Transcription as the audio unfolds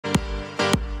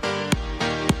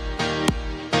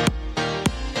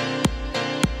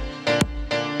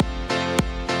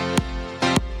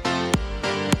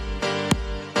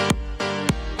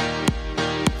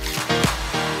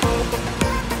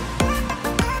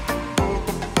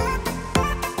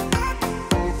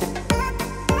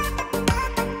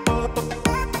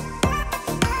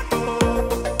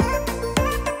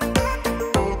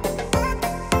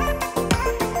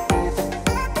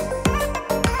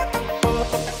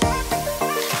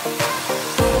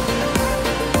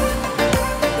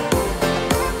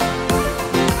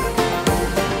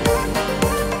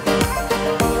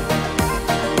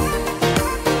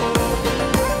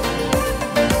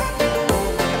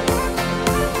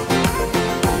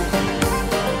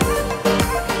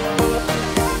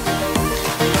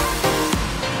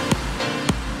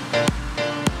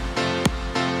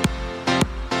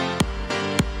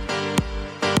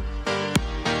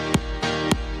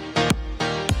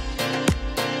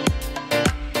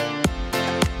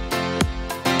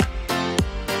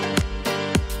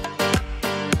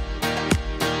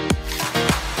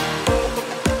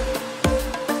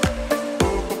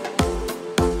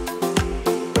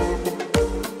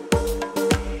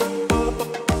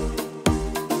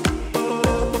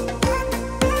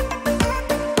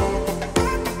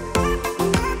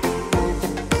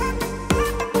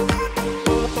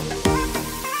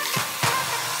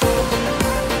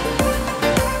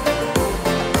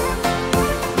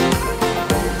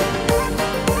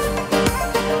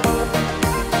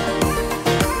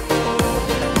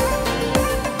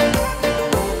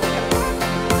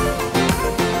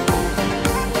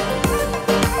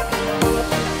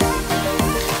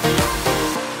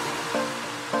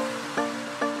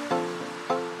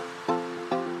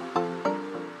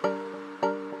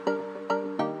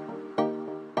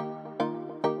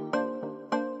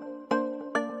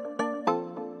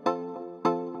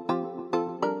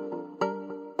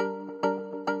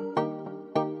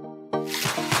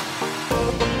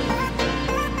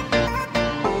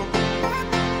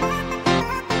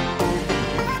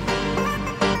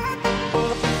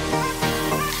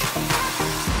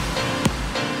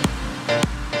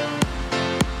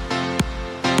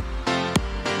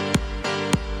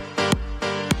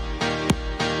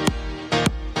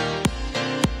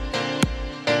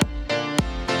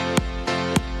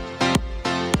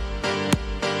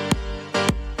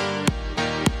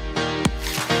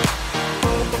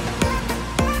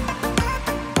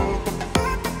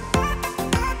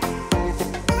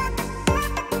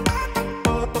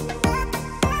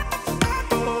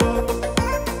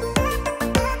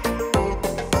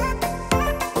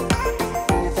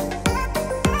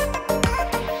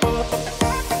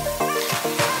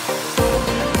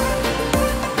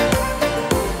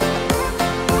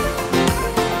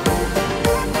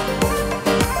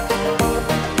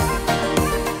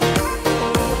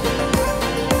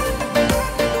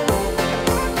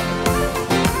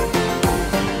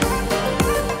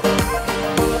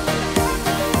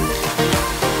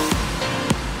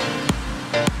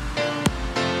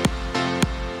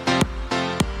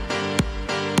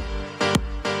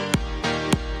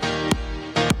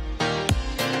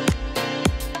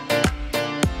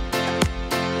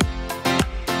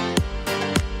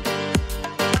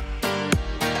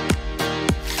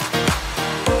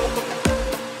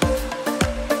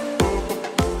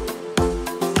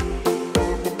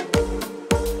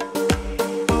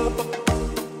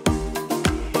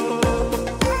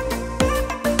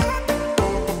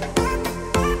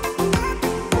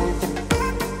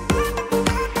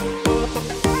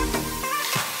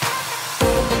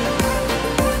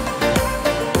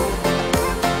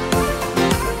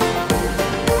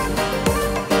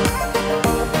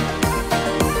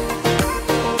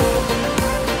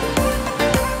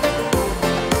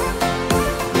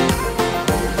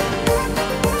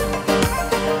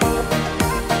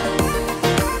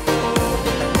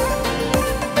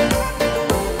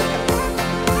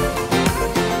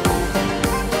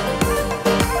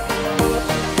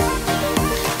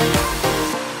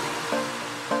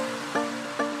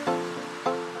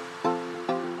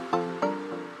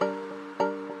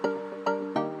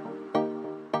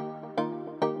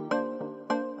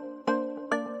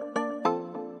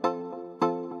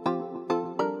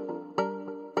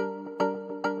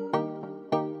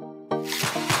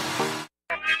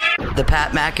The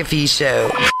Pat McAfee Show.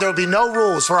 There'll be no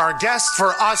rules for our guests,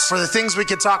 for us, for the things we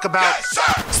could talk about.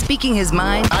 Yes, speaking his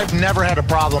mind. I've never had a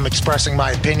problem expressing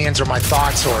my opinions or my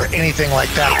thoughts or anything like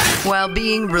that. While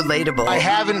being relatable. I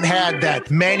haven't had that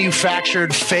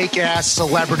manufactured fake-ass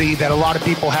celebrity that a lot of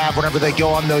people have whenever they go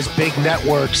on those big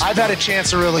networks. I've had a chance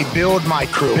to really build my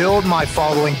crew, build my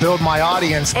following, build my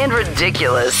audience. And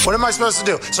ridiculous. What am I supposed to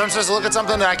do? So I'm supposed to look at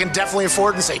something that I can definitely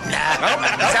afford and say, nah.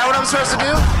 Is that what I'm supposed to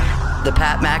do? The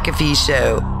Pat McAfee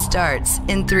Show starts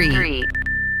in 3,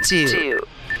 2,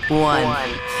 1.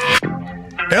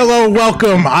 Hello,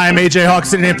 welcome. I'm AJ Hawk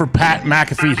sitting in for Pat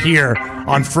McAfee here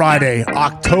on Friday,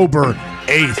 October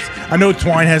 8th. I know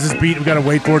Twine has his beat. We've got to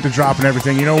wait for it to drop and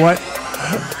everything. You know what?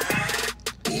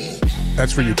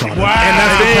 That's for you, Connor. Wow. And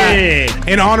that's for Pat.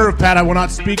 In honor of Pat, I will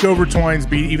not speak over Twine's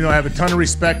beat, even though I have a ton of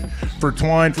respect for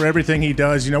Twine, for everything he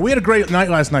does. You know, we had a great night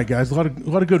last night, guys. A lot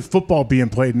of good football being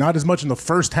played. Not as much in the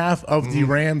first half of the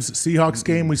Rams-Seahawks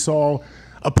game. We saw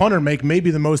a punter make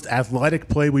maybe the most athletic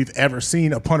play we've ever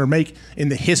seen a punter make in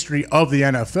the history of the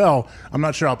NFL. I'm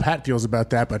not sure how Pat feels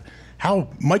about that, but how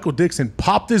Michael Dixon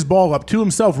popped his ball up to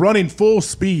himself running full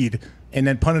speed and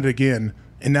then punted again.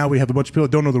 And now we have a bunch of people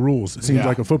that don't know the rules. It seems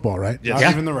like a football, right? Yes.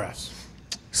 Even the refs.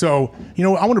 So, you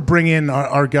know, I want to bring in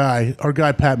our guy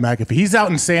Pat McAfee. He's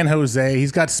out in San Jose.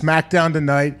 He's got SmackDown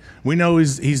tonight. We know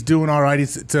he's doing all right.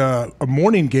 It's a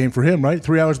morning game for him, right?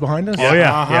 3 hours behind us? Oh,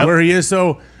 yeah. Where he is.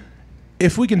 So,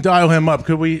 if we can dial him up,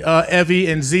 could we, Evie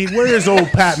and Z, where is old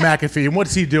Pat McAfee, and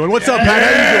what's he doing? What's up, Pat?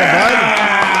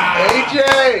 How you doing,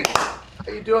 bud? AJ,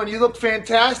 how you doing? You look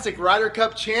fantastic. Ryder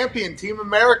Cup champion, Team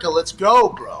America. Let's go,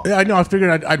 bro. Yeah, I know. I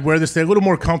figured I'd wear this thing a little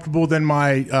more comfortable than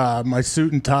my my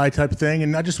suit and tie type of thing,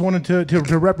 and I just wanted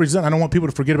to represent. I don't want people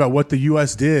to forget about what the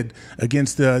U.S. did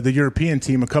against the European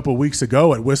team a couple of weeks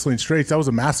ago at Whistling Straits. That was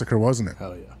a massacre, wasn't it?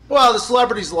 Hell yeah. Well, the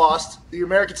celebrities lost. The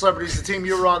American celebrities, the team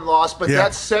you were on, lost, but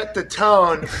that set the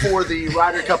tone for the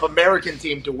Ryder Cup American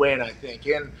team to win, I think.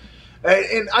 And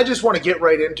I just want to get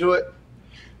right into it.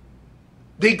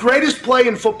 The greatest play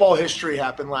in football history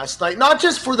happened last night, not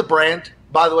just for the brand,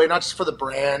 by the way, not just for the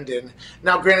brand. And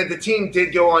now, granted, the team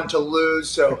did go on to lose,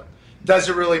 so does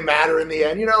it really matter in the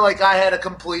end? You know, like I had a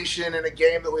completion in a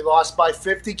game that we lost by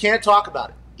 50, can't talk about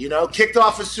it. You know, kicked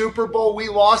off a Super Bowl, we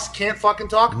lost, can't fucking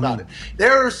talk about it.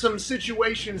 There are some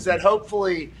situations that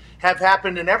hopefully have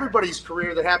happened in everybody's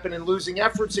career that happen in losing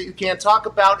efforts that you can't talk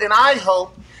about. And I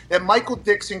hope that Michael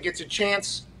Dixon gets a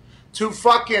chance to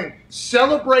fucking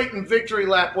celebrate and victory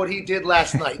lap what he did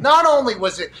last night. Not only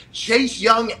was it Chase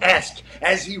Young-esque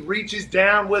as he reaches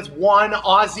down with one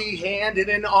Aussie hand and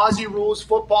in Aussie rules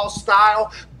football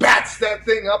style, bats that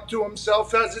thing up to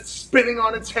himself as it's spinning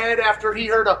on its head after he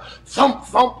heard a thump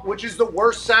thump, which is the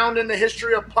worst sound in the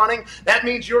history of punting. That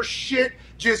means your shit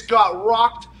just got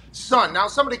rocked. Son, now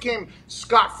somebody came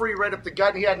scot-free right up the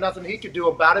gut and he had nothing he could do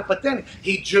about it, but then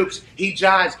he jukes, he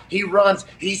jives, he runs,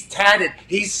 he's tatted,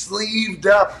 he's sleeved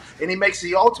up, and he makes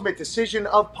the ultimate decision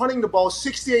of punting the ball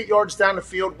 68 yards down the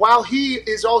field while he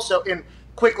is also, in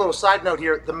quick little side note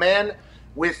here, the man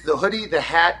with the hoodie, the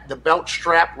hat, the belt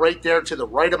strap right there to the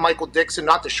right of Michael Dixon,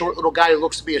 not the short little guy who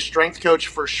looks to be a strength coach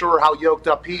for sure, how yoked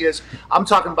up he is. I'm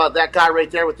talking about that guy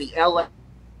right there with the LA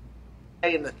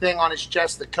and the thing on his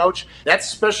chest, the coach. That's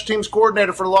the special teams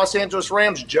coordinator for the Los Angeles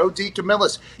Rams, Joe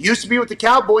DeCamillis. Used to be with the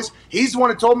Cowboys. He's the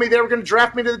one who told me they were going to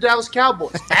draft me to the Dallas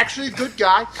Cowboys. Actually a good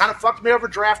guy. Kind of fucked me over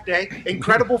draft day.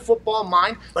 Incredible football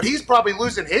mind. But he's probably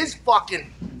losing his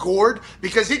fucking gourd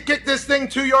because he kicked this thing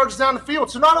 2 yards down the field.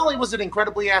 So not only was it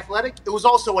incredibly athletic, it was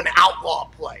also an outlaw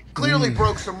play. Clearly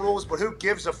broke some rules, but who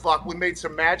gives a fuck? We made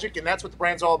some magic, and that's what the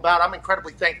brand's all about. I'm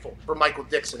incredibly thankful for Michael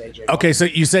Dixon, AJ. Okay, so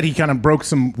you said he kind of broke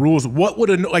some rules. What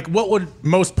would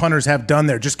most punters have done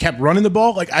there? Just kept running the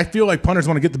ball? Like, I feel like punters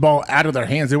want to get the ball out of their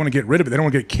hands. They want to get rid of it. They don't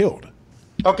want to get killed.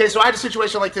 Okay, so I had a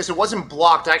situation like this. It wasn't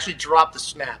blocked. I actually dropped the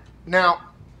snap. Now,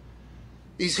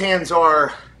 these hands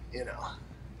are, you know,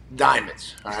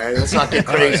 diamonds. All right, let's not get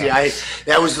crazy.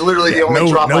 That was literally the only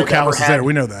drop I've ever had. No calluses there.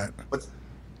 We know that.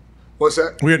 What's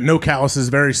that? We had no calluses,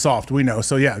 very soft. We know.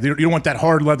 So, yeah, you don't want that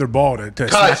hard leather ball to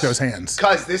smack those hands.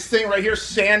 Because this thing right here is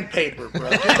sandpaper, bro.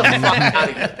 Get the fuck out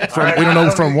of here. We don't know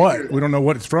from what. We don't know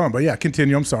what it's from. But, yeah,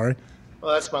 continue. I'm sorry.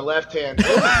 Well, that's my left hand.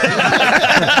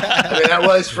 I mean, that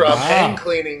was from hand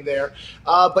cleaning there.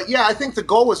 But, yeah, I think the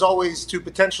goal was always to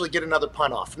potentially get another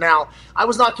punt off. Now, I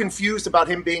was not confused about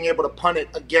him being able to punt it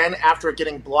again after it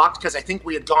getting blocked because I think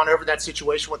we had gone over that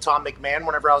situation with Tom McMahon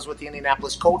whenever I was with the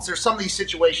Indianapolis Colts. There's some of these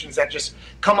situations that just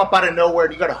come up out of nowhere,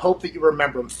 and you got to hope that you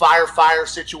remember them. Fire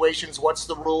situations, what's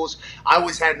the rules? I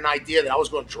always had an idea that I was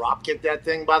going to drop kick that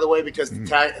thing, by the way, because the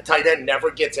tight end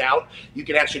never gets out. You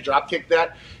can actually drop kick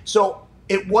that. So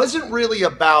it wasn't really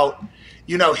about,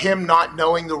 him not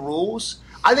knowing the rules.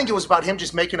 I think it was about him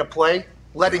just making a play,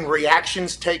 letting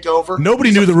reactions take over.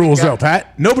 Nobody knew the rules, though,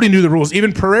 Pat. Nobody knew the rules.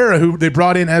 Even Pereira, who they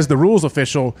brought in as the rules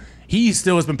official, he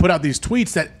still has been put out these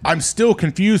tweets that I'm still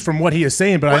confused from what he is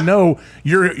saying. But I know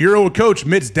your old coach,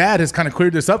 Mitt's dad, has kind of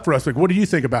cleared this up for us. Like, what do you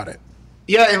think about it?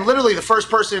 Yeah, and literally the first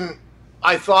person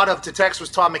I thought of to text was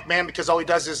Tom McMahon, because all he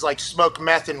does is like smoke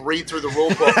meth and read through the rule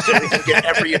book so he can get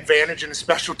every advantage in the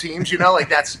special teams.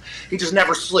 He just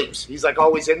never sleeps. He's like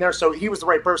always in there. So he was the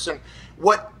right person.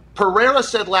 What Pereira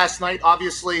said last night,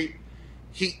 obviously,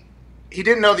 he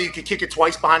didn't know that you could kick it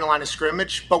twice behind the line of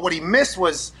scrimmage. But what he missed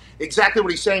was exactly what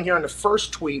he's saying here in the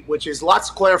first tweet, which is lots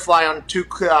to clarify on two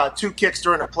kicks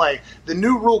during a play. The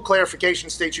new rule clarification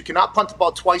states you cannot punt the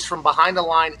ball twice from behind the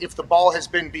line if the ball has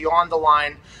been beyond the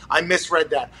line. I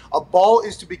misread that. A ball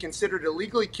is to be considered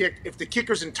illegally kicked if the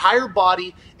kicker's entire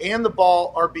body and the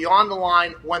ball are beyond the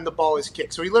line when the ball is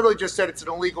kicked. So he literally just said it's an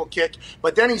illegal kick.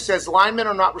 But then he says linemen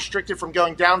are not restricted from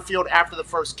going downfield after the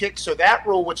first kick. So that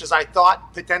rule, which is I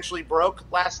thought potentially broke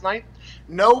last night,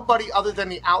 nobody other than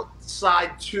the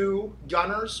outside two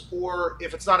gunners, or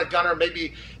if it's not a gunner,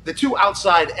 maybe the two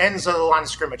outside ends of the line of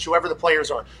scrimmage, whoever the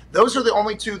players are. Those are the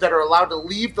only two that are allowed to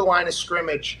leave the line of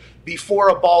scrimmage before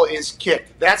a ball is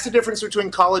kicked. That's the difference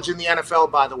between college and the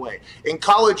NFL, by the way. In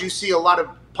college, you see a lot of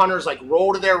punters like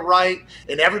roll to their right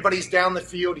and everybody's down the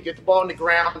field. You get the ball on the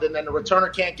ground and then the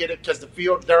returner can't get it because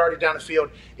they're already down the field.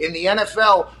 In the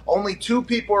NFL, only two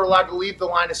people are allowed to leave the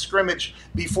line of scrimmage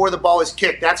before the ball is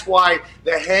kicked. That's why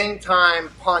the hang time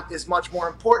punt is much more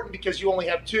important, because you only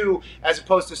have two as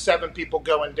opposed to 7 people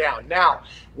going down. Now,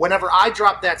 whenever I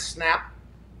dropped that snap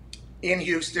in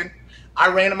Houston, I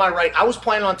ran to my right. I was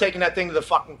planning on taking that thing to the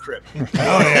fucking crib.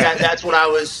 That's what I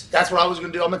was going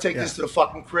to do. I'm going to take this to the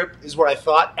fucking crib, is what I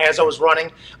thought, as I was running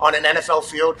on an NFL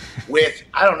field with,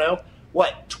 I don't know,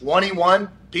 21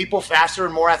 people faster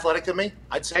and more athletic than me?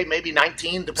 I'd say maybe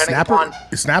 19, depending upon.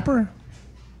 Snapper?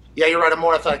 Yeah, you're right. I'm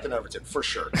more athletic than Overton, for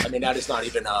sure. I mean, that is not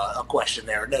even a question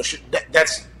there. No,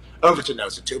 that's Overton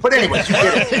knows it too. But anyways, you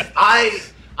get it.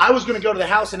 I was going to go to the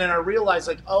house, and then I realized,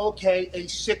 like, okay, a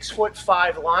 6'5"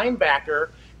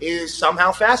 linebacker is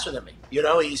somehow faster than me.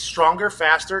 He's stronger,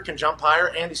 faster, can jump higher,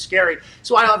 and he's scary.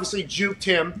 So I obviously juked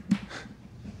him.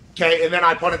 Okay, and then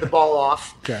I punted the ball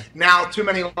off. Okay. Now, too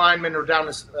many linemen are down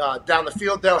the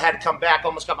field, though. Had to come back.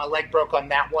 Almost got my leg broke on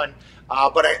that one.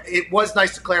 But it was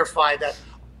nice to clarify that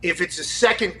if it's a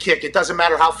second kick, it doesn't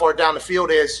matter how far down the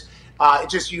field is.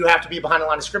 You have to be behind the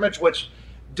line of scrimmage, which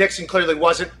Dixon clearly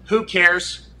wasn't. Who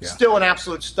cares? Yeah. Still an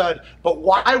absolute stud. But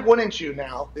why wouldn't you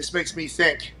now? This makes me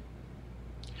think.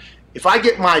 If I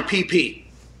get my PP,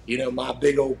 my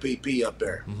big old PP up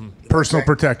there. Mm-hmm. Personal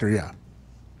protector, yeah.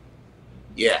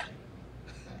 Yeah.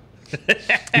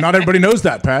 Not everybody knows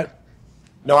that, Pat.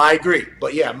 No, I agree.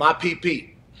 But yeah, my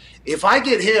PP. If I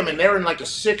get him and they're in like a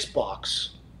 6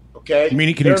 box, okay? Can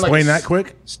you explain that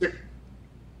quick?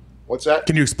 What's that?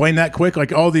 Can you explain that quick?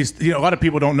 Like all these, a lot of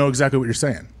people don't know exactly what you're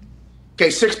saying. Okay,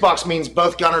 6 box means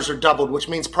both gunners are doubled, which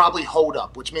means probably hold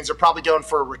up, which means they're probably going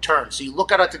for a return. So you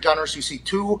look out at the gunners, you see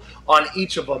 2 on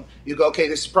each of them. You go, okay,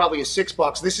 this is probably a 6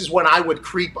 box. This is when I would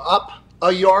creep up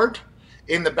a yard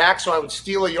in the back, so I would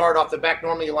steal a yard off the back.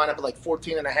 Normally you line up at like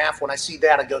 14.5. When I see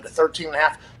that, I go to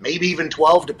 13.5, maybe even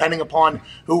 12, depending upon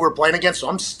who we're playing against. So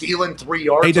I'm stealing 3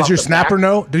 yards. Hey, does your snapper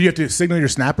know? Do you have to signal your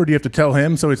snapper? Do you have to tell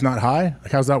him so it's not high?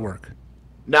 Like, how's that work?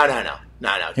 No.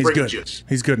 He's bring good. Juice.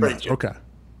 He's good bring enough. Juice. Okay.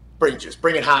 Bring juice.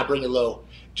 Bring it high, bring it low.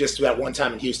 Just that one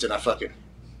time in Houston, I fucking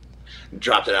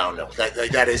dropped it. I don't know.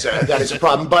 That is a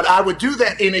problem. But I would do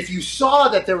that. And if you saw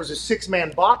that there was a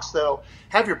 6-man box, though,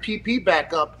 have your PP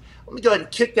back up. Let me go ahead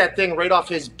and kick that thing right off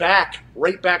his back,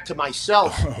 right back to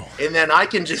myself. And then I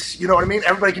can just, you know what I mean?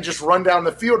 Everybody can just run down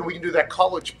the field and we can do that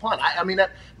college punt. I mean,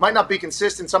 that might not be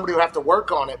consistent. Somebody will have to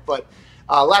work on it. But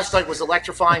last night was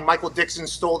electrifying. Michael Dixon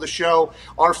stole the show.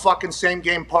 Our fucking same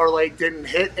game parlay didn't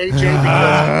hit, AJ,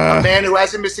 because a man who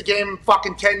hasn't missed a game in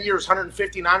fucking 10 years,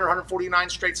 159 or 149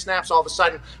 straight snaps, all of a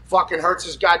sudden fucking hurts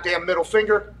his goddamn middle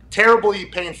finger. Terribly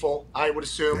painful, I would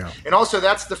assume. Yeah. And also,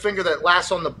 that's the finger that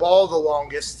lasts on the ball the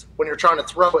longest when you're trying to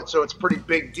throw it, so it's a pretty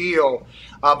big deal.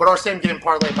 But our same game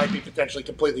parlay might be potentially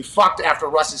completely fucked after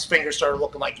Russ's finger started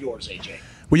looking like yours, AJ.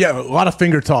 Well, yeah, a lot of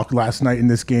finger talk last night in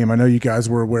this game. I know you guys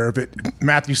were aware of it.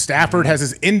 Matthew Stafford has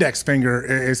his index finger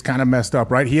is kind of messed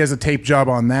up, right? He has a tape job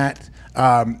on that.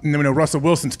 Russell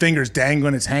Wilson's finger's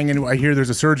dangling. It's hanging. I hear there's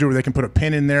a surgery where they can put a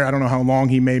pin in there. I don't know how long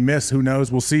he may miss. Who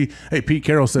knows? We'll see. Hey, Pete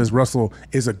Carroll says Russell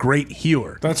is a great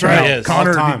healer. That's right.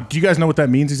 Connor, do you guys know what that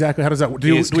means exactly? How does that?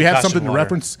 Do we have something to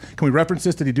reference? Can we reference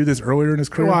this? Did he do this earlier in his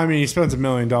career? Well, I mean, he spends $1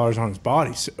 million on his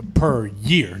body per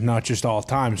year, not just all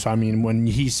time. So, I mean, when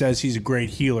he says he's a great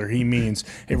healer, he means,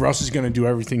 hey, Russ is going to do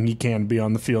everything he can to be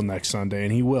on the field next Sunday,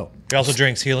 and he will. He also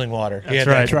drinks healing water. He had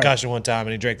a concussion one time,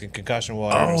 and he drank the concussion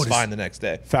water and was fine the next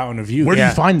day. Fountain of youth. Where do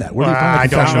you find that? Where do you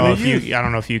find that? I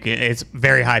don't know if you can. It's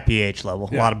very high pH level.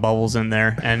 A lot of bubbles in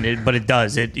there, but it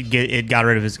does. It got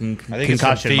rid of his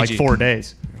concussion in like 4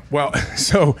 days. Well,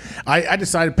 so I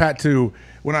decided, Pat, to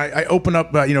when I open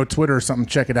up Twitter or something,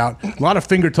 check it out. A lot of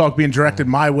finger talk being directed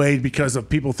my way because of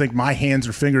people think my hands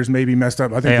or fingers may be messed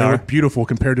up. I think they look beautiful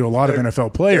compared to a lot of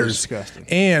NFL players. Disgusting.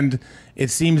 And it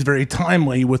seems very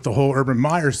timely with the whole Urban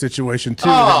Meyer situation, too,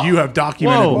 that you have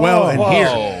documented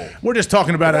here. We're just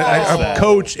talking about a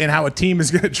coach and how a team is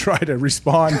going to try to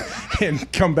respond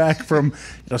and come back from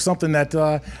something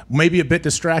that may be a bit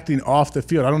distracting off the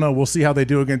field. I don't know. We'll see how they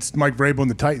do against Mike Vrabel and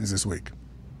the Titans this week.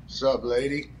 What's up,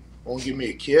 lady? Want to give me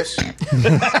a kiss?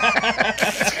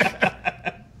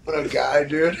 What a guy,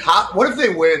 dude. What if they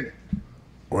win?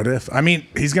 What if? I mean,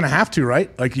 he's going to have to, right?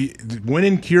 Like,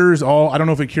 winning cures all. I don't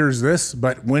know if it cures this,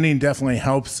 but winning definitely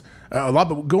helps a lot.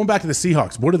 But going back to the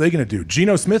Seahawks, what are they going to do?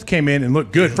 Geno Smith came in and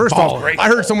looked good. First off, I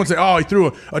heard someone say, he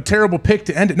threw a terrible pick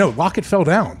to end it. No, Lockett fell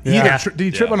down. Yeah. Did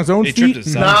he trip on his own feet?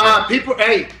 Nah, people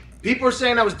are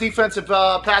saying that was defensive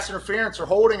pass interference or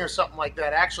holding or something like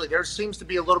that. Actually, there seems to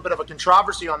be a little bit of a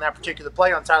controversy on that particular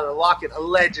play on Tyler Lockett,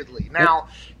 allegedly. Now,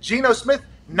 Geno Smith,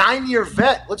 9-year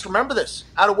vet. Let's remember this.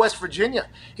 Out of West Virginia.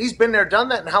 He's been there, done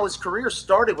that, and how his career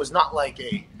started was not like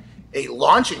a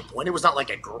launching point. It was not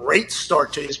like a great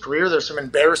start to his career. There's some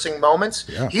embarrassing moments.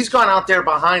 Yeah. He's gone out there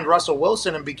behind Russell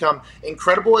Wilson and become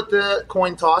incredible at the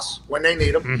coin toss when they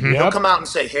need him. Mm-hmm. He'll come out and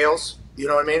say hails, you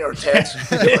know what I mean, or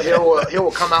Teds. he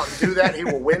will come out and do that. He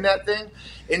will win that thing.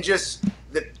 And just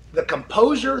the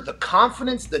composure, the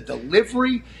confidence, the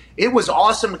delivery. It was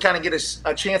awesome to kind of get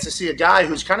a chance to see a guy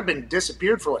who's kind of been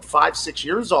disappeared for 5-6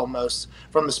 years almost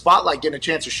from the spotlight, getting a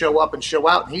chance to show up and show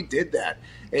out, and he did that.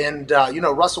 And,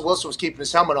 Russell Wilson was keeping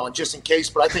his helmet on just in case,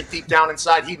 but I think deep down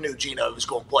inside he knew Geno was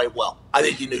going to play well.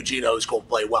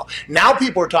 Now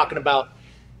people are talking about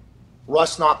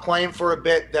Russ not playing for a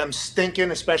bit, them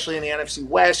stinking, especially in the NFC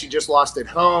West. You just lost at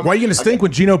home. Why are you going to stink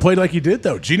when Geno played like he did,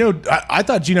 though? I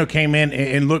thought Geno came in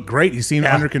and looked great. He seemed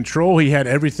under control. He had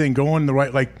everything going the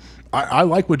right. I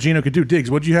like what Geno could do.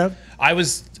 Diggs, what'd you have? I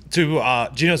was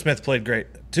Geno Smith played great.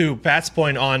 To Pat's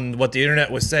point on what the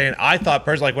internet was saying, I thought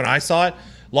personally, when I saw it,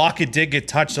 Lockett did get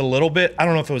touched a little bit. I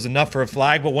don't know if it was enough for a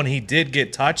flag, but when he did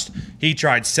get touched, he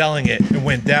tried selling it and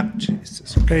went down.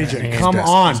 Jesus Christ. AJ, come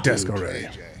on, desk already.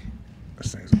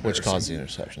 Which caused the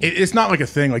interception. It's not like a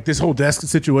thing. Like this whole desk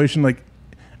situation,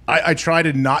 I try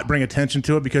to not bring attention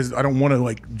to it because I don't want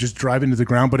to just drive into the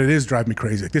ground, but it is driving me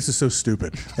crazy. This is so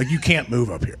stupid. You can't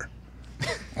move up here.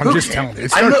 I'm just telling you.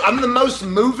 I'm the most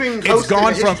moving host in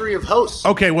the history of hosts.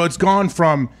 Okay, well, it's gone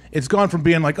from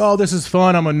being this is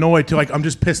fun, I'm annoyed, to I'm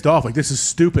just pissed off. This is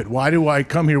stupid. Why do I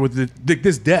come here with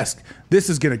this desk? This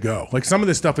is going to go. Some of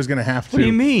this stuff is going to have to. What do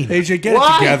you mean? AJ, get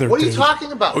it together. What are you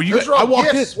talking about? I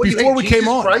walked in before we came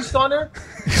on. Christ on there?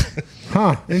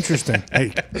 Huh, interesting.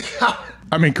 Hey.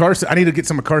 I mean, Carson. I need to get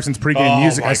some of Carson's pregame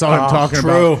music. I saw him talking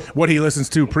about what he listens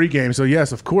to pregame. So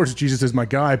yes, of course, Jesus is my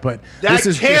guy. But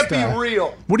this can't be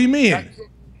real. What do you mean?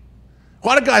 A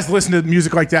lot of guys listen to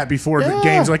music like that before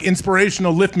games,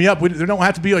 inspirational, lift me up. They don't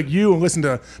have to be like you and listen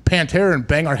to Pantera and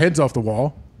bang our heads off the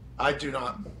wall. I do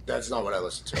not. That's not what I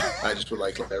listen to. I just would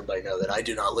like to let everybody know that I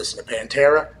do not listen to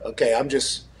Pantera. Okay,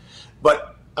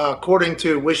 But according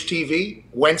to Wish TV,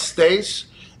 Wednesdays.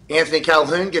 Anthony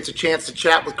Calhoun gets a chance to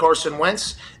chat with Carson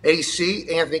Wentz.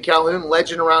 AC, Anthony Calhoun,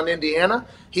 legend around Indiana.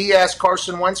 He asked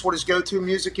Carson Wentz what his go-to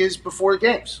music is before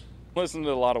games. Listen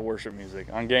to a lot of worship music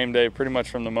on game day, pretty much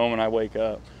from the moment I wake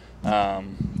up.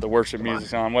 The worship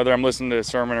music's on, whether I'm listening to a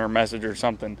sermon or a message or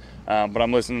something, but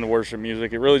I'm listening to worship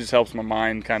music. It really just helps my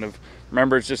mind kind of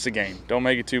remember it's just a game. Don't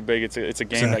make it too big. It's a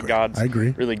game that God's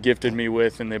really gifted me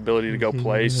with and the ability to go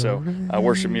play. So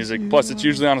worship music. Plus, it's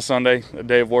usually on a Sunday, a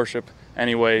day of worship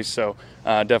anyway. So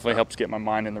definitely helps get my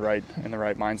mind in the right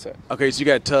mindset. Okay, so you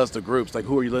got to tell us the groups.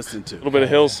 Who are you listening to? A little bit of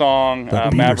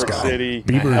Hillsong, Maverick City,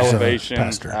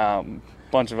 Elevation.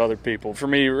 Bunch of other people. For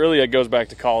me, really, it goes back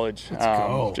to college.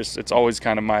 It's always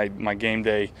kind of my game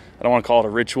day. I don't want to call it a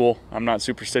ritual. I'm not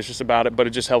superstitious about it, but it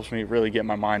just helps me really get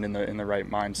my mind in the right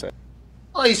mindset.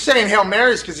 Well, he's saying Hail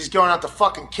Marys because he's going out to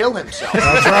fucking kill himself.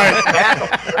 That's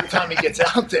right. Every time he gets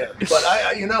out there. But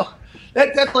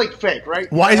That's like fake,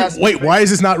 right? Why is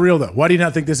this not real, though? Why do you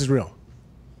not think this is real?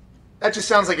 That just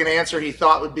sounds like an answer he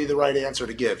thought would be the right answer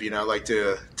to give, like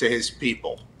to his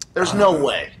people. There's no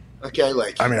way. Okay,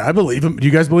 I mean, I believe him. Do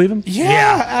you guys believe him?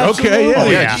 Yeah. Absolutely.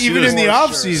 Okay, yeah. Even in the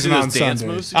offseason on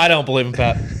Sundays. I don't believe him,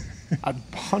 Pat. I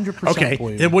 100% believe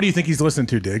him. Then what do you think he's listening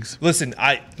to, Diggs? Listen,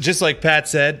 just like Pat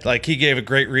said, he gave a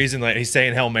great reason. He's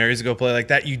saying Hail Marys to go play like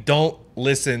that. You don't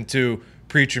listen to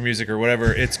preacher music or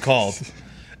whatever it's called,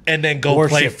 and then go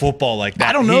play football like that.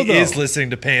 I don't know. He is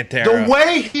listening to Pantera. The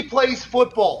way he plays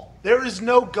football, there is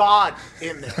no God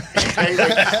in there. Okay?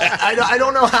 I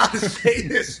don't know how to say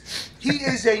this. He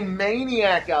is a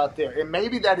maniac out there, and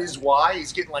maybe that is why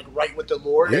he's getting right with the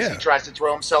Lord as he tries to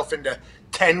throw himself into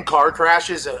 10 car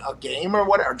crashes a game or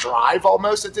whatever, drive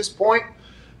almost at this point.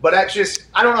 But that's just,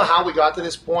 I don't know how we got to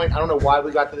this point. I don't know why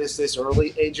we got to this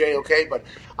early, AJ, okay? But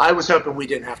I was hoping we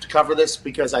didn't have to cover this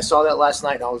because I saw that last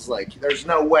night and I was like, there's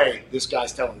no way this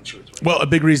guy's telling the truth. Right well, a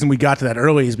big reason we got to that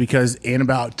early is because in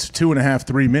about 2.5,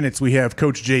 3 minutes, we have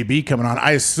Coach JB coming on.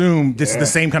 I assume this is the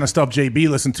same kind of stuff JB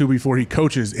listened to before he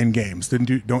coaches in games.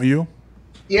 Don't you?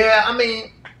 Yeah, I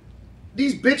mean,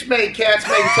 these bitch-made cats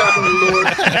may be talking to the Lord.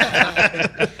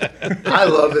 I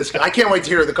love this guy. I can't wait to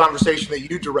hear the conversation that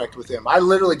you direct with him. I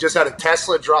literally just had a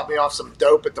Tesla drop me off some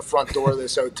dope at the front door of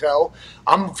this hotel.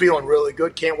 I'm feeling really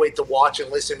good. Can't wait to watch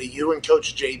and listen to you and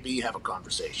Coach JB have a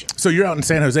conversation. So you're out in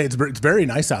San Jose. It's very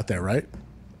nice out there, right?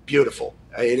 Beautiful.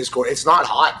 It is gorgeous. It's not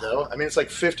hot, though. I mean, it's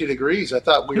 50 degrees. I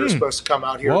thought we were supposed to come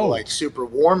out here to super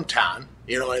warm town.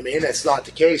 You know what I mean? That's not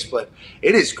the case, but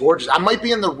it is gorgeous. I might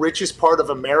be in the richest part of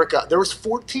America. There was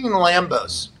 14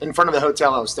 Lambos in front of the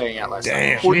hotel I was staying at last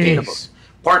night. 14 of them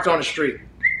parked on the street.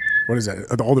 What is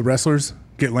that? All the wrestlers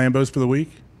get Lambos for the week?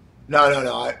 No.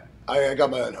 I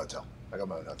got my own hotel.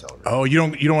 Oh, you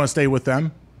don't want to stay with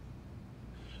them?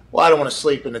 Well, I don't want to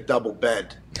sleep in a double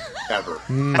bed ever.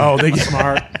 Oh, they get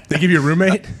smart. They give you a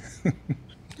roommate?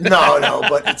 No,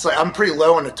 but it's I'm pretty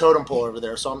low on the totem pole over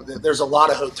there, so there's a lot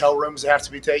of hotel rooms that have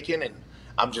to be taken, and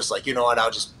I'm just you know what?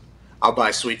 I'll buy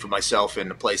a suite for myself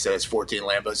in a place that has 14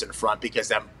 Lambos in the front because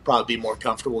that would probably be more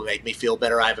comfortable and make me feel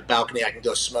better. I have a balcony I can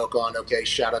go smoke on. Okay,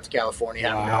 shout out to California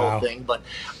having the whole thing, but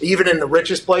even in the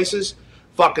richest places,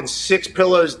 fucking 6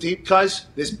 pillows deep, cuz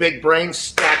this big brain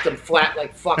stacked them flat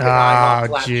like fucking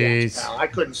flapjacks, pal. I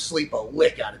couldn't sleep a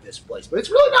lick out of this place, but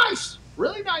it's really nice.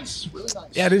 Really nice.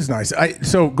 Yeah, it is nice.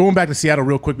 So going back to Seattle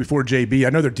real quick before JB, I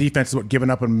know their defense is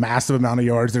giving up a massive amount of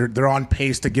yards. They're on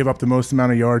pace to give up the most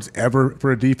amount of yards ever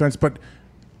for a defense. But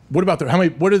what about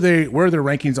where are their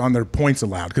rankings on their points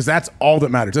allowed? Because that's all that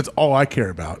matters. That's all I care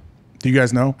about. Do you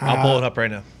guys know? I'll pull it up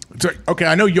right now. So, okay,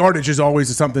 I know yardage is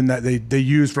always something that they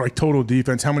use for total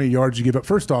defense. How many yards you give up?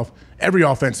 First off, every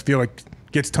offense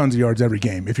gets tons of yards every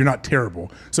game if you're not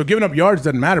terrible. So giving up yards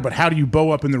doesn't matter, but how do you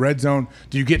bow up in the red zone?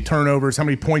 Do you get turnovers? How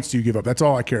many points do you give up? That's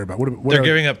all I care about. They're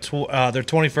giving up they're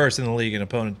 21st in the league in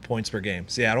opponent points per game.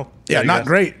 Seattle? Yeah, not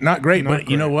great. But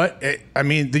you know what? I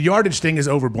mean, the yardage thing is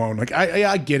overblown.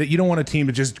 I get it. You don't want a team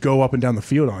to just go up and down the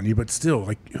field on you, but still,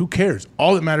 who cares?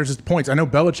 All that matters is the points. I know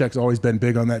Belichick's always been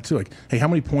big on that too. Hey, how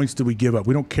many points do we give up?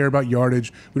 We don't care about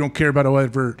yardage. We don't care about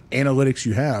whatever analytics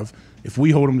you have. If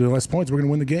we hold them to less points, we're going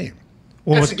to win the game.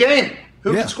 That's the game.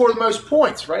 Who can score the most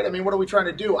points, right? I mean, what are we trying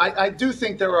to do? I do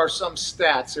think there are some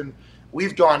stats, and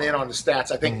we've gone in on the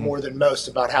stats, I think, more than most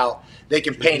about how they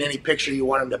can paint any picture you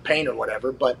want them to paint or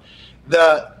whatever. But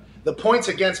the points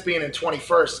against being in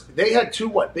 21st, they had 2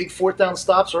 big 4th down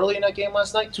stops early in that game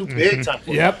last night? 2 big time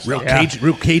 4th down stops.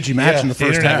 Real cagey match in the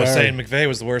first half. The internet was saying McVay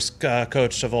was the worst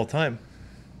coach of all time.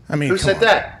 I mean, who said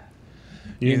that?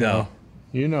 You know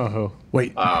who.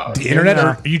 Wait, the internet,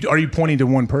 or are you pointing to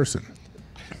one person?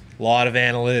 A lot of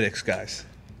analytics, guys.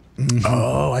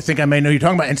 Oh, I think I may know who you're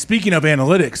talking about. And speaking of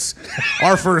analytics,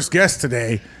 our first guest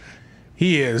today,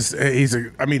 this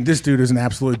dude is an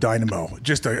absolute dynamo.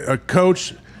 Just a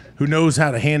coach who knows how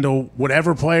to handle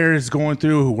whatever player is going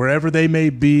through, wherever they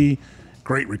may be.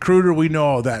 Great recruiter. We know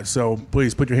all that. So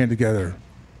please put your hand together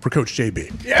for Coach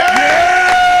JB. Yeah!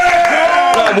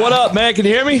 What up, man? Can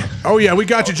you hear me? Oh, yeah, we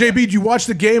got you. JB, did you watch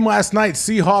the game last night,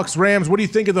 Seahawks, Rams? What do you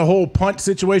think of the whole punt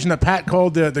situation that Pat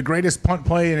called the greatest punt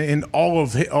play in all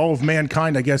of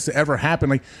mankind, I guess, to ever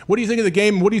happen? What do you think of the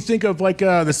game? What do you think of, the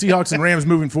Seahawks and Rams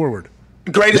moving forward?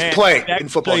 Greatest play in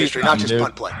football history, not just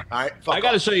punt play. All right, I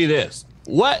got to show you this.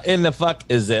 What in the fuck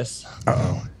is this?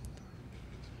 Uh-oh.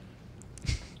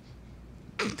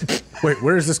 Wait,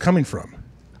 where is this coming from?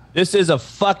 This is a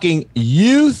fucking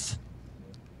youth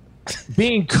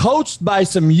being coached by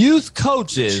some youth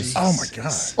coaches. Oh, my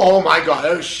God. Oh, my God.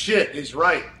 Oh, shit. He's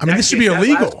right. I mean, this should be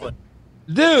illegal.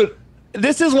 Dude,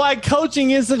 This is why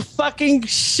coaching is as fucking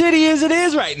shitty as it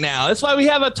is right now. That's why we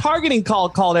have a targeting call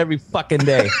called every fucking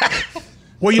day.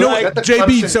 Well, you know what,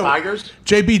 JB. So Tigers?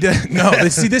 JB, no.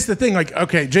 See, this is the thing. Like,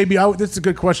 okay, JB, this is a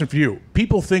good question for you.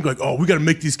 People think like, oh, we got to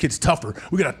make these kids tougher.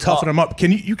 We got to toughen them up.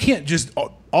 You can't just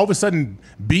all of a sudden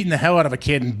beating the hell out of a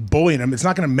kid and bullying him. It's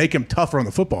not going to make him tougher on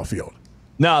the football field.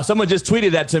 No, someone just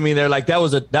tweeted that to me. They're like, that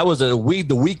was a weed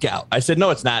the week out. I said, no,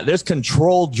 it's not. There's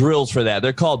controlled drills for that.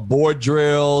 They're called board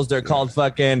drills. They're called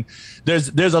fucking. There's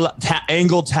a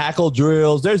angle tackle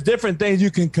drills. There's different things you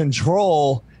can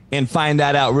control and find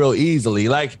that out real easily.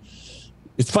 Like,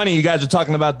 it's funny you guys are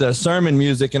talking about the sermon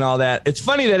music and all that. It's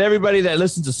funny that everybody that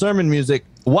listens to sermon music,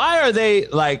 why are they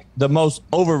like the most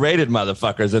overrated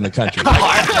motherfuckers in the country?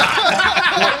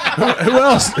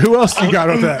 Who else you got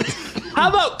with that? How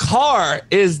about Carr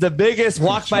is the biggest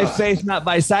walk by faith, not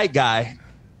by sight guy,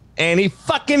 and he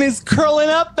fucking is curling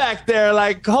up back there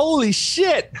like, holy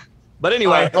shit. But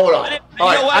anyway. Hold on.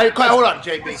 Hold on,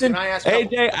 JB. Can I ask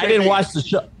AJ, I didn't watch the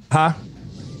show. Huh?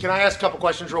 Can I ask a couple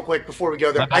questions real quick before we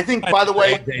go there? I think, by the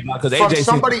way,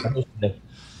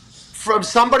 from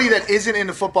somebody that isn't in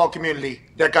the football community,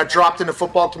 that got dropped in the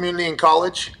football community in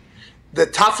college, the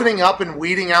toughening up and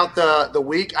weeding out the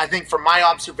weak, I think from my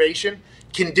observation,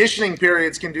 conditioning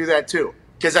periods can do that too.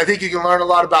 Because I think you can learn a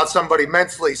lot about somebody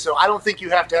mentally. So I don't think you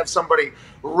have to have somebody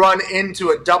run into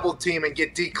a double team and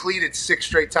get decleated 6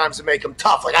 straight times to make them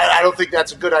tough. Like I don't think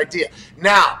that's a good idea.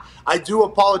 Now, I do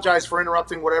apologize for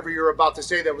interrupting whatever you're about to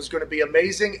say. That was going to be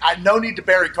amazing. No need to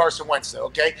bury Carson Wentz, though,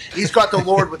 okay? He's got the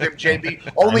Lord with him,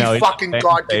 JB. Only fucking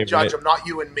God can judge him, not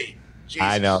you and me. Jesus.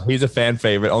 I know. He's a fan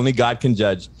favorite. Only God can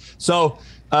judge. So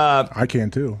I can,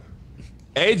 too.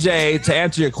 AJ, to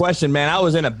answer your question, man, I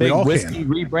was in a big whiskey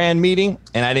rebrand meeting,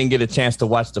 and I didn't get a chance to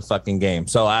watch the fucking game.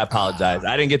 So I apologize.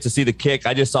 I didn't get to see the kick.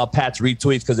 I just saw Pat's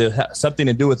retweets because it had something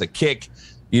to do with the kick.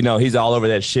 You know, he's all over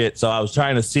that shit. So I was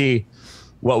trying to see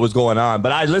what was going on.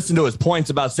 But I listened to his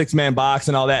points about 6-man box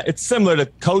and all that. It's similar to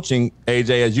coaching,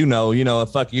 AJ, as you know. You know,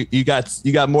 fuck you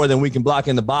got more than we can block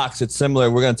in the box. It's similar.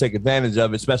 We're going to take advantage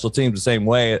of it. Special teams the same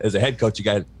way. As a head coach, you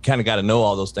got kind of got to know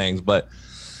all those things. But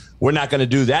we're not going to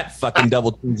do that fucking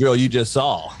double team drill you just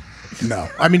saw. No.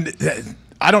 I mean,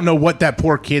 I don't know what that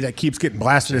poor kid that keeps getting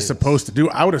blasted is supposed to do.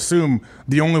 I would assume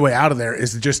the only way out of there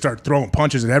is to just start throwing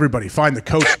punches at everybody. Find the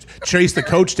coach, chase the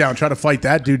coach down, try to fight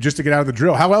that dude just to get out of the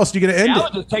drill. How else are you going to end it? I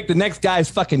would just take the next guy's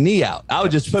fucking knee out. I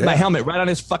would just put my helmet right on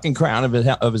his fucking crown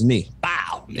of his knee.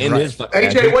 Bow. His fucking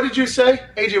AJ, what did you say?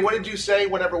 AJ, what did you say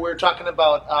whenever we were talking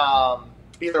about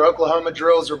either Oklahoma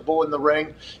drills or Bull in the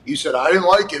Ring? You said, I didn't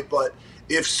like it, but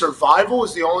if survival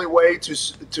is the only way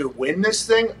to win this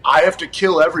thing, I have to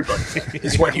kill everybody,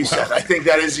 is what you said. I think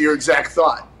that is your exact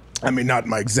thought. I mean, not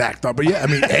my exact thought, but yeah, I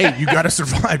mean, hey, you got to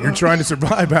survive. You're trying to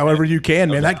survive however you can,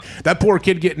 man. That poor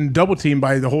kid getting double teamed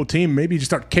by the whole team, maybe you just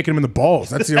start kicking him in the balls.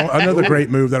 That's another great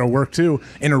move that'll work, too,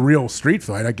 in a real street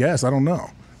fight, I guess. I don't know.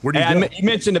 Where do you go? You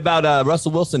mentioned about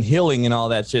Russell Wilson healing and all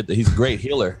that shit, that he's a great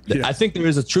healer. Yeah. I think there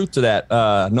is a truth to that,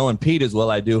 knowing Pete as well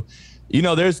I do. You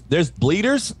know, there's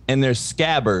bleeders and there's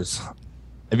scabbers.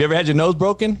 Have you ever had your nose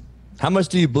broken? How much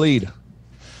do you bleed?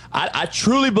 I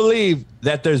truly believe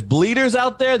that there's bleeders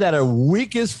out there that are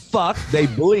weak as fuck. They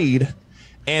bleed.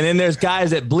 And then there's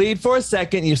guys that bleed for a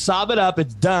second. You sob it up.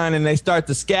 It's done. And they start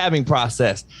the scabbing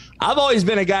process. I've always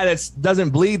been a guy that doesn't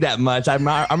bleed that much. I'm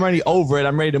already over it.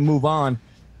 I'm ready to move on.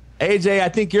 AJ, I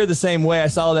think you're the same way. I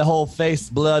saw the whole face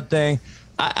blood thing.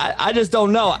 I just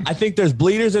don't know. I think there's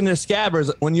bleeders and there's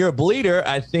scabbers. When you're a bleeder,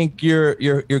 I think you're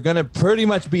gonna pretty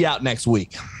much be out next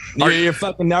week. You're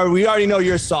fucking. We already know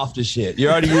you're soft as shit.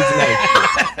 You're already using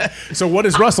that. So what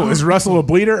is Russell? Is Russell a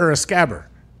bleeder or a scabber?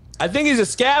 I think he's a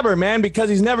scabber, man, because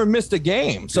he's never missed a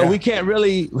game. So we can't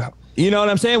really. You know what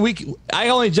I'm saying? I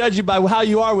only judge you by how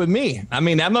you are with me. I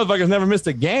mean, that motherfucker's never missed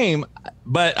a game,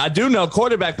 but I do know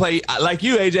quarterback play. Like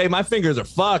you, AJ, my fingers are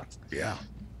fucked. Yeah.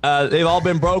 They've all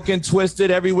been broken, twisted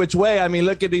every which way. I mean,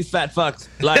 look at these fat fucks.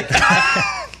 Like,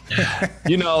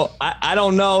 you know, I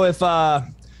don't know if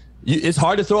it's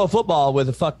hard to throw a football with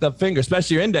a fucked up finger,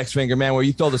 especially your index finger, man, where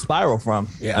you throw the spiral from.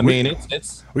 Yeah, I mean,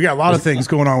 we got a lot of things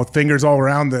going on with fingers all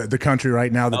around the country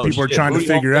right now that people are trying to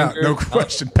figure out. No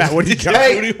question. Pat, what do you got?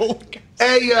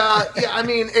 I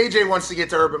mean, AJ wants to get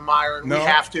to Urban Meyer, and we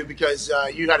have to because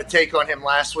you had a take on him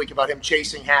last week about him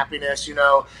chasing happiness. You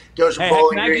know, goes from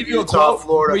Bowling Green, Utah,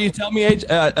 Florida. Will you tell me,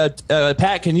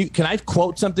 Pat? Can I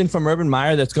quote something from Urban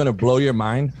Meyer that's going to blow your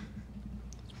mind?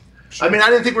 Sure. I mean, I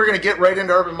didn't think we were going to get right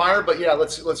into Urban Meyer, but yeah,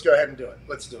 let's go ahead and do it.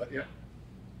 Let's do it. Yeah.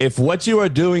 If what you are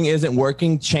doing isn't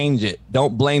working, change it.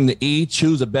 Don't blame the E.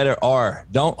 Choose a better R.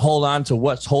 Don't hold on to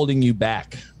what's holding you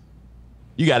back.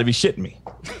 You got to be shitting me.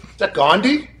 Is that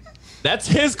Gandhi? That's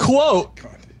his quote.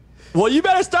 Well, you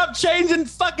better stop changing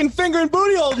fucking finger and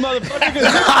booty holes, motherfucker.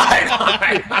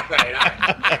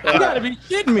 You gotta be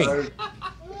kidding me.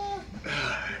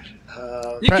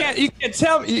 You can't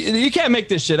tell me. You can't make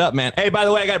this shit up, man. Hey, by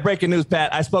the way, I got breaking news,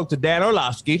 Pat. I spoke to Dan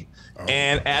Orlovsky,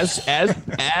 and as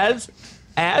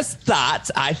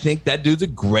thoughts, I think that dude's a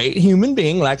great human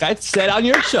being, like I said on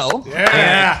your show.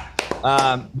 Yeah.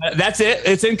 And, that's it.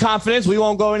 It's in confidence. We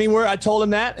won't go anywhere. I told him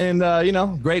that,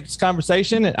 and great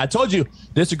conversation. And I told you,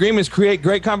 disagreements create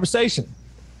great conversation.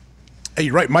 Hey,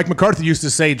 you're right. Mike McCarthy used to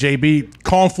say, JB,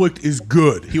 conflict is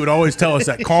good. He would always tell us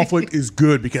that conflict is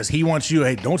good because he wants you,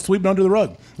 hey, don't sweep it under the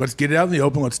rug. Let's get it out in the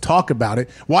open. Let's talk about it.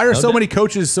 Why are so many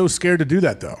coaches so scared to do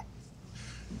that, though?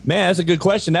 Man, that's a good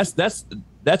question.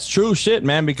 That's true shit,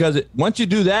 man, because once you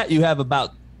do that, you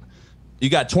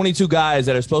got 22 guys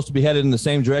that are supposed to be headed in the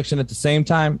same direction at the same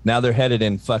time. Now they're headed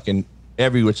in fucking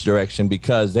every which direction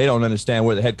because they don't understand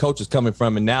where the head coach is coming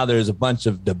from. And now there's a bunch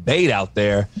of debate out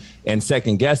there and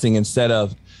second guessing instead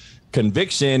of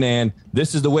conviction. And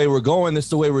this is the way we're going. This is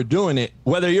the way we're doing it.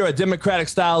 Whether you're a Democratic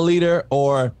style leader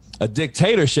or a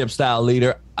dictatorship style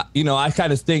leader, I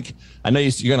kind of think, I know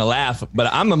you're going to laugh,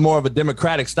 but I'm more of a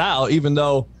Democratic style, even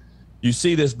though you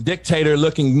see this dictator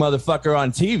looking motherfucker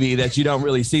on TV that you don't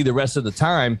really see the rest of the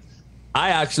time. I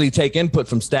actually take input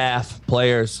from staff,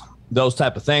 players, those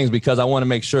type of things, because I want to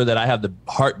make sure that I have the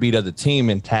heartbeat of the team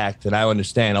intact and I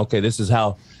understand, okay, this is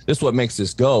what makes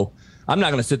this go. I'm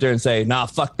not going to sit there and say, nah,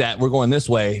 fuck that. We're going this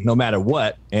way no matter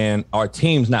what. And our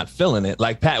team's not feeling it.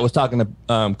 Like Pat was talking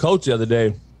to Coach the other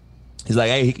day. He's like,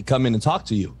 hey, he can come in and talk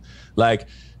to you. Like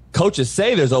coaches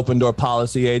say there's open door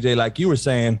policy, AJ, like you were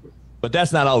saying, but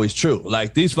that's not always true.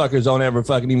 Like these fuckers don't ever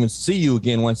fucking even see you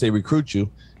again once they recruit you.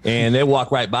 And they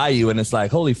walk right by you, and it's like,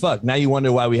 holy fuck. Now you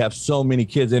wonder why we have so many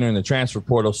kids entering the transfer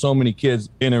portal, so many kids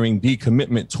entering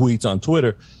decommitment tweets on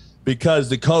Twitter, because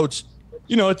the coach,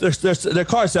 they're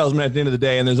car salesmen at the end of the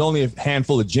day, and there's only a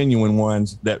handful of genuine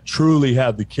ones that truly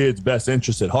have the kids' best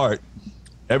interests at heart.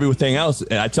 Everything else,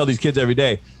 and I tell these kids every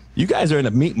day, you guys are in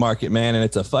a meat market, man,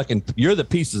 and you're the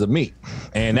pieces of meat.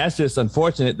 And that's just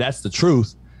unfortunate. That's the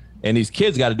truth. And these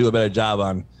kids got to do a better job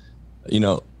on,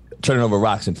 turning over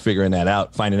rocks and figuring that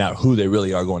out, finding out who they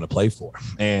really are going to play for.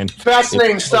 And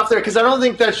fascinating stuff there, because I don't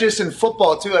think that's just in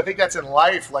football too. I think that's in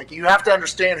life. Like you have to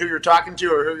understand who you're talking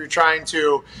to or who you're trying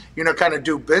to, kind of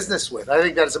do business with. I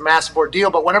think that is a massive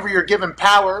ordeal. But whenever you're given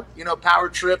power, power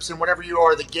trips, and whenever you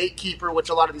are the gatekeeper, which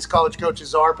a lot of these college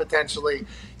coaches are potentially,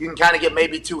 you can kind of get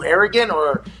maybe too arrogant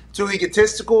or too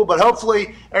egotistical. But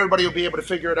hopefully everybody will be able to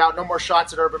figure it out. No more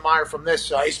shots at Urban Meyer from this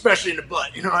side, especially in the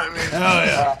butt. You know what I mean? Oh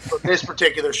yeah. From this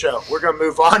particular show. We're going to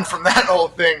move on from that whole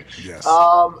thing. Yes.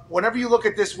 Whenever you look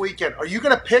at this weekend, are you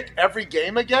going to pick every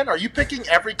game again? Are you picking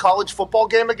every college football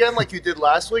game again like you did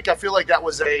last week? I feel like that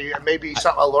was a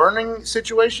learning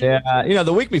situation. Yeah,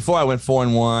 the week before I went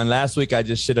 4-1. Last week I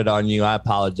just shitted on you. I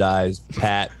apologize,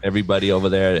 Pat, everybody over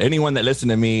there. Anyone that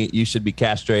listened to me, you should be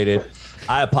castrated.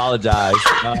 I apologize.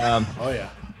 Oh, yeah.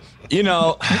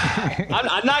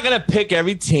 I'm not going to pick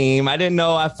every team. I didn't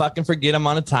know I fucking forget I'm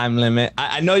on a time limit.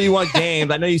 I know you want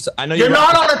games. I know you're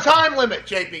not on a time limit,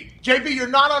 JB. JB, you're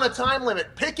not on a time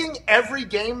limit. Picking every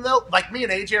game, though, like me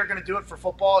and AJ are going to do it for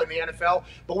football in the NFL,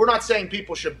 but we're not saying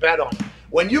people should bet on it.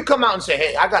 When you come out and say,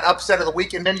 hey, I got upset of the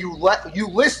week, and then you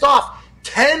list off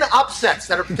 10 upsets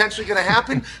that are potentially going to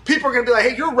happen, people are going to be like,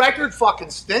 hey, your record fucking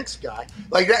stinks, guy.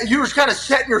 Like that, you're just kind of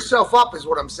setting yourself up is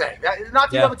what I'm saying.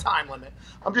 Not that you have a time limit.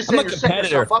 I'm just saying you're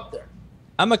setting yourself up there.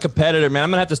 I'm a competitor, man. I'm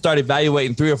going to have to start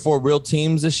evaluating 3 or 4 real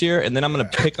teams this year, and then I'm going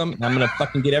to pick them, and I'm going to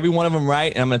fucking get every one of them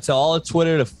right, and I'm going to tell all of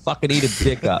Twitter to fucking eat a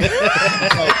dick up.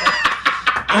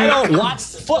 I don't watch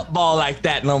football like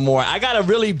that no more. I got to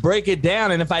really break it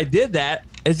down, and if I did that,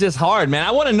 it's just hard, man.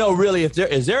 I want to know really if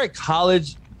is there a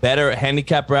college better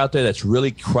handicapper out there that's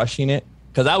really crushing it?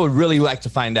 Because I would really like to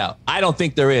find out. I don't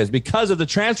think there is, because of the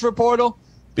transfer portal,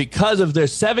 because of their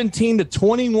 17 to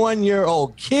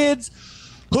 21-year-old kids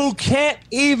who can't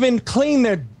even clean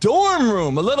their dorm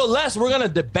room. A little less, we're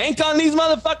going to bank on these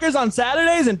motherfuckers on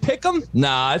Saturdays and pick them?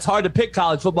 Nah, it's hard to pick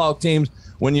college football teams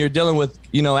when you're dealing with,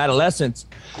 adolescents.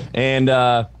 And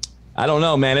I don't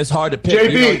know, man. It's hard to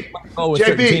pick.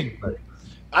 JB,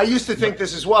 I used to think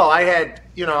this as well. I had,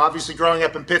 obviously growing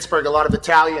up in Pittsburgh, a lot of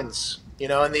Italians,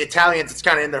 and the Italians, it's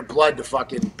kind of in their blood to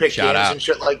fucking pick games and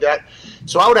shit like that.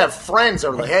 So I would have friends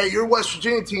that were like, hey, your West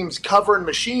Virginia team's covering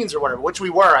machines or whatever, which we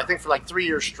were, I think, for like 3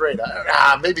 years straight.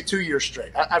 Maybe 2 years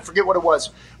straight. I forget what it was.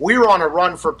 We were on a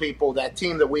run for people, that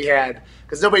team that we had,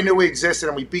 because nobody knew we existed,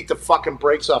 and we beat the fucking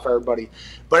brakes off everybody.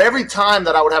 But every time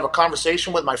that I would have a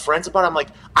conversation with my friends about it, I'm like,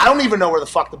 I don't even know where the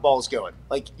fuck the ball is going.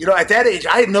 Like, at that age,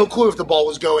 I had no clue if the ball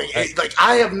was going. Like,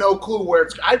 I have no clue where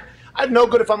it's going. I'm no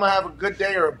good if I'm going to have a good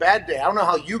day or a bad day. I don't know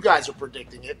how you guys are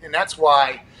predicting it, and that's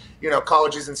why –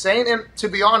 college is insane. And to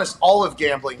be honest, all of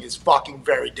gambling is fucking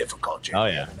very difficult, Jim. Oh,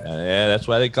 yeah. Yeah, that's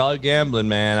why they call it gambling,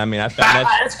 man. I mean, I found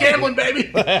that. It's gambling,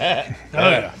 baby.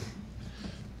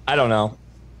 I don't know.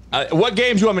 What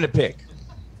games you want me to pick?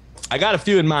 I got a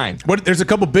few in mind. There's a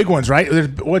couple big ones, right?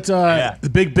 What's the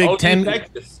Big Ten?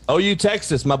 OU,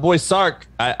 Texas. My boy Sark.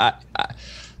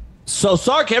 So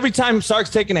Sark, every time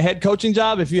Sark's taking a head coaching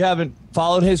job, if you haven't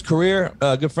followed his career,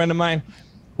 a good friend of mine,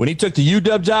 when he took the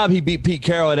UW job, he beat Pete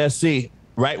Carroll at SC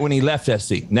right when he left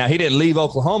SC. Now, he didn't leave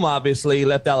Oklahoma, obviously. He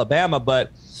left Alabama,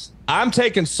 but I'm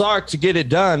taking Sark to get it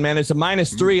done, man. It's a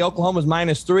 -3. Oklahoma's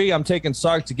 -3. I'm taking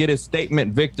Sark to get his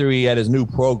statement victory at his new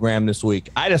program this week.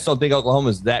 I just don't think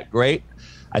Oklahoma's that great.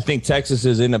 I think Texas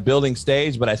is in a building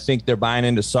stage, but I think they're buying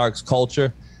into Sark's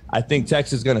culture. I think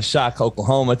Texas is going to shock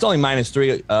Oklahoma. It's only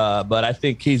 -3, but I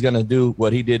think he's going to do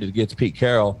what he did against Pete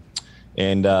Carroll.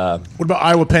 And what about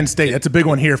Iowa Penn State? That's a big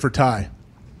one here for Ty.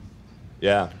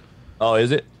 Yeah. Oh,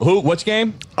 is it? Which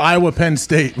game? Iowa Penn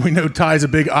State. We know Ty's a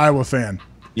big Iowa fan.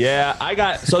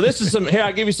 Yeah, so this is some here.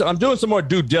 I'll give you some. I'm doing some more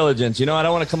due diligence. I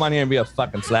don't want to come on here and be a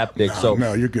fucking slapdick.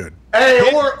 No, you're good. Hey,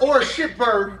 or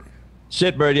shitbird.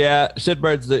 Shitbird, yeah.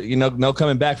 Shitbird's no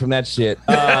coming back from that shit.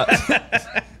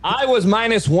 I was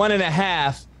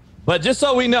 -1.5, but just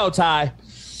so we know, Ty,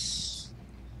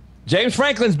 James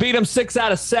Franklin's beat him 6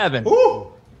 out of 7.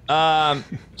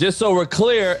 Just so we're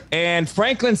clear, and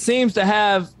Franklin seems to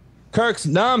have Kirk's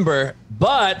number,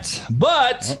 but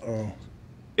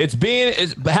it's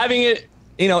having it,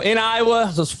 in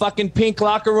Iowa, those fucking pink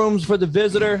locker rooms for the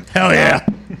visitor. Hell yeah.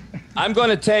 I'm going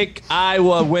to take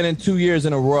Iowa winning 2 years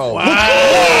in a row. Wow.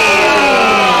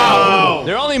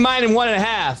 They're only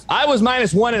 -1.5. I was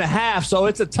 -1.5, so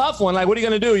it's a tough one. Like, what are you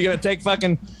going to do? You're going to take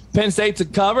fucking Penn State to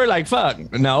cover? Like,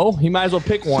 fuck. No, he might as well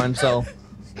pick one, so.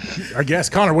 I guess.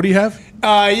 Connor, what do you have?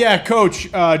 Yeah, Coach.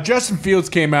 Justin Fields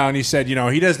came out and he said,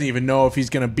 he doesn't even know if he's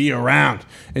going to be around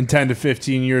in 10 to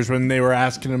 15 years when they were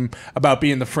asking him about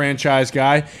being the franchise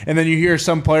guy. And then you hear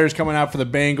some players coming out for the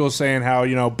Bengals saying how,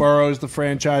 Burrow's the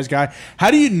franchise guy. How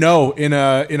do you know in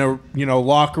a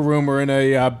locker room or in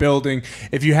a building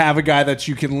if you have a guy that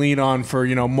you can lean on for,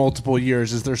 multiple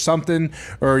years? Is there something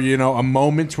or, a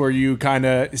moment where you kind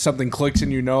of something clicks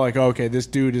and like, oh, okay, this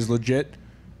dude is legit?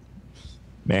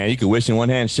 Man, you could wish in one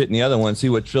hand, shit in the other one, see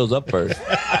what fills up first.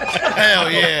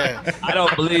 Hell yeah. I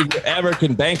don't believe you ever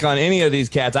can bank on any of these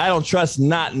cats. I don't trust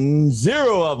not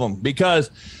 0 of them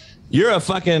because you're a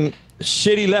fucking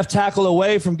shitty left tackle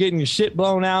away from getting your shit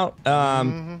blown out.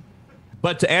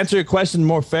 But to answer your question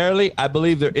more fairly, I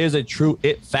believe there is a true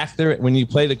it factor when you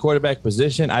play the quarterback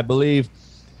position. I believe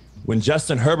when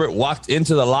Justin Herbert walked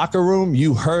into the locker room,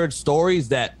 you heard stories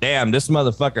that, damn, this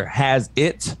motherfucker has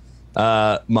it.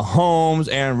 Mahomes,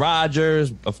 Aaron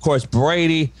Rodgers, of course,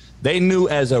 Brady, they knew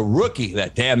as a rookie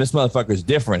that, damn, this motherfucker's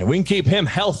different. And we can keep him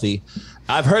healthy.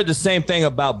 I've heard the same thing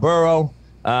about Burrow.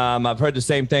 I've heard the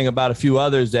same thing about a few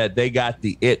others that they got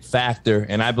the it factor.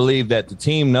 And I believe that the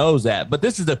team knows that. But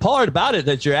this is the part about it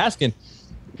that you're asking.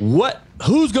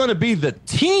 Who's going to be the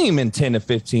team in 10 to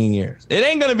 15 years? It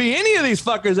ain't going to be any of these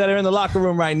fuckers that are in the locker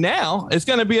room right now. It's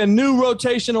going to be a new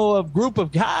rotational group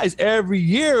of guys every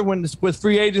year with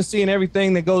free agency and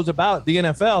everything that goes about the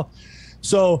NFL.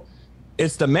 So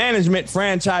it's the management,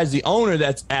 franchise, the owner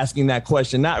that's asking that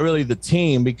question, not really the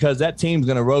team, because that team's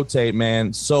going to rotate,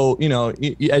 man. So,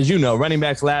 as you know, running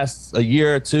backs last a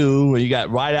year or two, where you got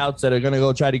wideouts that are going to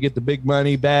go try to get the big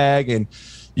money bag, and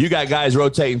you got guys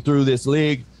rotating through this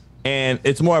league. And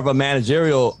it's more of a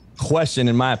managerial question,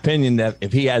 in my opinion, that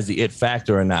if he has the it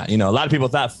factor or not. A lot of people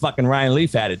thought fucking Ryan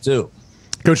Leaf had it too.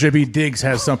 Coach JB Diggs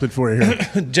has something for you here.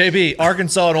 JB,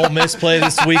 Arkansas and Ole Miss play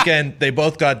this weekend. They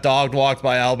both got dog walked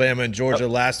by Alabama and Georgia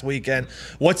last weekend.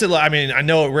 What's it like? I mean, I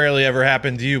know it rarely ever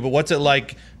happened to you, but what's it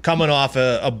like coming off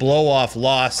a blow-off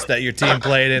loss that your team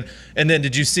played in? And then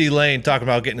did you see Lane talking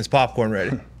about getting his popcorn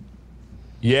ready?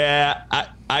 Yeah,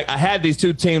 I had these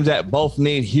two teams that both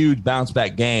need huge bounce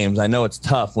back games. I know it's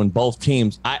tough when both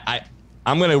teams.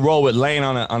 I'm going to roll with Lane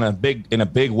in a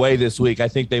big way this week. I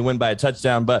think they win by a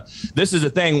touchdown. But this is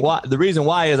the thing. The reason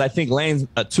why is I think Lane's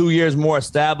 2 years more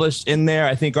established in there.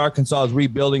 I think Arkansas is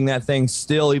rebuilding that thing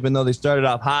still, even though they started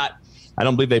off hot. I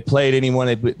don't believe they played anyone.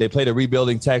 They played a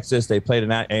rebuilding Texas. They played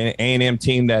an A&M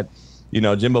team that,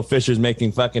 Jimbo Fisher's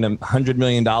making fucking $100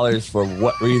 million for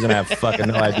what reason? I have fucking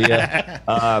no idea.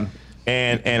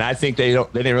 And I think they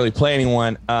didn't really play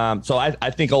anyone. So I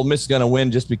think Ole Miss is going to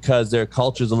win just because their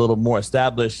culture is a little more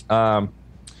established. And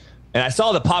I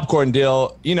saw the popcorn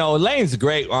deal. Lane's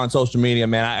great on social media,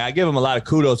 man. I give him a lot of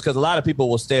kudos because a lot of people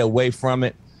will stay away from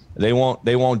it. They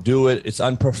won't do it. It's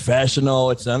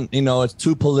unprofessional. It's it's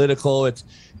too political. It's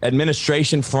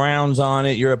administration frowns on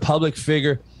it. You're a public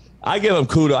figure. I give him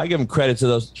kudos. I give him credit to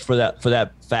those for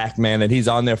that fact, man, that he's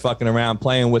on there fucking around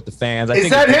playing with the fans. Is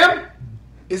that him?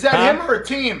 Is that him or a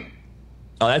team?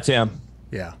 Oh, that's him.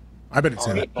 Yeah. I bet it's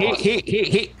him.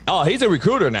 He's a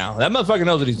recruiter now. That motherfucker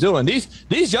knows what he's doing.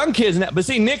 These young kids, but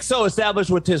see, Nick's so established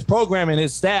with his program and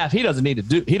his staff, he doesn't need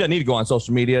to go on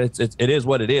social media. It is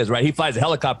what it is, right? He flies a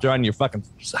helicopter on your fucking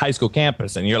high school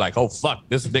campus, and you're like, oh fuck,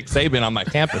 this is Nick Saban on my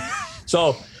campus.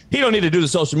 So he don't need to do the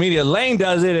social media. Lane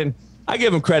does it, and I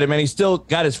give him credit, man. He's still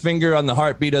got his finger on the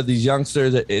heartbeat of these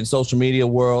youngsters in social media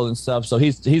world and stuff. So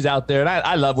he's out there, and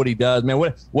I love what he does, man.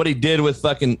 What he did with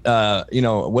fucking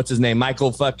what's his name,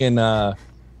 Michael fucking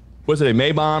what's his name,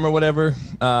 Maybom or whatever.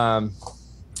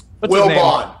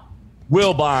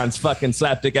 Will Bond's fucking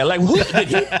slapdick guy. Like, who did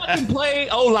he fucking play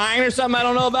O-line or something? I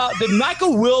don't know about. Did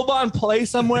Michael Wilbon play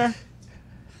somewhere?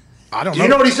 I don't know. Do you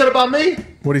know what he said about me?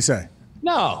 What'd he say?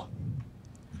 No.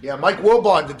 Yeah, Mike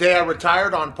Wilbon, the day I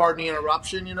retired on Pardon the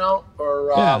Interruption,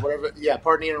 whatever. Yeah,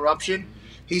 Pardon the Interruption.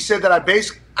 He said that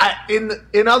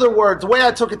in other words, the way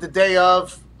I took it the day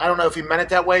of, I don't know if he meant it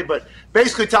that way, but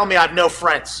basically telling me I have no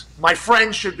friends. My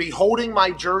friends should be holding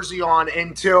my jersey on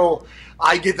until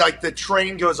I get, the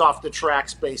train goes off the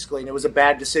tracks, basically. And it was a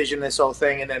bad decision, this whole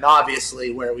thing. And then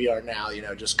obviously where we are now,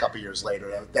 just a couple years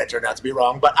later, that turned out to be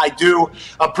wrong. But I do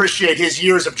appreciate his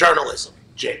years of journalism.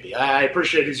 JB, I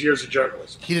appreciate his years of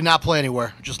journalism. He did not play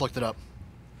anywhere. Just looked it up.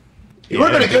 He would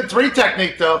have been a good 3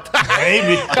 technique, though.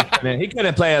 Maybe. Man, he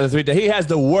couldn't play out of 3. He has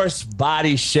the worst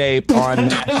body shape on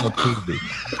national TV.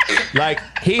 Like,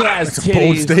 he has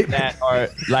titties that are,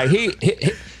 like, he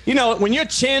when your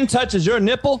chin touches your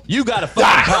nipple, you got a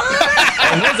fucking problem.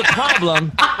 And there's a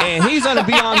problem, and he's going to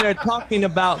be on there talking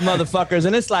about motherfuckers,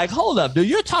 and it's like, hold up, dude.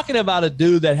 You're talking about a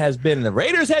dude that has been the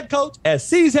Raiders head coach,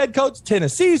 SC's head coach,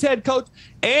 Tennessee's head coach,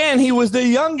 and he was the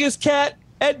youngest cat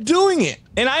at doing it.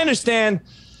 And I understand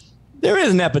there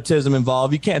is nepotism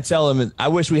involved. You can't tell him. I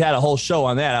wish we had a whole show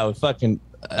on that. I would fucking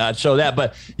show that.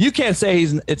 But you can't say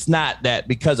it's not that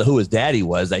because of who his daddy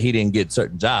was that he didn't get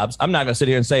certain jobs. I'm not going to sit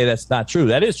here and say that's not true.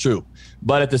 That is true.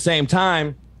 But at the same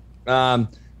time,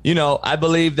 I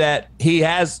believe that he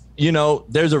has,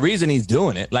 there's a reason he's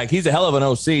doing it. Like, he's a hell of an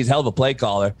OC. He's a hell of a play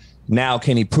caller. Now,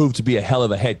 can he prove to be a hell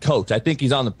of a head coach? I think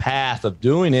he's on the path of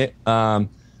doing it.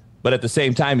 But at the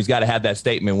same time, he's got to have that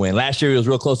statement win. Last year, he was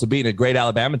real close to beating a great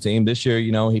Alabama team. This year,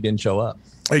 he didn't show up.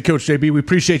 Hey, Coach JB, we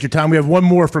appreciate your time. We have one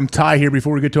more from Ty here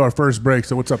before we get to our first break.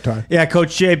 So what's up, Ty? Yeah,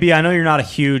 Coach JB, I know you're not a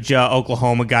huge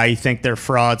Oklahoma guy. You think they're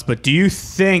frauds. But do you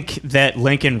think that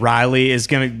Lincoln Riley is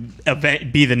going to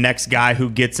be the next guy who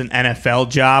gets an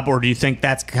NFL job? Or do you think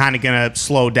that's kind of going to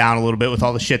slow down a little bit with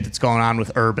all the shit that's going on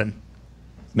with Urban?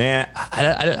 Man,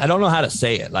 I don't know how to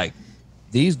say it. Like,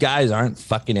 these guys aren't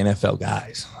fucking NFL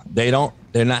guys. They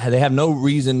have no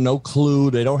reason, no clue.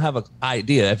 They don't have an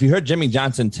idea. If you heard Jimmy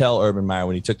Johnson tell Urban Meyer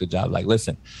when he took the job, like,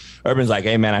 listen, Urban's like,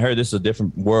 hey, man, I heard this is a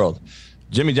different world.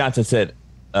 Jimmy Johnson said,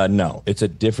 no, it's a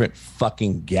different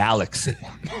fucking galaxy.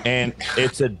 And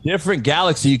it's a different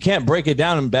galaxy. You can't break it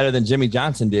down better than Jimmy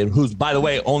Johnson did, who's, by the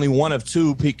way, only one of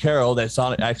 2, Pete Carroll,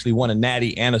 that actually won a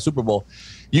Natty and a Super Bowl.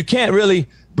 You can't really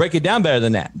break it down better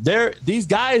than that. These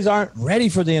guys aren't ready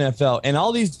for the NFL, and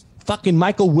all these fucking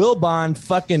Michael Wilbon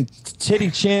fucking titty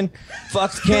chin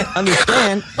fucks can't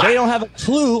understand. They don't have a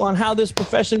clue on how this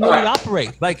profession really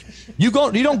operates. Like, you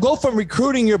don't go from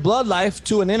recruiting your blood life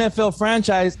to an NFL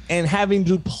franchise and having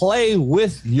to play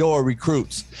with your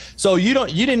recruits. So you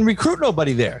didn't recruit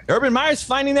nobody there. Urban Meyer's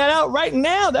finding that out right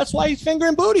now. That's why he's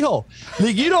fingering booty hole.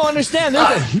 Like, you don't understand.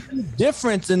 There's a huge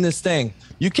difference in this thing.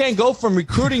 You can't go from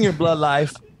recruiting your blood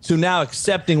life to now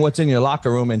accepting what's in your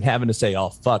locker room and having to say, oh,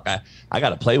 fuck, I got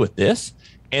to play with this.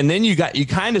 And then you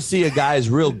kind of see a guy's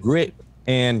real grit,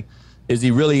 and is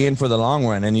he really in for the long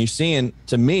run? And you're seeing,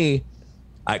 to me,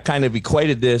 I kind of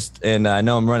equated this, and I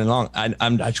know I'm running long.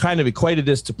 I kind of equated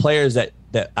this to players that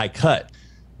I cut.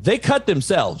 They cut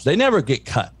themselves. They never get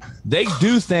cut. They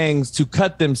do things to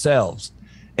cut themselves.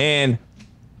 And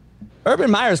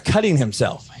Urban Meyer's cutting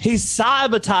himself. He's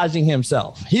sabotaging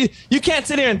himself. You can't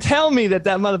sit here and tell me that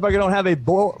motherfucker don't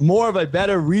have more of a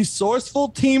better resourceful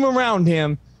team around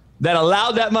him that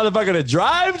allowed that motherfucker to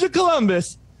drive to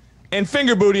Columbus and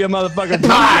finger booty a motherfucker.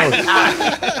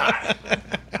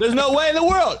 There's no way in the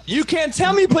world. You can't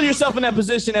tell me you put yourself in that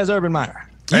position as Urban Meyer.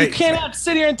 You cannot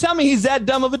sit here and tell me he's that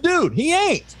dumb of a dude. He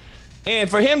ain't. And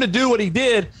for him to do what he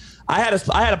did, I had a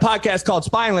podcast called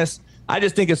Spineless. I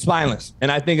just think it's spineless.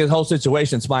 And I think his whole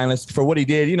situation's spineless for what he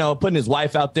did, you know, putting his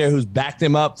wife out there who's backed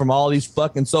him up from all these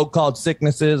fucking so-called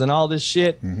sicknesses and all this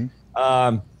shit.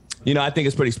 Mm-hmm. You know, I think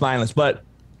it's pretty spineless. But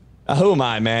who am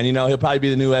I, man? You know, he'll probably be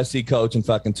the new SC coach in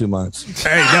fucking 2 months.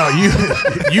 Hey, no,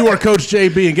 you are Coach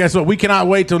JB, and guess what? We cannot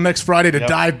wait till next Friday to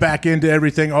dive back into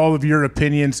everything, all of your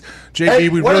opinions. JB,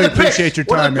 we really appreciate your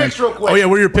time, man. Oh yeah,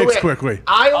 what are your picks quickly?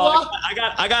 Iowa.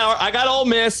 I got Ole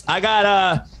Miss. I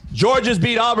got Georgia's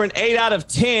beat Auburn 8 out of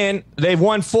 10. They've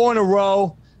won 4 in a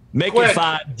row. Make it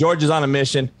 5. Georgia's on a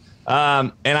mission.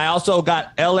 And I also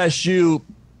got LSU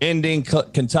ending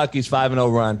Kentucky's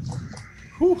 5-0 run.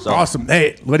 So. Awesome.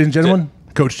 Hey, ladies and gentlemen,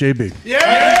 Coach JB. Yeah!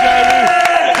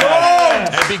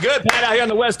 That'd be good, Pat, out here on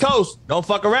the West Coast. Don't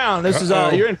fuck around. This is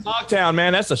you're in Fogtown,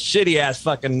 man. That's a shitty ass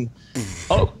fucking.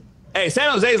 Oh, hey,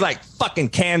 San Jose is like fucking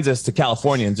Kansas to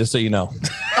Californians, just so you know.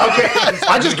 Okay,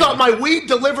 I just got my weed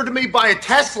delivered to me by a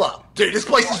Tesla, dude. This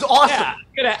place is awesome.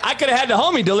 Yeah, I could have had the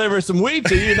homie deliver some weed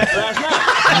to you last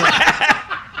night.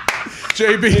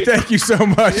 JB, thank you so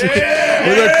much. Yeah!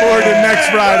 We look forward to next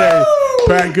Friday.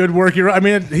 Pat, good work. I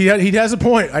mean, he has a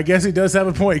point. I guess he does have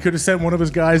a point. He could have sent one of his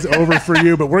guys over for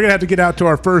you, but we're going to have to get out to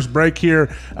our first break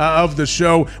here of the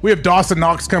show. We have Dawson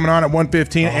Knox coming on at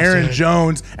 1:15, Aaron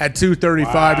Jones at 2:35.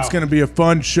 Wow. It's going to be a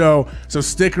fun show, so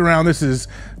stick around. This is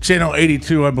Channel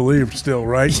 82, I believe, still,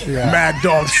 right? Yeah. Mad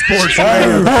Dog Sports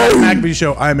McAfee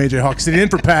Show. I'm AJ Hawk. Sitting in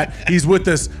for Pat. He's with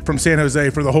us from San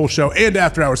Jose for the whole show and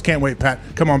after hours. Can't wait, Pat.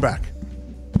 Come on back.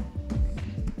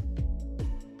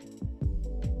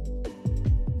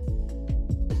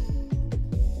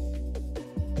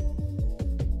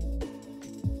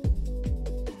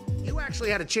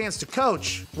 Had a chance to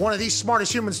coach one of the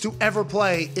smartest humans to ever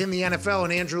play in the NFL,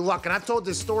 and Andrew Luck. And I've told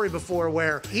this story before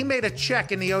where he made a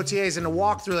check in the OTAs and the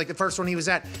walkthrough, like the first one he was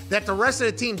at, that the rest of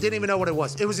the team didn't even know what it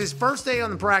was. It was his first day on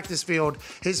the practice field,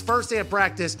 his first day of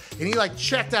practice, and he like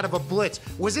checked out of a blitz.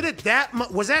 Was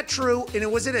that true?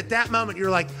 And was it at that moment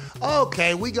you're like, oh,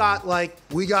 okay, we got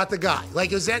the guy?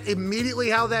 Like, is that immediately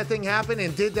how that thing happened?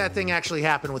 And did that thing actually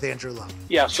happen with Andrew Luck?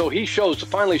 Yeah, so he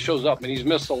finally shows up, and he's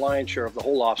missed the lion's share of the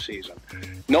whole offseason.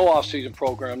 No off-season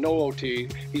program, no OT.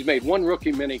 He's made one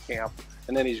rookie mini camp,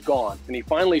 and then he's gone. And he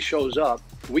finally shows up.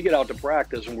 We get out to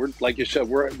practice, and we're, like you said,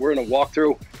 we're in a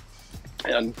walkthrough.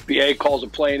 And BA calls a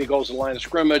play, and he goes to the line of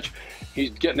scrimmage. He's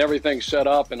getting everything set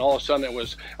up, and all of a sudden it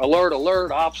was alert,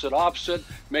 opposite,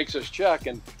 makes us check.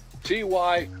 And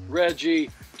T.Y., Reggie,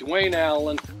 Dwayne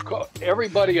Allen,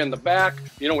 everybody in the back.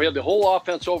 You know, we had the whole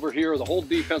offense over here, the whole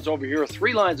defense over here,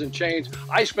 3 lines and chains.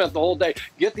 I spent the whole day,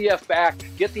 get the F back.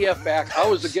 I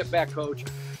was the get back coach.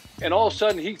 And all of a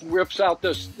sudden he rips out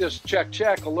this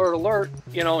check, alert,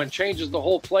 you know, and changes the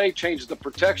whole play, changes the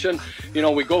protection. You know,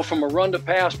 we go from a run to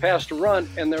pass to run,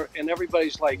 and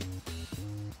everybody's like,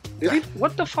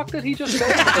 what the fuck did he just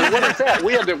say? And what is that?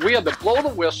 We had to blow the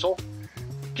whistle,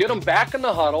 get him back in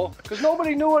the huddle, because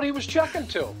nobody knew what he was checking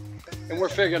to. And we're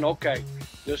figuring, okay,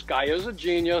 this guy is a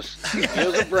genius. He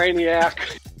is a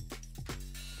brainiac.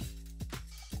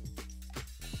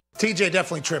 TJ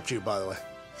definitely tripped you, by the way.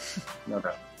 No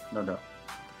doubt.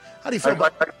 How do you feel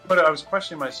about I was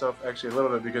questioning myself actually a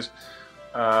little bit because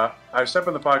I stepped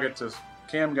in the pocket to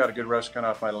Cam got a good rush kind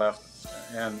of off my left,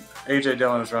 and A.J.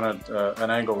 Dillon was running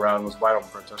an angle route and was wide open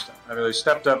for a touchdown. I really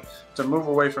stepped up to move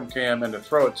away from Cam and to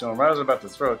throw it to him. When I was about to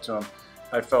throw it to him,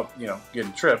 I felt,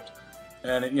 getting tripped.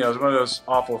 And, it was one of those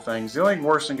awful things. The only thing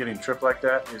worse than getting tripped like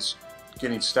that is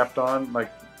getting stepped on,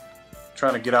 like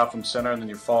trying to get out from center and then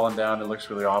you're falling down. It looks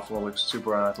really awful. It looks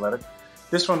super unathletic.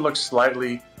 This one looks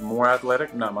slightly more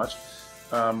athletic, not much.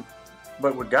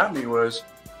 But what got me was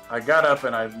I got up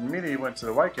and I immediately went to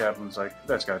the white cap and was like,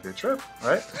 that's got to be a trip,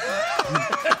 right?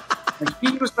 And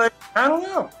he was like, I don't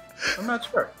know. I'm not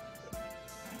sure.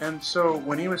 And so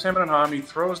when he was hemming and hawing, he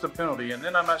throws the penalty, and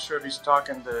then I'm not sure if he's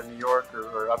talking to New York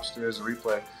or upstairs a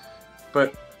replay.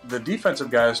 But the defensive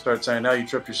guys start saying, now you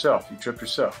tripped yourself. You tripped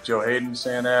yourself. Joe Hayden was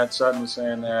saying that. Sutton was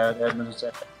saying that. Edmonds was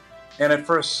saying that. And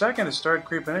for a second, it started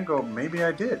creeping in and go, maybe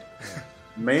I did.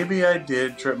 Maybe I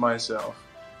did trip myself.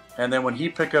 And then when he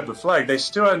picked up the flag, they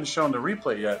still hadn't shown the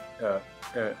replay yet,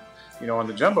 on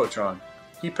the Jumbotron.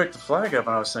 He picked the flag up,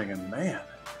 and I was thinking, man,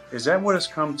 is that what it's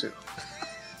come to?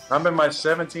 I'm in my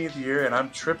 17th year, and I'm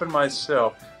tripping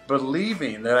myself,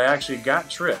 believing that I actually got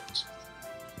tripped.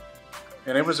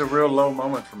 And it was a real low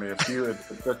moment for me.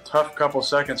 A tough couple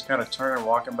seconds kind of turn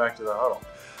walking back to the huddle.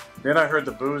 Then I heard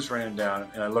the booze raining down,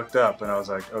 and I looked up, and I was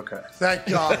like, okay. Thank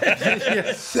God.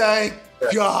 Thank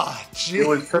God. It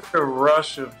was such a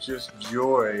rush of just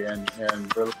joy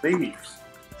and relief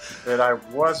that I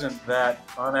wasn't that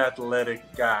unathletic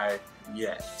guy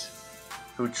yet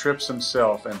who trips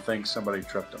himself and thinks somebody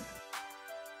tripped him.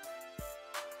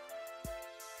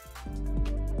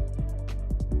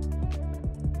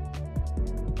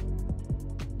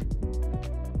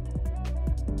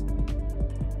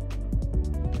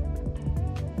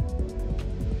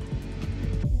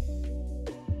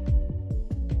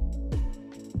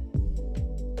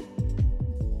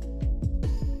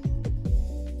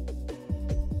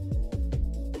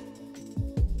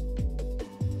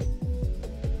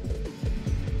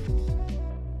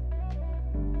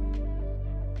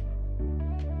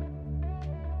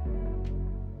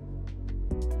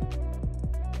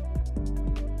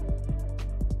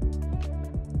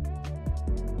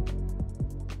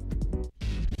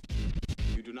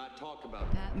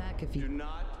 Pat McAfee. Do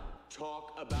not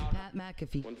talk about Pat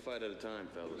McAfee. One fight at a time,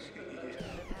 fellas.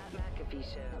 Pat McAfee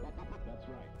Show. That's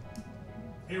right.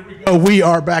 Here we go. We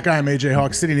are back. I am AJ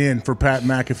Hawk sitting in for Pat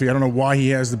McAfee. I don't know why he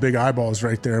has the big eyeballs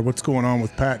right there. What's going on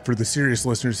with Pat? For the serious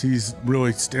listeners, he's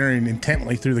really staring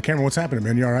intently through the camera. What's happening,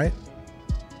 man? You all right?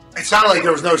 It sounded like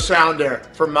there was no sound there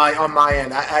on my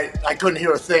end. I couldn't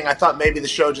hear a thing. I thought maybe the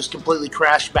show just completely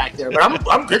crashed back there. But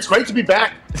I'm it's great to be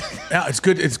back. Yeah, it's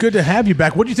good. It's good to have you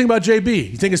back. What do you think about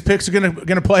JB? You think his picks are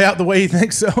gonna play out the way he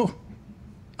thinks so?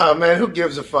 Oh man, who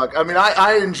gives a fuck? I mean,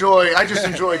 I just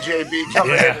enjoy JB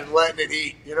coming in and letting it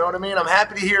eat. You know what I mean? I'm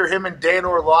happy to hear him and Dan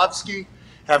Orlovsky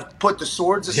have put the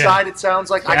swords aside. It sounds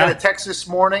like I got a text this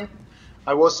morning.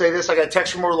 I will say this: I got a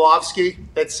text from Orlovsky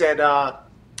that said,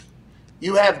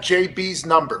 "You have JB's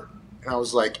number," and I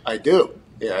was like, "I do.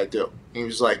 Yeah, I do." He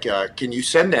was like, "Can you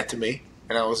send that to me?"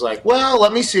 And I was like, well,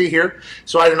 let me see here.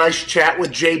 So I had a nice chat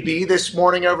with JB this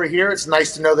morning over here. It's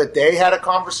nice to know that they had a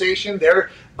conversation.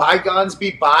 Their bygones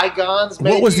be bygones.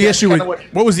 Maybe. What was the issue?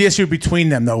 What was the issue between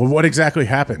them, though? What exactly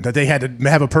happened that they had to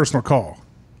have a personal call?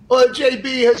 Well,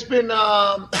 JB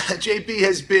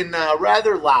has been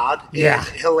rather loud in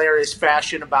hilarious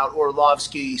fashion about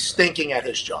Orlovsky stinking at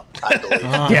his job, I believe.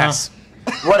 Yes.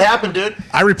 What happened, dude?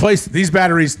 I replaced these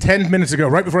batteries 10 minutes ago,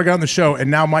 right before I got on the show, and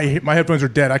now my headphones are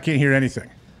dead. I can't hear anything.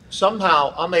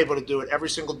 Somehow, I'm able to do it every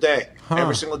single day.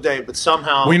 Every single day, but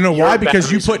somehow... Well, you know why?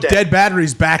 Because you put dead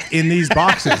batteries back in these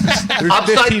boxes. There's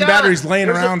 15 batteries laying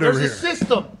around over here. There's a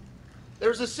system.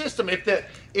 There's a system.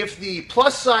 If the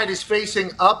plus side is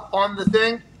facing up on the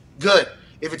thing, good.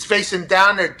 If it's facing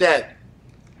down, they're dead.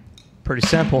 Pretty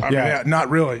simple. Yeah, not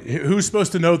really. Who's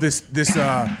supposed to know this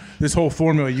whole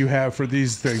formula you have for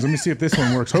these things? Let me see if this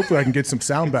one works. Hopefully I can get some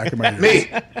sound back in my ears. Me.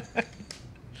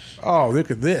 Oh, look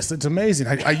at this. It's amazing.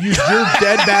 I used your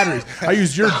dead batteries. I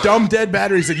used your dumb dead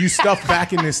batteries that you stuffed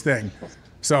back in this thing.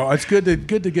 So it's good to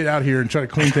get out here and try to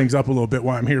clean things up a little bit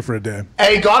while I'm here for a day.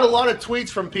 Hey, got a lot of tweets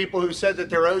from people who said that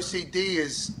their OCD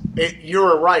is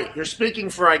you're right. You're speaking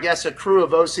for, I guess, a crew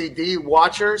of OCD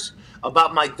watchers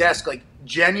about my desk, like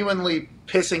genuinely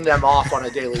pissing them off on a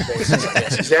daily basis. I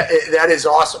guess. That is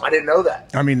awesome. I didn't know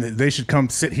that. I mean, they should come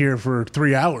sit here for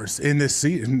 3 hours in this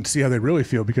seat and see how they really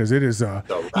feel, because it is, you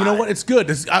know what? It's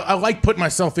good. I like putting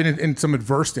myself in some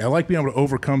adversity. I like being able to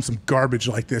overcome some garbage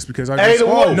like this, because I just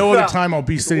no other time I'll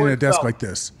be sitting at a desk like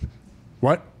this.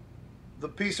 What? The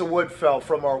piece of wood fell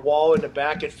from our wall in the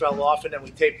back. It fell off, and then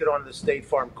we taped it onto the State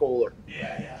Farm cooler.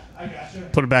 Yeah, I got you.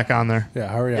 Put it back on there. Yeah,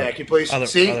 hurry up. Yeah, can you please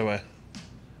Other way.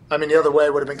 I mean, the other way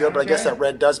would have been good, but I guess that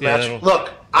red does match. Look,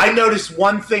 I noticed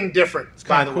one thing different,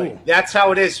 by the way. That's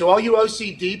how it is. So all you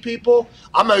OCD people,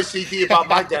 I'm OCD about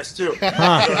my desk, too.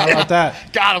 How about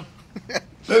that? Got him.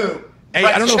 Boom. Hey,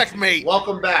 I don't know. Checkmate.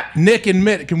 Welcome back. Nick and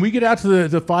Mitt, can we get out to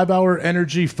the 5-hour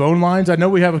energy phone lines? I know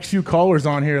we have a few callers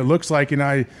on here, it looks like,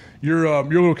 and your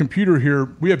little computer here.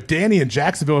 We have Danny in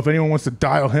Jacksonville if anyone wants to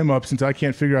dial him up, since I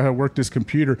can't figure out how to work this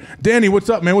computer. Danny, what's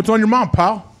up, man? What's on your mind,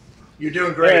 pal? You're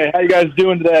doing great. Hey, how you guys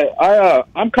doing today?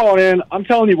 I'm calling in. I'm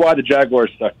telling you why the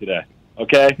Jaguars suck today,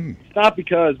 okay? It's not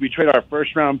because we trade our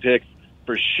first-round picks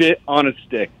for shit on a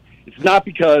stick. It's not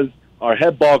because our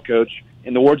head ball coach,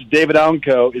 in the words of David Allen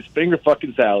Co., is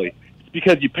finger-fucking Sally. It's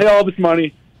because you pay all this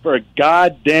money for a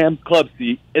goddamn club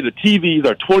seat, and the TVs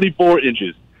are 24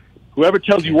 inches. Whoever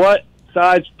tells you what,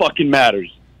 size fucking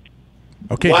matters.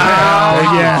 Okay.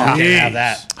 Wow. Yeah,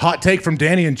 that. Hot take from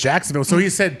Danny in Jacksonville. So he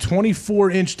said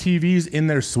 24-inch TVs in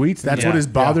their suites. That's what is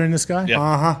bothering this guy? Yeah.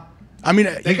 Uh-huh. I mean,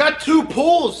 They got 2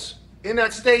 pools in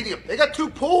that stadium. They got 2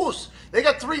 pools. They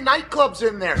got 3 nightclubs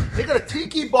in there. They got a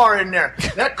tiki bar in there.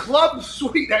 That club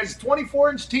suite has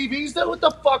 24-inch TVs. What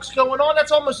the fuck's going on?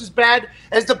 That's almost as bad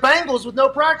as the Bengals with no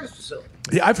practice facility.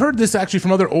 Yeah, I've heard this actually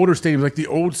from other older stadiums, like the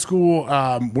old school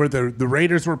where the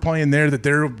Raiders were playing there, that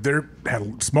they're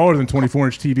smaller than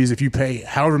 24-inch TVs if you pay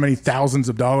however many thousands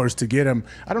of dollars to get them.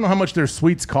 I don't know how much their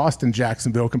suites cost in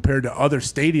Jacksonville compared to other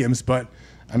stadiums, but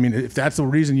I mean, if that's the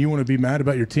reason you want to be mad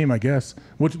about your team, I guess.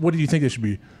 What do you think they should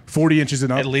be? 40 inches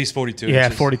and up? At least 42 Yeah,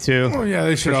 inches. 42. Well, yeah,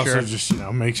 they should For also sure. just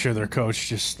make sure their coach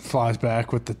just flies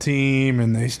back with the team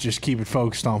and they just keep it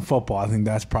focused on football. I think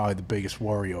that's probably the biggest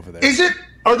worry over there.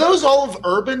 Are those all of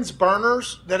Urban's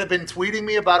burners that have been tweeting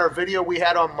me about our video we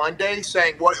had on Monday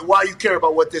saying, why you care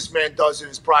about what this man does in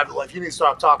his private life? You need to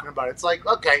stop talking about it. It's like,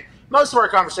 okay, most of our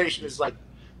conversation is like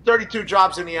 32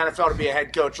 jobs in the NFL to be a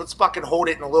head coach. Let's fucking hold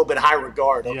it in a little bit high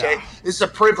regard, okay? Yeah. This is a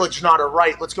privilege, not a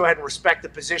right. Let's go ahead and respect the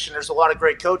position. There's a lot of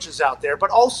great coaches out there.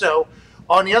 But also,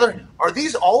 on the other, are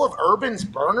these all of Urban's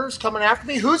burners coming after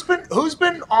me? Who's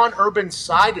been on Urban's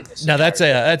side in this? No, that's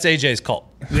AJ's cult.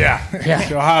 Yeah.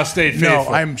 The Ohio State faithful. No,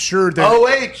 I'm sure that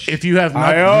OH. if you have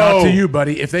not to you,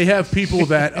 buddy, if they have people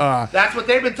that That's what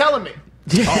they've been telling me.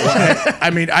 I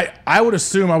mean, I would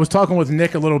assume, I was talking with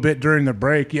Nick a little bit during the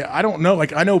break. Yeah, I don't know.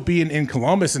 Like, I know being in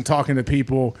Columbus and talking to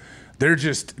people, they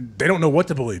don't know what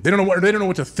to believe. They don't know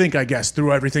what to think, I guess,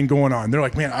 through everything going on. They're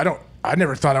like, man, I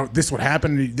never thought this would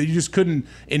happen. You just couldn't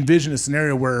envision a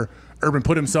scenario where Urban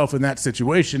put himself in that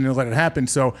situation and let it happen.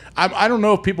 So I don't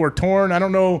know if people are torn. I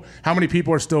don't know how many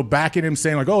people are still backing him,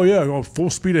 saying like, oh yeah, go full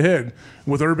speed ahead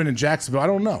with Urban in Jacksonville. I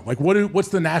don't know. Like, what's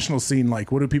the national scene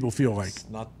like? What do people feel like?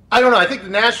 I don't know. I think the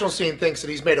national scene thinks that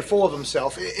he's made a fool of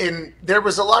himself. And there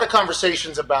was a lot of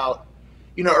conversations about,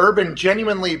 Urban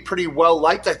genuinely pretty well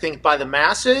liked, I think, by the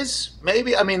masses.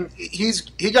 Maybe. I mean, he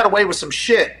got away with some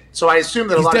shit. So I assume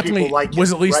that a lot of people like him.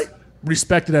 Was at least right?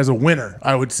 respected as a winner,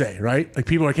 I would say, right? Like,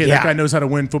 people are like, hey, that guy knows how to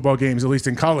win football games. At least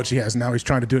in college he has. Now he's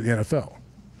trying to do it in the NFL.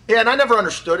 Yeah, and I never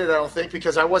understood it, I don't think,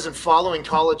 because I wasn't following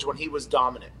college when he was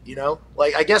dominant,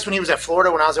 Like, I guess when he was at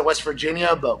Florida, when I was at West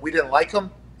Virginia, but we didn't like him,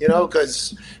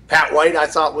 because Pat White, I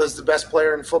thought, was the best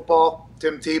player in football.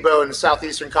 Tim Tebow in the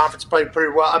Southeastern Conference played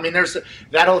pretty well. I mean, there's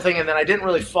that whole thing, and then I didn't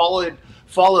really follow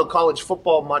college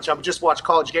football much. I would just watch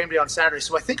College Game Day on Saturday,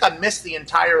 so I think I missed the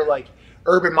entire,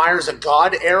 Urban Meyer's a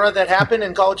god era that happened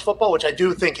in college football, which I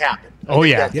do think happened.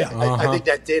 I think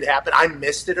that did happen. I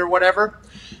missed it or whatever.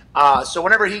 So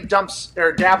whenever he dumps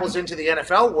or dabbles into the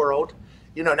NFL world,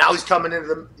 now he's coming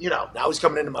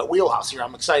into my wheelhouse here.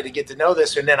 I'm excited to get to know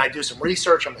this, and then I do some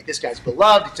research. I'm like, this guy's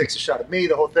beloved. He takes a shot at me.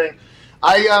 The whole thing.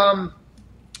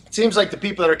 It seems like the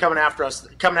people that are coming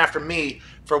after me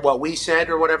for what we said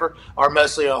or whatever, are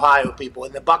mostly Ohio people.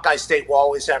 And the Buckeye State will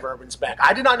always have Urban's back.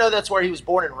 I did not know that's where he was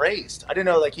born and raised. I didn't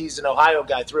know he's an Ohio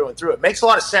guy through and through. It makes a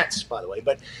lot of sense, by the way,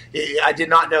 but I did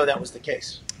not know that was the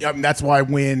case. Yeah, that's why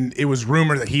when it was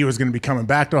rumored that he was going to be coming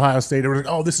back to Ohio State, it was like,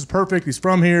 oh, this is perfect. He's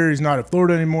from here. He's not at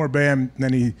Florida anymore. Bam. And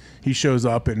then he shows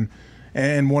up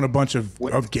and won a bunch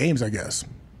of games, I guess.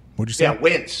 What'd you say? Yeah,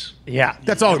 wins. Yeah.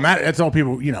 That's all that matters. That's all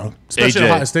people, especially AJ,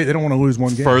 Ohio State, they don't want to lose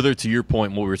one game. Further to your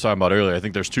point, what we were talking about earlier, I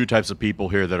think there's two types of people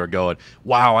here that are going,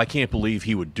 wow, I can't believe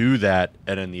he would do that.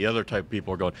 And then the other type of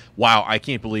people are going, wow, I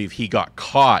can't believe he got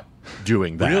caught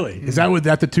doing that. Really? Is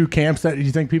that the two camps that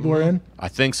you think people are in? I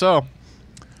think so.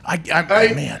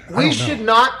 We should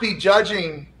not be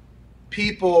judging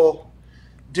people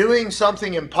doing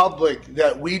something in public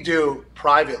that we do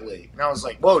privately. And I was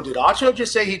like, whoa, did Acho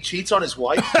just say he cheats on his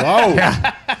wife? Whoa.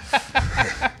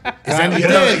 What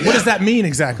does that mean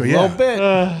exactly? A little bit.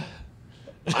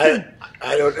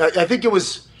 I think it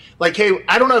was like, hey,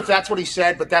 I don't know if that's what he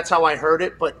said, but that's how I heard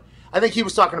it. But I think he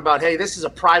was talking about, hey, this is a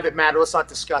private matter. Let's not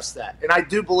discuss that. And I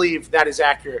do believe that is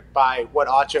accurate by what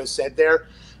Acho said there.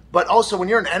 But also, when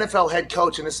you're an NFL head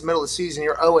coach and this is the middle of the season,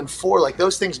 you're 0-4, like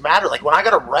those things matter. Like when I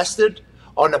got arrested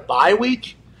on a bye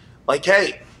week, like,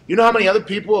 hey, you know how many other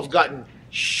people have gotten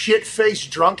shit-faced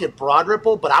drunk at Broad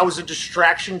Ripple, but I was a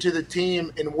distraction to the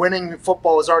team, and winning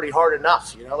football is already hard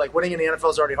enough. Like winning in the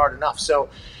NFL is already hard enough. So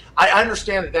I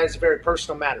understand that is a very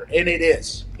personal matter, and it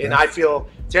is. And I feel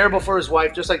terrible for his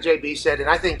wife, just like JB said, and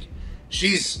I think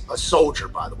she's a soldier,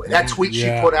 by the way. That tweet she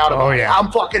put out about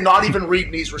I'm fucking not even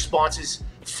reading these responses.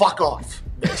 Fuck off,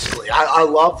 basically. I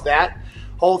love that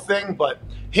whole thing, but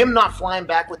him not flying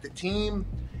back with the team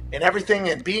and everything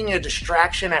and being a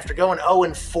distraction after going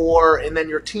 0-4 and then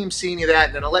your team seeing you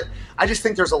that, and then I just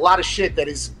think there's a lot of shit that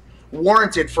is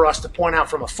warranted for us to point out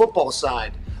from a football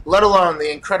side, let alone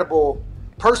the incredible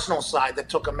personal side that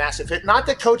took a massive hit. Not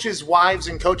that coaches' wives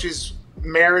and coaches'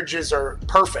 marriages are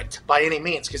perfect by any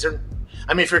means, because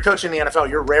if you're coaching the NFL,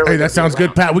 you're rarely. Hey, that sounds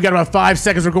good, Pat. We got about 5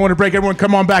 seconds. We're going to break. Everyone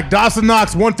come on back. Dawson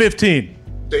Knox, 115.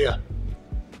 See ya.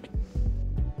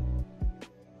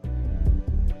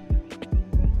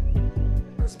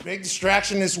 Big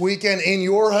distraction this weekend in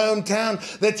your hometown,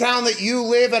 the town that you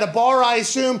live at, a bar I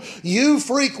assume you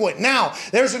frequent. Now,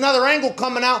 there's another angle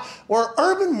coming out where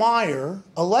Urban Meyer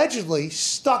allegedly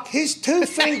stuck his 2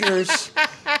 fingers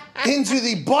into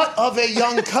the butt of a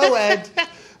young co-ed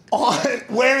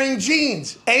wearing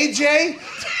jeans. AJ,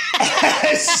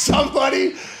 as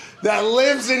somebody that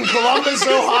lives in Columbus,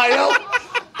 Ohio,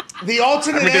 the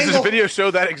alternate does angle. this video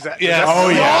show that exactly? Yeah. Oh,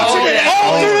 The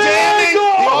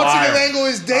alternate angle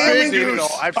is damning.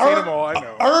 I've seen them all. I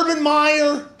know. Urban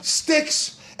Meyer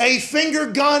sticks a finger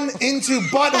gun into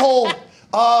butthole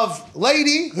of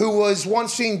lady who was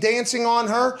once seen dancing on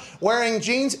her wearing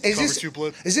jeans. Is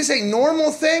this a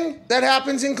normal thing that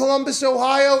happens in Columbus,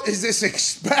 Ohio? Is this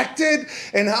expected?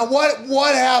 And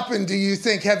what happened, do you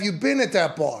think? Have you been at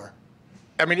that bar?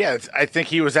 I mean, yeah, I think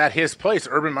he was at his place,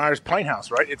 Urban Meyer's Pint House,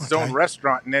 right? It's his own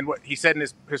restaurant. And then what he said in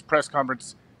his press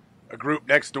conference, a group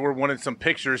next door wanted some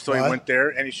pictures, so he went there,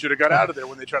 and he should have got out of there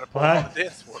when they tried to pull him on the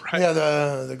dance floor, right? Yeah,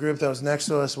 the group that was next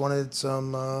to us wanted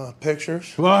some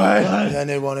pictures. What? And then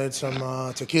they wanted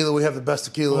some tequila. We have the best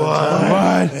tequila in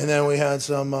town. And then we had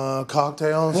some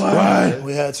cocktails. What?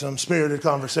 We had some spirited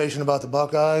conversation about the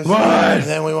Buckeyes. What? And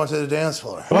then we went to the dance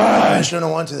floor. What? I shouldn't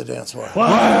have went to the dance floor.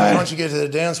 What? Once you get to the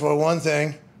dance floor, one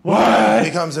thing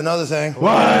becomes another thing,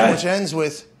 which ends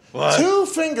with 2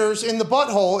 fingers in the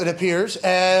butthole, it appears,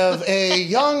 of a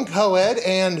young co-ed,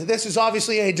 and this is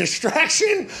obviously a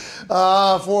distraction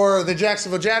for the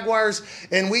Jacksonville Jaguars,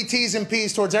 and we tease and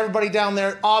pease towards everybody down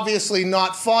there. Obviously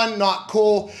not fun, not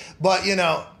cool, but, you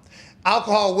know,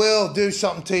 alcohol will do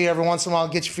something to you every once in a while,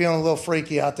 get you feeling a little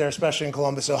freaky out there, especially in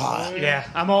Columbus, Ohio. Yeah,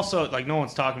 I'm also, like, no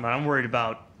one's talking about it. I'm worried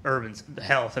about Urban's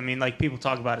health. I mean, like, people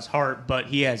talk about his heart, but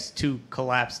he has 2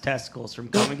 collapsed testicles from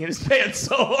coming in his pants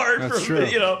so hard That's from, true.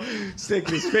 you know,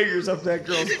 sticking his fingers up that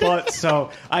girl's butt. So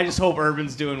I just hope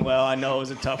Urban's doing well. I know it was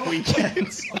a tough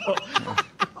weekend. So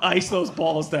ice those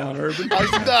balls down, Urban. Ice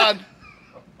them down.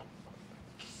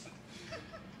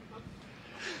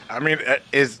 I mean,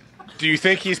 do you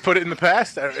think he's put it in the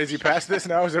past? Is he past this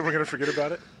now? Is everyone going to forget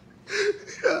about it?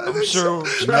 I'm sure.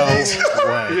 No way.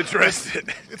 He addressed it.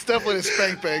 It's definitely a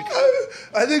spank bank.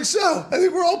 I think so. I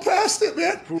think we're all past it,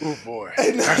 man. Oh, boy.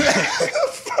 And the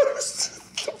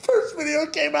first video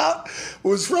came out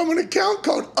was from an account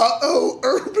called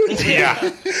Urban. Yeah.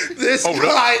 This really?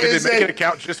 guy Did is they make an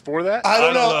account just for that? I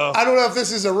don't know. I don't know if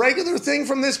this is a regular thing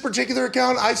from this particular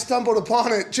account. I stumbled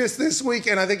upon it just this week,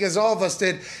 and I think as all of us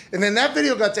did. And then that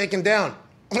video got taken down.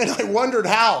 And I wondered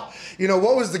how. You know,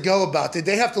 what was the go about? Did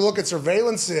they have to look at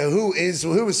surveillance? Who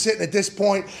was sitting at this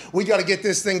point? We got to get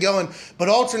this thing going. But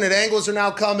alternate angles are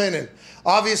now coming, and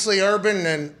obviously Urban,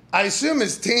 and I assume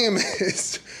his team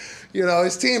is, you know,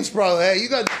 his team's probably,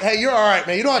 hey, you're all right,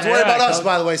 man. You don't have to worry about us,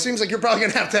 by the way. Seems like you're probably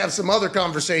going to have some other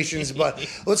conversations, but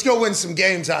let's go win some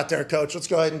games out there, Coach. Let's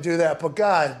go ahead and do that. But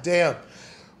God damn.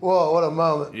 Whoa, what a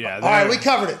moment. Yeah. All right, we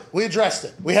covered it. We addressed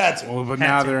it. We had to. Well, but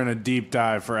now they're in a deep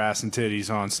dive for ass and titties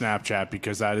on Snapchat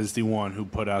because that is the one who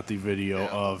put out the video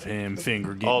of him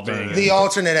finger banging. The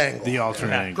alternate angle. The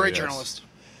alternate angle. Great yes. journalist.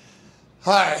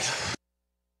 All right.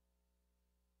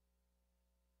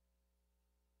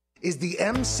 Is the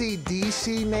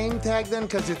MCDC name tag then?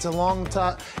 Because it's a long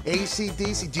time.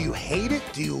 ACDC. Do you hate it?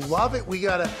 Do you love it?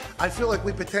 I feel like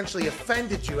we potentially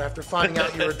offended you after finding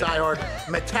out you're a diehard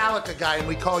Metallica guy and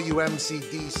we call you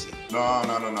MCDC. No.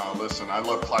 Listen, I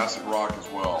love classic rock as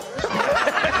well. So.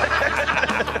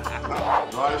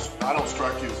 I don't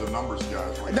strike you as a numbers guy.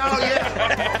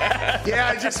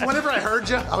 Yeah, whenever I heard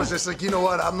you, I was just like, you know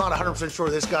what? I'm not 100% sure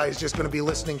this guy is just going to be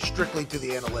listening strictly to the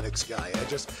analytics guy. I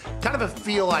just kind of a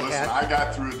feel I had. I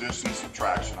got through addition and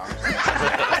subtraction.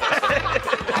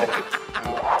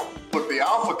 Look, the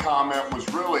alpha comment was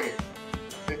really,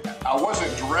 I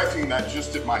wasn't directing that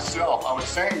just at myself. I was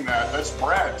saying that's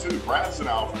Brad too. Brad's an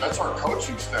alpha. That's our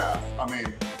coaching staff. I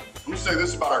mean, let me say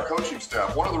this about our coaching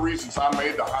staff. One of the reasons I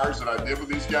made the hires that I did with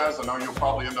these guys, I know you'll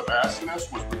probably end up asking this,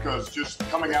 was because just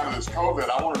coming out of this COVID,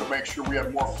 I wanted to make sure we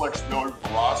had more flexibility with the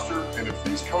roster. And if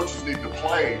these coaches need to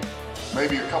play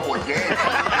maybe a couple of games,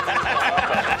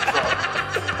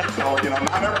 so you know,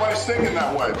 not everybody's thinking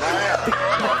that way.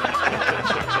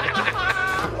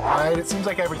 All right, it seems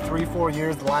like every 3-4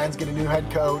 years the Lions get a new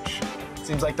head coach. It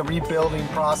seems like the rebuilding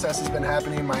process has been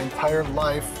happening my entire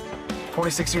life.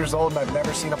 26 years old and I've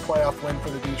never seen a playoff win for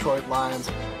the Detroit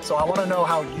Lions. So I want to know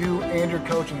how you and your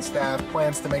coaching staff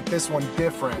plans to make this one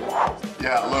different.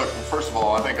 Yeah, look, first of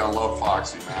all, I think I love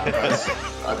Foxy, man.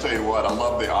 I tell you what, I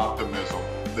love the optimism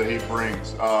that he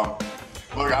brings.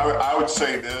 Look, I would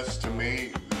say this, to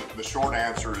me, the short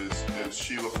answer is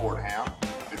Sheila Ford Ham.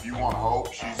 If if you want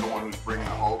hope, she's the one who's bringing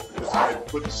the hope. Because I had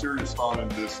put serious thought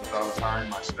into this as I was hiring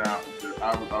my staff.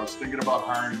 I was thinking about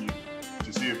hiring you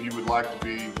to see if you would like to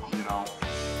be,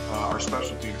 our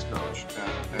special teams coach.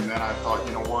 And then I thought,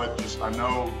 you know what, I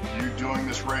know you doing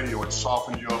this radio, it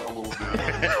softens you up a little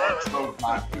bit. So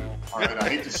not to. All right, I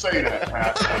hate to say that,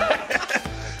 Pat.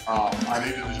 But, I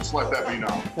needed to just let that be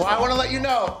known. Well, I want to let you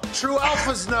know, true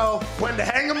alphas know when to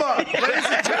hang them up. Ladies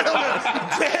and gentlemen,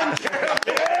 Dan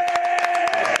Campbell.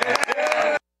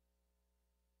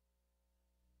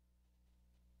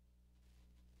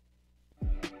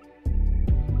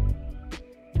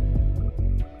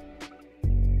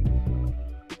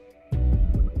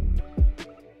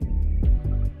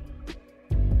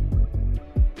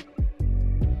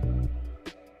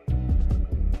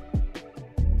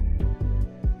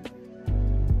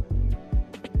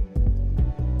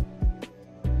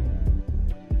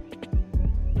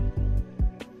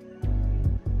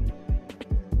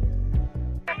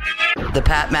 The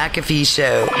Pat McAfee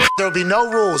Show. There'll be no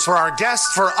rules for our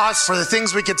guests, for us, for the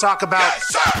things we can talk about.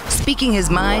 Speaking his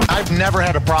mind. I've never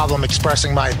had a problem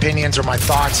expressing my opinions or my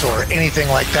thoughts or anything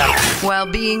like that.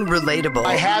 While being relatable.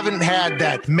 I haven't had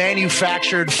that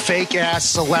manufactured fake-ass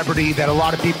celebrity that a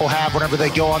lot of people have whenever they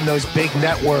go on those big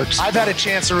networks. I've had a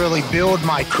chance to really build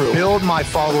my crew, build my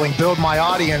following, build my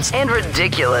audience. And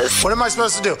ridiculous. What am I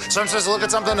supposed to do? So I'm supposed to look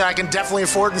at something that I can definitely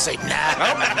afford and say, nah. Is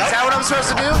that what I'm supposed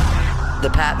to do? The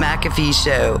Pat McAfee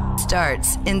Show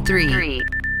starts in 3,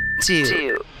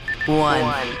 2,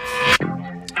 1.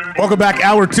 Welcome back,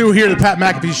 hour 2 here, the Pat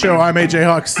McAfee Show. I'm AJ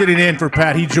Hawk, sitting in for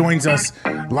Pat. He joins us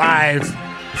live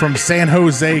from San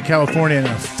Jose, California, in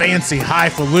a fancy,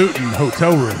 highfalutin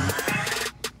hotel room.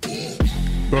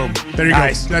 Boom. There you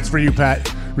go. That's for you,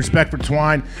 Pat. Respect for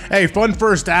Twine. Hey, fun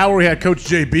first hour. We had Coach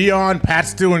JB on.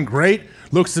 Pat's doing great.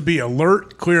 Looks to be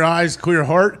alert, clear eyes, clear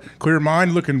heart, clear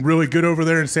mind, looking really good over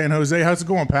there in San Jose. How's it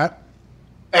going, Pat?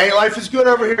 Hey, life is good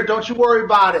over here. Don't you worry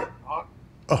about it.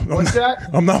 What's that?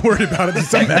 I'm not worried about it.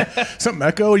 Something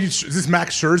echo? Is this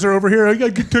Max Scherzer over here? I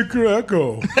got to take your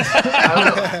echo.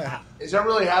 Is that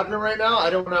really happening right now? I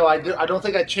don't know. I don't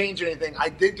think I changed anything. I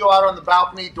did go out on the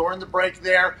balcony during the break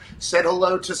there, said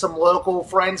hello to some local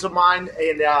friends of mine,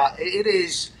 and it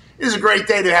is a great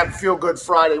day to have a feel-good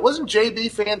Friday. Wasn't JB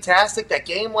fantastic? That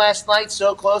game last night,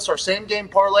 so close. Our same-game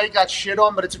parlay got shit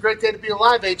on, but it's a great day to be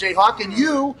alive, AJ Hawk. And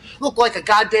you look like a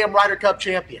goddamn Ryder Cup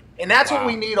champion. And that's what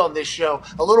we need on this show.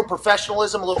 A little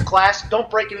professionalism, a little class. Don't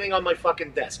break anything on my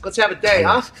fucking desk. Let's have a day,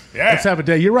 huh? Yeah. Let's have a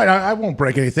day. You're right. I won't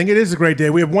break anything. It is a great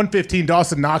day. We have 115.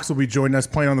 Dawson Knox will be joining us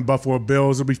playing on the Buffalo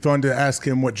Bills. It'll be fun to ask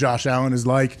him what Josh Allen is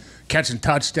like, catching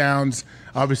touchdowns.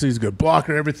 Obviously, he's a good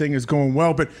blocker. Everything is going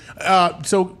well. But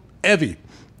so, Evie.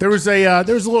 There was a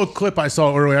little clip I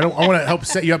saw earlier. I want to help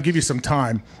set you up, give you some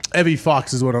time. Evie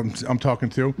Fox is what I'm talking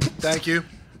to. Thank you.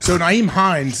 So Nyheim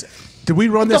Hines, did we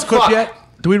run this clip yet?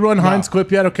 Do we run Hines'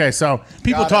 clip yet? Okay, so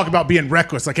people talk about being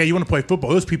reckless. Like, hey, you want to play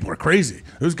football? Those people are crazy.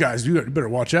 Those guys, you better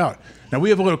watch out. Now we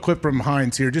have a little clip from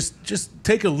Hines here. Just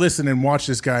take a listen and watch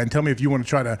this guy, and tell me if you want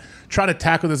to try to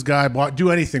tackle this guy, do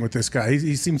anything with this guy.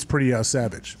 He seems pretty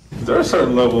savage. Is there a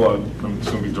certain level of, I'm just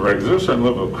going to be direct, is there a certain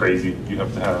level of crazy you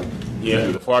have to have?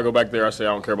 Yeah, before I go back there, I say I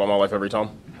don't care about my life every time.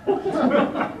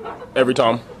 Every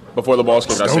time. Before the ball's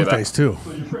kicked, I say that. Stone face, too.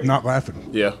 Not laughing.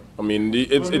 Yeah. I mean,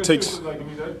 it takes...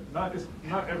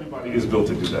 Not everybody is built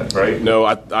to do that, right? No,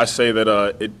 I say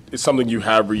that it's something you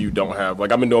have or you don't have.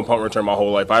 Like, I've been doing punt return my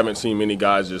whole life. I haven't seen many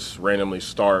guys just randomly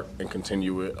start and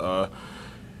continue it.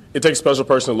 It takes a special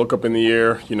person to look up in the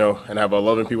air, and have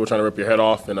 11 people trying to rip your head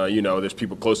off. And, there's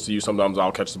people close to you. Sometimes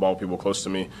I'll catch the ball with people close to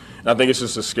me. And I think it's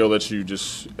just a skill that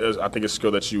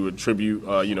you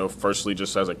attribute, firstly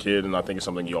just as a kid. And I think it's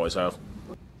something you always have.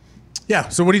 Yeah.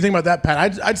 So what do you think about that,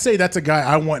 Pat? I'd say that's a guy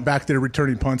I want back there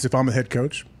returning punts if I'm a head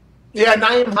coach. Yeah,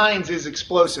 Nyheim Hines is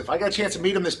explosive. I got a chance to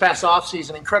meet him this past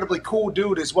offseason. Incredibly cool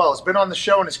dude as well. Has been on the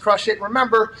show and has crushed it.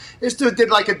 Remember, this dude did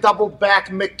like a double back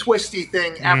McTwisty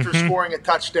thing after scoring a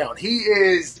touchdown. He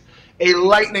is a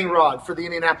lightning rod for the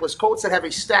Indianapolis Colts that have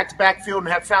a stacked backfield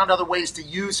and have found other ways to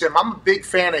use him. I'm a big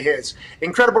fan of his.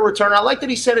 Incredible return. I like that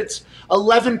he said it's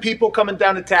 11 people coming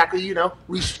down to tackle,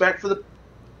 respect for the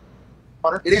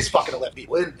It is fucking 11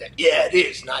 people, isn't it? Yeah, it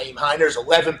is, Nyheim Hines. There's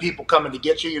 11 people coming to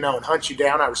get you, and hunt you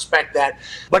down. I respect that.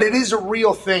 But it is a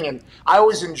real thing, and I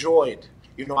always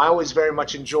very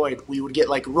much enjoyed, we would get,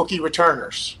 like, rookie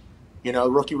returners.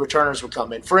 Rookie returners would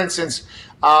come in. For instance,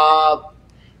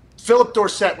 Philip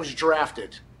Dorsett was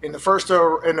drafted in the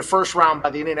first round by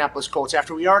the Indianapolis Colts.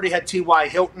 After we already had T.Y.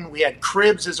 Hilton, we had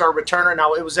Cribbs as our returner.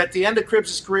 Now, it was at the end of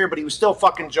Cribbs' career, but he was still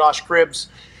fucking Josh Cribbs.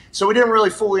 So we didn't really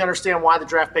fully understand why the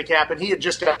draft pick happened. He had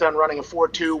just got done running a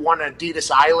 4.2, won Adidas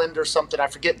Island or something. I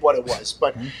forget what it was.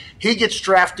 But he gets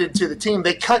drafted to the team.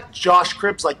 They cut Josh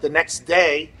Cribbs like the next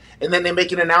day, and then they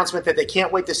make an announcement that they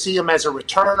can't wait to see him as a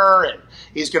returner, and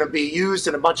he's going to be used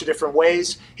in a bunch of different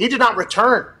ways. He did not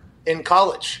return in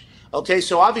college. Okay,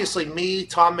 so obviously me,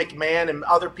 Tom McMahon, and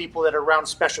other people that are around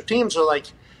special teams are like,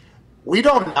 we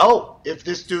don't know if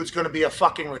this dude's going to be a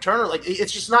fucking returner. Like,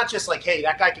 it's just not just like, hey,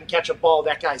 that guy can catch a ball,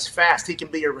 that guy's fast, he can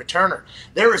be a returner.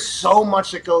 There is so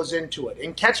much that goes into it.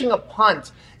 And catching a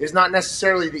punt is not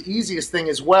necessarily the easiest thing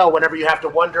as well whenever you have to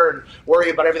wonder and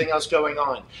worry about everything else going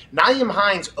on. Nyheim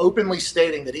Hines openly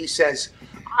stating that he says,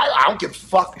 I don't give a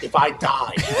fuck if I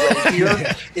die right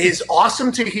here is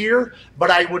awesome to hear,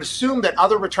 but I would assume that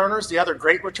other returners, the other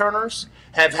great returners,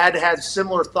 have had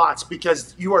similar thoughts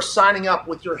because you are signing up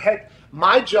with your head.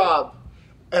 My job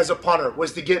as a punter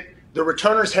was to get the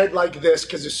returner's head like this,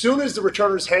 because as soon as the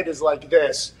returner's head is like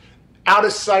this, out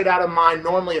of sight, out of mind,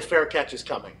 normally a fair catch is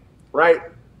coming, right?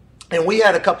 And we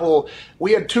had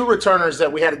two returners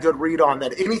that we had a good read on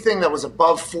that anything that was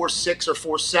above 4.6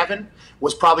 or 4.7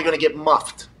 was probably going to get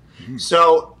muffed.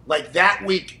 So like that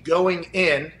week going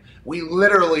in, we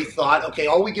literally thought, okay,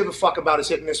 all we give a fuck about is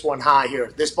hitting this one high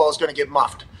here. This ball is going to get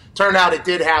muffed. Turned out it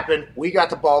did happen. We got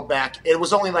the ball back. It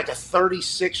was only like a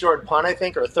 36-yard punt, I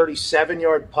think, or a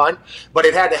 37-yard punt, but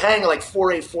it had to hang like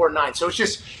 4.8, 4.9. So it's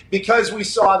just because we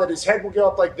saw that his head would go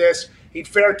up like this, he'd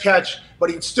fair catch, but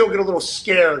he'd still get a little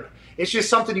scared. It's just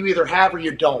something you either have or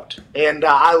you don't. And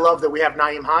I love that we have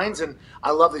Nyheim Hines, and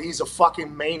I love that he's a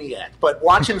fucking maniac. But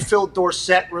watching Phil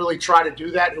Dorsett really try to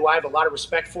do that, who I have a lot of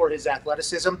respect for, his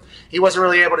athleticism, he wasn't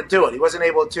really able to do it. He wasn't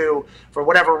able to, for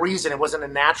whatever reason, it wasn't a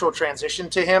natural transition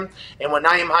to him. And when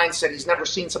Nyheim Hines said he's never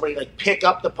seen somebody like pick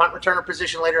up the punt returner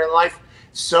position later in life,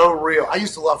 so real. I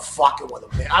used to love fucking with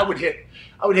him, man. I would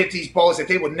hit these balls that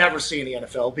they would never see in the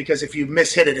NFL because if you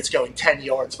mishit it, it's going 10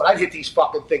 yards. But I'd hit these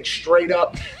fucking things straight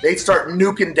up. They'd start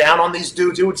nuking down on these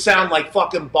dudes. It would sound like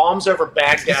fucking bombs over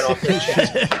Baghdad off their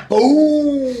chest.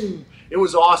 Boom! It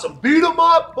was awesome. Beat them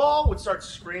up, ball would start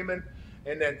screaming.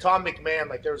 And then Tom McMahon,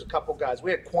 like there was a couple guys.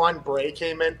 We had Quan Bray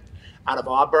came in out of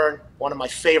Auburn, one of my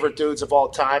favorite dudes of all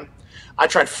time. I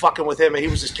tried fucking with him, and he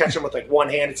was just catching with like one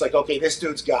hand. It's like, okay, this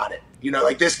dude's got it. You know,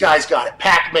 like this guy's got it.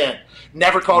 Pac-Man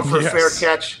never called for a fair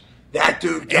catch. That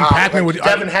dude got it. Like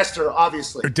Devin Hester,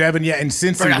 obviously. Or Devin, yeah, and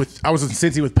Cincy. I was in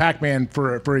Cincy with Pac-Man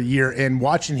for a year, and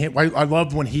watching him, I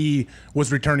loved when he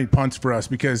was returning punts for us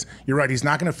because you're right, he's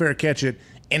not going to fair catch it.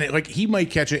 And he might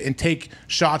catch it and take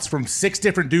shots from 6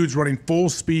 different dudes running full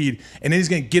speed, and then he's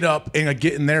going to get up and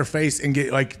get in their face and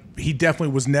get he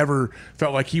definitely was never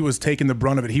felt like he was taking the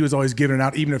brunt of it. He was always giving it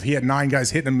out, even if he had 9 guys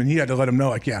hitting him, and he had to let him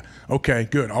know, yeah, okay,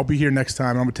 good, I'll be here next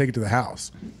time. I'm going to take it to the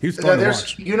house. He was fun to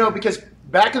watch. You know, because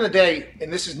back in the day,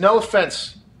 and this is no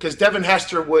offense, because Devin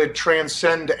Hester would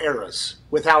transcend eras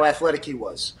with how athletic he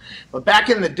was. But back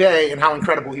in the day and how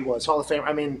incredible he was, Hall of Fame,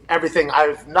 I mean, everything. I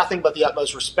have nothing but the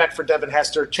utmost respect for Devin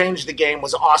Hester. Changed the game,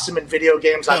 was awesome in video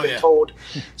games, I've been told.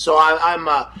 So I'm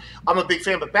a big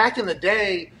fan. But back in the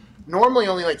day, normally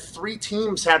only like 3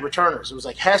 teams had returners. It was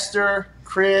like Hester,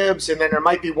 Cribbs, and then there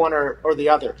might be one or the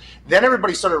other. Then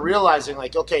everybody started realizing,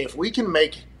 like, okay, if we can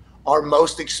make our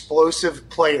most explosive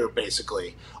player,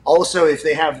 basically. Also, if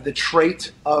they have the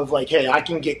trait of like, hey, I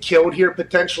can get killed here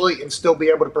potentially and still be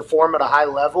able to perform at a high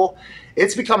level,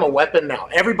 it's become a weapon now.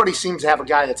 Everybody seems to have a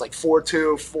guy that's like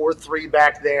 4.2, 4.3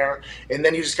 back there, and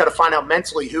then you just got to find out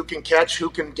mentally who can catch, who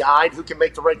can guide, who can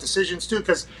make the right decisions too,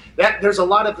 because there's a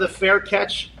lot of the fair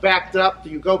catch backed up.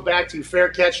 Do you go back? Do you fair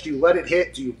catch? Do you let it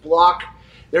hit? Do you block?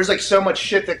 There's like so much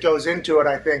shit that goes into it,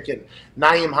 I think, and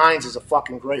Nyheim Hines is a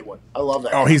fucking great one. I love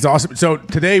that. Oh, he's awesome. So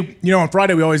today, on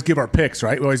Friday, we always give our picks,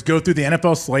 right? We always go through the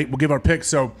NFL slate. We'll give our picks.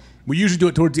 So we usually do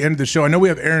it towards the end of the show. I know we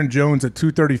have Aaron Jones at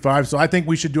 2:35, so I think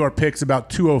we should do our picks about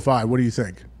 2:05. What do you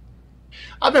think?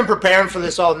 I've been preparing for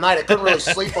this all night. I couldn't really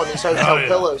sleep on these hotel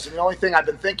pillows. And the only thing I've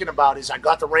been thinking about is I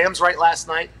got the Rams right last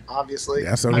night, obviously.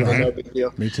 Yeah, so did I. No big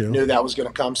deal. Me too. Knew that was going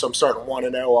to come, so I'm starting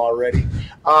 1-0 already.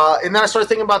 And then I started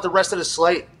thinking about the rest of the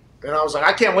slate. And I was like,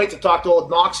 I can't wait to talk to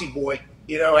old Noxie boy.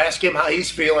 Ask him how he's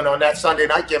feeling on that Sunday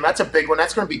night game. That's a big one.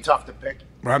 That's going to be tough to pick.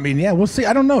 I mean, yeah, we'll see.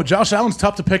 I don't know. Josh Allen's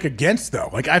tough to pick against, though.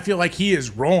 I feel like he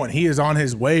is rolling. He is on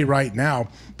his way right now.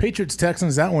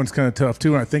 Patriots-Texans, that one's kind of tough,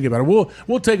 too, when I think about it.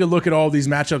 We'll take a look at all these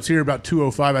matchups here about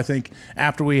 2:05, I think,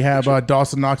 after we have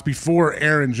Dawson Knox before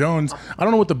Aaron Jones. I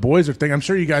don't know what the boys are thinking. I'm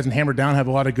sure you guys in Hammer Down have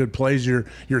a lot of good plays you're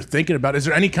thinking about. Is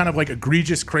there any kind of,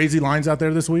 egregious, crazy lines out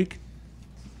there this week?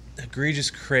 Egregious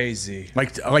crazy.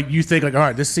 Like you think all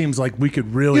right, this seems like we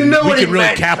could really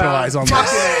capitalize on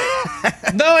this.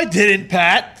 No, I didn't,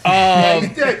 Pat. You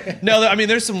did. No, I mean,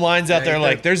 there's some lines out there.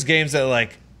 Like, there's games that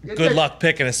like good luck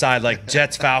picking aside, like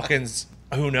Jets, Falcons.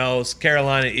 Who knows?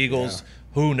 Carolina, Eagles.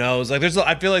 Who knows? Like,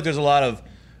 I feel like there's a lot of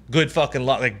good fucking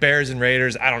luck, like Bears and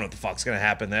Raiders. I don't know what the fuck's gonna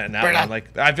happen in that one.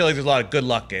 Like, I feel like there's a lot of good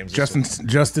luck games. Justin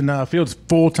Fields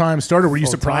full-time starter. Were you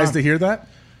surprised to hear that?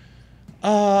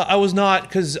 I was not,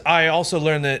 because I also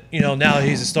learned that now that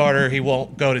he's a starter, he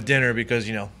won't go to dinner because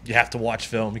you have to watch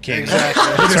film. You can't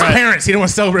With his parents. He didn't want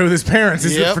to celebrate with his parents.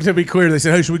 To be clear, they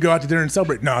said, "Hey, should we go out to dinner and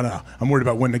celebrate?" No. I'm worried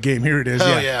about winning the game. Here it is.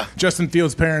 Hell yeah. Justin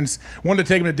Fields' parents wanted to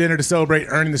take him to dinner to celebrate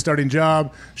earning the starting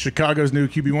job. Chicago's new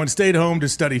QB1 stayed home to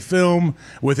study film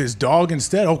with his dog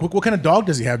instead. Oh, what kind of dog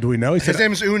does he have? Do we know? His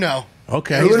name is Uno.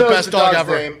 Okay. He's the Uno's best dog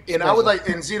ever. Name. And I would like,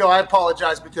 and Zito, I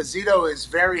apologize because Zito is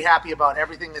very happy about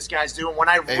everything this guy's doing. When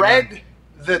I read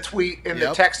the tweet and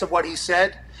the text of what he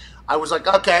said, I was like,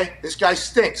 okay, this guy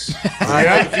stinks.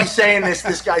 If he's saying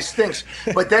this guy stinks.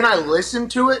 But then I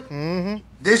listened to it.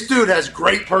 This dude has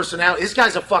great personality. This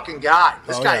guy's a fucking guy.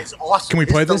 This guy is awesome. Can we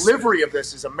play His this? delivery of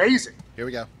this is amazing. Here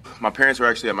we go. My parents were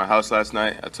actually at my house last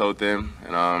night. I told them,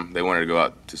 and they wanted to go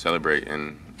out to celebrate,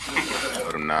 and I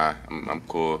told them, nah, I'm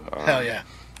cool. Hell yeah.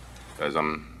 Because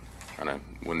I'm trying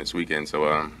to win this weekend. So,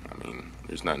 I mean,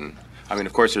 there's nothing. I mean,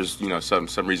 of course, there's,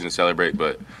 some reason to celebrate,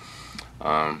 but,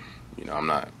 I'm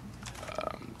not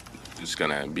just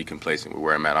going to be complacent with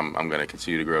where I'm at. I'm going to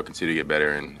continue to grow, continue to get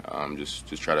better, and just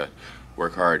try to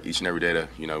work hard each and every day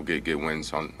to, get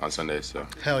wins on Sundays. So.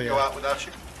 Hell yeah. Go out without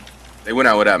you? They went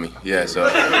out without me, yeah. So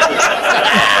where'd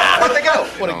they go?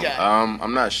 What a guy.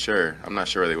 I'm not sure. I'm not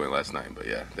sure where they went last night, but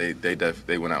yeah,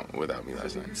 they went out without me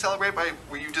last night. You celebrate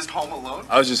were you just home alone?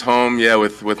 I was just home, yeah,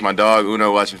 with my dog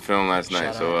Uno watching film last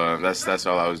night. So that's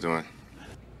all I was doing.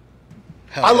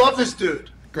 I love this dude.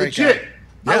 Great Legit. guy.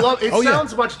 I love it. Oh, yeah.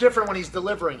 Sounds much different when he's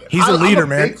delivering it. He's a leader, I'm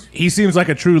man. He seems like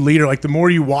a true leader. Like, the more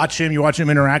you watch him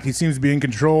interact, he seems to be in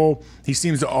control. He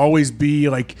seems to always be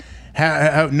like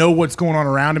know what's going on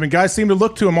around him, and guys seem to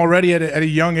look to him already at a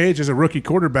young age as a rookie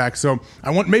quarterback. So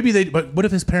I want but what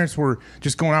if his parents were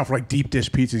just going out for like deep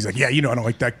dish pizza? He's like, yeah, I don't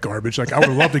like that garbage. Like, I would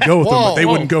love to go with them, but they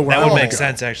wouldn't go where That I would would make go.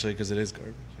 sense actually, because it is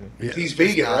garbage. Yeah. He's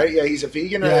vegan, right? Yeah, he's a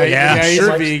vegan. Yeah, he's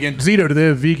sure. a vegan. Zito, do they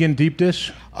have vegan deep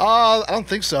dish? I don't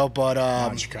think so, but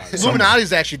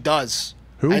Illuminati's actually does.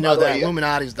 Who? I know that. Yeah.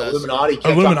 Illuminati's does. Illuminati.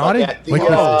 Can't Illuminati? talk about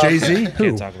that. Like Jay-Z?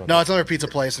 Who? No, it's another pizza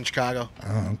place in Chicago.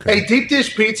 Oh, okay. Hey, deep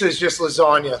dish pizza is just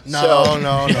lasagna. No.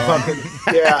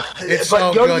 Yeah, It's but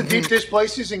so go to good. the deep dish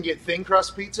places and get thin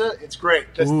crust pizza. It's great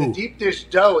because the deep dish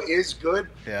dough is good,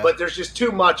 but there's just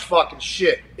too much fucking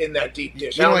shit in that deep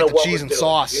dish. You I don't don't like know the what cheese we're and doing,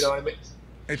 sauce. You know what I mean?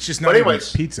 It's just But not even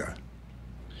anyways. pizza.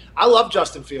 I love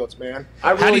Justin Fields, man.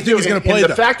 I really do you think he's And- gonna play, and though?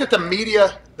 the fact that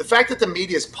the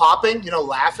media is popping,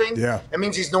 laughing. Yeah. That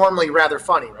means he's normally rather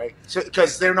funny, right?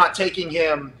 Because they're not taking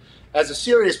him as a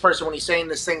serious person when he's saying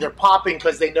this thing. They're popping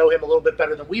because they know him a little bit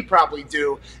better than we probably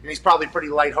do, and he's probably pretty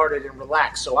lighthearted and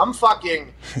relaxed. So I'm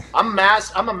a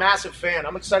massive fan.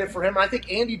 I'm excited for him, and I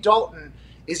think Andy Dalton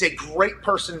is a great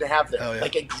person to have there.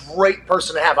 Like a great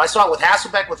person to have. I saw it with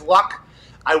Hasselbeck with Luck.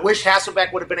 I wish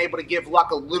Hasselbeck would have been able to give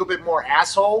Luck a little bit more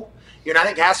asshole. I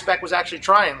think Hasselbeck was actually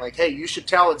trying, like, hey, you should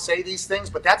tell and say these things,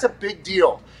 but that's a big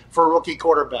deal for a rookie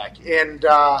quarterback. And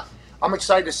I'm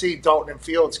excited to see Dalton and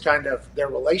Fields kind of their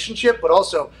relationship, but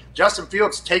also Justin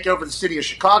Fields take over the city of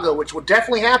Chicago, which would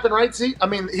definitely happen, right, Z? I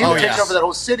mean, he would take over that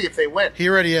whole city if they win. He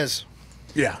already is.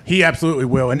 Yeah, he absolutely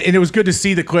will. And it was good to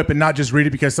see the clip and not just read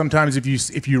it, because sometimes if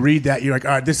you read that, you're like,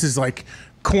 all right, this is like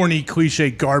corny, cliche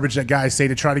garbage that guys say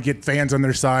to try to get fans on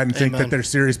their side and think that they're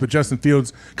serious. But Justin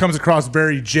Fields comes across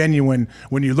very genuine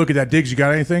when you look at that. Diggs, you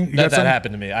got anything? You got That something?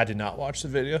 happened to me. I did not watch the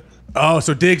video. Oh,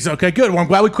 so Diggs. Okay, good. Well, I'm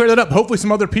glad we cleared that up. Hopefully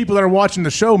some other people that are watching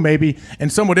the show maybe,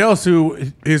 and someone else who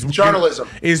is journalism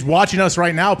is watching us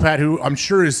right now, Pat, who I'm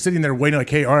sure is sitting there waiting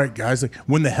like, hey, all right, guys, like,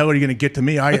 when the hell are you going to get to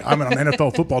me? I'm on an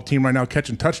NFL football team right now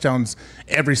catching touchdowns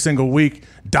every single week,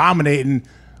 dominating.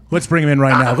 Let's bring him in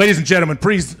right now. Ladies and gentlemen,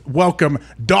 please welcome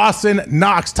Dawson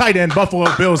Knox, tight end, Buffalo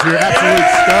Bills. You're absolute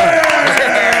stud.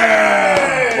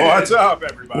 What's up,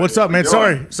 everybody? What's up, man?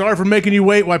 Sorry for making you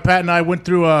wait while Pat and I went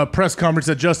through a press conference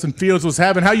that Justin Fields was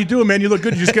having. How you doing, man? You look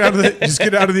good. You just get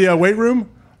out of the weight room?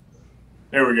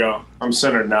 There we go. I'm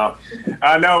centered now.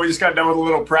 No, we just got done with a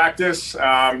little practice.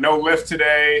 No lift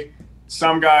today.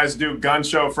 Some guys do gun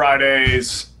show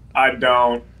Fridays. I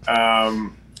don't.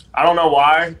 I don't know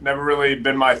why. Never really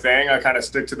been my thing. I kind of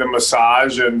stick to the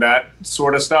massage and that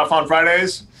sort of stuff on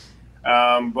Fridays.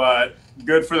 But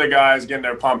good for the guys getting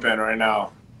their pump in right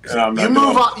now. and I'm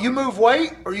not You move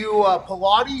weight, or you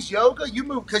Pilates, yoga? You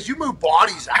move because you move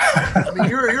bodies out. I mean,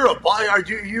 you're a body.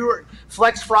 You're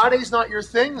Flex Friday's not your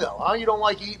thing though, huh? You don't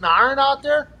like eating iron out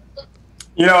there?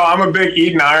 I'm a big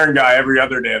eating iron guy every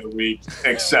other day of the week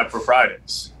except for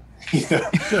Fridays.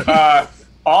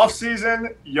 Off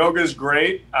season, yoga's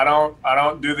great. I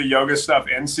don't do the yoga stuff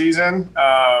in season.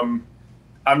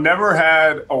 I've never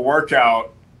had a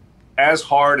workout as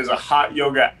hard as a hot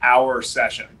yoga hour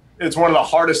session. It's one of the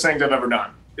hardest things I've ever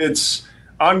done. It's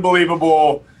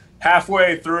unbelievable.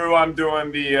 Halfway through, I'm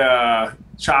doing the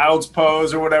child's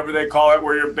pose or whatever they call it,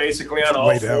 where you're basically on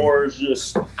all fours,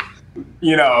 just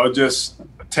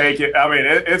take it. I mean,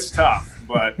 it's tough,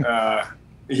 but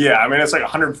yeah, I mean, it's like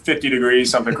 150 degrees,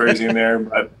 something crazy in there.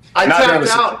 But I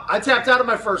tapped out of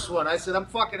my first one. I said, I'm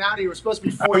fucking out of here. We're supposed to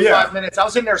be 45 minutes. I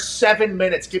was in there 7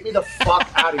 minutes. Get me the fuck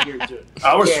out of here, dude.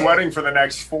 I was sweating for the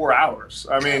next 4 hours.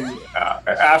 I mean,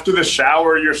 after the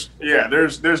shower,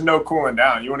 there's no cooling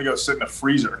down. You want to go sit in the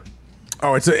freezer.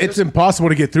 Oh, it's impossible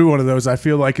to get through one of those, I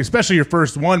feel like, especially your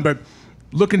first one. But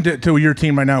looking to your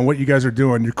team right now and what you guys are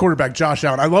doing, your quarterback, Josh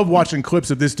Allen, I love watching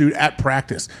clips of this dude at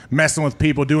practice, messing with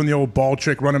people, doing the old ball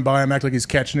trick, running by him, act like he's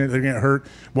catching it, they're going to hurt,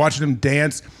 watching him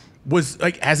dance.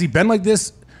 Has he been like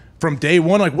this from day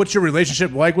one? Like, what's your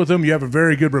relationship like with him? You have a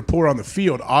very good rapport on the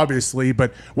field, obviously,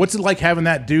 but what's it like having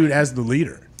that dude as the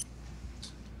leader?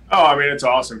 Oh, I mean, it's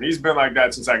awesome. He's been like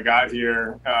that since I got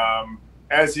here.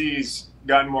 As he's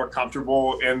gotten more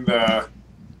comfortable in the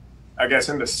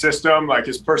system, like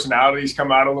his personality's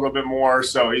come out a little bit more.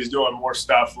 So he's doing more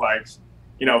stuff like,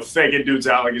 faking dudes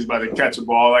out like he's about to catch a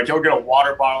ball. Like he'll get a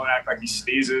water bottle and act like he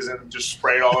sneezes and just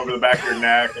spray it all over the back of your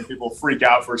neck, and people freak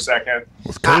out for a second.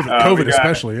 With COVID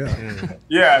especially, yeah.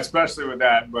 Yeah, especially with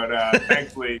that. But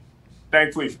thankfully,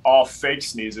 all fake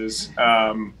sneezes.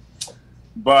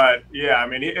 But yeah, I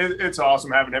mean, it's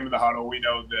awesome having him in the huddle. We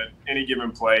know that any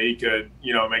given play, he could,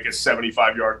 make a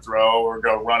 75-yard throw or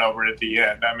go run over it at the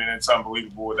end. I mean, it's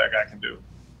unbelievable what that guy can do.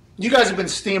 You guys have been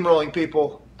steamrolling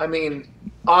people. I mean,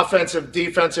 offensive,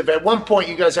 defensive. At one point,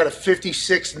 you guys had a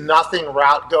 56-0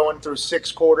 route going through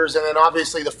 6 quarters, and then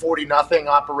obviously the 40-0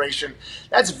 operation.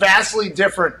 That's vastly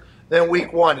different than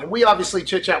week one. And we obviously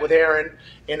chit-chat with Aaron,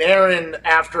 and Aaron,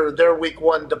 after their week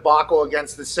one debacle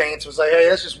against the Saints, was like, hey,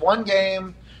 that's just one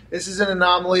game. This is an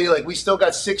anomaly. Like, we still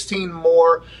got 16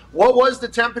 more. What was the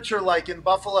temperature like in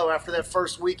Buffalo after that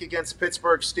first week against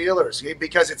Pittsburgh Steelers?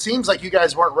 Because it seems like you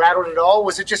guys weren't rattled at all.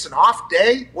 Was it just an off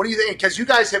day? What do you think? Because you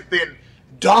guys have been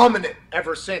dominant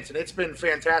ever since, and it's been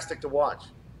fantastic to watch.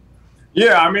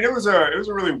 Yeah, I mean, it was a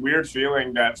really weird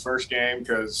feeling that first game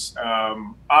because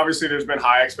obviously there's been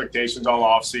high expectations all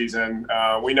off season.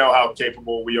 We know how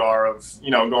capable we are of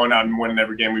going out and winning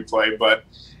every game we play, but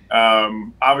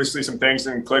obviously some things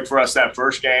didn't click for us that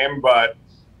first game. But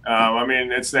I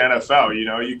mean, it's the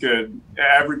NFL.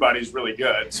 Everybody's really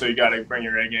good, so you got to bring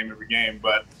your A game every game.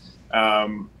 But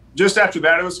just after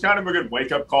that, it was kind of a good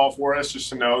wake up call for us, just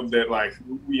to know that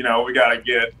we got to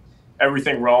get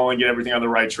everything rolling, get everything on the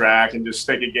right track, and just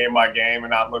take it game by game and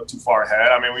not look too far ahead.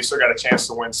 I mean, we still got a chance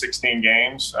to win 16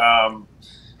 games.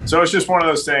 So it's just one of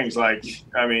those things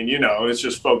it's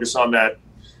just focus on that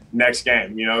next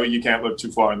game. You can't look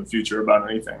too far in the future about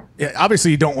anything. Yeah, obviously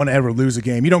you don't want to ever lose a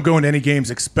game. You don't go into any games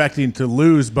expecting to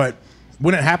lose, but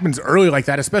when it happens early like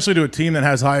that, especially to a team that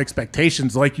has high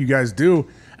expectations like you guys do,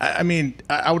 I mean,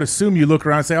 I would assume you look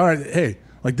around and say, all right, hey,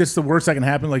 this is the worst that can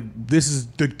happen. This is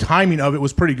the timing of it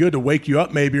was pretty good to wake you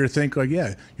up maybe, or think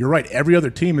yeah, you're right. Every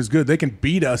other team is good. They can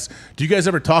beat us. Do you guys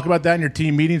ever talk about that in your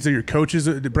team meetings or your coaches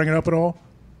to bring it up at all?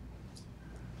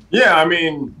 Yeah, I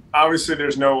mean, obviously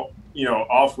there's no,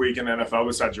 off week in the NFL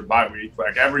besides your bye week.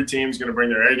 Like every team's going to bring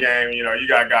their A game. You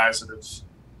got guys that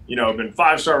have, been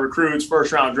 5-star recruits,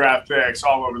 first-round draft picks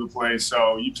all over the place.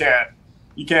 So you can't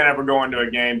ever go into a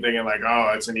game thinking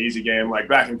it's an easy game. Like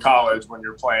back in college when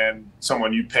you're playing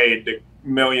someone you paid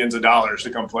millions of dollars to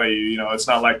come play you, it's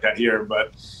not like that here.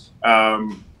 But,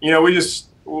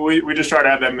 we just try to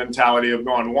have that mentality of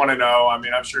going 1-0. I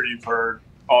mean, I'm sure you've heard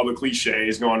all the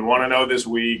cliches going 1-0 this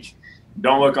week.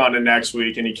 Don't look on to next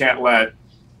week. And you can't let,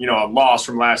 a loss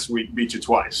from last week beat you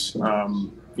twice.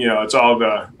 It's all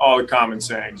the common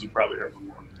sayings you probably heard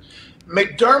before.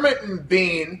 McDermott and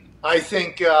Bean, I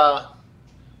think,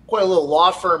 quite a little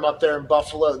law firm up there in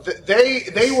Buffalo.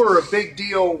 They were a big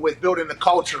deal with building the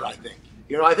culture, I think.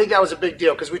 I think that was a big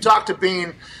deal because we talked to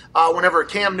Bean whenever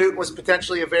Cam Newton was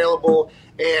potentially available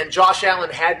and Josh Allen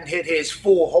hadn't hit his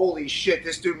full, holy shit,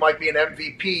 this dude might be an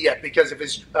MVP yet because of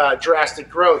his drastic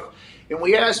growth. And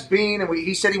we asked Bean, and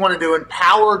he said he wanted to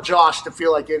empower Josh to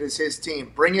feel like it is his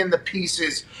team. Bring in the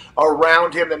pieces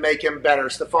around him that make him better.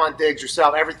 Stephon Diggs,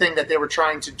 yourself, everything that they were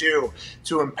trying to do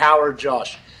to empower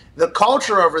Josh. The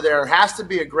culture over there has to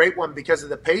be a great one because of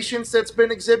the patience that's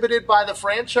been exhibited by the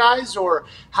franchise, or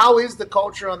how is the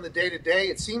culture on the day-to-day?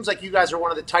 It seems like you guys are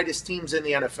one of the tightest teams in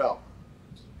the NFL.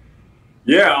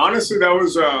 Yeah, honestly, that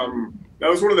was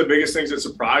one of the biggest things that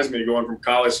surprised me going from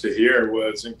college to here.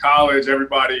 Was in college,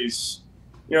 everybody's,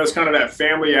 it's kind of that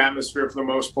family atmosphere for the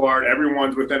most part.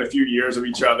 Everyone's within a few years of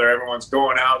each other. Everyone's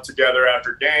going out together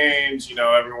after games.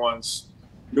 Everyone's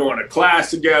going to class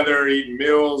together, eating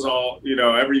meals.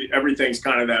 Everything's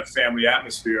kind of that family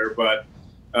atmosphere. But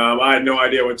I had no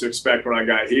idea what to expect when I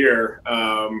got here.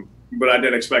 But I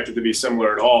didn't expect it to be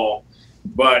similar at all.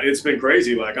 But it's been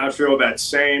crazy. Like, I feel that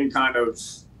same kind of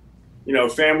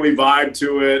family vibe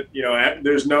to it.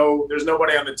 There's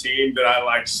nobody on the team that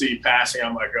I see passing.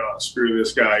 I'm like, oh, screw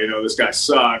this guy. This guy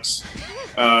sucks.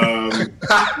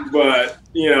 But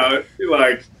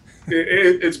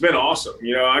it's been awesome.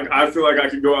 I feel like I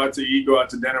could go out to eat, go out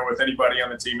to dinner with anybody on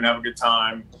the team and have a good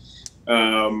time.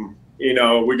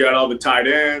 We got all the tight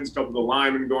ends, a couple of the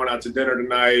linemen going out to dinner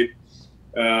tonight.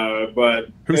 But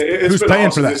it's who's been paying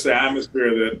awesome, for that? just the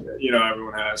atmosphere that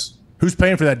everyone has. Who's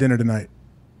paying for that dinner tonight?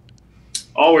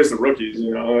 Always the rookies,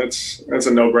 that's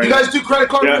a no-brainer. You guys do credit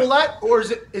card Yeah. roulette, or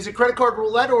is it credit card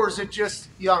roulette, or is it just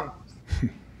young?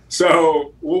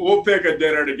 So we'll pick a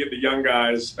dinner to get the young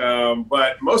guys,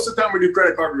 but most of the time we do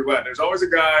credit card roulette. There's always a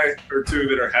guy or two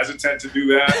that are hesitant to do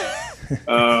that.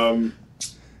 And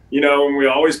we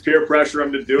always peer pressure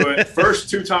them to do it. First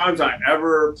 2 times I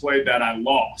ever played that, I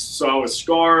lost. So I was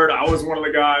scarred. I was one of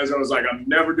the guys. I was like, I'm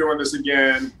never doing this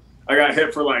again. I got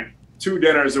hit for 2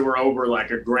 dinners that were over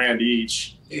 $1,000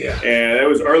 each. Yeah. And it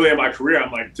was early in my career.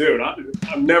 I'm like, dude,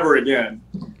 I'm never again.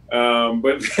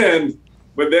 But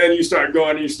then you start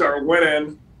going and you start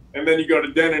winning. And then you go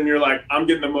to dinner and you're like, I'm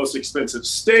getting the most expensive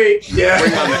steak. Yeah.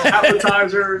 Bring on the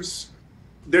appetizers.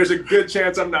 There's a good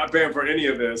chance I'm not paying for any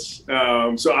of this.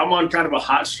 So I'm on kind of a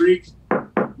hot streak.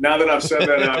 Now that I've said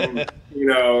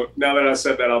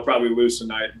that, I'll probably lose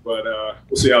tonight. But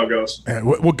we'll see how it goes.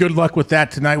 Well, good luck with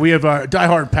that tonight. We have a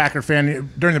diehard Packer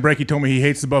fan. During the break, he told me he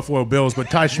hates the Buffalo Bills.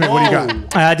 But Ty Schmidt, what do you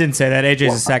got? I didn't say that.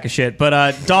 AJ's a sack of shit.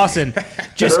 But Dawson,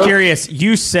 just curious.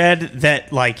 You said that,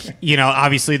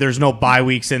 obviously there's no bye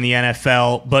weeks in the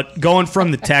NFL. But going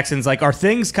from the Texans, are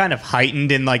things kind of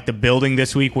heightened in the building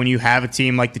this week when you have a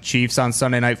team like the Chiefs on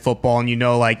Sunday Night Football, and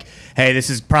hey, this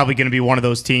is probably going to be one of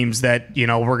those teams that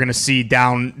we're going to see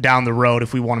down the road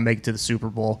if we want to make it to the Super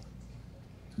Bowl?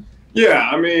 Yeah,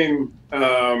 I mean,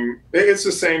 it's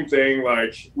the same thing.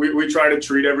 We try to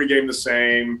treat every game the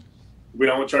same. We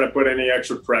don't try to put any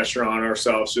extra pressure on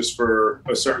ourselves just for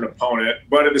a certain opponent.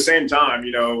 But at the same time,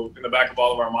 in the back of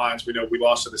all of our minds, we know we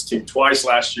lost to this team twice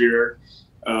last year.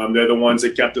 They're the ones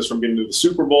that kept us from getting to the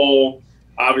Super Bowl.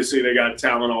 Obviously, they got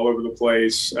talent all over the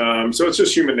place. So it's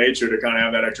just human nature to kind of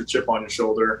have that extra chip on your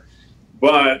shoulder.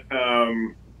 But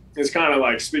it's kind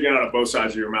of speaking out of both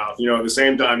sides of your mouth. At the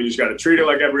same time, you just got to treat it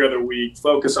like every other week,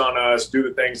 focus on us, do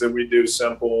the things that we do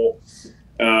simple.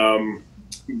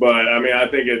 But, I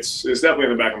think it's definitely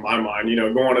in the back of my mind.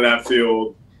 Going to that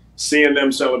field, seeing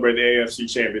them celebrate the AFC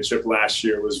Championship last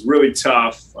year was really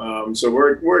tough. So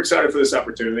we're excited for this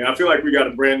opportunity. I feel like we got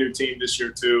a brand new team this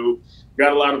year, too.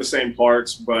 Got a lot of the same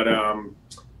parts, but,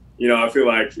 I feel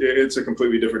like it's a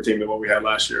completely different team than what we had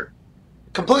last year.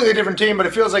 Completely different team, but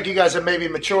it feels like you guys have maybe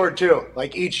matured too.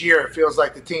 Each year, it feels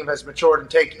like the team has matured and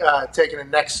taken a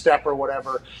next step or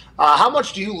whatever. How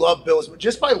much do you love Bills?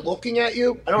 Just by looking at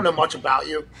you, I don't know much about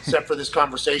you except for this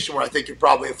conversation where I think you're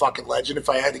probably a fucking legend if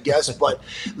I had to guess. But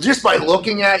just by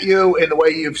looking at you and the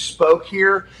way you've spoke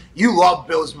here, you love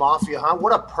Bills Mafia, huh?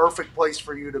 What a perfect place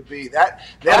for you to be. That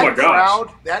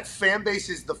crowd, that fan base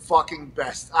is the fucking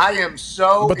best. I am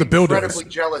so incredibly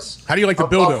jealous. How do you like the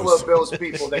Buffalo Bills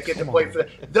people that get to play for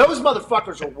that? Those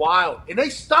motherfuckers are wild, and they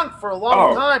stunk for a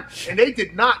long time, and they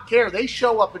did not care. They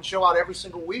show up and show out every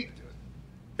single week.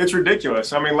 It's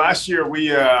ridiculous. Last year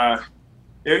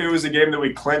it was a game that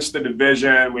we clinched the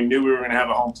division. We knew we were going to have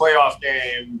a home playoff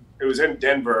game. It was in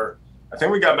Denver. I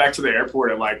think we got back to the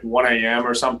airport at 1 a.m.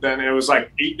 or something. It was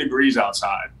 8 degrees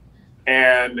outside.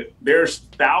 And there's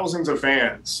thousands of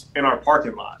fans in our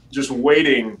parking lot just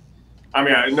waiting.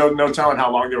 No telling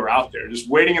how long they were out there, just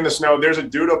waiting in the snow. There's a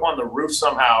dude up on the roof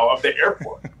somehow of the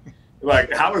airport.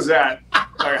 How is that?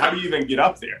 How do you even get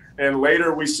up there? And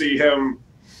later we see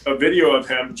a video of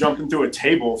him jumping through a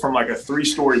table from a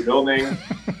 3-story building.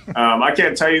 I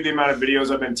can't tell you the amount of videos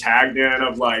I've been tagged in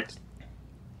of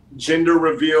gender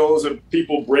reveals of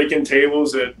people breaking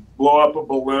tables that blow up a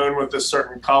balloon with a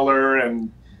certain color,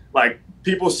 and like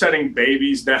people setting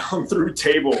babies down through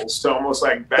tables to almost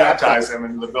like baptize them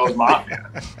into the Bills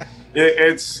Mafia.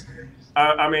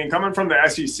 I mean, coming from the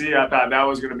SEC, I thought that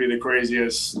was going to be the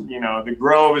craziest. You know, the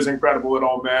Grove is incredible at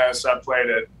Ole Miss. I played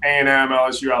at A&M,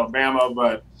 LSU, Alabama,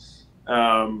 but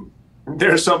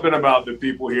there's something about the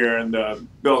people here in the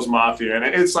Bills Mafia. And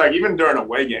it's like, even during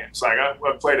away games, like I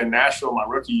played in Nashville my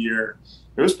rookie year,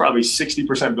 there was probably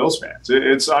 60% Bills fans.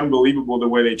 It's unbelievable the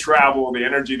way they travel, the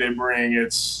energy they bring.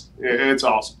 It's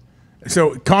awesome.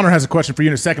 So Connor has a question for you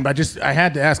in a second, but I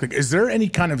had to ask, like, is there any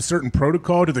kind of certain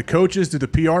protocol? Do the coaches, do the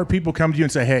PR people come to you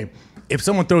and say, hey, if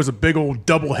someone throws a big old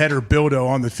doubleheader dildo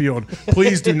on the field,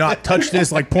 please do not touch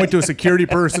this, like point to a security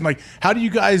person? Like, how do you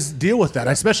guys deal with that,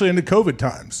 especially in the COVID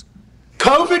times?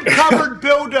 COVID-covered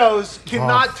dildos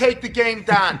cannot take the game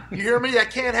down. You hear me?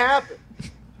 That can't happen.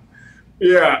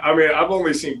 Yeah, I mean, I've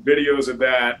only seen videos of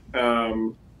that.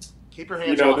 Keep your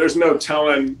hands off. off. There's no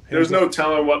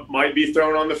telling what might be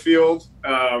thrown on the field.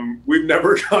 We've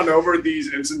never gone over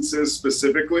these instances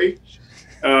specifically.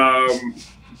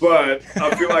 But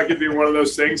I feel like it'd be one of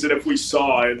those things that if we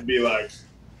saw it, it'd be like,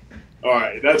 all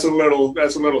right, that's a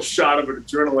little shot of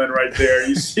adrenaline right there.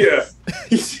 You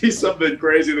see something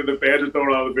crazy that the fans are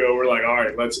throwing on the field. We're like, all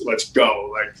right, let's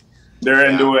go. Like, they're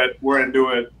into it. We're into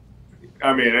it.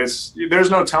 I mean,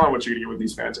 there's no telling what you're going to get with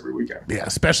these fans every weekend. Yeah,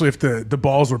 especially if the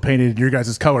balls were painted in your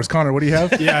guys' colors. Connor, what do you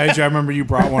have? Yeah, AJ, I remember you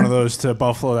brought one of those to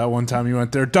Buffalo that one time you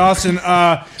went there. Dawson,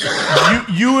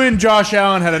 you and Josh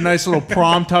Allen had a nice little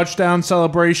prom touchdown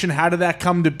celebration. How did that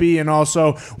come to be? And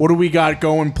also, what do we got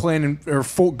going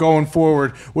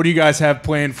forward? What do you guys have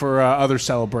planned for other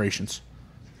celebrations?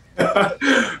 You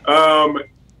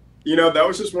know, that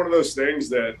was just one of those things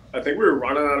that I think we were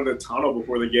running out of the tunnel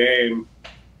before the game.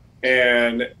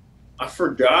 And I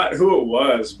forgot who it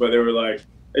was, but they were like,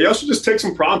 hey, y'all should just take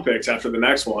some prom pics after the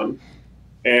next one.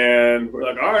 And we're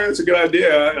like, all right, that's a good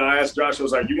idea. And I asked Josh, I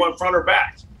was like, you want front or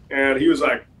back? And he was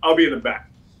like, I'll be in the back.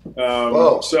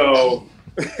 So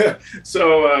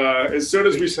as soon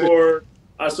as we scored,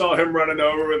 I saw him running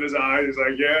over with his eyes. He's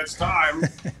like, yeah, it's time.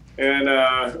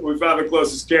 And we found the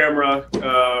closest camera.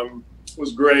 It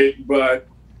was great. But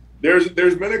there's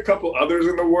been a couple others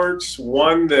in the works.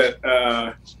 One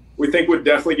that we think would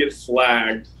definitely get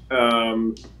flagged.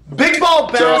 Big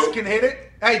Ball Bass can hit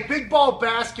it. Hey, Big Ball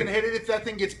Bass can hit it if that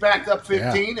thing gets backed up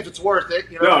 15, if it's worth it.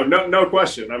 You know? No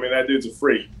question. I mean, that dude's a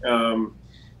freak.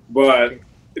 But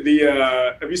have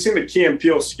you seen the Key and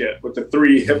Peele skit with the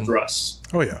 3 hip thrusts?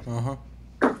 Oh, yeah.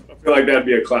 I feel like that'd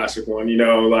be a classic one. You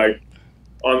know, like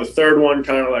on the third one,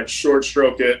 kind of like short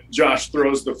stroke it. Josh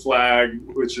throws the flag,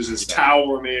 which is his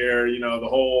towel in the air, you know, the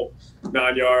whole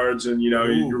 9 yards, and, you know,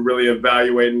 you're really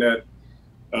evaluating it.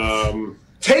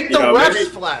 Take the ref's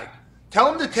flag.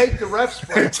 Tell him to take the ref's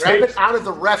flag. Grab it out of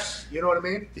the refs. You know what I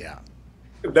mean? Yeah.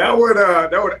 That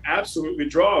would absolutely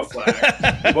draw a flag.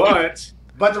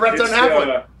 but the ref doesn't have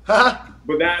one.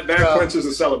 But that clinches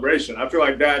the celebration. I feel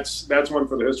like that's one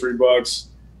for the history books.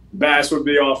 Bass would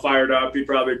be all fired up. He'd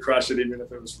probably crush it even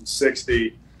if it was from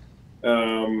 60.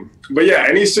 But yeah,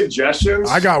 any suggestions?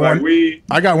 I got one.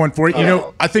 I got one for you. You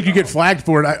know, I think you get flagged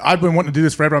for it. I've been wanting to do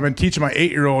this forever. I've been teaching my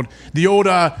 8-year-old the old,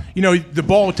 you know, the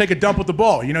ball would take a dump with the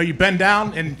ball. You know, you bend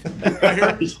down and right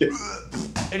here,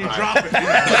 and you drop it.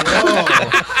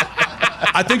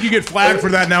 I think you get flagged for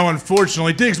that now,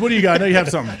 unfortunately. Diggs, what do you got? I know you have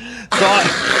something.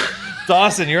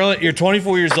 Dawson, you're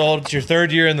 24 years old. It's your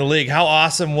 3rd year in the league. How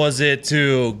awesome was it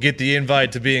to get the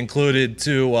invite to be included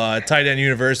to Tight End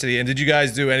University? And did you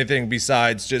guys do anything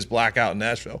besides just blackout in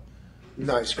Nashville?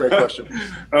 Nice, great question.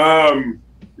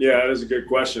 Yeah, that is a good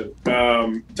question.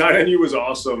 Tight End U was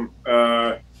awesome.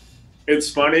 It's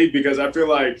funny because I feel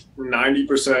like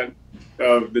 90%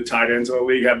 of the tight ends in the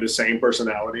league have the same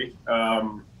personality.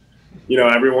 You know,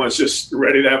 everyone's just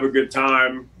ready to have a good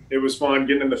time. It was fun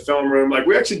getting in the film room. Like,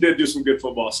 we actually did do some good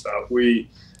football stuff. We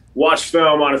watched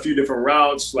film on a few different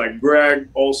routes. Like, Greg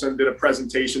Olson did a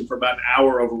presentation for about an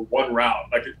hour over one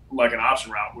route, like an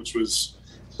option route, which was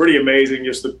pretty amazing,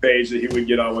 just the page that he would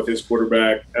get on with his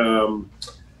quarterback.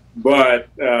 But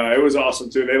it was awesome,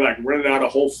 too. They, like, rented out a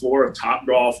whole floor of Top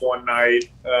Golf one night.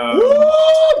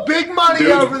 Woo! Big money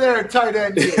over there at tight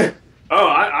end. Oh,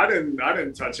 I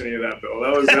didn't touch any of that, Bill.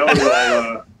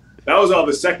 That was all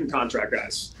the second contract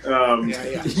guys.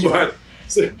 But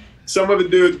some of the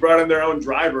dudes brought in their own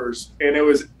drivers, and it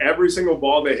was every single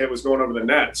ball they hit was going over the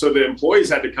net. So the employees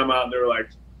had to come out, and they were like,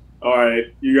 all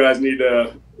right, you guys need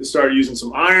to start using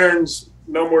some irons,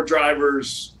 no more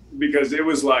drivers, because it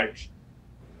was like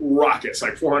rockets,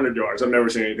 like 400 yards. I've never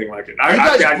seen anything like it. You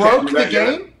guys broke the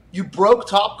game? You broke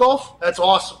Topgolf? That's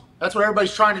awesome. That's what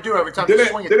everybody's trying to do every time you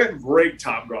swing it. Didn't break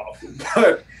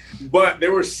Topgolf, but they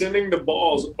were sending the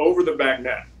balls over the back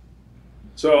net.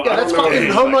 So yeah, that's fucking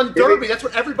home run derby. That's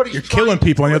what everybody's You're killing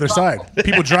people on the other side.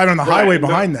 People driving on the highway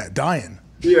behind that, dying.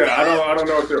 Yeah, I don't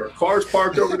know if there were cars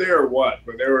parked over there or what,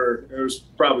 but there was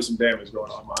probably some damage going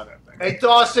on behind that thing. Hey,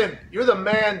 Dawson, you're the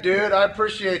man, dude. I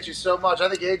appreciate you so much. I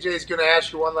think AJ is going to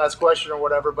ask you one last question or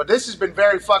whatever, but this has been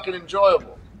very fucking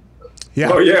enjoyable.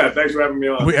 Yeah. Oh, yeah. Thanks for having me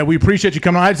on. We appreciate you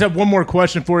coming on. I just have one more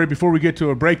question for you before we get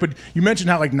to a break. But you mentioned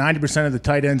how like 90% of the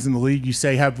tight ends in the league, you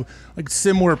say, have like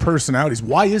similar personalities.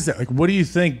 Why is that? Like, what do you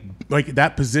think, like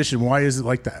that position, why is it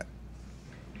like that?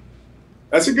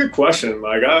 That's a good question.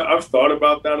 Like, I've thought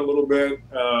about that a little bit.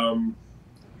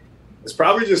 It's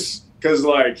probably just because,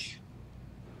 like,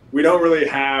 we don't really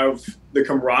have the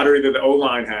camaraderie that the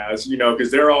O-line has, you know,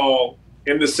 because they're all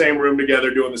in the same room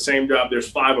together doing the same job. There's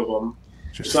 5 of them.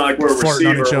 It's not like we're a receiver.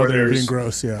 On each other, where being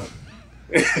gross, yeah.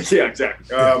 Yeah,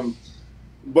 exactly.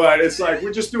 But it's like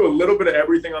we just do a little bit of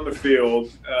everything on the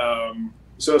field.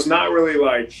 So it's not really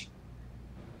like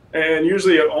 – and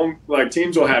usually like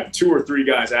teams will have 2 or 3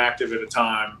 guys active at a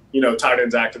time, you know, tight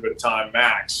ends active at a time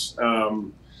max.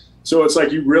 So it's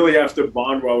like you really have to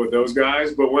bond well with those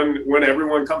guys. But when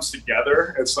everyone comes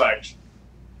together, it's like,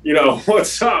 you know,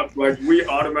 what's up? Like we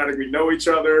automatically know each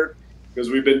other because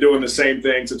we've been doing the same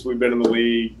thing since we've been in the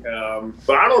league.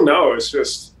 But I don't know. It's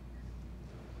just,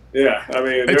 yeah, I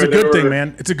mean. It's a good thing,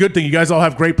 man. It's a good thing. You guys all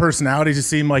have great personalities. You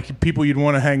seem like people you'd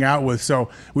want to hang out with. So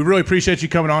we really appreciate you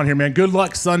coming on here, man. Good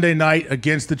luck Sunday night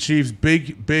against the Chiefs.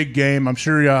 Big, big game. I'm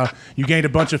sure you gained a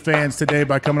bunch of fans today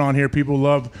by coming on here. People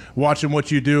love watching what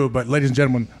you do. But ladies and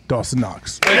gentlemen, Dawson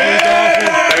Knox.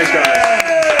 Thanks,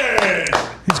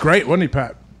 guys. He's great, wasn't he,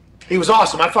 Pat? He was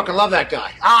awesome. I fucking love that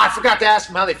guy. I forgot to ask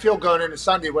him how they feel going into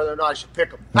Sunday, whether or not I should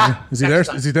pick him. Is he there?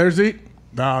 Is he there, Zeke?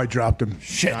 No, I dropped him.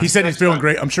 Shit. He said he's feeling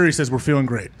great. I'm sure he says we're feeling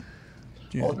great.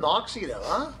 Oh, Noxie though,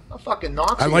 huh? A fucking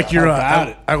Noxie. I like your.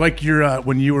 I like your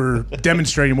when you were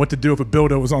demonstrating what to do if a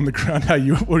builder was on the ground. How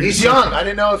you? He's young. I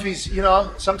didn't know if he's. You know,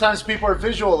 sometimes people are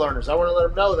visual learners. I want to let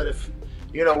him know that if,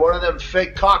 you know, one of them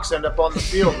fake cocks end up on the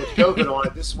field with COVID on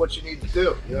it, this is what you need to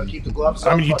do. You know, keep the gloves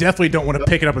on. I mean, you definitely don't want to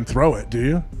pick it up and throw it, do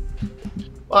you?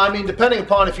 Well, I mean, depending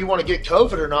upon if you want to get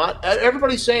COVID or not.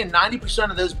 Everybody's saying 90%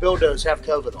 of those buildos have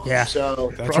COVID on. Yeah.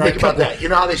 So That's think right. about that. You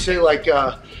know how they say like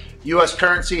U.S.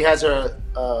 currency has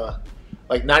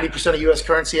like 90% of U.S.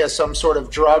 currency has some sort of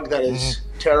drug that is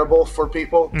terrible for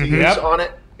people to use on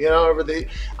it. You know,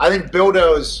 I think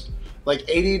buildos like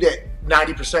 80 to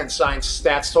 90% science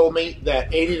stats told me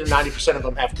that 80 to 90% of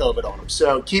them have COVID on them.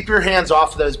 So keep your hands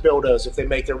off of those buildos if they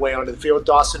make their way onto the field.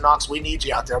 Dawson Knox, we need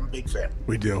you out there. I'm a big fan.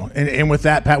 We do. And with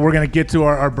that, Pat, we're going to get to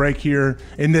our break here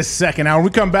in this second hour. When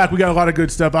we come back, we got a lot of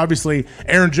good stuff. Obviously,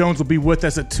 Aaron Jones will be with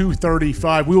us at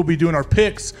 2:35. We will be doing our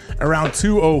picks around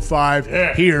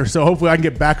 2:05 here. So hopefully I can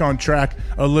get back on track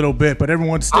a little bit. But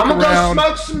everyone stick around. I'm going to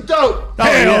go smoke some dope.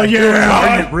 Hell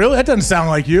yeah. Really? That doesn't sound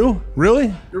like you.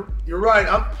 Really? You're right.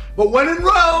 But when in Rome.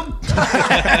 All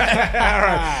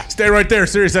right. Stay right there.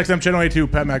 Sirius XM Channel 82,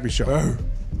 Pat McAfee Show.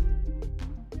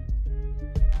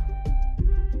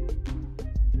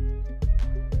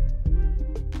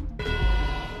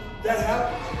 That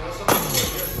happens. You know,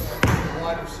 sometimes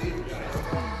wide receiver guys.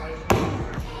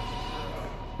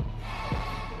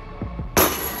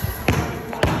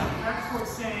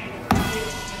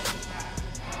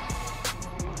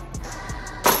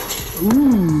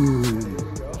 Ooh.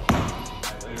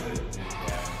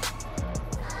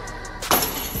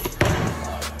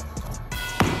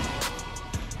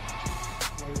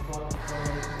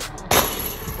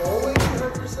 Bowling, you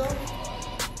hurt yourself?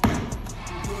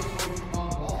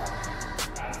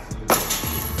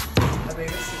 I mean,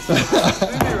 this is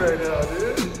city right now,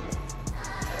 dude.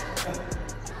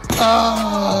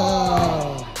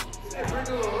 Oh,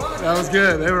 that was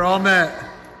good. They were all net.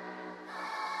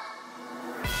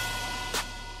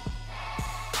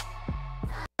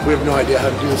 We have no idea how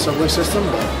to do the subway system,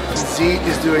 but Zeke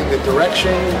is doing the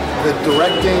direction, the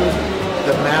directing,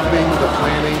 the mapping, the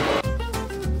planning.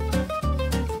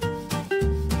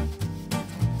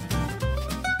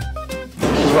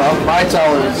 Well, my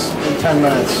tell is in 10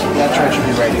 minutes, that train should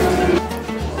be ready.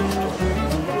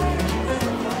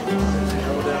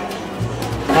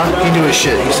 He knew his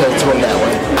shit. He said it's going that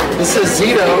way. This is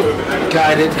Zito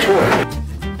guided tour.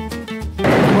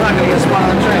 We're not going to get spot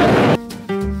on the train.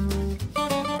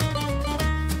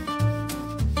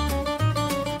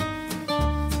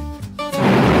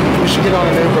 We should get on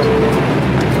an Uber.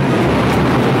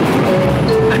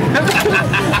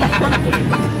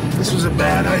 This was a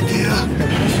bad idea.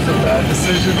 This was a bad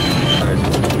decision.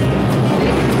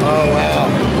 Oh, wow.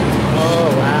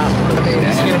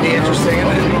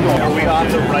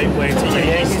 way to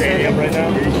Yankee Stadium right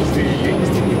now.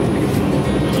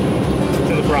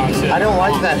 To the Bronx. I don't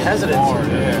like that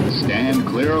hesitancy. Stand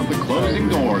clear of the closing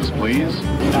doors, please.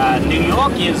 New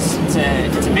York it's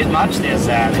a bit much. There's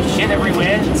shit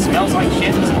everywhere. It smells like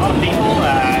shit. There's a lot of people,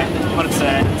 but it's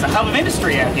a hell of an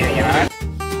industry out here, you know.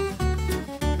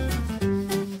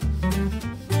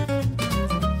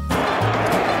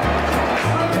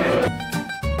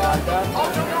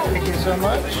 Thank you so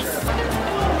much.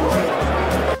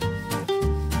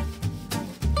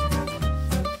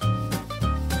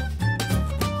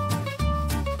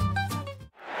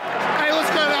 Hey, let's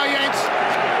go now, Yanks.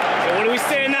 So what are we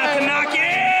saying now,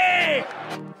 Tanaki?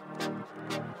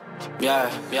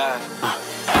 Yeah.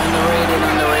 Underrated,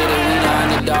 we the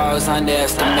underdogs,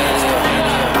 underestimated.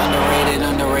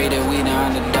 Underrated, we the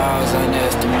underdogs,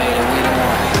 underestimated. We the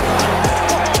one.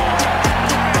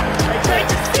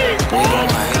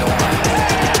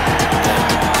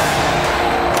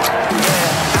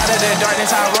 Out of the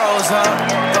darkness I rose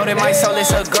up. Golden my soul,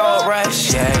 it's a gold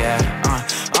rush. Yeah.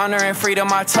 Honor and freedom,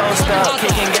 my toast up.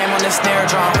 Kicking game on the snare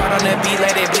drum. Hard on the beat,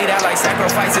 let it bleed out like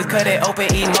sacrifices. Cut it open,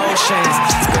 emotions.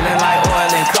 Spilling like oil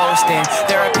and coasting.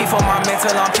 Therapy for my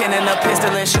mental, I'm pinning a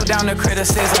pistol and shoot down the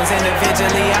criticisms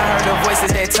individually. I heard the voices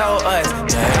that told us.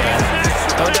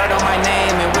 Throw dirt on my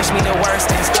name and wish me the worst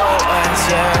and scold us.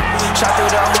 Shot through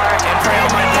the heart and pray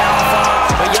on my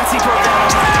downfall. But Yahtzee prevail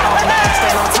on my own.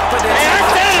 Stand on top of this. Hey, I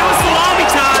said it was salami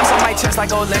time. On my chest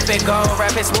like Olympic gold.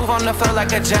 Rapids move on the field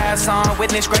like a jazz song.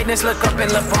 Witness greatness, look up in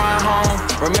LeBron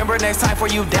home. Remember next time before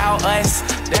you doubt us.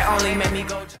 That only made me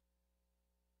go.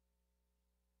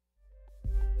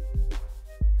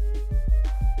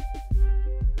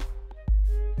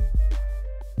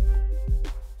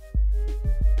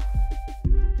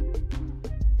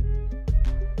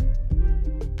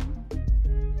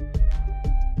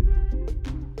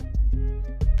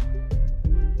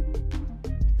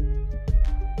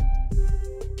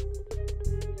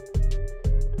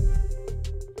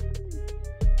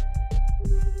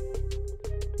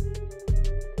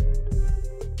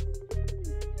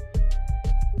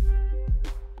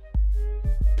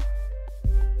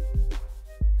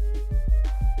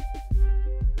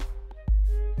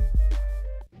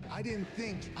 I didn't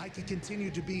think I could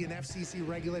continue to be an FCC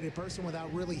regulated person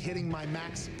without really hitting my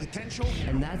max potential.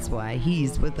 And that's why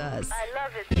he's with us. I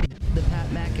love it. The Pat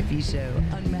McAfee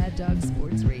Show on Mad Dog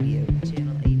Sports Radio,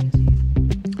 Channel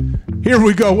 82. Here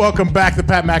we go. Welcome back to the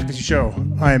Pat McAfee Show.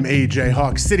 I am AJ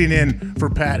Hawk, sitting in for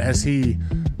Pat as he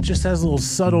just has a little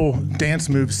subtle dance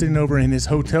move sitting over in his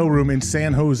hotel room in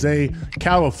San Jose,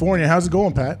 California. How's it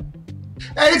going, Pat?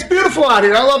 Hey, it's beautiful out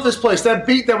here. I love this place. That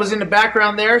beat that was in the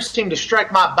background there seemed to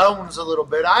strike my bones a little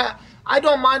bit. I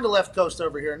don't mind the left coast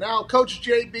over here. Now, Coach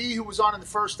JB, who was on in the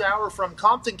first hour from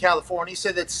Compton, California,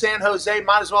 said that San Jose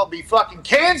might as well be fucking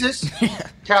Kansas,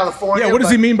 California. Yeah, what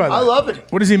does he mean by that? I love it.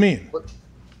 What does he mean? I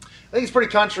think it's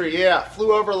pretty country, yeah.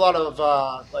 Flew over a lot of,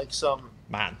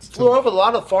 flew over a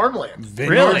lot of farmland.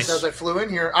 Really? As I flew in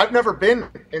here. I've never been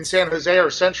in San Jose or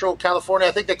Central California.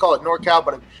 I think they call it NorCal,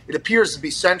 but it appears to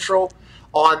be Central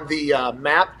on the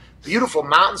map. Beautiful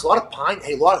mountains, a lot of pine.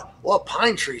 Hey, a lot of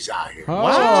pine trees out here.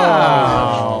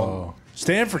 Wow.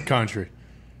 Stanford country.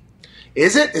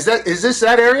 Is it? Is this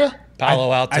that area?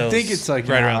 Palo Alto. I think it's like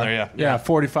right around there. Yeah. Yeah,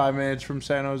 45 minutes from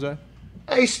San Jose.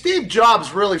 Hey, Steve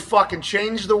Jobs really fucking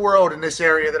changed the world in this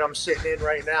area that I'm sitting in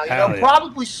right now. Hell yeah.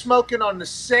 Probably smoking on the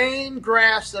same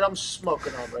grass that I'm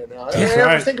smoking on right now. That's You ever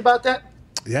right. think about that?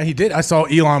 Yeah, he did. I saw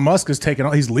Elon Musk is taking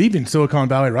off. He's leaving Silicon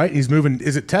Valley, right? He's moving.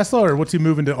 Is it Tesla or what's he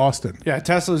moving to Austin? Yeah,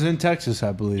 Tesla's in Texas,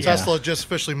 I believe. Tesla just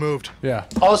officially moved. Yeah.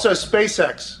 Also,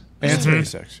 SpaceX. And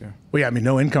SpaceX, yeah. Well, yeah, I mean,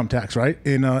 no income tax, right?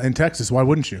 In Texas. Why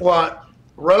wouldn't you? What?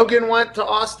 Rogan went to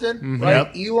Austin, Mhm.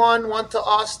 right? Yep. Elon went to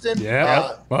Austin.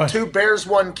 Yeah. Yep. Two Bears,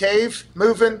 One Cave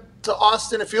moving to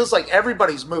Austin. It feels like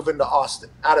everybody's moving to Austin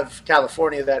out of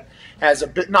California that has a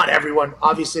bit, not everyone.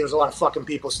 Obviously, there's a lot of fucking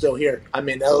people still here. I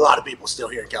mean, a lot of people still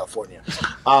here in California.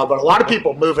 But a lot of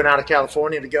people moving out of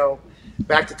California to go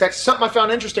back to Texas. Something I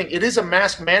found interesting. It is a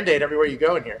mask mandate everywhere you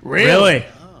go in here. Really?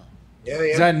 Yeah.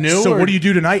 Is that new? So what do you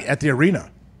do tonight at the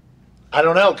arena? I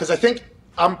don't know, because I think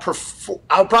I'll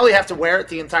probably have to wear it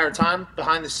the entire time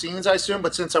behind the scenes, I assume.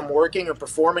 But since I'm working or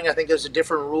performing, I think there's a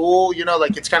different rule. You know,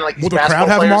 like it's kind of like these Will the crowd basketball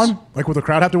have him players. on? Like, will the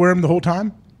crowd have to wear him the whole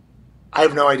time? I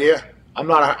have no idea.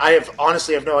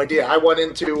 Honestly have no idea. I went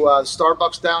into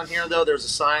Starbucks down here, though. There's a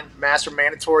sign, masks are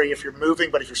mandatory if you're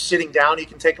moving, but if you're sitting down, you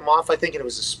can take them off. I think it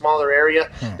was a smaller area.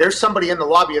 There's somebody in the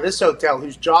lobby of this hotel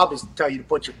whose job is to tell you to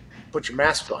put your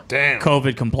mask on. Damn.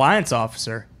 COVID compliance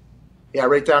officer. Yeah,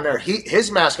 right down there.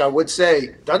 His mask, I would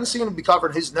say, doesn't seem to be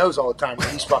covering his nose all the time when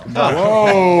he's fucking talking.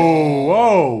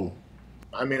 Whoa.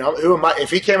 I mean, who am I? If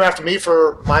he came after me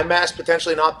for my mask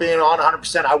potentially not being on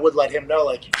 100%, I would let him know,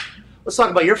 like, let's talk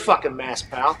about your fucking mask,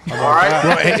 pal. All right?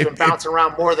 Well, It's been bouncing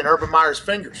around more than Urban Meyer's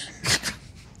fingers.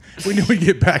 We knew we'd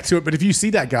get back to it, but if you see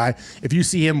that guy, if you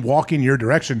see him walk in your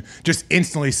direction, just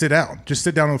instantly sit down. Just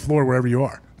sit down on the floor wherever you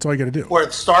are. That's all you got to do. Where, at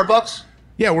Starbucks?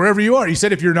 Yeah, wherever you are. You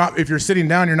said if you're sitting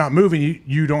down, you're not moving,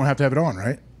 you don't have to have it on,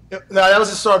 right? No, that was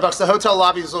at Starbucks. The hotel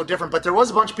lobby is a little different, but there was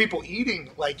a bunch of people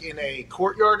eating, like, in a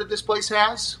courtyard that this place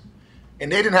has, and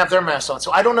they didn't have their masks on.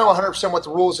 So I don't know 100% what the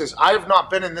rules is. I have not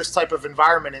been in this type of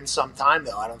environment in some time,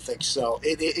 though. I don't think so.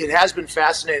 It has been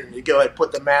fascinating to go ahead and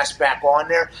put the mask back on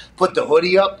there, put the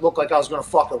hoodie up, look like I was going to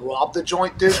fucking rob the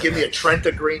joint, dude. Give me a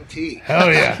Trenta green tea.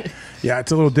 Hell yeah. Yeah,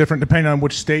 it's a little different depending on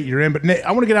which state you're in. But Nick,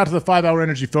 I want to get out to the 5-hour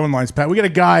energy phone lines, Pat. We got a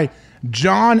guy,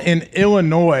 John in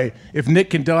Illinois. If Nick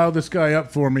can dial this guy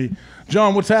up for me.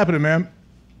 John, what's happening, man?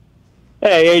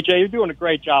 Hey, AJ, you're doing a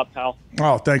great job, pal.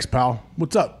 Oh, thanks, pal.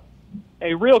 What's up?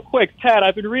 Hey, real quick, Pat,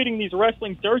 I've been reading these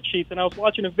wrestling dirt sheets, and I was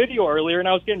watching a video earlier, and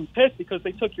I was getting pissed because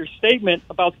they took your statement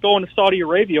about going to Saudi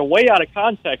Arabia way out of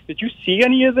context. Did you see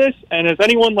any of this? And has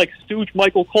anyone like Stooge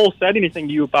Michael Cole said anything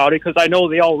to you about it? Because I know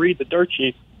they all read the dirt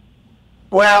sheets.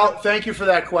 Well, thank you for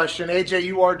that question. AJ,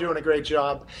 you are doing a great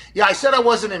job. Yeah, I said I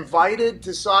wasn't invited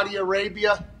to Saudi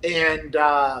Arabia, and,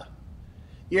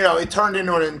 it turned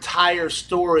into an entire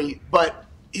story. But,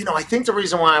 I think the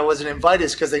reason why I wasn't invited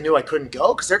is because they knew I couldn't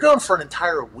go, because they're going for an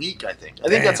entire week, I think. I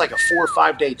think that's like a 4 or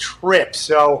 5 day trip.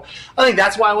 So I think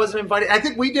that's why I wasn't invited. I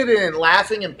think we did it in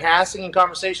laughing and passing and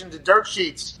conversation to dirt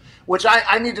sheets, which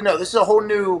I need to know. This is a whole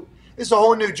new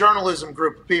journalism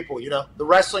group of people, the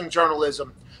wrestling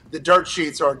journalism. The dirt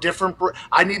sheets are different.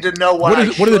 I need to know what are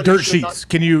the dirt sheets?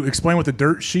 Can you explain what the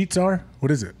dirt sheets are?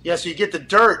 What is it? Yeah, so you get the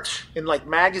dirt in like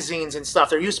magazines and stuff.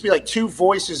 There used to be like 2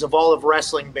 voices of all of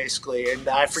wrestling, basically, and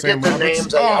I forget their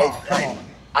names.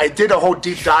 I did a whole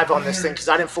deep dive on this thing because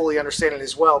I didn't fully understand it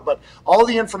as well. But all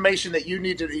the information that you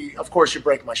need to, of course, you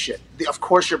break my shit. Of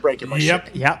course, you're breaking my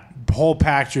shit. Yep. Whole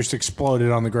pack just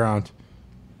exploded on the ground,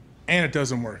 and it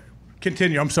doesn't work.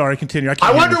 Continue. I'm sorry. Continue.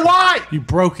 I wonder why. You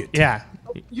broke it. Yeah.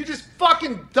 You just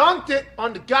fucking dunked it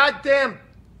on the goddamn.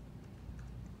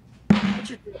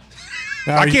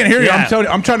 I can't hear you. Yeah.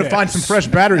 I'm trying to find some fresh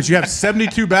batteries. You have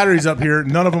 72 batteries up here.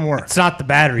 None of them work. It's not the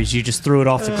batteries. You just threw it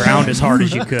off the ground as hard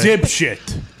as you could.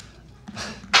 Dipshit.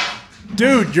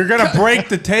 Dude, you're going to break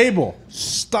the table.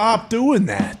 Stop doing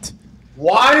that.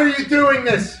 Why are you doing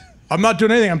this? I'm not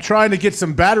doing anything. I'm trying to get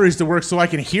some batteries to work so I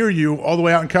can hear you all the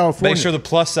way out in California. Make sure the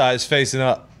plus side is facing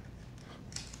up.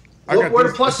 What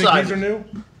are plus side? These are new.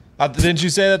 Didn't you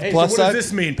say that the plus so side? What does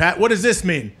this mean, Pat? What does this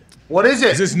mean? What is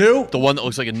it? Is this new? The one that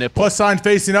looks like a nipple. Plus sign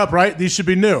facing up, right? These should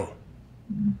be new.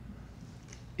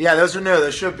 Yeah, those are new.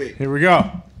 Those should be. Here we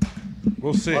go.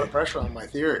 We'll see. A lot of pressure on my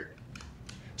theory.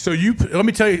 So let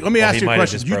me ask you a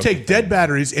question. You take dead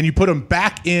batteries and you put them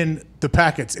back in the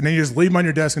packets, and then you just leave them on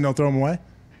your desk and don't throw them away?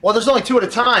 Well, there's only 2 at a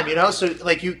time, So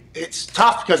it's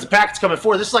tough because the packet's coming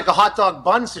forward. This is like a hot dog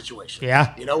bun situation.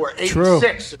 Yeah. We're 8 and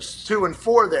 6. There's 2 and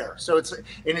 4 there. So it's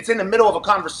in the middle of a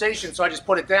conversation. So I just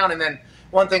put it down, and then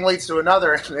one thing leads to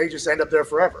another, and they just end up there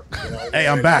forever. Hey,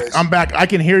 I'm back. I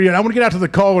can hear you. And I want to get out to the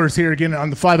callers here again on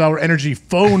the 5-hour energy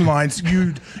phone lines.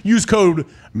 You use code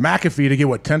McAfee to get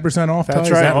 10% off.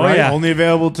 That's right. Right? Yeah. Only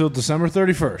available till December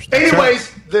 31st.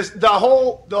 Anyways, the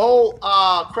whole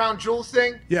Crown Jewels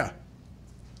thing. Yeah.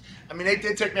 I mean, they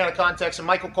did take me out of context, and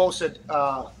Michael Cole said,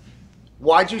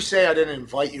 why'd you say I didn't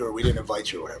invite you or we didn't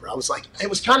invite you or whatever? I was like, it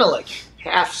was kind of like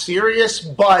half serious,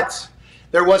 but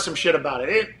there was some shit about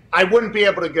it. I wouldn't be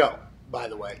able to go, by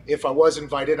the way, if I was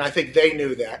invited, and I think they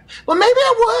knew that. Well, maybe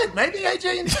I would. Maybe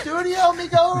AJ in the studio, me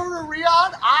go over to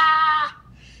Riyadh.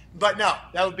 But no,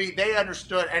 that would be, they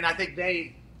understood, and I think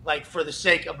they, for the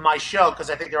sake of my show, because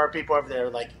I think there are people over there,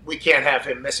 we can't have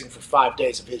him missing for 5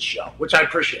 days of his show, which I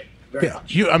appreciate.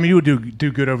 You would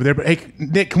do good over there. But hey,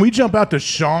 Nick, can we jump out to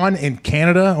Sean in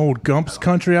Canada, old Gump's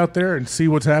country out there, and see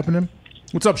what's happening?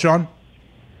 What's up, Sean?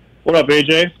 What up,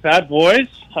 AJ? Pat, boys.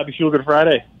 Happy Feel Good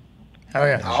Friday. Hell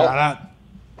yeah. Shout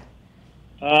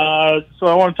out. So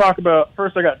I want to talk about,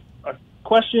 first I got a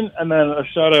question and then a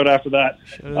shout out after that.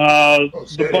 The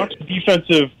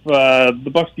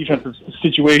Bucs defensive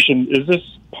situation, is this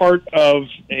part of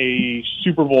a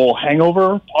Super Bowl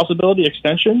hangover possibility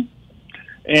extension?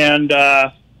 And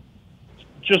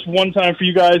just one time for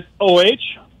you guys, OH.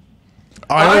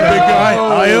 I-O, big guy.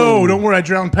 I-O. Don't worry, I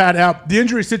drowned Pat out. The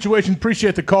injury situation,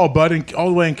 appreciate the call, bud. And all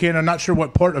the way in Canada. I'm not sure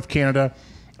what part of Canada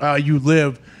you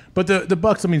live. But the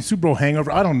Bucks, I mean, Super Bowl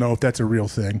hangover, I don't know if that's a real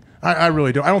thing. I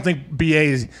really don't. I don't think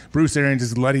Bruce Arians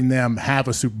is letting them have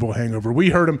a Super Bowl hangover. We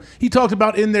heard him. He talked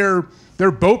about in their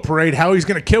boat parade how he's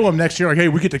going to kill him next year. Like, hey,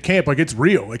 we get to camp. Like, it's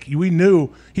real. Like, we knew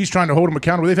he's trying to hold them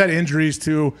accountable. They've had injuries,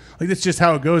 too. Like, that's just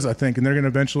how it goes, I think. And they're going to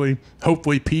eventually,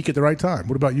 hopefully, peak at the right time.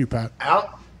 What about you, Pat?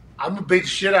 I'm going to beat the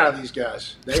shit out of these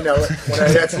guys. They know it.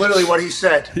 That's literally what he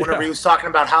said whenever he was talking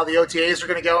about how the OTAs are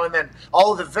going to go, and then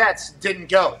all of the vets didn't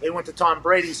go. They went to Tom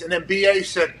Brady's, and then BA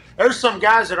said, there's some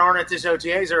guys that aren't at this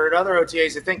OTAs or at other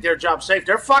OTAs that think their job's safe.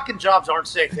 Their fucking jobs aren't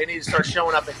safe. They need to start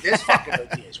showing up at this fucking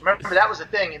OTAs. Remember, that was the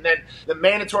thing. And then the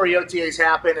mandatory OTAs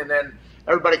happened, and then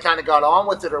everybody kind of got on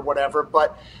with it or whatever.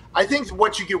 But I think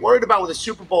what you get worried about with a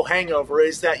Super Bowl hangover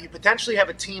is that you potentially have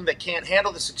a team that can't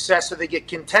handle the success, so they get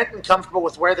content and comfortable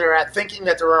with where they're at, thinking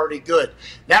that they're already good.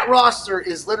 That roster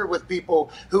is littered with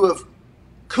people who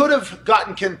could have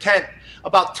gotten content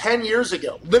about 10 years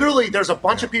ago. Literally, there's a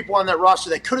bunch of people on that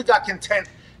roster that could have got content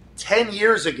 10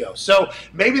 years ago. So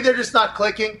maybe they're just not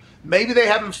clicking. Maybe they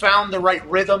haven't found the right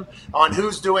rhythm on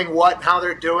who's doing what and how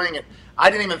they're doing it. I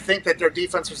didn't even think that their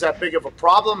defense was that big of a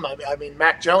problem. I mean,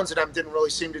 Mac Jones and them didn't really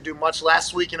seem to do much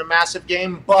last week in a massive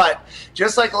game. But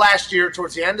just like last year,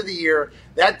 towards the end of the year,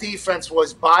 that defense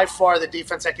was by far the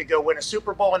defense that could go win a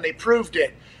Super Bowl, and they proved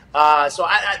it. So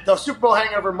the Super Bowl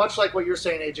hangover, much like what you're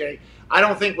saying, AJ, I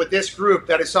don't think with this group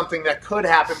that is something that could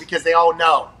happen because they all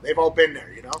know. They've all been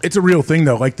there, you know? It's a real thing,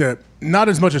 though. Like, not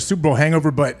as much a Super Bowl hangover,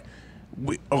 but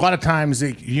a lot of times,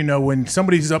 when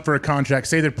somebody's up for a contract,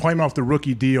 say they're playing off the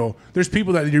rookie deal, there's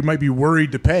people that you might be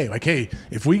worried to pay. Like, hey,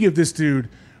 if we give this dude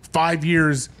 5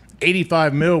 years,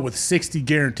 $85 million with 60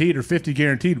 guaranteed or 50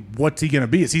 guaranteed, what's he going to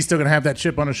be? Is he still going to have that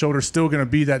chip on his shoulder, still going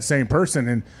to be that same person?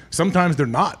 And sometimes they're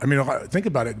not. I mean, think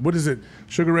about it. What is it?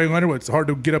 Sugar Ray Leonard, it's hard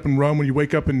to get up and run when you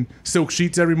wake up in silk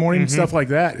sheets every morning and stuff like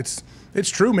that. It's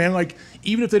true, man. Like,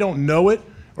 even if they don't know it,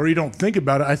 or you don't think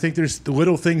about it, I think there's the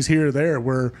little things here or there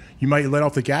where you might let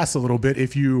off the gas a little bit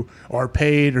if you are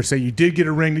paid, or say you did get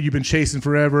a ring that you've been chasing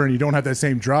forever and you don't have that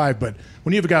same drive. But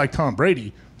when you have a guy like Tom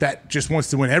Brady that just wants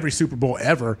to win every Super Bowl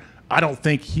ever, I don't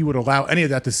think he would allow any of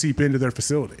that to seep into their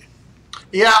facility.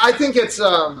 Yeah, I think it's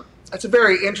a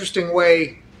very interesting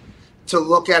way to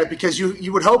look at it, because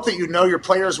you would hope that you know your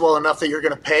players well enough that you're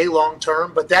going to pay long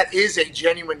term, but that is a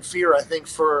genuine fear, I think,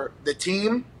 for the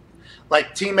team.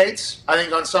 Like teammates, I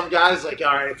think on some guys, like,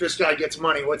 all right, if this guy gets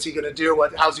money, what's he going to do?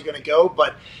 How's he going to go?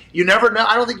 But you never know.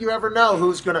 I don't think you ever know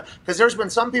who's going to, because there's been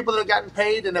some people that have gotten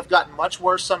paid and have gotten much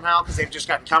worse somehow because they've just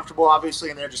gotten comfortable, obviously,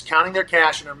 and they're just counting their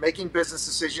cash and they're making business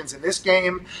decisions. In this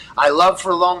game, I loved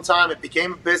for a long time. It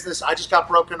became a business. I just got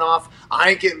broken off. I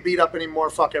ain't getting beat up anymore.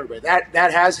 Fuck everybody.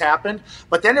 That has happened.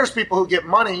 But then there's people who get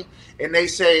money and they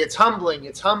say it's humbling.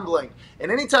 It's humbling.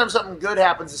 And anytime something good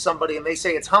happens to somebody and they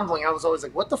say it's humbling, I was always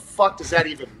like, what the fuck does that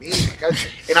even mean?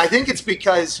 And I think it's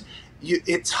because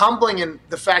it's humbling in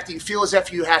the fact that you feel as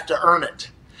if you have to earn it.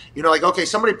 You know, like, okay,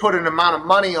 somebody put an amount of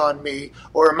money on me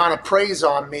or amount of praise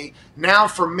on me. Now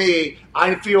for me,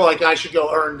 I feel like I should go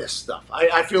earn this stuff.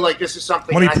 I feel like this is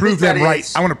something. Let me prove them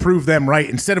right. I want to prove them right.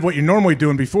 Instead of what you're normally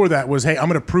doing before that was, hey, I'm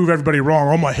going to prove everybody wrong.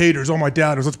 All my haters, all my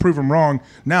doubters, let's prove them wrong.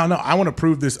 Now, no, I want to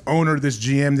prove this owner, this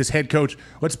GM, this head coach,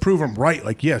 let's prove them right.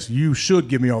 Like, yes, you should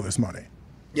give me all this money.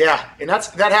 Yeah, and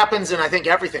that happens in, I think,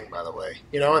 everything, by the way,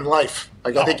 you know, in life.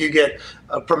 Like, I think you get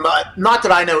not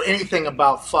that I know anything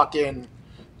about fucking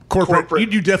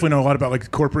corporate. You definitely know a lot about, like, the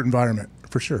corporate environment,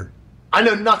 for sure. I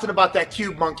know nothing about that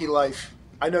cube monkey life.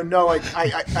 I know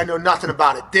nothing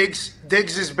about it.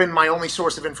 Diggs has been my only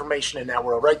source of information in that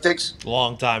world, right, Diggs?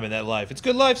 Long time in that life. It's a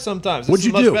good life sometimes. What'd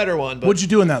you do? Much better one. But what'd you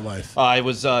do in that life? I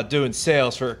was doing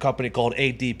sales for a company called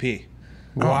ADP.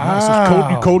 Wow.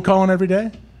 So you cold calling every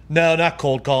day? No, not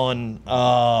cold calling.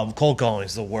 Cold calling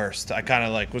is the worst. I kind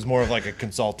of was more of like a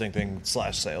consulting thing /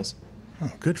 sales. Oh,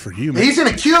 good for you, man. He's in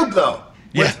a cube though,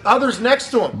 with others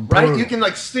next to him, right? You can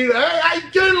like steal. Hey, I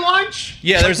get lunch.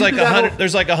 Yeah, there's like 100.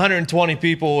 There's like 120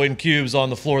 people in cubes on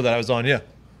the floor that I was on. Yeah.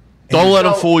 Don't let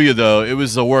him fool you, though. It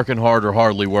was a working hard or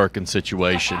hardly working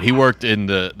situation. He worked in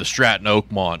the Stratton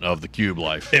Oakmont of the cube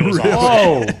life. It was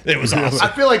awesome. It was awesome.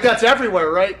 I feel like that's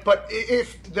everywhere, right? But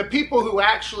if the people who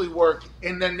actually work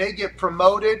and then they get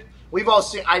promoted, we've all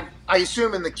seen, I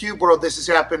assume in the cube world this has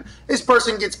happened. This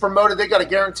person gets promoted. They got a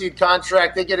guaranteed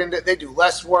contract. They do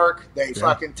less work. They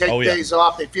fucking take days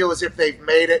off. They feel as if they've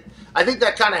made it. I think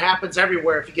that kind of happens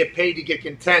everywhere. If you get paid, you get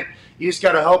content. You just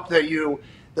got to hope that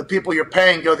the people you're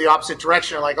paying go the opposite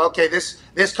direction. They're like, okay,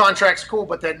 this contract's cool,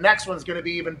 but that next one's going to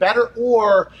be even better.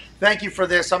 Or thank you for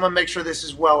this. I'm going to make sure this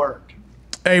is well earned.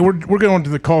 Hey, we're going to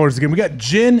the callers again. We got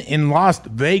Jen in Las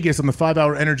Vegas on the 5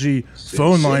 Hour Energy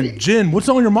phone line. Jen, what's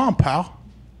on your mom, pal?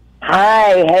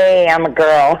 Hi, hey, I'm a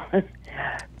girl.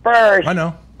 First, I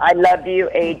know. I love you,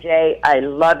 AJ. I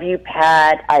love you,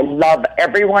 Pat. I love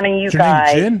every one of you Is your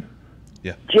guys. name Jen?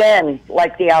 Yeah. Jen,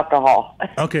 like the alcohol.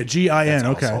 Okay, Gin.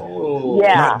 Okay.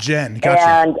 Yeah. Not Jen. Gotcha.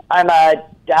 And I'm a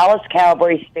Dallas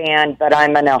Cowboys fan, but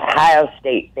I'm an Ohio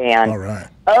State fan. All right.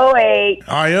 08.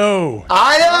 I-O.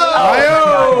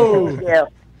 Thank you.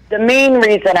 The main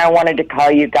reason I wanted to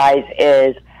call you guys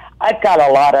is I've got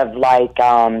a lot of like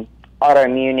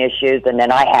autoimmune issues, and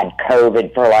then I had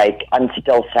COVID for I'm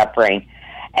still suffering.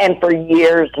 And for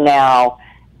years now,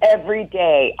 every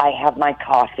day I have my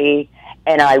coffee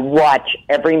and I watch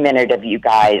every minute of you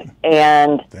guys.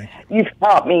 And you've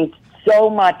taught me so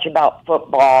much about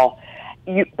football.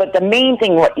 But the main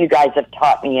thing what you guys have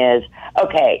taught me is,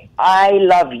 okay, I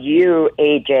love you,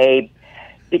 AJ,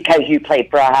 because you played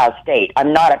for Ohio State.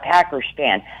 I'm not a Packers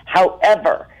fan.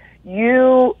 However,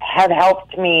 you have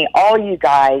helped me, all you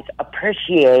guys,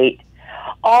 appreciate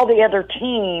all the other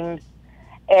teams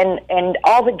and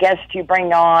all the guests you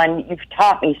bring on. You've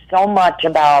taught me so much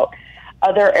about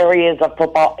other areas of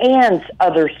football and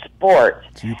other sports.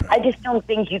 I just don't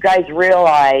think you guys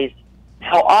realize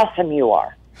how awesome you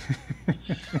are.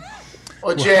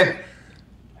 Well, Jen,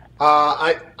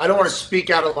 I don't want to speak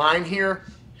out of line here.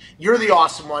 You're the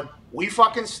awesome one. We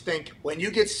fucking stink. When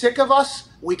you get sick of us,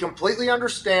 we completely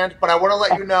understand. But I want to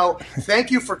let you know,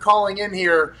 thank you for calling in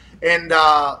here and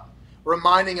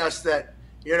reminding us that,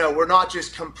 we're not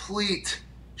just complete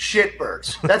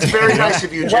shitbirds. That's very nice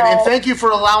of you, Jen. And thank you for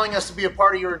allowing us to be a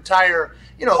part of your entire,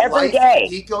 life,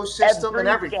 ecosystem, and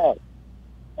everything.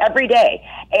 Every day.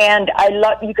 And I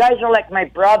love you guys are like my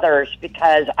brothers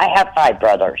because I have 5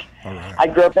 brothers. I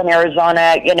grew up in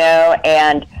Arizona,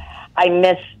 and I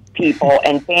miss people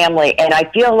and family, and I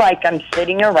feel like I'm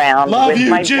sitting around with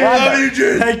my brothers. Love you,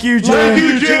 Jen. Thank you, Jen. Love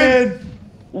you, Jen.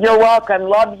 You're welcome.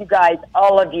 Love you guys,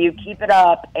 all of you. Keep it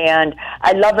up. And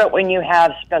I love it when you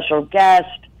have special guests.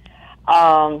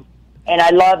 And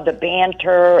I love the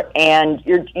banter. And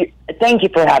thank you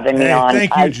for having me on.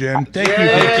 Thank you, Jen. Thank you for the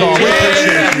Jen. call. We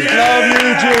appreciate you. Love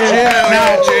you, Jen.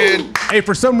 Now, hey,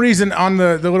 for some reason on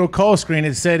the little call screen,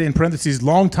 it said in parentheses,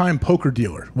 longtime poker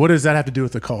dealer. What does that have to do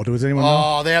with the call? Does anyone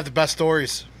know? Oh, they have the best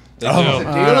stories. She's a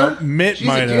dealer? Mitt She's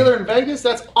might a have. dealer in Vegas?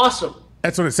 That's awesome.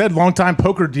 That's what it said, longtime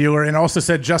poker dealer, and also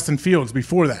said Justin Fields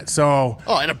before that. So,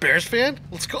 Oh, and a Bears fan?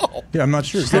 Let's go. yeah, I'm not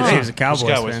sure. He was a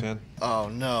Cowboys fan. Oh,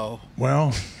 no.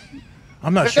 Well,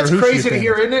 I'm not sure That's who crazy she's to been.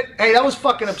 hear, isn't it? Hey, that was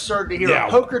fucking absurd to hear. Yeah.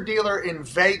 A poker dealer in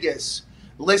Vegas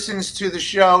listens to the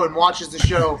show and watches the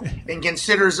show and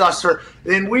considers us her.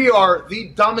 Then we are the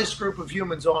dumbest group of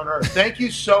humans on earth. Thank you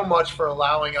so much for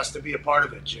allowing us to be a part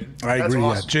of it, Jen. I That's agree.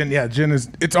 awesome. Jen is.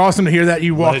 It's awesome to hear that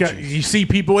you walk out, Legend. you see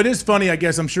people. It is funny, I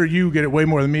guess. I'm sure you get it way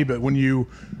more than me. But when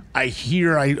I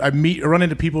run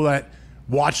into people that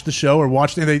watch the show or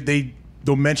watch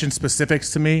they'll mention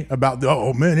specifics to me about,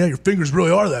 oh man, yeah, your fingers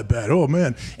really are that bad. Oh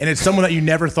man, and it's someone that you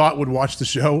never thought would watch the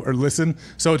show or listen.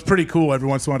 So it's pretty cool every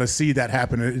once in a while to see that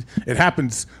happen. It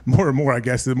happens more and more, I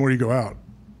guess, the more you go out.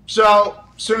 So,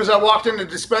 as soon as I walked into the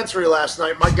dispensary last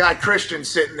night, my guy Christian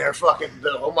sitting there fucking,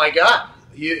 oh my God.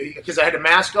 Because I had a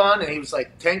mask on, and he was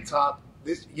like, tank top,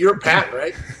 you're Pat,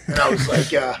 right? And I was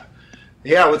like,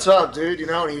 yeah, what's up, dude?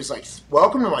 And he was like,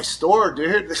 welcome to my store,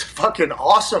 dude. This is fucking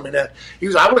awesome. And he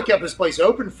was, I would have kept this place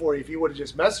open for you if you would have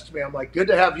just messaged me. I'm like, good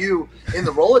to have you in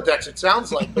the Rolodex, it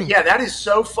sounds like. But yeah, that is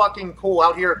so fucking cool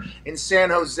out here in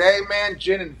San Jose, man.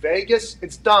 Jen in Vegas.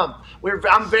 It's dumb.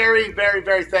 I'm very, very,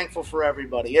 very thankful for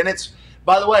everybody. And it's,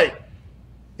 by the way,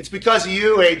 it's because of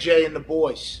you, AJ, and the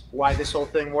boys, why this whole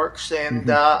thing works. And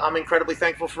I'm incredibly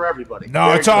thankful for everybody. No,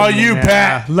 Very it's all good. you,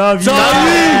 Pat. Love It's you, all you,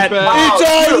 Pat. Pat. Wow. It's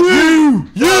all you.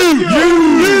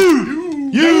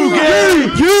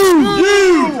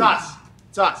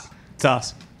 It's us. It's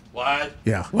us. What?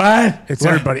 Yeah. What? It's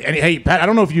everybody. And hey, Pat, I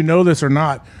don't know if you know this or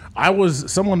not.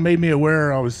 Someone made me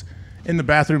aware I was in the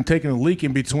bathroom taking a leak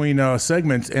in between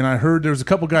segments, and I heard there was a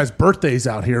couple guys' birthdays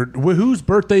out here. Whose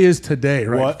birthday is today,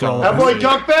 right? What? That boy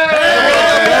Gumpy!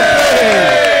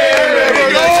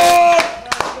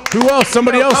 Who else?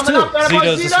 Somebody else, too.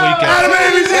 Zito's this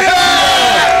weekend.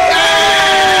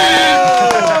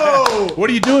 What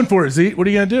are you doing for it, Z? What are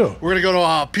you going to do? We're going to go to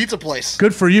a pizza place.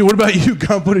 Good for you. What about you,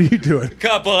 Gump? What are you doing?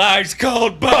 Couple ice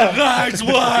cold, Bud Lights,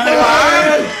 what?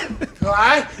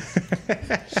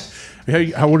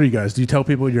 How old are you guys? Do you tell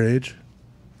people your age?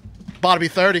 About to be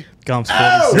 30. Gump's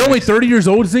You're only 30 years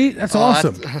old, Z? That's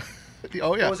awesome.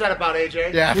 Oh, yeah. What was that about,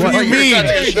 AJ? Yeah. What do you mean?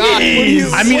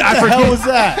 I mean, I forget. What the hell was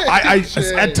that?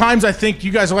 At times, I think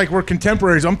you guys are like, we're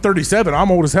contemporaries. I'm 37. I'm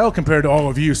old as hell compared to all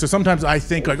of you. So sometimes I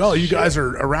think like, oh, you guys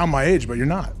are around my age, but you're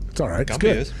not. It's It's all right. It's Gumpy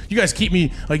good. is. You guys keep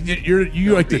me like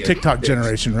you like the TikTok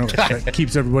generation, really. That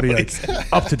keeps everybody like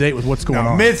up to date with what's going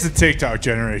on. Mid's the TikTok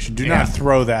generation. Do not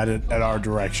throw that at our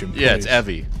direction. Yeah, it's please.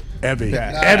 Evie. Evie.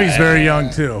 Yeah. Evie's very young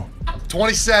too.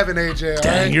 27, AJ. All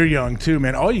Dang, right? you're young too,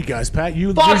 man. All you guys, Pat,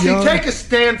 you're Foxy, young. take a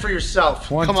stand for yourself.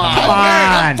 Come on.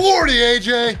 I'm 40,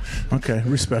 AJ. Okay,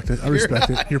 respect it. I respect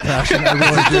it. You're passionate. I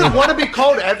really Do you do. want to be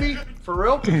called Evie? For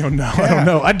real? No, I don't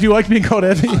know. I do like being called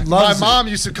Evie. My mom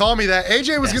used to call me that.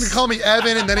 AJ was going to call me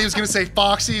Evan, and then he was going to say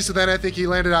Foxy, so then I think he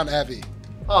landed on Evie.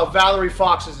 Oh, Valerie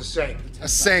Fox is a saint. A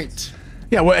saint.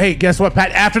 Yeah, well, hey, guess what,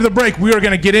 Pat? After the break, we are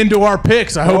going to get into our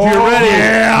picks. I hope you're ready.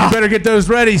 Yeah. You better get those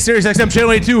ready. Sirius XM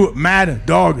Channel 82, Mad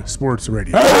Dog Sports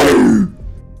Radio.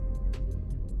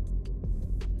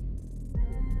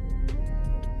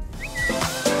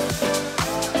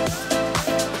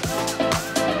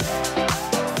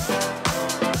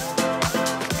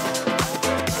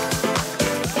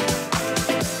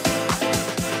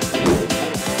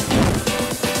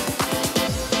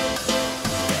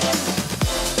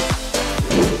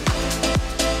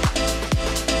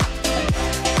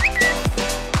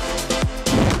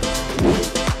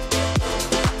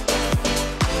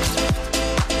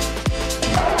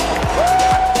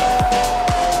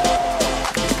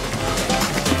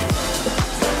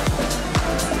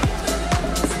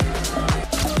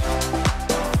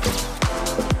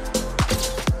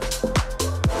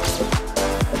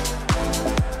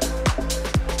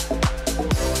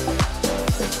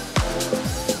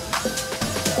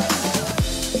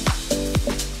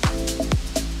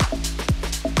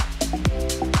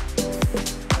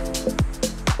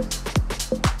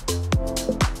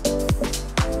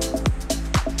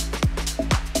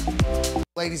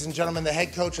 Ladies and gentlemen, the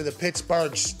head coach of the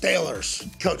Pittsburgh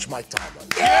Steelers, Coach Mike Tomlin.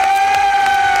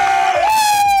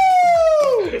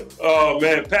 Oh,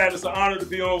 man, Pat, it's an honor to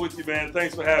be on with you, man.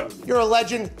 Thanks for having me. You're a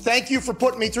legend. Thank you for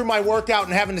putting me through my workout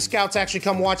and having the scouts actually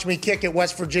come watch me kick at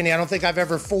West Virginia. I don't think I've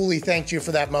ever fully thanked you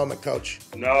for that moment, Coach.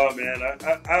 No, man,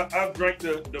 I've drank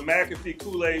the McAfee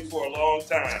Kool-Aid for a long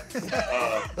time.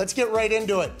 Let's get right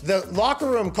into it. The locker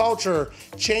room culture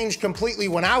changed completely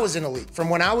when I was in the league, from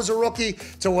when I was a rookie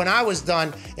to when I was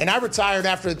done, and I retired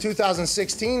after the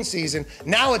 2016 season.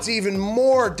 Now it's even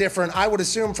more different, I would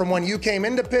assume, from when you came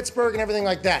into Pittsburgh and everything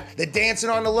like that. The dancing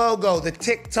on the logo, the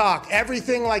TikTok,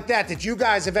 everything like that you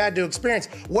guys have had to experience.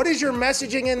 What is your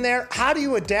messaging in there? How do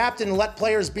you adapt and let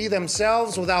players be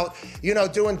themselves without,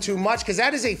 doing too much? Because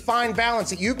that is a fine balance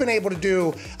that you've been able to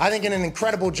do, I think, an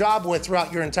incredible job with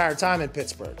throughout your entire time in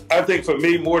Pittsburgh. I think for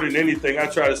me, more than anything, I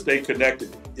try to stay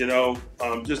connected.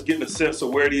 Just getting a sense of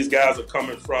where these guys are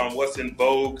coming from, what's in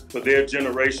vogue for their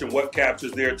generation, what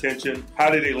captures their attention, how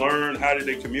do they learn, how do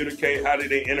they communicate, how do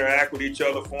they interact with each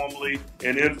other formally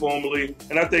and informally.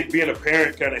 And I think being a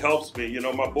parent kind of helps me.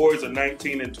 My boys are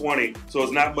 19 and 20, so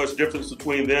it's not much difference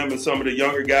between them and some of the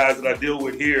younger guys that I deal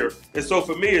with here. And so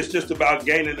for me, it's just about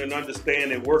gaining an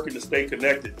understanding, working to stay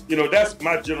connected. That's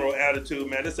my general attitude,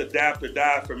 man. It's adapt or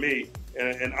die for me.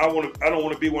 And I don't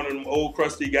want to be one of them old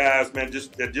crusty guys, man,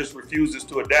 that just refuses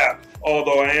to adapt.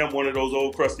 Although I am one of those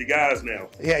old crusty guys now.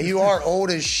 Yeah, you are old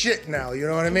as shit now. You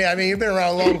know what I mean? I mean, you've been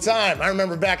around a long time. I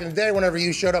remember back in the day, whenever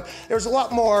you showed up, there was a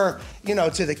lot more,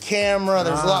 to the camera.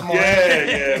 There was a lot more.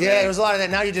 Yeah. There was a lot of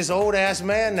that. Now you're just old ass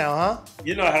man now, huh?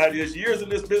 You know how it is. Years in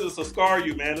this business will scar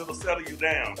you, man. It'll settle you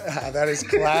down. That is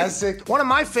classic. One of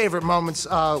my favorite moments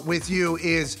with you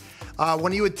is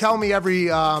when you would tell me every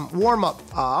warm-up,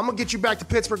 I'm going to get you back to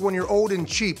Pittsburgh when you're old and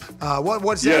cheap. What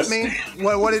does that mean?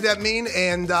 What did that mean?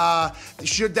 And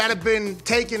should that have been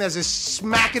taken as a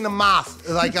smack in the mouth,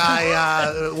 like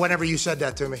whenever you said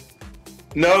that to me?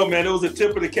 No, man, it was a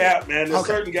tip of the cap, man. There's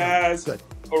certain guys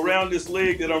around this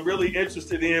league that I'm really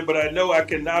interested in, but I know I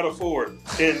cannot afford.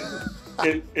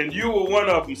 And you were one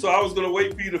of them, so I was going to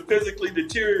wait for you to physically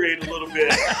deteriorate a little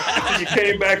bit until you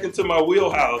came back into my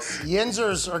wheelhouse.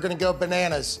 Yinzers are going to go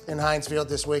bananas in Heinz Field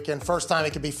this weekend. First time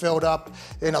it could be filled up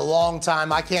in a long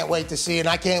time. I can't wait to see it, and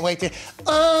I can't wait to...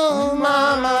 Oh,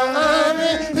 mama,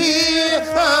 I'm here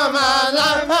for my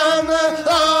life.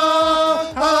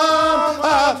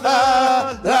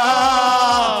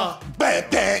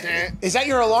 Is that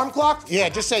your alarm clock? Yeah,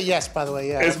 just say yes, by the way.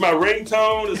 Yeah. It's my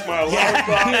ringtone. It's my alarm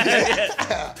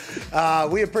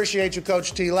clock. We appreciate you,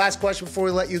 Coach T. Last question before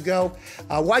we let you go.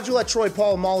 Why'd you let Troy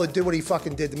Polamalu do what he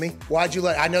fucking did to me? Why'd you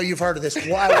let... I know you've heard of this.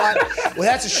 Why? Well,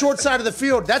 that's a short side of the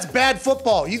field. That's bad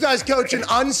football. You guys coaching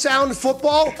unsound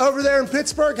football over there in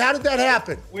Pittsburgh? How did that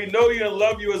happen? We know you and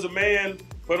love you as a man.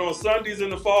 But on Sundays in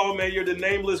the fall, man, you're the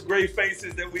nameless gray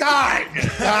faces that we... All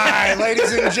right,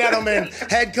 ladies and gentlemen,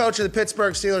 head coach of the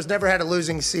Pittsburgh Steelers, never had a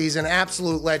losing season,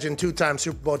 absolute legend, two-time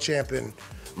Super Bowl champion,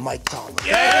 Mike Tomlin.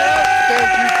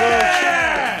 Thank you, Coach.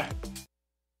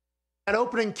 That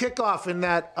opening kickoff in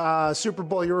that Super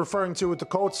Bowl you're referring to with the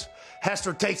Colts,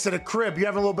 Hester takes to the crib. You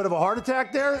having a little bit of a heart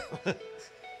attack there?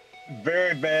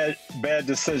 Very bad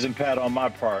decision, Pat, on my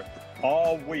part.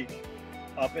 All week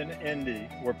up in Indy,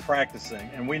 we're practicing,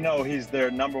 and we know he's their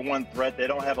number one threat. They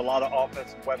don't have a lot of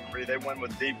offensive weaponry. They win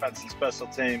with defense and special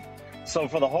team. So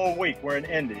for the whole week, we're in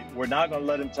Indy. We're not going to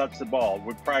let him touch the ball.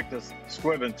 We practice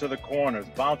squibbing to the corners,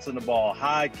 bouncing the ball,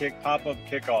 high kick, pop-up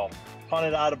kickoff, punt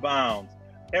it out of bounds,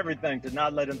 everything to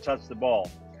not let him touch the ball.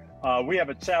 We have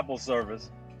a chapel service,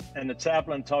 and the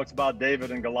chaplain talks about David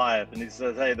and Goliath, and he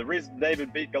says, hey, the reason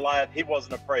David beat Goliath, he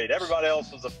wasn't afraid. Everybody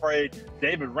else was afraid.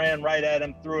 David ran right at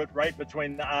him, threw it right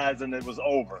between the eyes, and it was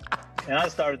over. And I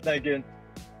started thinking,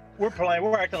 we're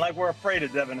acting like we're afraid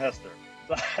of Devin Hester.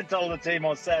 So I told the team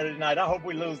on Saturday night, I hope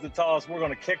we lose the toss. We're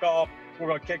going to kick off. We're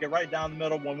going to kick it right down the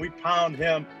middle. When we pound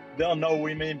him, they'll know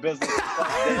we mean business.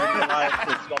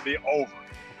 It's going to be over.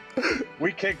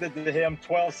 We kicked it to him.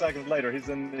 12 seconds later, he's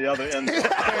in the other end. He's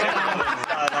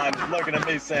looking at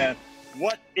me saying,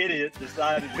 what idiot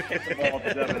decided to kick the ball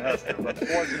to Devin Hester? But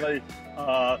fortunately,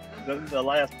 the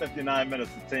last 59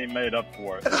 minutes, the team made up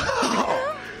for it.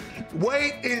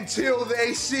 Wait until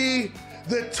they see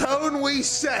the tone we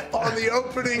set on the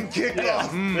opening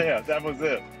kickoff. Yeah, that was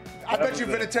it. I bet you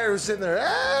Vinatieri was sitting there.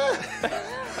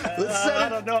 I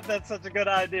don't know if that's such a good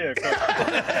idea.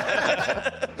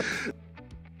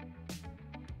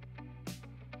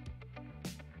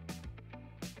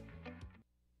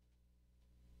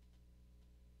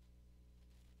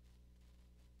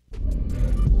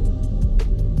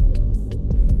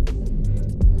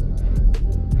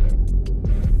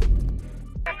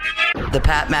 The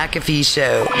Pat McAfee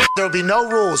Show. There'll be no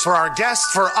rules for our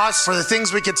guests, for us, for the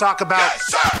things we can talk about.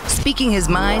 Yes, speaking his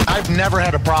mind. I've never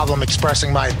had a problem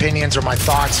expressing my opinions or my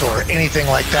thoughts or anything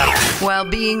like that. While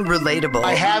being relatable.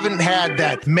 I haven't had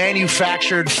that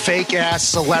manufactured fake-ass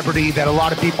celebrity that a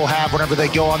lot of people have whenever they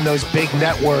go on those big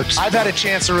networks. I've had a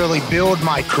chance to really build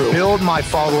my crew, build my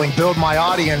following, build my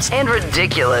audience. And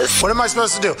ridiculous. What am I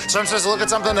supposed to do? So I'm supposed to look at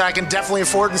something that I can definitely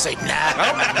afford and say, nah. Is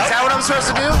that what I'm supposed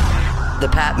to do? The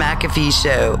Pat McAfee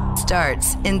Show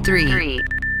starts in 3,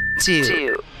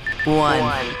 2, 1.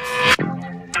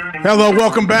 Hello,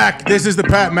 welcome back. This is the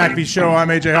Pat McAfee Show. I'm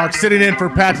AJ Hawk, sitting in for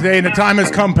Pat today, and the time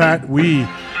has come, Pat. We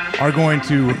are going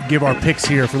to give our picks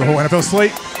here for the whole NFL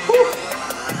slate.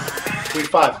 Week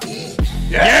 5.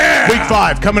 Yeah! Week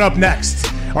 5 coming up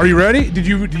next. Are you ready? Did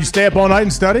you stay up all night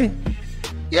and study?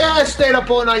 Yeah, I stayed up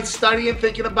all night studying,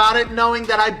 thinking about it, knowing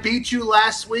that I beat you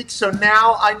last week, so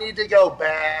now I need to go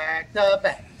back to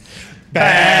back.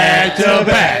 Back to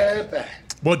back.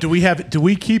 Well, do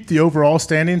we keep the overall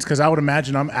standings? Because I would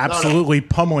imagine I'm absolutely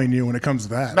pummeling you when it comes to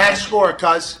that. Match score,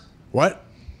 cuz. What?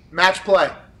 Match play.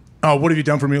 Oh, what have you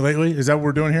done for me lately? Is that what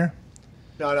we're doing here?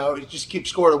 No, you just keep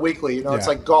scoring weekly. You know, It's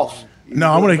like golf.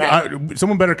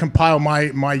 Someone better compile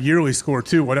my yearly score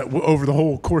too. Over the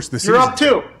whole course of the season. You're up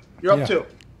 2. You're up 2.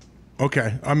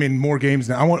 Okay, I mean more games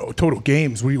now. I want total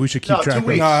games. We should keep track of.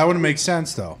 No, that wouldn't make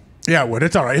sense though. Yeah, well,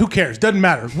 it's all right. Who cares? Doesn't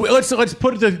matter. Let's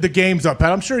put the games up,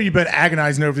 Pat. I'm sure you've been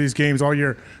agonizing over these games all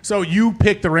year. So you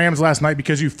picked the Rams last night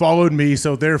because you followed me.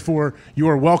 So therefore, you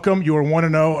are welcome. You are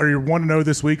 1-0, or you're 1-0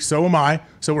 this week. So am I.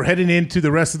 So we're heading into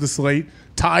the rest of the slate,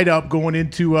 tied up going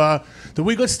into the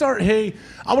week. Let's start. Hey,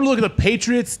 I want to look at the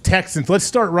Patriots Texans. Let's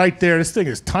start right there. This thing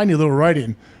is tiny little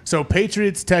writing. So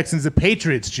Patriots Texans. The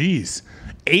Patriots. Geez.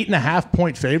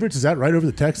 8.5-point favorites. Is that right over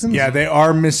the Texans? Yeah, they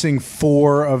are missing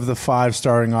 4 of the 5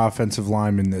 starting offensive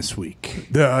linemen this week.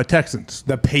 The Texans.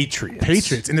 The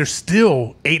Patriots. And they're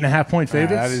still 8.5-point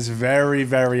favorites? That is very,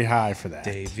 very high for that.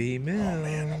 Davey Mill. Oh,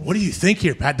 man. What do you think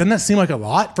here, Pat? Doesn't that seem like a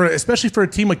lot? Especially for a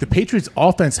team like the Patriots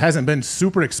offense hasn't been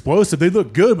super explosive. They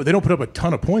look good, but they don't put up a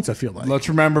ton of points, I feel like. Let's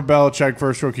remember Belichick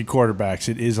first rookie quarterbacks.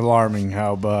 It is alarming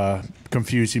how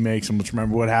confused he makes them. Let's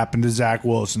remember what happened to Zach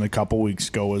Wilson a couple weeks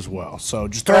ago as well. So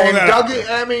just throw that out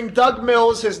there. Doug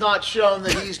Mills has not shown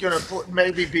that he's going to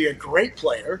maybe be a great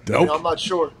player. Nope. I'm not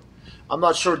sure.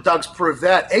 Doug's proved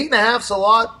that. 8.5's a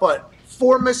lot, but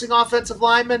 4 missing offensive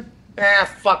linemen.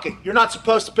 Fuck it. You're not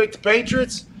supposed to pick the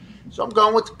Patriots, so I'm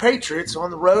going with the Patriots on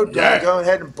the road. Going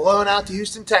ahead and blowing out the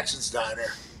Houston Texans down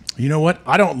there. You know what?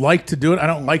 I don't like to do it. I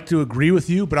don't like to agree with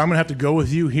you, but I'm going to have to go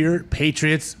with you here.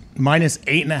 Patriots minus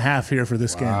 8.5 here for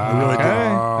this game. I really do.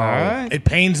 All right. It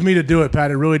pains me to do it,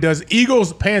 Pat. It really does.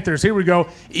 Eagles, Panthers. Here we go.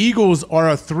 Eagles are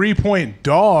a 3-point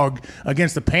dog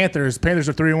against the Panthers. Panthers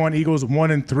are 3-1. Eagles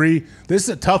 1-3. This is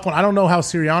a tough one. I don't know how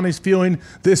Sirianni's feeling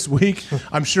this week.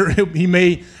 I'm sure he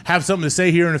may have something to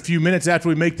say here in a few minutes after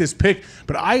we make this pick.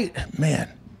 But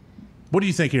what do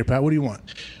you think here, Pat? What do you want?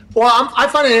 Well, I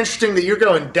find it interesting that you're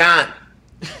going Dahn.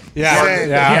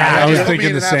 I was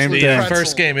thinking the same thing. The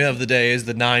first game of the day is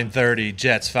the 9:30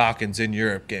 Jets-Falcons in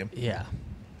Europe game. Yeah.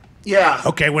 Yeah.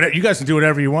 Okay, whatever, you guys can do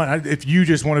whatever you want. If you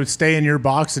just want to stay in your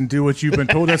box and do what you've been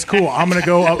told, that's cool. I'm gonna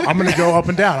go up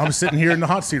and down. I'm sitting here in the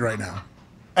hot seat right now.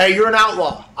 Hey, you're an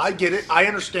outlaw. I get it. I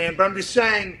understand. But I'm just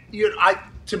saying,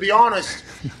 to be honest,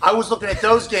 I was looking at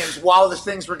those games while the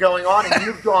things were going on, and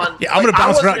you've gone. Yeah, I'm gonna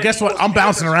bounce around. Guess what? I'm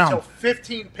bouncing around. Until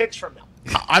 15 picks from now.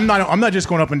 I'm not just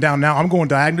going up and down now. I'm going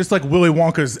diagonal, just like Willy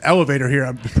Wonka's elevator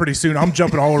here. Pretty soon, I'm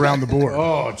jumping all around the board.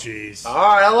 Oh, jeez. All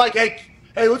right, I like.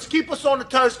 Hey, let's keep us on the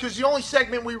toes, because the only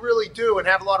segment we really do and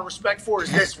have a lot of respect for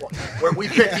is this one, where we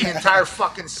pick the entire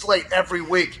fucking slate every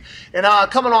week. And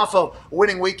coming off a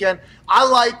winning weekend, I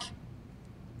like. Can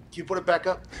you put it back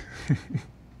up?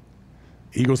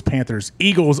 Eagles, Panthers.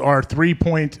 Eagles are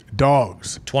 3-point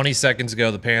dogs. 20 seconds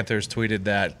ago, the Panthers tweeted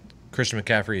that Christian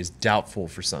McCaffrey is doubtful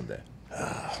for Sunday.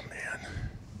 Oh, man.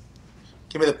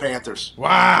 Give me the Panthers.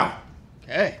 Wow.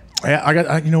 Okay.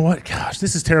 Yeah, you know what? Gosh,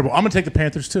 this is terrible. I'm going to take the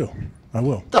Panthers, too. I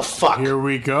will. The fuck? Here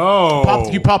we go.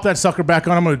 You pop that sucker back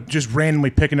on. I'm going to just randomly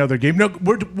pick another game. No,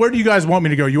 where do you guys want me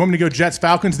to go? You want me to go Jets,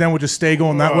 Falcons, then we'll just stay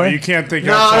going that way? You can't think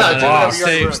outside the box.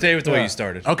 Stay with the way you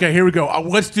started. Okay, here we go.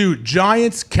 Let's do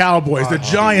Giants, Cowboys. The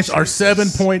Giants are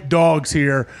 7-point dogs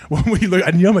here. When we look,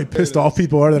 and you know how many pissed off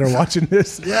people are that are watching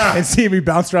this and seeing me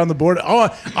bounce around the board.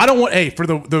 Oh, I don't want. Hey, for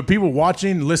the people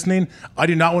watching, listening, I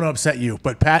do not want to upset you.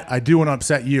 But Pat, I do want to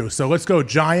upset you. So let's go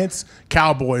Giants,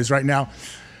 Cowboys right now.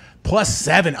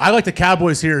 +7. I like the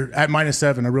Cowboys here at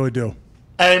 -7. I really do.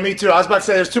 Hey, me too. I was about to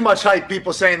say there's too much hype.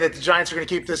 People saying that the Giants are going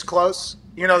to keep this close.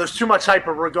 There's too much hype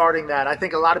regarding that. I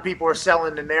think a lot of people are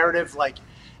selling the narrative like,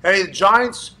 hey, the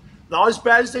Giants, not as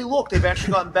bad as they look. They've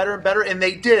actually gotten better and better, and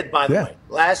they did, by the way.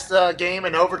 Last game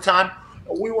in overtime,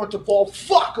 we want the ball,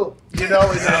 fuck them. And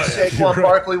Saquon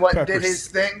Barkley went and did his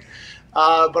thing.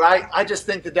 But I just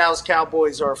think the Dallas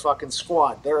Cowboys are a fucking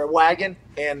squad. They're a wagon,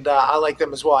 and I like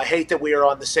them as well. I hate that we are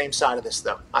on the same side of this,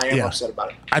 though. I am upset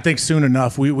about it. I think soon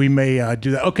enough we may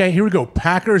do that. Okay, here we go.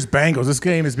 Packers, Bengals. This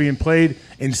game is being played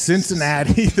in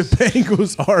Cincinnati. The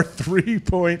Bengals are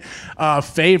 3-point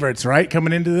favorites, right,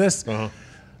 coming into this?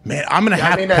 Man, I'm going to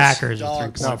have Packers.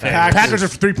 Packers are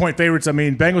 3-point favorites. I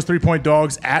mean, Bengals 3-point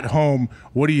dogs at home.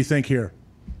 What do you think here?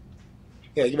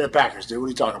 Yeah, give me the Packers, dude. What are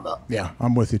you talking about? Yeah,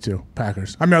 I'm with you, too.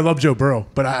 Packers. I mean, I love Joe Burrow,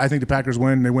 but I think the Packers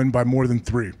win. They win by more than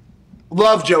 3.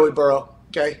 Love Joey Burrow.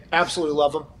 Okay, absolutely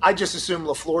love him. I just assume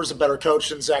LaFleur's a better coach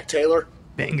than Zach Taylor.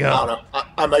 Bingo. I don't know.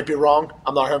 I might be wrong.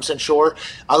 I'm not 100% sure.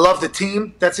 I love the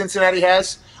team that Cincinnati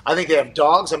has. I think they have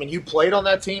dogs. I mean, you played on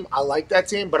that team. I like that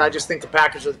team, but I just think the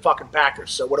Packers are the fucking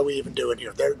Packers. So what are we even doing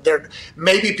here? They're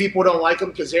maybe people don't like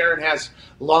them because Aaron has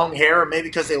long hair, or maybe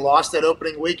because they lost that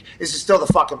opening week. This is still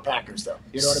the fucking Packers, though.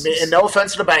 You know what I mean? And no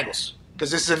offense to the Bengals,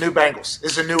 because this is a new Bengals.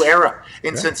 This is a new era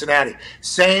in Cincinnati.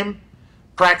 Same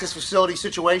practice facility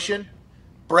situation.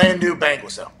 Brand new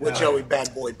Bengals, though, with Joey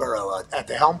Bad Boy Burrow at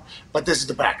the helm. But this is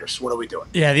the Packers. What are we doing?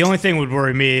 Yeah, the only thing would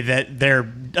worry me that their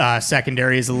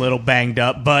secondary is a little banged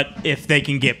up. But if they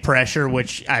can get pressure,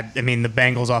 which, I mean, the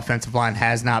Bengals' offensive line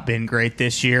has not been great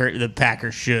this year, the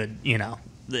Packers should, I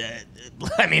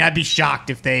mean, I'd be shocked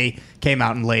if they came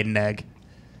out and laid an egg.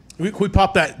 We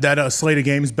pop that slate of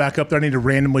games back up there. I need to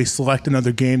randomly select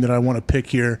another game that I want to pick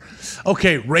here.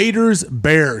 Okay, Raiders,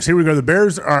 Bears. Here we go. The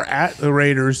Bears are at the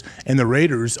Raiders, and the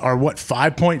Raiders are,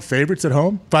 5-point favorites at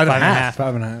home? 5.5.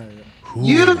 5.5.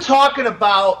 You talking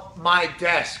about my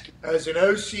desk as an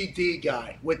OCD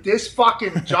guy with this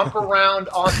fucking jump around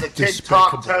on the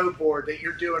TikTok toe board that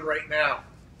you're doing right now.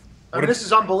 I mean, this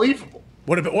is unbelievable.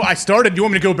 What if I started? You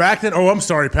want me to go back then? Oh, I'm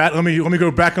sorry, Pat. Let me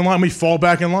go back in line. Let me fall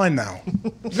back in line now.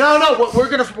 No. We're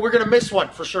gonna miss one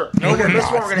for sure. No, we're miss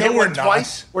not. one. We're gonna hit one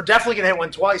twice. We're definitely gonna hit one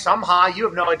twice. I'm high. You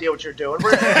have no idea what you're doing.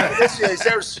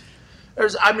 There's.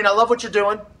 I mean, I love what you're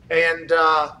doing, and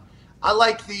I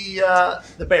like the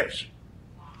Bears.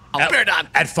 At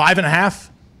 5.5.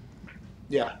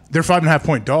 Yeah. They're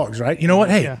 5.5-point dogs, right? You know what?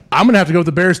 Hey, I'm going to have to go with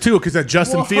the Bears, too, because that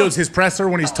Justin Fields, his presser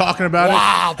when he's talking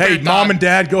about it. Hey, mom and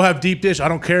dad, go have deep dish. I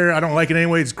don't care. I don't like it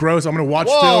anyway. It's gross. I'm going to watch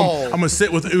film. I'm going to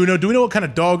sit with Uno. Do we know what kind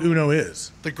of dog Uno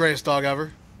is? The greatest dog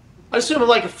ever. I assume it's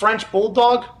like a French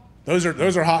bulldog. Those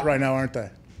are hot right now, aren't they?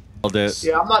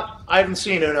 Yeah, I haven't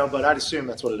seen Uno, but I'd assume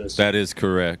that's what it is. That is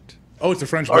correct. Oh, it's a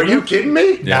French bulldog. Are you kidding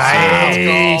me? Yes,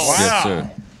 nice. Yes,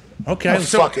 sir. Okay. I'm a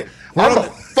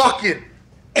fucking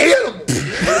animal.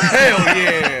 Hell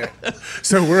yeah.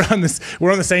 So we're on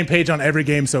the same page on every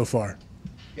game so far.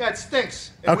 Yeah, it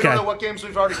stinks. And we Okay. don't know what games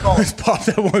we've already called. Let's pop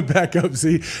that one back up,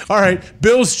 Z. All right,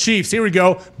 Bills Chiefs. Here we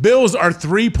go. Bills are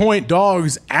 3-point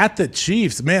dogs at the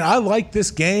Chiefs. Man, I like this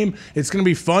game. It's going to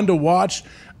be fun to watch.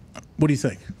 What do you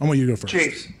think? I want you to go first.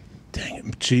 Chiefs. Dang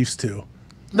it, Chiefs too.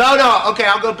 No. Okay,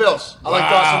 I'll go Bills. I like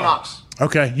Dawson Knox.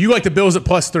 Okay, you like the Bills at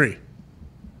 +3.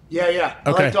 Yeah. I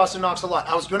Okay. like Dawson Knox a lot.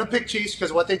 I was going to pick Chiefs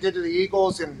because what they did to the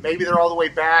Eagles, and maybe they're all the way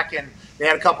back, and they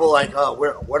had a couple like,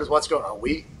 what's going on?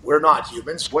 We're not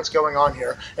humans. What's going on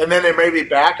here? And then they may be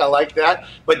back. I like that.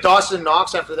 But Dawson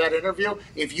Knox, after that interview,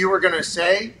 if you were going to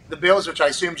say the Bills, which I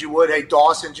assumed you would, hey,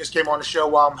 Dawson just came on the show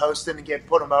while I'm hosting and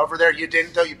put him over there. You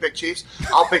didn't, though. You picked Chiefs.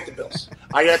 I'll pick the Bills.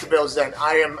 I got the Bills then.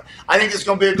 I think this is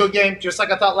going to be a good game, just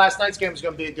like I thought last night's game was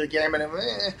going to be a good game. And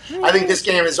I think this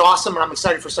game is awesome, and I'm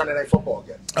excited for Sunday Night Football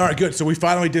again. All right, good. So we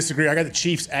finally disagree. I got the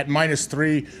Chiefs at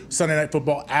 -3. Sunday Night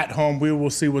Football at home. We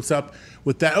will see what's up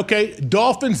with that. Okay,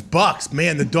 Dolphins Bucks.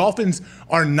 Man, the Dolphins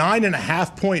are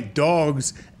 9.5-point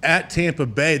dogs at Tampa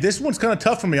Bay. This one's kind of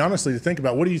tough for me, honestly, to think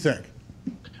about. What do you think?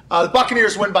 The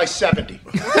Buccaneers win by 70.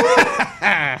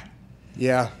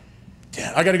 Yeah,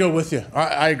 I got to go with you.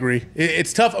 I agree.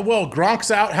 It's tough. Well,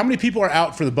 Gronk's out. How many people are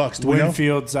out for the Bucks? Do we know?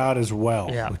 Winfield's out as well.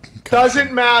 Yeah.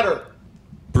 Doesn't matter.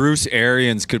 Bruce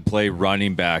Arians could play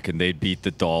running back, and they'd beat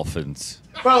the Dolphins.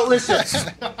 Well,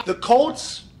 listen, the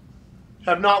Colts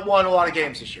have not won a lot of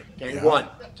games this year. Okay, one,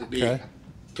 to be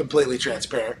completely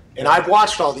transparent. And I've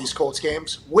watched all these Colts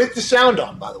games with the sound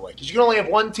on, by the way, because you can only have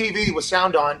one TV with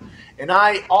sound on, and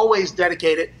I always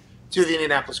dedicate it to the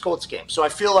Indianapolis Colts game. So I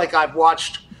feel like I've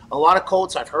watched a lot of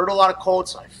Colts. I've heard a lot of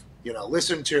Colts. I've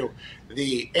listened to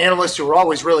the analysts who are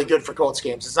always really good for Colts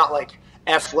games. It's not like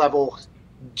F-level,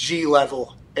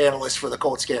 G-level analysts for the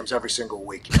Colts games every single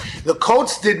week. The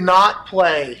Colts did not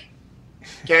play,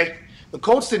 okay? The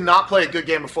Colts did not play a good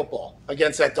game of football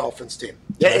against that Dolphins team.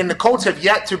 And the Colts have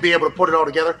yet to be able to put it all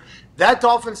together. That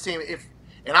Dolphins team,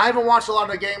 and I haven't watched a lot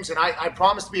of the games, and I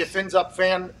promise to be a Fins Up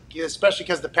fan, especially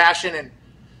because the passion and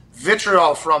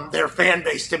vitriol from their fan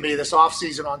base to me this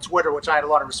offseason on Twitter, which I had a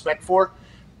lot of respect for.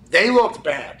 They looked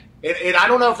bad. And I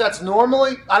don't know if that's normal,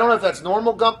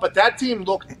 Gump, but that team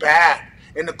looked bad.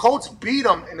 And the Colts beat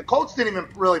them, and the Colts didn't even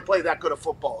really play that good of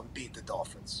football and beat the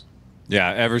Dolphins.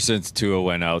 Yeah, ever since Tua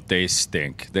went out, they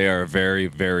stink. They are a very,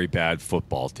 very bad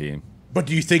football team. But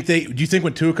do you think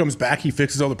when Tua comes back, he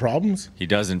fixes all the problems? He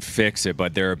doesn't fix it,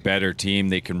 but they're a better team.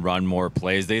 They can run more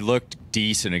plays. They looked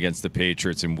decent against the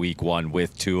Patriots in Week 1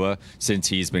 with Tua. Since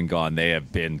he's been gone, they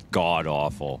have been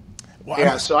god-awful.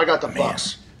 Well, so I got the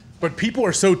Bucks. But people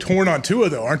are so torn on Tua,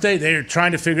 though, aren't they? They're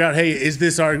trying to figure out, hey, is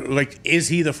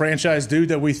he the franchise dude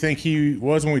that we think he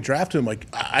was when we drafted him? Like,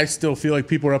 I still feel like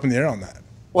people are up in the air on that.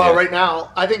 Well, right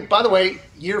now, I think, by the way,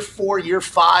 year 4, year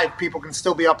 5, people can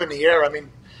still be up in the air. I mean,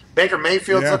 Baker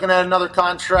Mayfield's looking at another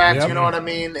contract, you know what I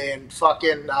mean? And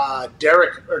fucking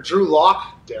Drew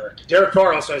Lock. Derek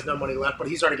Carr also has no money left, but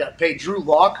he's already got paid. Drew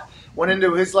Lock went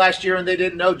into his last year, and they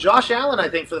didn't know. Josh Allen, I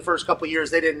think, for the first couple of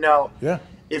years, they didn't know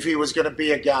if he was going to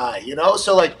be a guy, you know?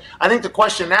 So, I think the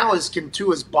question now is, can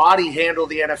Tua's body handle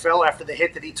the NFL after the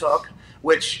hit that he took,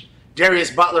 which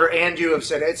Darius Butler and you have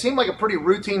said it seemed like a pretty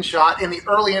routine shot, and the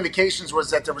early indications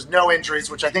was that there was no injuries,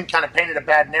 which I think kind of painted a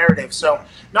bad narrative. So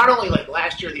not only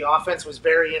last year the offense was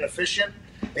very inefficient,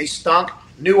 they stunk.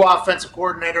 New offensive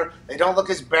coordinator, they don't look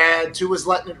as bad. Tua's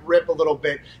letting it rip a little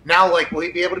bit. Now, will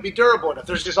he be able to be durable enough?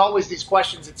 There's just always these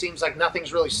questions. It seems like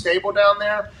nothing's really stable down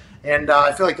there, and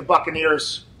I feel like the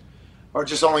Buccaneers are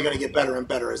just only going to get better and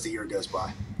better as the year goes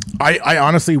by. I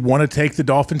honestly want to take the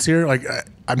Dolphins here.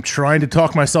 I'm trying to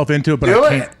talk myself into it, but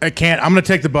I can't. I'm going to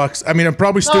take the Bucks. I mean, I'm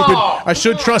probably stupid. I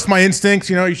should trust my instincts.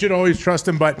 You know, you should always trust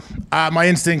them, but my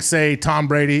instincts say Tom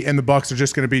Brady and the Bucks are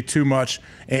just going to be too much,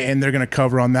 and they're going to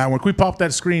cover on that one. Can we pop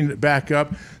that screen back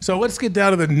up? So let's get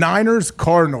down to the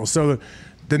Niners-Cardinals. So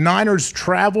the Niners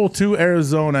travel to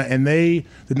Arizona, and the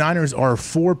Niners are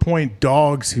 4-point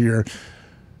dogs here.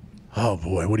 Oh,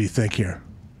 boy, what do you think here?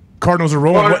 Cardinals are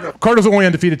rolling. Cardinals are only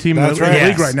undefeated team in the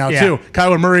league right now, too.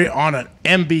 Kyler Murray on an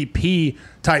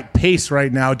MVP-type pace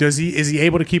right now. Is he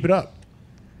able to keep it up?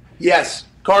 Yes.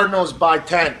 Cardinals by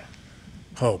 10.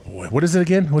 Oh, boy. What is it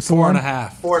again? What's the line?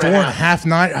 4.5. 4.5.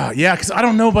 9. Yeah, because I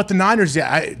don't know about the Niners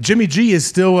yet. Jimmy G is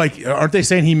still aren't they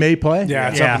saying he may play?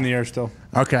 Yeah, it's up in the air still.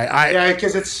 Okay.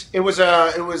 Because it was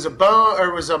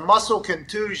a muscle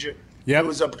contusion. It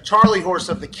was a Charlie horse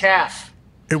of the calf.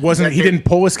 It wasn't. He didn't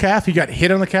pull his calf. He got hit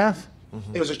on the calf.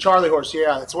 It was a Charlie horse,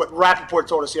 yeah. That's what Rappaport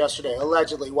told us yesterday,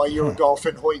 allegedly, while you were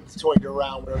golfing, toying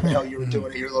around, whatever the hell you were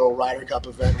doing at your little Ryder Cup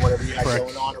event, whatever you had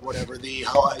going on, or whatever the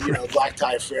black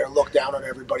tie affair, look down on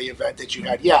everybody event that you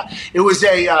had. Yeah, it was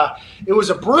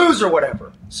a bruise or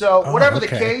whatever. So whatever the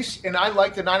case, and I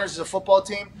like the Niners as a football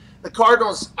team. The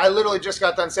Cardinals, I literally just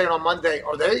got done saying on Monday,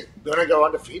 are they going to go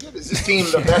undefeated? Is this team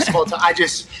the best of all time?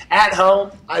 At home,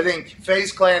 I think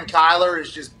FaZe Clan Kyler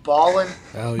is just balling.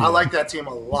 Yeah. I like that team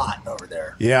a lot over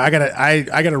there. Yeah, I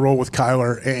gotta roll with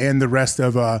Kyler and the rest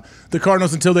of the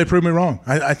Cardinals until they prove me wrong.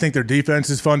 I think their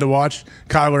defense is fun to watch.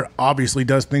 Kyler obviously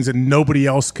does things that nobody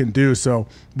else can do. So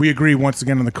we agree once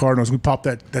again on the Cardinals. We pop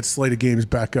that slate of games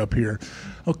back up here.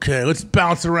 Okay, let's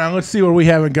bounce around. Let's see where we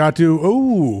haven't got to.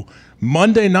 Ooh.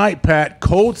 Monday night, Pat.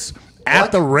 Colts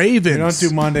at the Ravens. We don't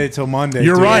do Monday till Monday.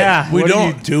 You're right. Yeah. What are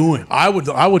you doing? I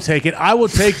would take it. I will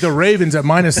take the Ravens at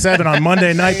 -7 on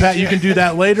Monday night, Pat. You can do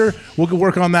that later. We'll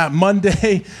work on that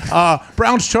Monday.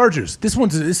 Browns Chargers.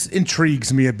 This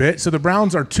intrigues me a bit. So the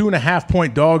Browns are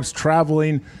 2.5-point dogs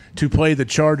traveling to play the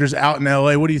Chargers out in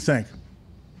LA. What do you think?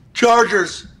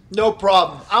 Chargers, no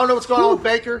problem. I don't know what's going on with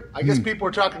Baker. I guess people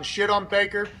are talking shit on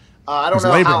Baker. I don't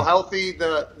know how healthy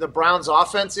the Browns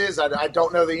offense is. I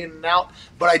don't know the in and out,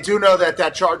 but I do know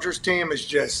that Chargers team is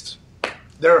just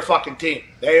 – they're a fucking team.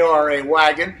 They are a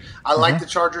wagon. I like the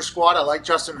Chargers squad. I like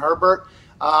Justin Herbert.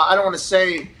 I don't want to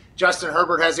say Justin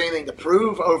Herbert has anything to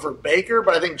prove over Baker,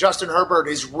 but I think Justin Herbert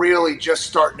is really just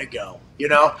starting to go,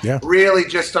 really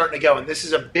just starting to go. And this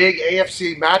is a big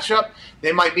AFC matchup.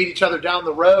 They might meet each other down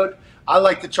the road. I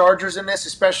like the Chargers in this,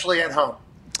 especially at home.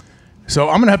 So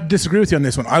I'm going to have to disagree with you on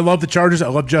this one. I love the Chargers. I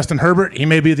love Justin Herbert. He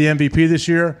may be the MVP this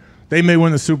year. They may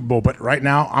win the Super Bowl. But right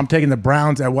now, I'm taking the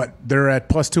Browns at what? They're at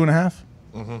 +2.5?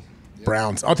 Mm-hmm.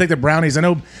 Browns. I'll take the Brownies. I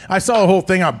know I saw a whole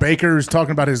thing out. Baker's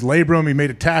talking about his labrum. He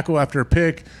made a tackle after a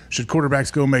pick. Should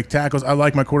quarterbacks go make tackles? I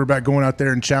like my quarterback going out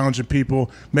there and challenging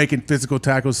people, making physical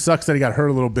tackles. Sucks that he got hurt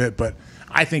a little bit, but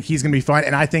I think he's going to be fine.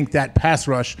 And I think that pass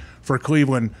rush for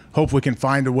Cleveland hopefully can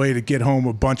find a way to get home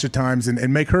a bunch of times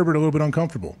and make Herbert a little bit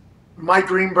uncomfortable. Mike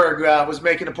Greenberg was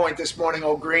making a point this morning.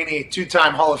 Old Greeny,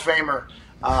 two-time Hall of Famer,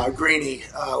 Greeny,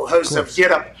 host of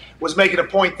Get Up, was making a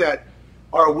point that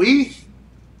are we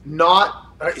not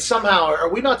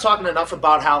talking enough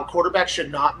about how quarterbacks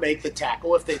should not make the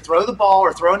tackle? If they throw the ball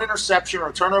or throw an interception or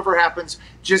a turnover happens,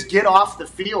 just get off the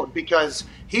field, because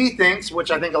he thinks,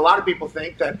 which I think a lot of people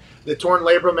think, that the torn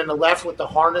labrum in the left with the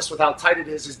harness, with how tight it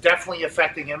is definitely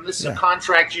affecting him. This is a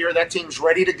contract year. That team's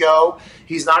ready to go.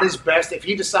 He's not his best. If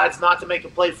he decides not to make a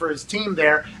play for his team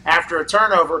there after a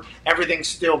turnover, everything's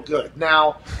still good.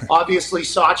 Now, obviously,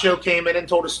 Sacho came in and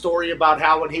told a story about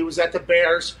how when he was at the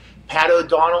Bears, Pat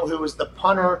O'Donnell, who was the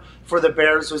punter for the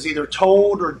Bears, was either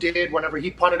told or did whenever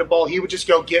he punted a ball, he would just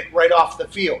go get right off the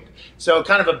field. So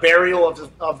kind of a burial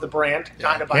of the brand,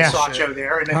 kind of by Sacho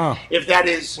there. And if that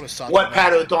is what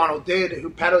Pat O'Donnell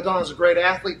did, Pat O'Donnell's a great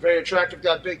athlete, very attractive,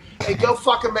 got big. Hey, go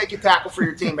fucking make a tackle for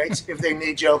your teammates if they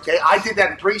need you, okay? I did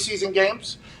that in preseason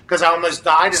games because I almost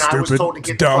died, and I was told to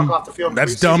get the fuck off the field.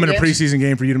 That's dumb in a preseason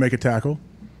game for you to make a tackle.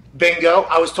 Bingo.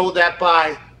 I was told that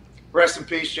by... Rest in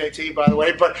peace, JT, by the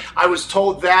way. But I was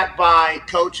told that by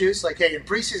coaches, like, hey, in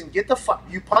preseason,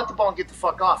 you punt the ball and get the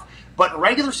fuck off. But in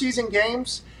regular season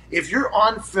games, if you're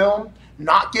on film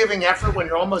not giving effort when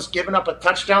you're almost giving up a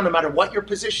touchdown, no matter what your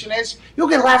position is, you'll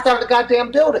get laughed out of the goddamn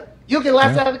building.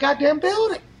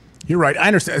 You're right. I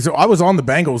understand. So I was on the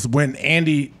Bengals when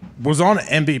Andy was on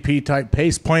an MVP-type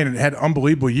pace playing and had an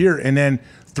unbelievable year, and then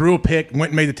threw a pick, went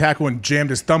and made the tackle and jammed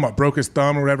his thumb up, broke his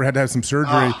thumb or whatever, had to have some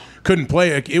surgery, couldn't play.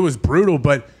 It was brutal,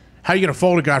 but how are you going to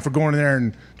fault a guy for going in there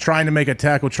and trying to make a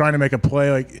tackle, trying to make a play?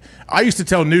 Like, I used to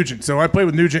tell Nugent, so I played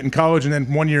with Nugent in college and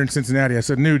then 1 year in Cincinnati. I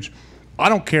said, Nuge, I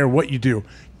don't care what you do.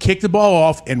 Kick the ball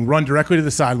off and run directly to the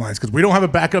sidelines because we don't have a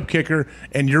backup kicker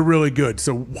and you're really good.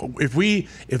 So if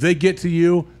they get to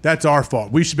you, that's our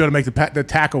fault. We should be able to make the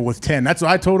tackle with 10. That's what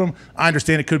I told him. I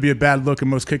understand it could be a bad look and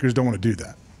most kickers don't want to do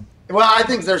that. Well, I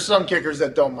think there's some kickers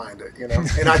that don't mind it,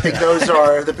 and I think those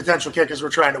are the potential kickers we're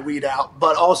trying to weed out.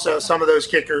 But also some of those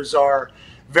kickers are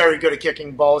very good at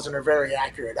kicking balls and are very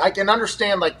accurate. I can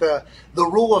understand, like, the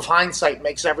rule of hindsight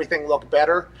makes everything look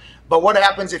better. But what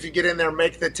happens if you get in there,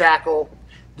 make the tackle,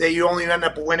 that you only end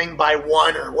up winning by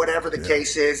 1 or whatever the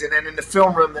case is, and then in the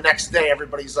film room the next day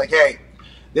everybody's like, hey,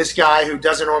 this guy who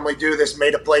doesn't normally do this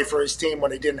made a play for his team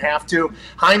when he didn't have to.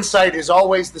 Hindsight is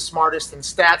always the smartest, and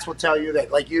stats will tell you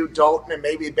that, like you, Dalton, and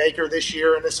maybe Baker this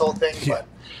year and this whole thing. But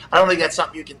I don't think that's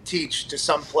something you can teach to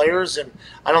some players, and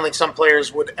I don't think some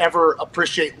players would ever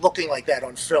appreciate looking like that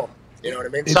on film. You know what I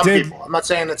mean? Some people. I'm not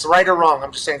saying it's right or wrong.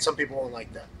 I'm just saying some people won't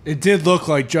like that. It did look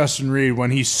like Justin Reed, when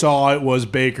he saw it was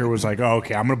Baker, was like, oh,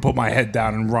 okay, I'm going to put my head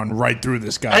down and run right through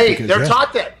this guy. Hey, they're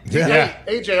taught that. Yeah.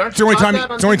 AJ, aren't It's the you only taught time. that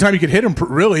on It's the only time you could hit him.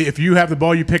 Really, if you have the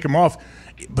ball, you pick him off.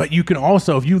 But you can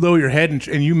also, if you lower your head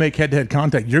and you make head-to-head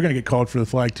contact, you're going to get called for the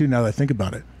flag too. Now that I think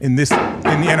about it, in the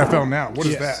NFL now, what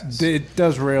is that? It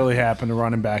does rarely happen to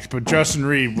running backs, but Justin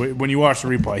Reed, when you watch the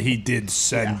replay, he did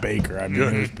send Baker. I mean,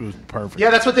 it was perfect.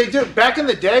 Yeah, that's what they do. Back in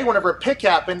the day, whenever a pick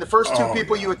happened, the first two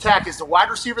people you attack is the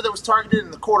wide receiver that was targeted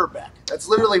and the quarterback. That's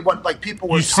literally what people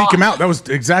were. You seek him out. That was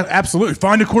absolutely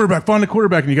find a quarterback,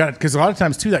 and you got it because a lot of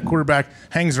times too that quarterback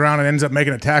hangs around and ends up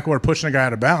making a tackle or pushing a guy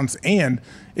out of bounds, and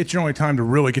it's your only time to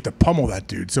really get to pummel that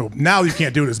dude. So now you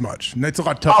can't do it as much. It's a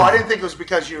lot tougher. Oh, I didn't think it was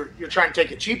because you're trying to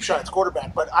take a cheap shot at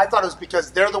quarterback, but I thought it was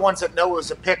because they're the ones that know it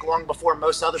was a pick long before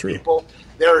most other people.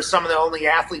 There are some of the only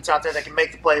athletes out there that can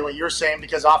make the play, what you're saying,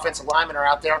 because offensive linemen are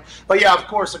out there. But yeah, of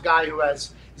course, a guy who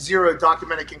has 0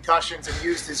 documented concussions and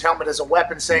used his helmet as a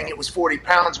weapon, saying it was 40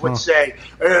 pounds, would say,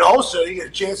 and also you get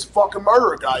a chance to fucking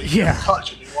murder a guy. You can't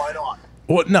touch it. Why not?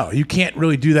 Well, no, you can't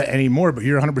really do that anymore. But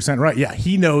you're 100% right. Yeah,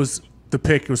 he knows the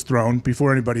pick was thrown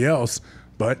before anybody else,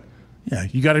 but yeah,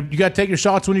 you got to take your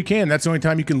shots when you can. That's the only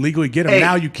time you can legally get them.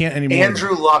 Now you can't anymore.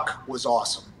 Andrew Luck was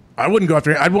awesome. I wouldn't go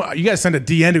after. You got to send a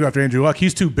DN to go after Andrew Luck.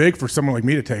 He's too big for someone like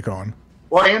me to take on.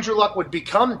 Well, Andrew Luck would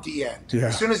become DN. Yeah.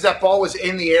 As soon as that ball was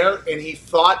in the air and he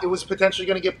thought it was potentially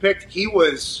going to get picked, he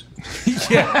was.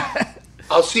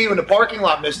 I'll see you in the parking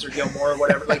lot, Mr. Gilmore, or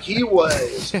whatever. Like, he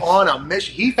was on a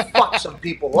mission. He fucked some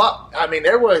people up. I mean,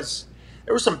 there were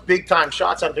some big-time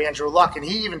shots out of Andrew Luck, and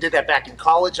he even did that back in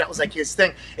college. That was like his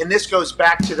thing. And this goes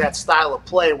back to that style of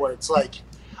play where it's like,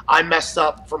 I messed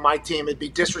up for my team. It'd be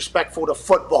disrespectful to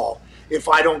football if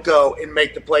I don't go and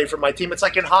make the play for my team. It's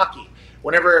like in hockey.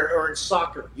 Or in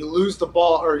soccer, you lose the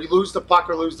ball, or you lose the puck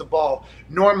or lose the ball.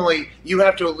 Normally, you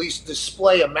have to at least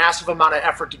display a massive amount of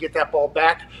effort to get that ball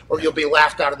back, or you'll be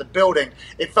laughed out of the building.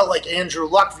 It felt like Andrew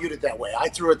Luck viewed it that way. I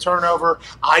threw a turnover.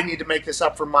 I need to make this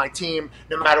up for my team,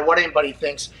 no matter what anybody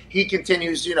thinks. He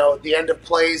continues, the end of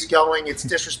plays going. It's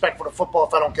disrespectful to football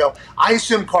if I don't go. I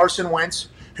assume Carson Wentz,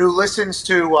 who listens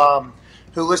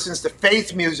to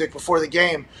faith music before the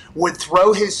game, would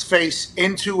throw his face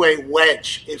into a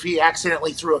wedge if he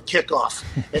accidentally threw a kickoff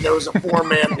and there was a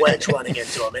 4-man wedge running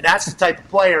into him. And that's the type of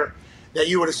player that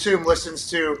you would assume listens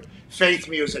to faith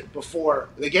music before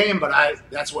the game, but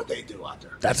that's what they do out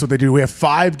there. That's what they do. We have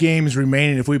 5 games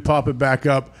remaining if we pop it back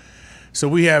up. So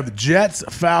we have Jets,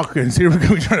 Falcons. Here we're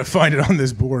trying to find it on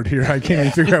this board here. I can't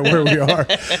even figure out where we are.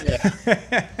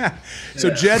 So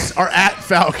Jets are at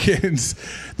Falcons.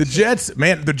 The Jets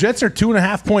are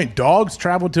 2.5-point dogs.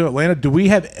 Traveled to Atlanta. Do we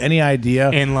have any idea?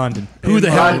 In London. Who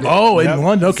the hell? Oh, in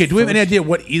London. Okay. Do we have any idea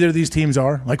what either of these teams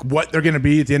are? Like what they're going to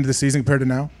be at the end of the season compared to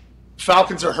now?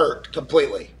 Falcons are hurt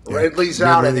completely. Yeah. Ridley's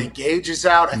out. I think Gage is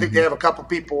out. I think they have a couple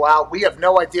people out. We have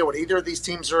no idea what either of these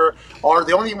teams are.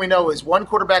 The only thing we know is one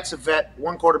quarterback's a vet,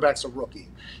 one quarterback's a rookie.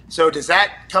 So does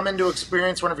that come into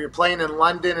experience whenever you're playing in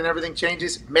London and everything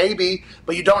changes? Maybe,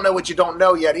 but you don't know what you don't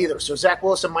know yet either. So Zach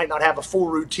Wilson might not have a full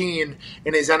routine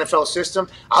in his NFL system.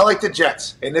 I like the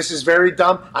Jets, and this is very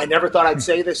dumb. I never thought I'd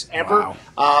say this ever,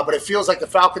 but it feels like the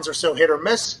Falcons are so hit or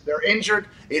miss. They're injured.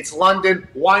 It's London.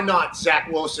 Why not Zach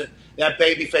Wilson? That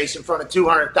baby face in front of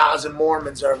 200,000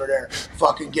 Mormons over there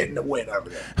fucking getting the win over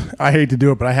there. I hate to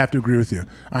do it, but I have to agree with you.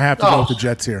 I have to go with the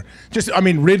Jets here.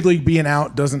 Ridley being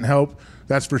out doesn't help.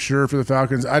 That's for sure for the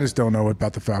Falcons. I just don't know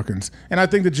about the Falcons. And I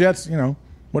think the Jets,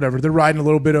 whatever, they're riding a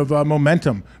little bit of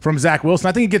momentum from Zach Wilson.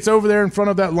 I think he gets over there in front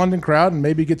of that London crowd and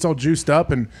maybe gets all juiced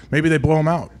up and maybe they blow him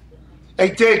out.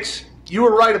 Hey, Diggs, you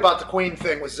were right about the Queen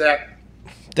thing with Zach.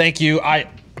 Thank you. I'm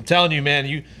telling you,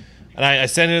 man, and I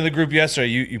sent it in the group yesterday.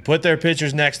 You put their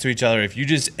pictures next to each other. If you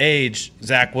just age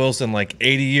Zach Wilson like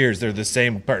 80 years, they're the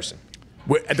same person.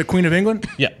 At the Queen of England?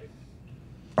 Yeah.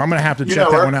 I'm gonna have to check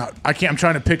that one out. I can't. I'm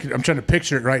trying to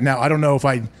picture it right now. I don't know if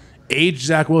I age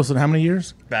Zach Wilson. How many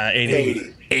years?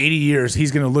 80. 80 years.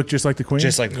 He's gonna look just like the Queen.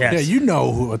 Just like the Queen. Yeah, you know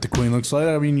what the Queen looks like.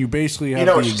 I mean, you basically have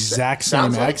the exact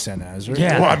same accent as her.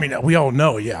 Yeah. Well, I mean, we all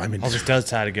know. Yeah, I mean, all this does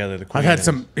tie together. The Queen.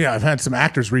 I've had some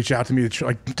actors reach out to me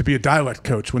to be a dialect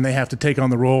coach when they have to take on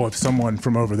the role of someone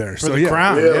from over there. For the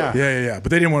crown. Yeah. But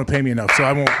they didn't want to pay me enough, so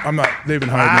I won't. I'm not. They haven't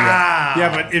hired me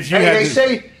yet. Yeah, but if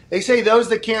you they say those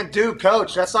that can't do,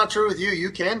 coach. That's not true with you. You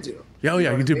can do. Yeah, you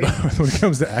can do both when it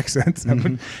comes to accents.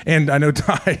 And I know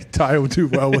Ty will do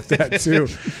well with that, too.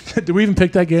 Did we even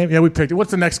pick that game? Yeah, we picked it.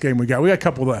 What's the next game we got? We got a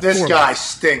couple left. This guy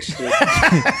stinks, dude.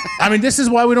 I mean, this is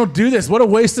why we don't do this. What a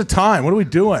waste of time. What are we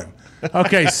doing?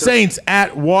 Okay, Saints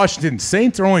at Washington.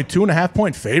 Saints are only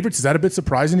 2.5-point favorites. Is that a bit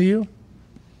surprising to you?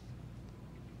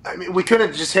 I mean, we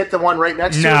couldn't just hit the one right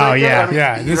next to it. No, Right yeah. there. I mean,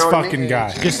 Yeah, you this know what I fucking mean?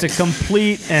 guy. Just a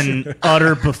complete and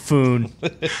utter buffoon.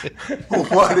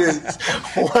 What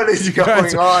is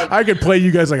going on? I could play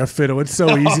you guys like a fiddle. It's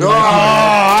so easy.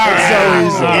 Oh, It's all so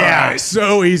easy. right. Yeah, it's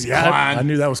so easy. Come I on.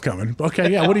 knew that was coming.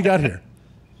 Okay, yeah. What do you got here?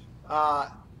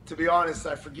 To be honest,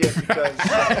 I forget because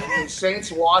in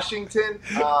Saints Washington,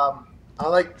 I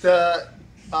like the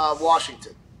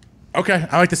Washington. Okay,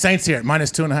 I like the Saints here at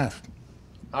 -2.5.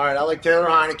 All right, I like Taylor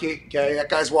Heineke. Okay, that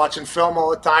guy's watching film all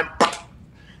the time.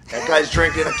 That guy's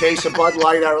drinking a case of Bud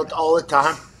Light all the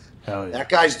time. Hell yeah. That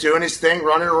guy's doing his thing,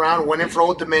 running around, winning for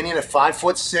Old Dominion at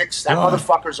 5'6". That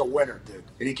motherfucker's a winner, dude.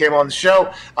 And he came on the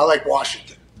show. I like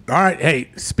Washington. All right.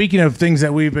 Hey, speaking of things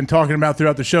that we've been talking about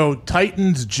throughout the show,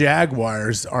 Titans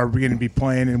Jaguars are going to be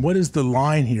playing. And what is the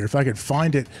line here? If I could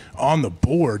find it on the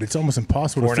board, it's almost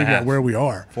impossible to figure out where we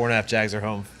are. 4.5 Jags are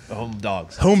home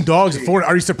dogs. Home dogs at 4.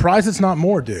 Are you surprised it's not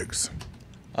more, Diggs?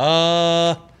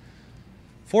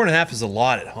 4.5 is a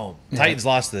lot at home. Yeah. Titans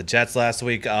lost to the Jets last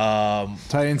week.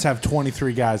 Titans have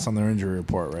 23 guys on their injury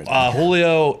report right now.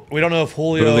 Julio, we don't know if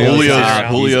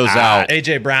Julio's out.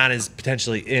 AJ Brown is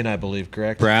potentially in, I believe,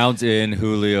 correct? Brown's in,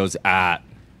 Julio's at.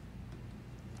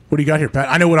 What do you got here, Pat?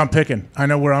 I know what I'm picking. I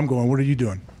know where I'm going. What are you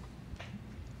doing?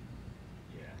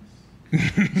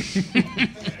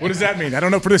 What does that mean? I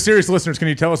don't know. For the serious listeners, can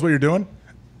you tell us what you're doing?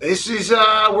 This is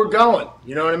we're going.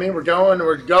 You know what I mean? We're going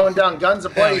down guns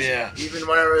a-blazing. yeah. Even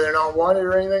whenever they're not wanted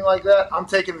or anything like that. I'm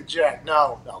taking the Jag.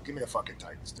 No, give me the fucking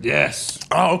Titans. Dude. Yes.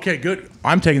 Oh, okay, good.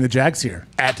 I'm taking the Jags here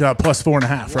at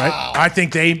 +4.5, right? I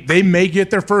think they may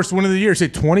get their first win of the year. Say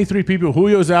 23 people.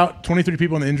 Julio's out. 23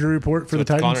 people on the injury report for the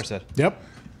Titans. Connor said. Yep.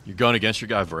 You're going against your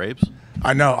guy Vrabes?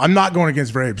 I know. I'm not going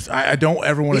against Vrabes. I don't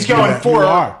ever want to do going that. for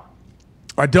it.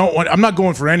 I don't want. I'm not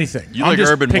going for anything. You I'm like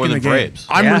just Urban more picking than the game. Vrabes.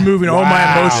 I'm Yeah. removing all my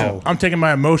Wow. emotion. I'm taking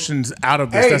my emotions out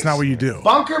of this. That's not what you do.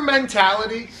 Bunker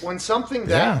mentality. When something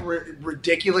that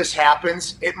ridiculous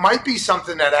happens, it might be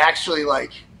something that actually,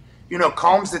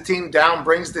 calms the team down,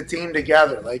 brings the team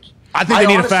together. I think they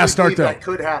need a honestly fast start, believe though. That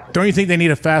could happen. Don't you think they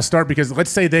need a fast start? Because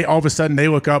let's say they all of a sudden they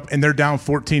look up and they're down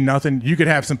 14-0. You could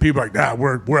have some people like,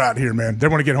 we're out here, man. They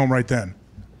want to get home right then.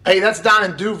 Hey, that's down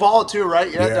in Duval too,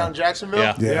 right? Yeah, down in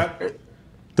Jacksonville. Yeah.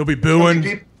 They'll be booing.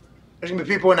 There's gonna be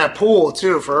people in that pool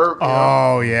too for.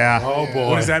 Oh, yeah. Oh, boy.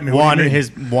 What does that mean? What do you mean? His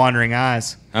wandering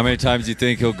eyes. How many times do you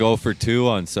think he'll go for 2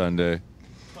 on Sunday?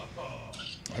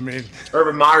 I mean,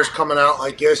 Urban Meyer's coming out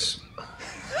like this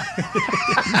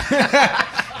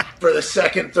for the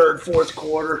second, third, fourth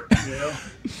quarter.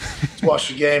 Let's watch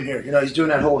the game here. He's doing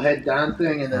that whole head down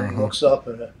thing, and then he looks up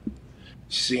and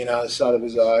seeing out the side of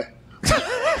his eye.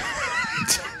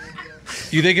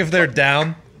 You think if they're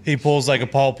down, he pulls like a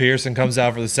Paul Pierce and comes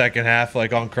out for the second half,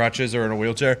 like on crutches or in a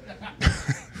wheelchair?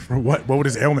 for what? What would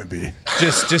his ailment be?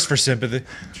 Just for sympathy.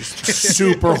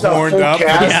 Super horned up for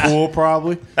the pool,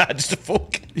 probably. Just a full.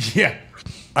 Yeah.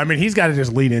 I mean, he's got to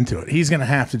just lean into it. He's going to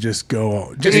have to just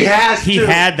go. He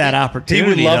had that He opportunity.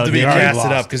 would love to be though, didn't he?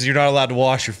 casted up because you're not allowed to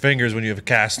wash your fingers when you have a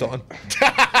cast on.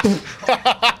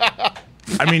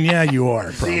 I mean, yeah, you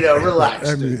are. Probably. Zito, relax.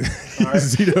 I mean, dude.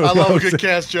 Zito, I love a loves good it.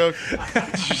 cast joke.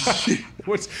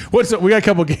 What's up? We got a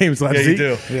couple games left. Yeah, you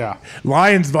do. Yeah.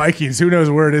 Lions, Vikings. Who knows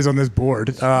where it is on this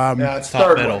board? Yeah, it's Top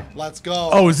third middle. one. Let's go.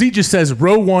 Oh, Z just says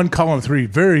row 1, column 3.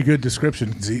 Very good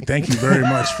description, Z. Thank you very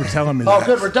much for telling me Oh, that.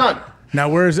 good. We're done. Now,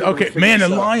 where is it? Okay, figure man, the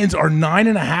this out. Lions are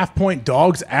 9.5-point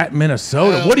dogs at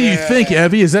Minnesota. Hell What do you yeah. think,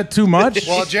 Evie? Is that too much?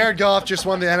 Well, Jared Goff just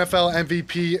won the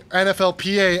NFLPA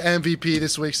MVP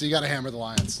this week, so you got to hammer the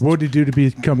Lions. What did he do to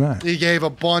become that? He gave a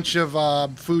bunch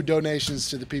of food donations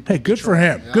to the people. Hey, good for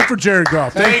him. Yeah. Good for Jared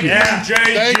Goff. Thank you.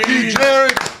 Thank you,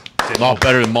 Jared. A lot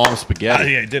better than Mom's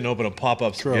spaghetti. Yeah, he didn't open a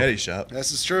pop-up spaghetti shop.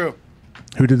 This is true.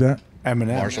 Who did that?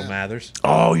 Eminem. Marshall Mathers.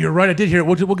 Oh, you're right. I did hear it.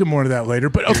 We'll get more into that later.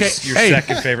 But okay, Your hey,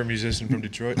 second favorite musician from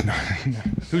Detroit.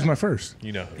 who's my first?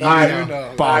 You know. I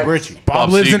know. Bob Ritchie. Bob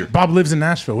Seger. lives in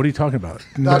Nashville. What are you talking about?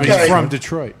 Okay. From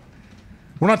Detroit.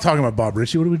 We're not talking about Bob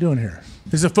Ritchie. What are we doing here?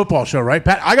 This is a football show, right,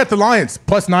 Pat? I got the Lions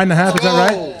plus 9.5. Is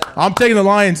that right? I'm taking the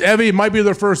Lions. Evie, it might be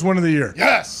their first win of the year.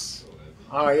 Yes.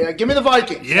 All right, yeah. Give me the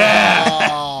Vikings.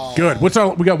 Oh. Good.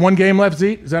 We got one game left,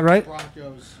 Z? Is that right?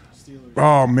 Broncos, Steelers.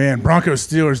 Oh man, Broncos,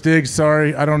 Steelers. Diggs.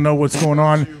 Sorry, I don't know what's going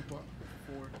on.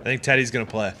 I think Teddy's going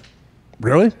to play.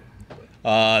 Really?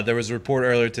 There was a report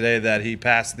earlier today that he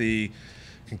passed the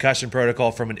concussion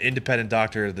protocol from an independent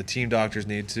doctor. The team doctors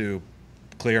need to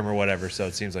clear him or whatever, so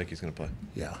it seems like he's going to play.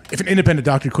 Yeah. If an independent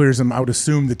doctor clears him, I would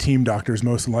assume the team doctors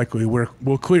most likely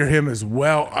will clear him as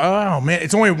well. Oh man,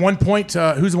 it's only 1 point.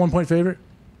 Who's the 1 point favorite?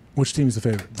 Which team is the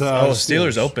favorite?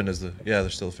 Steelers open as they're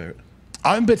still the favorite.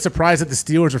 I'm a bit surprised that the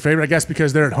Steelers are favored. I guess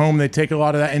because they're at home, they take a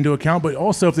lot of that into account. But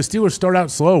also, if the Steelers start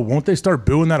out slow, won't they start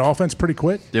booing that offense pretty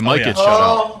quick? They might get shut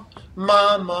out.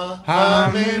 Mama,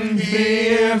 I'm in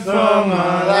fear for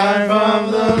my life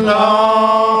from the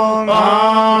long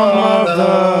arm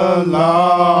of the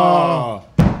law.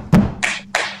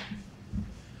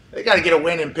 They got to get a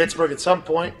win in Pittsburgh at some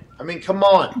point. I mean, come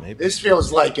on. Maybe. This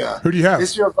feels like a. Who do you have?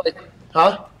 This feels like,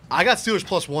 huh? I got Steelers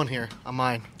 +1 here on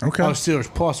mine. Okay. Oh, Steelers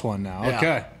 +1 now. Yeah.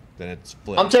 Okay. Then it's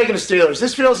split. I'm taking the Steelers.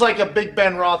 This feels like a Big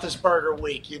Ben Roethlisberger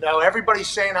week. You know, everybody's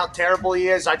saying how terrible he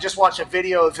is. I just watched a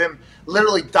video of him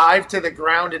literally dive to the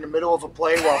ground in the middle of a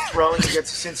play while throwing against the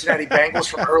Cincinnati Bengals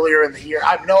from earlier in the year.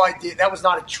 I have no idea. That was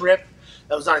not a trip.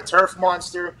 That was not a turf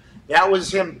monster. That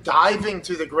was him diving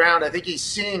to the ground. I think he's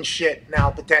seeing shit now,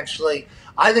 potentially.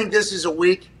 I think this is a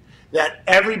week that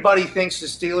everybody thinks the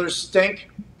Steelers stink,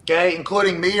 okay,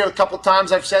 including me. A couple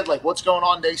times I've said, like, what's going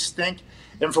on? They stink.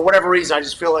 And for whatever reason, I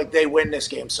just feel like they win this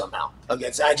game somehow. I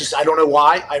don't know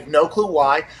why. I have no clue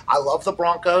why. I love the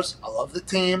Broncos. I love the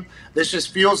team. This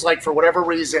just feels like, for whatever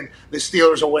reason, the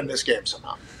Steelers will win this game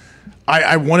somehow.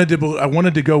 I wanted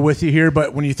to go with you here,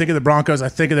 but when you think of the Broncos, I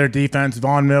think of their defense,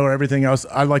 Von Miller, everything else.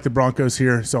 I like the Broncos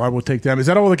here, so I will take them. Is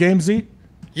that all the games, Z?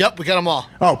 Yep, we got them all.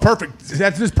 Oh, perfect.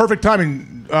 That's just perfect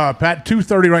timing, Pat.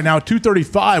 2:30 right now.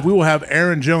 2:35, we will have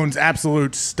Aaron Jones,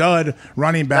 absolute stud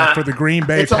running back for the Green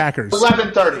Bay Packers.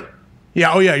 11:30.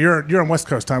 Yeah, oh yeah, you're on West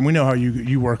Coast time. We know how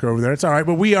you work over there. It's all right,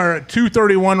 but we are at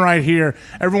 2:31 right here.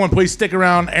 Everyone, please stick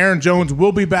around. Aaron Jones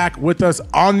will be back with us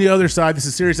on the other side. This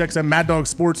is SiriusXM Mad Dog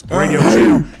Sports Radio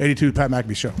Channel 82, Pat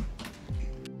McAfee Show.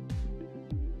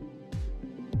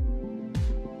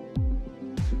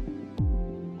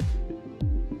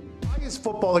 Is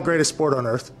football the greatest sport on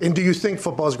earth? And do you think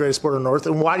football is the greatest sport on earth?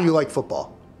 And why do you like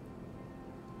football?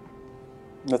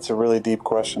 That's a really deep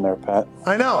question there, Pat.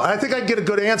 I know. I think I'd get a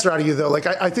good answer out of you, though. Like,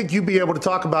 I think you'd be able to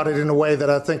talk about it in a way that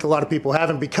I think a lot of people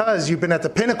haven't, because you've been at the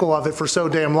pinnacle of it for so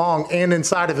damn long and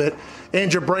inside of it,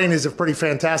 and your brain is a pretty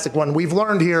fantastic one. We've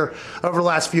learned here over the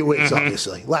last few weeks,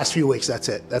 obviously. Last few weeks, that's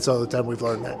it. That's all the time we've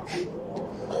learned that.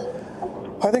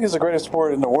 I think it's the greatest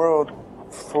sport in the world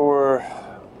for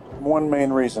one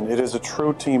main reason. It is a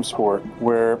true team sport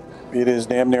where it is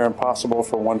damn near impossible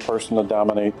for one person to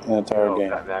dominate an entire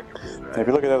game. If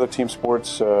you look at other team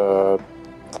sports,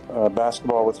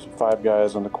 basketball with 5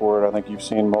 guys on the court, I think you've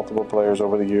seen multiple players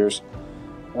over the years.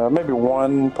 Maybe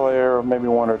one player, maybe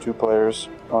 1 or 2 players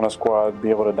on a squad be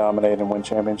able to dominate and win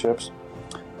championships.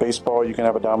 Baseball, you can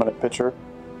have a dominant pitcher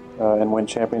and win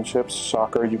championships.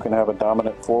 Soccer, you can have a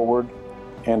dominant forward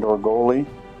and or goalie.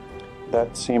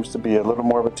 That seems to be a little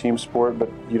more of a team sport, but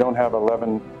you don't have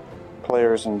 11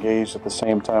 players engaged at the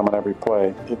same time on every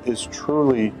play. It is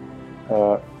truly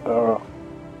a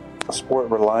sport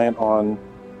reliant on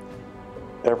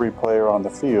every player on the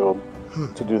field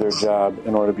to do their job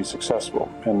in order to be successful.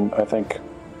 And I think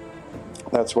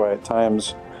that's why at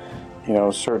times, you know,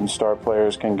 certain star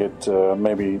players can get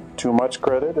maybe too much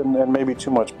credit and maybe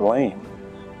too much blame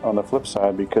on the flip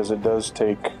side, because it does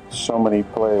take so many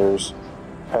players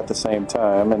at the same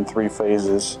time in 3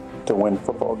 phases to win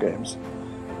football games.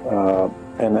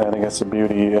 And I think that's the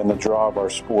beauty and the draw of our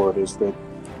sport, is that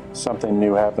something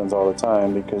new happens all the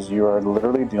time, because you are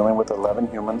literally dealing with 11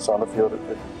 humans on the field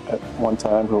at one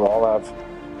time who all have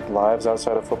lives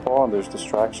outside of football, and there's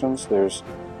distractions, there's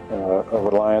a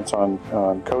reliance on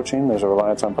coaching, there's a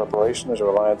reliance on preparation, there's a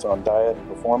reliance on diet and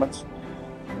performance.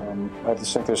 I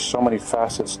just think there's so many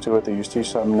facets to it that you see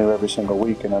something new every single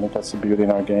week, and I think that's the beauty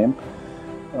in our game.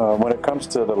 When it comes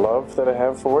to the love that I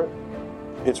have for it,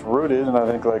 it's rooted, and I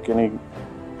think like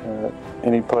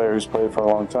any player who's played for a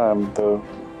long time, the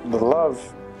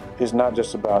love is not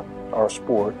just about our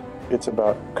sport, it's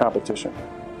about competition.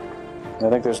 And I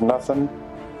think there's nothing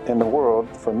in the world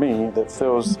for me that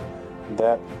fills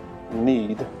that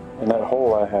need and that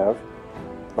hole I have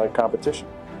like competition.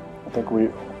 I think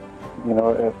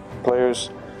players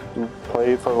who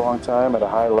play for a long time at a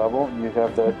high level, you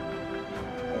have that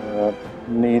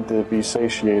need to be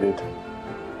satiated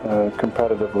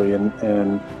competitively,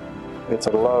 and it's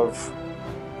a love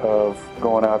of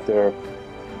going out there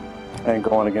and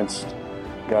going against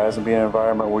guys and being in an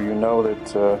environment where you know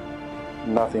that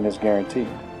nothing is guaranteed.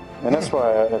 And that's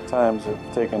why at times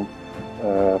I've taken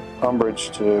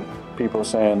umbrage to people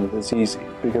saying that it's easy,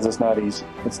 because it's not easy.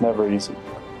 It's never easy.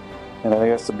 And I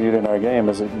think that's the beauty in our game,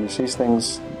 is that you see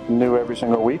things new every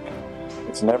single week.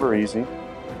 It's never easy.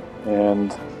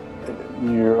 And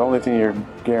your only thing you're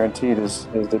guaranteed is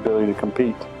the ability to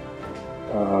compete.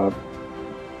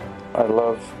 I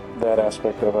love that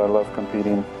aspect of it. I love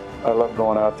competing. I love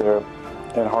going out there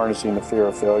and harnessing the fear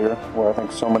of failure, where I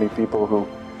think so many people who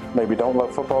maybe don't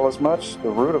love football as much, the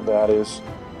root of that is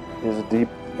a deep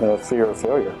fear of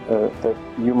failure, that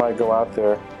you might go out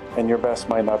there and your best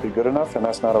might not be good enough, and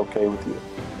that's not okay with you.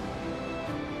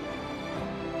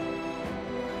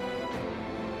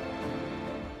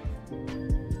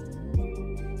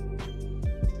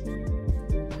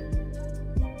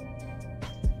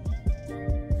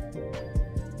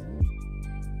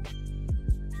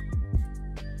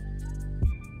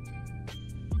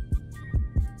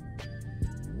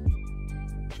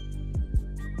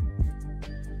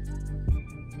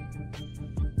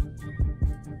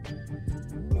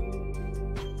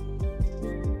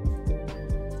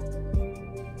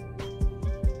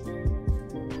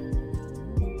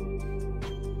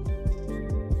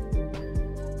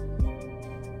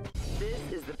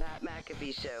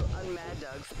 McAfee Show on Mad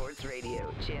Dog Sports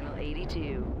Radio, Channel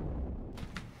 82.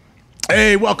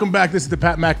 Hey, welcome back. This is the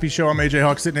Pat McAfee Show. I'm AJ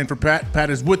Hawk sitting in for Pat. Pat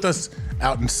is with us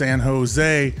out in San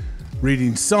Jose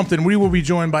reading something. We will be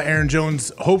joined by Aaron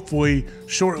Jones hopefully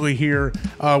shortly here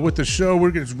with the show. We're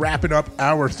just wrapping up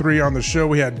hour 3 on the show.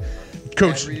 We had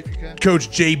Coach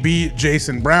JB,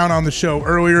 Jason Brown, on the show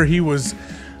earlier. He was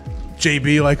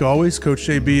JB, like always. Coach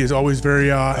JB is always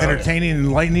very entertaining and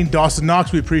enlightening. Dawson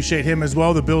Knox, we appreciate him as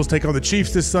well. The Bills take on the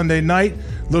Chiefs this Sunday night.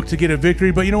 Look to get a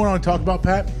victory. But you know what I want to talk about,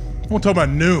 Pat? I want to talk about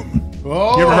Noom.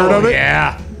 Oh, you ever heard of it?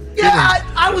 Yeah. Yeah,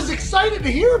 I was excited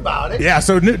to hear about it. Yeah,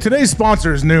 so today's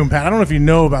sponsor is Noom, Pat. I don't know if you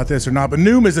know about this or not, but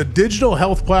Noom is a digital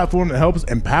health platform that helps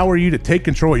empower you to take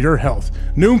control of your health.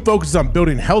 Noom focuses on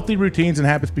building healthy routines and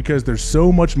habits because there's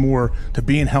so much more to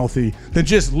being healthy than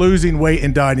just losing weight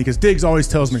and dieting. Because Diggs always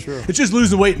tells me, it's just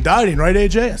losing weight and dieting, right,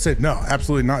 AJ? I said, no,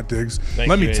 absolutely not, Diggs.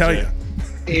 Let me tell you.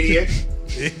 Idiot.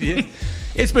 Idiot.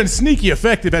 It's been sneaky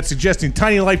effective at suggesting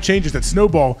tiny life changes that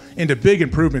snowball into big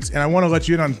improvements. And I want to let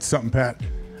you in on something, Pat.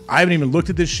 I haven't even looked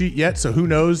at this sheet yet, so who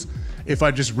knows if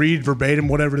I just read verbatim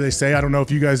whatever they say. I don't know if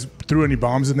you guys threw any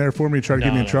bombs in there for me to try to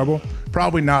get me in trouble.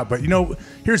 Probably not, but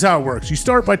here's how it works. You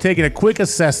start by taking a quick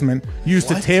assessment used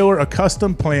to tailor a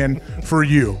custom plan for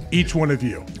you, each one of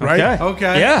you, right?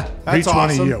 Okay. Yeah. That's each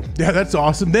one of you. Yeah, that's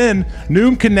awesome. Then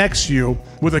Noom connects you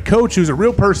with a coach who's a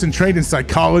real person trained in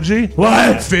psychology,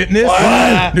 fitness,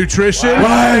 nutrition,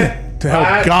 to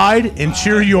help guide and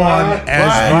cheer you on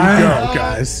as you go,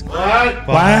 guys.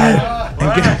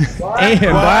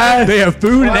 And they have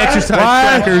food and exercise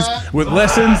trackers with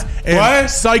lessons and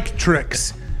psych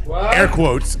tricks. Air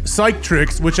quotes, psych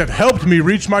tricks, which have helped me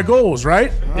reach my goals, right?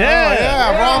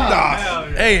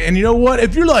 Ramdas. Hey, and you know what?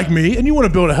 If you're like me and you want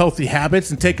to build healthy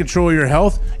habits and take control of your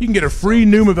health, you can get a free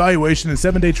Noom evaluation and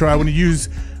 7-day trial when you use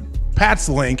Pat's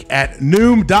link at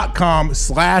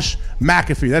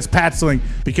Noom.com/McAfee. That's Pat's link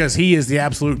because he is the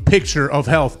absolute picture of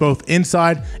health, both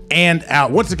inside and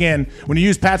out. Once again, when you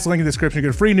use Pat's link in the description, you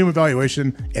get a free Noom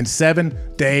evaluation and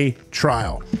 7-day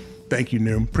trial. Thank you,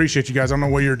 Noom. Appreciate you guys. I don't know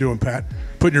what you're doing, Pat.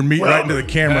 Putting your meat right into the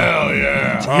camera. Hell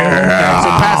yeah. Oh, okay. So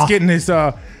Pat's getting his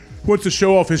wants to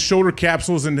show off his shoulder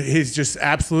capsules, and he's just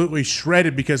absolutely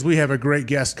shredded because we have a great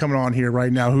guest coming on here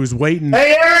right now who's waiting.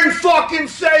 Hey, Aaron, fucking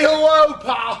say hello,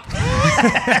 pal.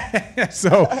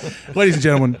 So, ladies and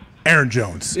gentlemen, Aaron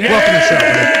Jones. Welcome to the show,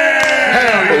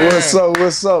 man.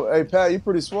 What's up? Hey, Pat, you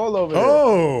pretty swole over there.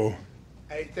 Oh.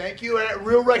 Hey, thank you.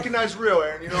 Real recognize real,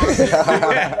 Aaron. You know what I'm saying? Real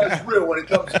recognize real when it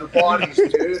comes to the bodies,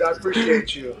 dude. I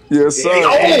appreciate you. Yes, sir.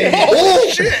 Oh,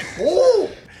 shit.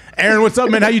 Oh. Aaron, what's up,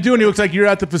 man? How you doing? It looks like you're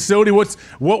at the facility. What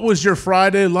was your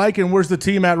Friday like, and where's the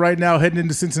team at right now heading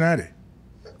into Cincinnati?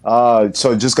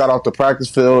 So just got off the practice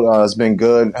field. It's been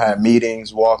good. Had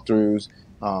meetings, walkthroughs,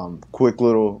 quick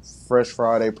little fresh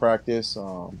Friday practice,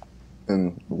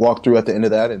 and walkthrough at the end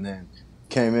of that, and then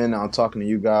came in. I'm talking to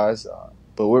you guys,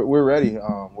 but we're ready.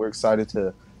 We're excited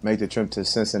to make the trip to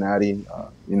Cincinnati.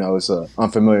 It's an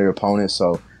unfamiliar opponent,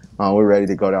 so we're ready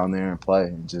to go down there and play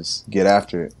and just get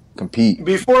after it. Compete.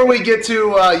 Before we get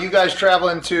to you guys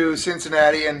traveling to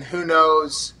Cincinnati, and who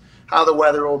knows how the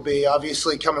weather will be,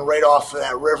 obviously coming right off of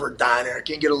that river diner, it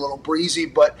can get a little breezy.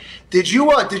 But did you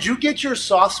get your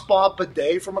soft spot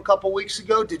bidet from a couple weeks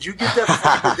ago? Did you get that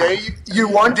free bidet you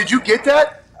won? Did you get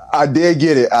that? I did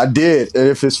get it. I did. And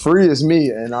if it's free, it's me.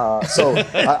 And so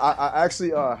I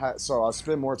actually I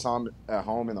spend more time at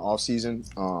home in the off season.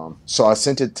 So I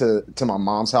sent it to my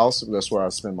mom's house. That's where I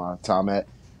spend my time at.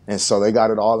 And so they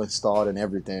got it all installed and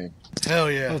everything.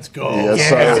 Hell yeah. Let's go.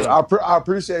 So I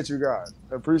appreciate you guys.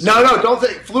 No, don't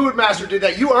think. Fluid Master did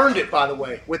that. You earned it, by the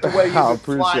way, with the way you've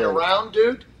been flying around,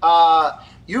 dude.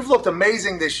 You've looked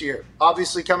amazing this year.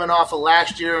 Obviously coming off of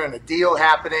last year and a deal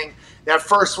happening. That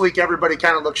first week, everybody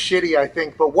kind of looked shitty, I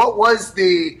think. But what was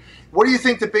the What do you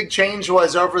think the big change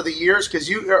was over the years?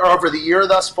 Over the year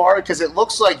thus far, because it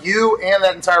looks like you and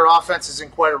that entire offense is in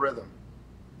quite a rhythm.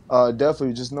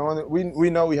 Definitely, just knowing that we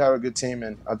know we have a good team,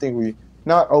 and I think we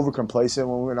not over complacent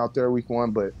when we went out there week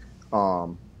one, but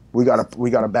we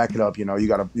gotta back it up. You know, you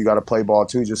gotta play ball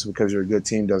too. Just because you're a good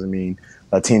team doesn't mean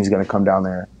a team's gonna come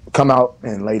out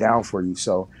and lay down for you.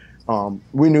 So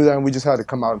we knew that, and we just had to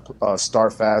come out and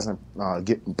start fast and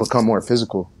become more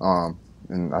physical.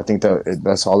 And I think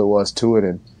that's all it was to it.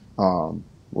 And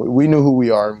we knew who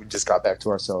we are, and we just got back to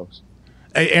ourselves.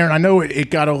 Hey, Aaron, I know it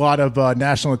got a lot of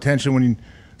national attention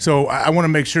so I want to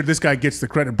make sure this guy gets the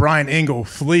credit. Brian Engel,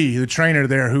 Flea, the trainer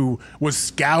there, who was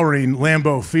scouring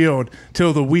Lambeau Field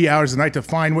till the wee hours of the night to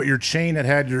find what your chain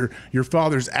had your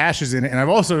father's ashes in it. And I've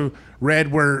also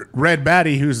read where Red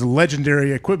Batty, who's a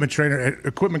legendary equipment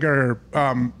guy,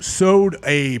 sewed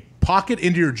a pocket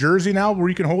into your jersey now where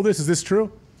you can hold this. Is this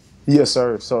true? Yes,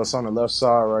 sir. So it's on the left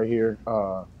side right here,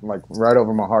 like right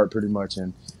over my heart pretty much.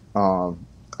 And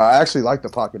I actually like the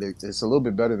pocket. It's a little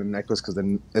bit better than the necklace because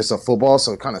it's a football,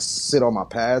 so it kind of sit on my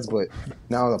pads. But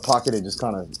now the pocket, it just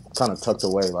kind of tucked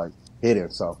away, like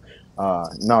hidden. So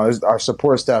no, our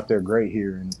support staff, they're great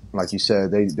here, and like you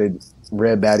said, they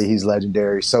Red Batty, he's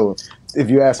legendary. So if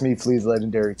you ask me, Flea's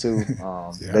legendary too.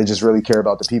 Yeah. They just really care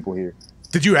about the people here.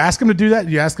 Did you ask him to do that?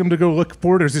 Did you ask him to go look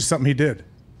for it, or is this something he did?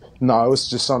 No, it was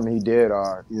just something he did.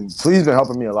 Flea's been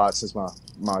helping me a lot since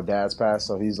my dad's passed,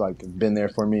 so he's like been there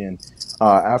for me. And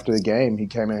after the game, he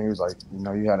came in and he was like,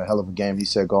 you had a hell of a game. He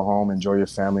said, go home, enjoy your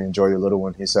family, enjoy your little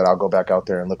one. He said, I'll go back out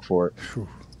there and look for it.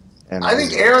 And I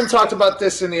think Aaron talked about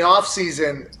this in the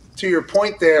offseason. To your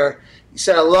point there, he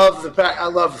said, I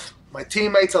love my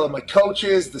teammates, I love my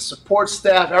coaches, the support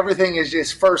staff, everything is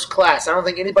just first class. I don't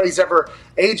think anybody's ever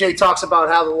 – AJ talks about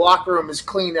how the locker room is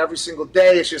clean every single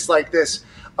day. It's just like this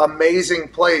amazing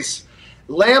place.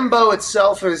 Lambeau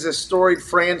itself is a storied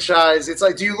franchise. It's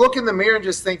like, do you look in the mirror and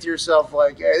just think to yourself,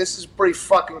 like, hey, this is a pretty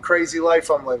fucking crazy life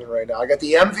I'm living right now. I got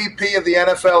the MVP of the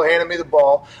NFL handing me the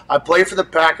ball. I play for the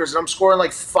Packers, and I'm scoring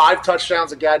like 5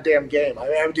 touchdowns a goddamn game. I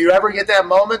mean, do you ever get that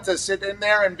moment to sit in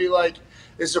there and be like,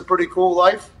 this is a pretty cool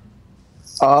life?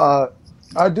 I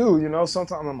do.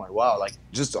 Sometimes I'm like, wow, like,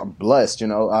 just I'm blessed.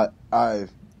 That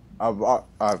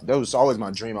was always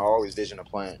my dream. I always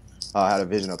had a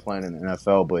vision of playing in the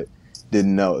NFL, but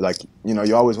didn't know. Like,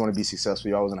 you always want to be successful.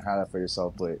 You always want to have that for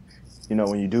yourself. But,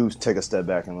 when you do take a step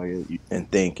back and look and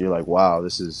think, you're like, wow,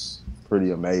 this is pretty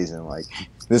amazing. Like,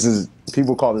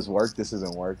 people call this work. This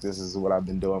isn't work. This is what I've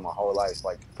been doing my whole life,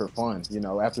 like, for fun.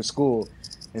 After school,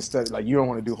 instead, like, you don't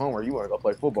want to do homework. You want to go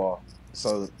play football.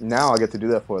 So now I get to do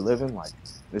that for a living. Like,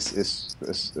 it's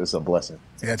a blessing.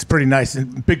 Yeah, it's pretty nice.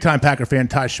 And big-time Packer fan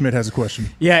Ty Schmidt has a question.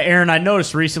 Yeah, Aaron, I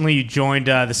noticed recently you joined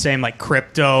the same like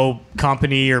crypto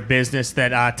company or business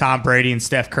that Tom Brady and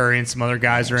Steph Curry and some other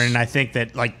guys are in. And I think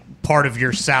that like part of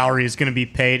your salary is going to be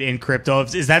paid in crypto.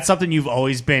 Is that something you've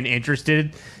always been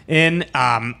interested in,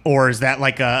 or is that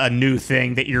like a new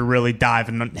thing that you're really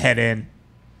diving head in?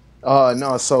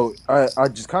 No, so I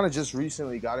just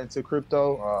recently got into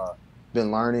crypto. Been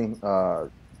learning.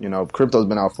 Crypto's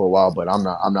been out for a while, but I'm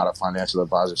not a financial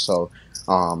advisor, so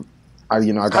I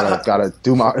gotta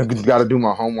do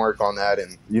my homework on that,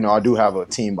 and I do have a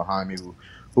team behind me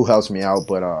who helps me out.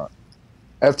 But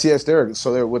FTX,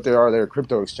 they're a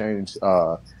crypto exchange,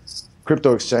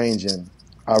 and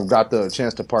I've got the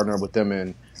chance to partner with them,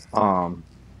 and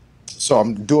so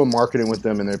I'm doing marketing with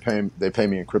them, and they pay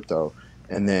me in crypto,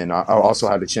 and then I also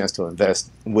had the chance to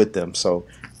invest with them, so.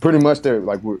 Pretty much, they're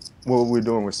like what we're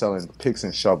doing. We're selling picks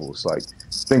and shovels. Like,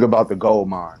 think about the gold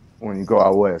mine when you go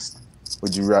out west.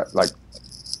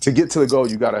 To get to the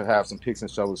gold, you got to have some picks and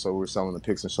shovels. So we're selling the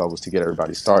picks and shovels to get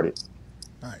everybody started.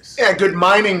 Nice. Yeah, good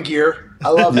mining gear. I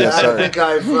love that. Yes, I think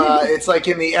it's like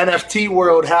in the NFT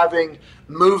world, having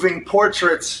moving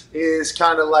portraits is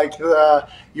kind of like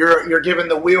you're given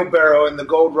the wheelbarrow in the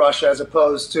gold rush as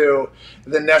opposed to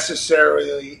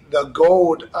necessarily the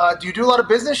gold. Do you do a lot of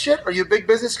business shit? Are you a big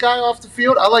business guy off the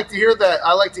field? I like to hear that.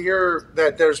 I like to hear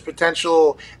that there's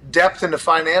potential depth in the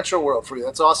financial world for you.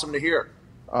 That's awesome to hear.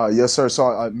 Yes, sir.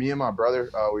 So me and my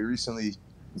brother, we recently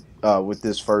with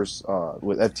this first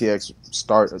with FTX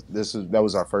that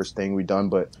was our first thing we done,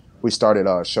 but we started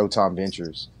Showtime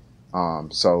Ventures.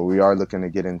 So we are looking to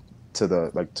get into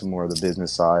to more of the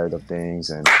business side of things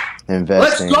and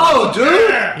investing. Let's go, dude!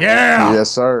 Yeah. Yes,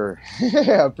 sir.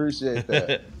 I appreciate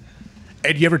that.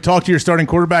 Hey, do you ever talk to your starting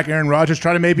quarterback, Aaron Rodgers?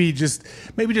 Try to maybe just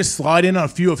slide in on a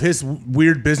few of his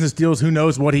weird business deals. Who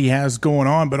knows what he has going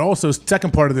on? But also,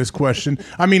 second part of this question,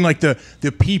 I mean, like the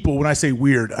people. When I say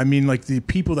weird, I mean like the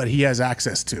people that he has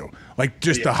access to, like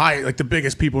just the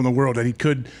biggest people in the world that he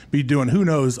could be doing. Who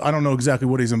knows? I don't know exactly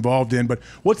what he's involved in, but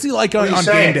what's he like on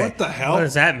game day? What the hell? What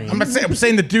does that mean? I'm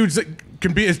saying the dude's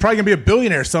is probably gonna be a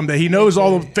billionaire someday. He knows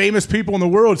all the famous people in the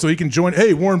world, so he can join.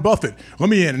 Hey, Warren Buffett,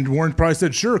 let me in. And Warren probably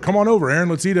said, "Sure, come on over, Aaron.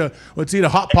 Let's eat a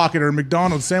hot pocket or a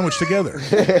McDonald's sandwich together."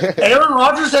 Aaron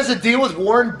Rodgers has a deal with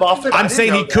Warren Buffett. I'm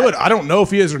saying he could. I don't know if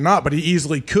he is or not, but he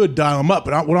easily could dial him up.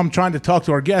 But what I'm trying to talk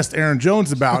to our guest, Aaron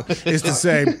Jones, about is to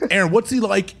say, Aaron, what's he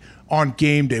like on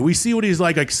game day? We see what he's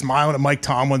like smiling at Mike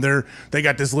Tomlin. They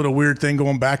got this little weird thing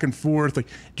going back and forth. Like,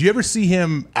 do you ever see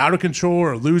him out of control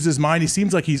or lose his mind? He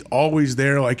seems like he's always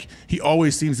there. Like, he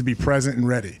always seems to be present and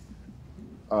ready.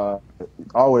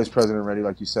 Always present and ready,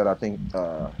 like you said. I think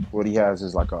what he has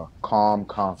is like a calm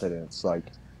confidence. Like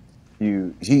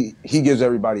he gives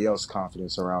everybody else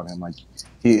confidence around him. Like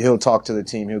he'll talk to the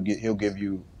team. He'll give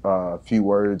you a few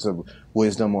words of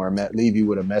wisdom or leave you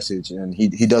with a message, and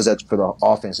he does that for the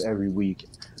offense every week,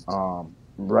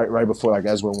 right before, like,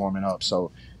 as we're warming up.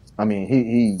 So, I mean,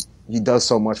 he does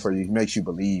so much for you. He makes you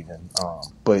believe, and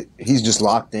but he's just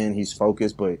locked in. He's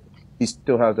focused, but he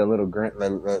still has that little grin,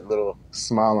 that little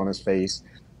smile on his face.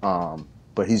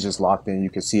 But he's just locked in.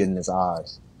 You can see it in his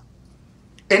eyes.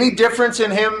 Any difference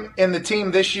in him and the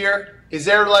team this year? Is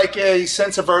there like a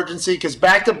sense of urgency? Because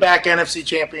back-to-back NFC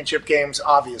Championship games,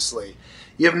 obviously.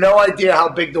 You have no idea how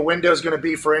big the window is going to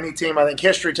be for any team. I think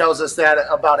history tells us that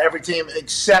about every team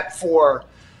except for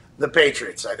the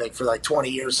Patriots. I think for like 20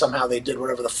 years somehow they did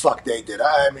whatever the fuck they did.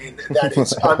 I mean, that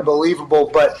is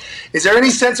unbelievable. But is there any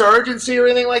sense of urgency or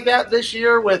anything like that this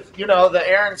year with, the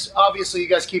Aarons? Obviously, you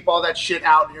guys keep all that shit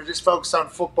out and you're just focused on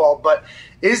football. But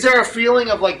is there a feeling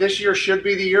of like this year should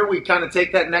be the year we kind of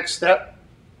take that next step?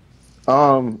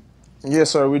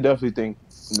 Yes, sir. We definitely think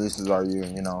this is our year,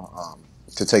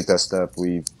 to take that step.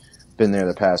 We've been there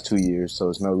the past 2 years, so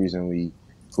there's no reason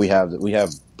we have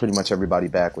pretty much everybody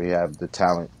back. We have the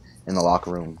talent in the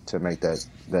locker room to make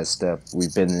that step.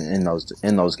 We've been in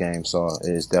those games, so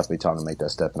it's definitely time to make that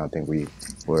step, and I think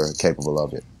we're capable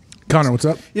of it. Connor, what's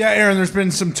up? Yeah, Aaron, there's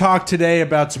been some talk today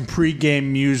about some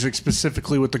pregame music,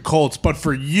 specifically with the Colts. But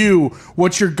for you,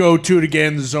 what's your go-to to get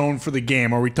in the zone for the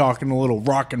game? Are we talking a little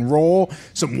rock and roll,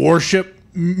 some worship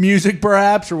music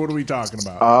perhaps, or what are we talking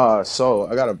about? So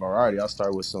I got a variety. I'll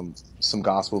start with some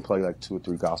gospel, play like 2 or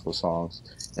 3 gospel songs,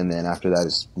 and then after that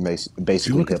is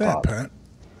basically hip-hop.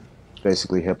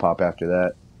 Basically hip-hop after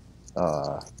that.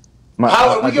 Are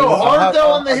we going hard,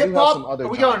 though, on the hip-hop? Are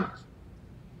we going...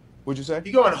 What'd you say?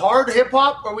 You going hard hip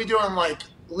hop? Are we doing like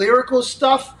lyrical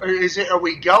stuff? Or are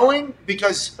we going?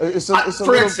 Because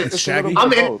for instance,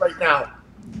 I'm in right now.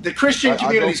 The Christian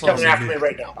community is coming after me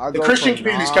right now. The Christian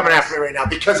community is coming after me right now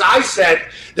because I said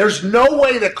there's no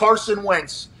way that Carson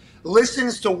Wentz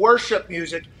listens to worship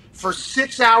music for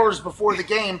 6 hours before the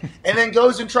game and then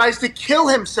goes and tries to kill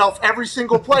himself every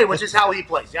single play, which is how he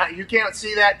plays. Yeah, you can't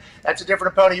see that. That's a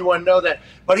different opponent. You wouldn't know that.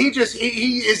 But he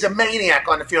is a maniac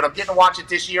on the field. I'm getting to watch it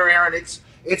this year, Aaron.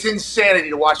 It's insanity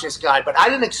to watch this guy. But I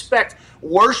didn't expect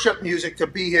worship music to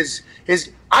be his.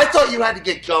 I thought you had to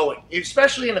get going,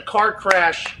 especially in a car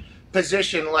crash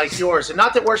position like yours. And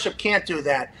not that worship can't do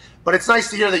that, but it's nice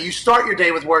to hear that you start your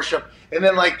day with worship and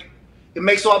then it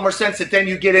makes a lot more sense that then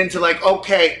you get into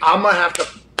okay, I'm gonna have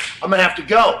to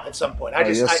go at some point.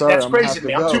 That's crazy to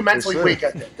me. I'm too mentally weak,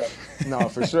 I think. No,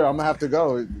 for sure. I'm gonna have to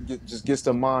go. Just gets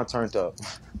the mind turned up.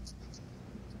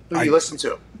 Who do you listen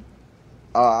to?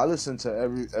 I listen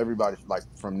to everybody, like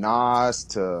from Nas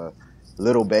to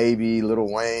Lil Baby,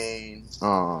 Lil Wayne,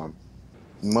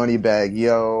 Moneybagg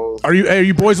Yo. Are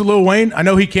you boys with Lil Wayne? I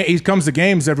know he comes to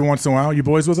games every once in a while. You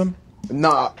boys with him?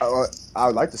 No, I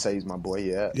would like to say he's my boy.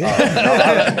 Yeah.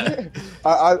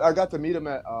 I got to meet him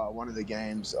at one of the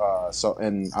games.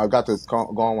 And I got to go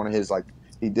on one of his,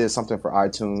 he did something for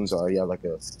iTunes. He had like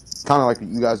a kind of like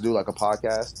you guys do, like a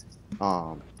podcast.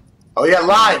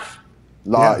 Live.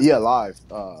 Live.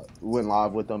 Went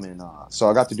live with him, and so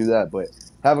I got to do that, but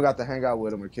haven't got to hang out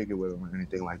with him or kick it with him or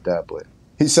anything like that. But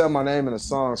he said my name in a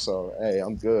song, so hey,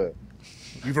 I'm good.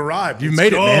 You've arrived. You've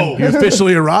made it, man. You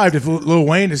officially arrived. If Lil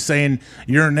Wayne is saying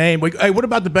your name, hey, what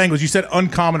about the Bengals? You said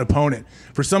uncommon opponent.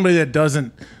 For somebody that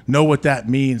doesn't know what that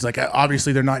means,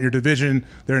 obviously they're not your division.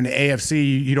 They're in the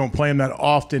AFC. You don't play them that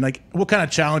often. What kind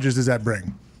of challenges does that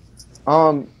bring?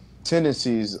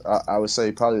 Tendencies. I would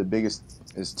say probably the biggest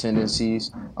is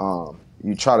tendencies.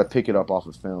 You try to pick it up off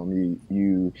of film.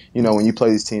 You know when you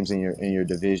play these teams in your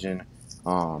division.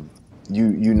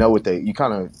 you know what you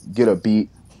kind of get a beat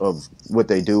of what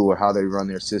they do or how they run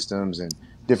their systems and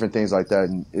different things like that.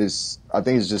 And I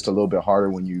think it's just a little bit harder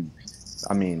when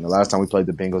the last time we played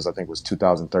the Bengals, I think was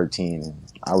 2013, and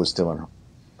I was still in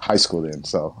high school then,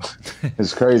 so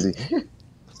it's crazy.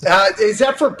 Is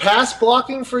that for pass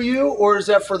blocking for you, or is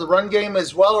that for the run game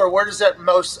as well, or where does that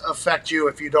most affect you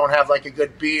if you don't have like a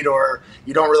good beat or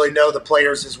you don't really know the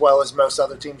players as well as most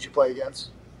other teams you play against?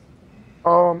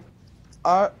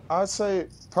 I'd say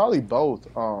probably both.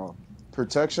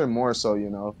 Protection more so,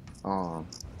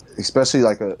 especially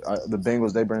like the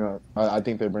Bengals. I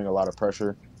think they bring a lot of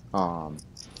pressure, and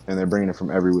they're bringing it from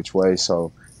every which way.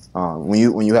 So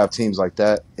when you have teams like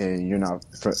that and you're not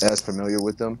as familiar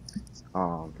with them,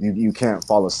 you can't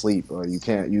fall asleep, or you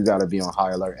got to be on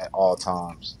high alert at all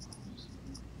times.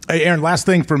 Hey, Aaron, last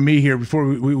thing from me here before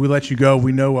we let you go.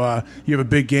 We know you have a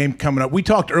big game coming up. We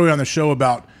talked earlier on the show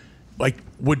about, like,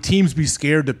 would teams be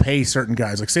scared to pay certain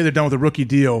guys? Like, say they're done with a rookie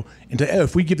deal, and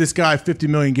if we give this guy $50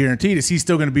 million guaranteed, is he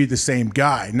still going to be the same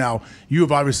guy? Now, you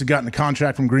have obviously gotten a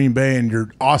contract from Green Bay, and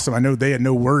you're awesome. I know they had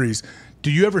no worries.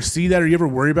 Do you ever see that, or you ever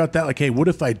worry about that? Like, hey, what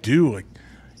if I do? Like,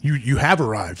 you have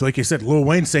arrived. Like you said, Lil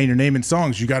Wayne saying your name in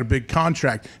songs. You got a big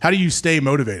contract. How do you stay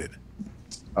motivated?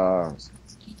 For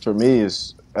me,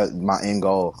 is my end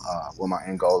goal. What my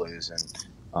end goal is, and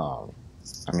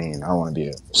I want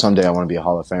to someday I want to be a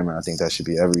Hall of Famer. I think that should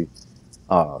be every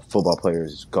football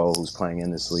player's goal who's playing in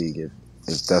this league.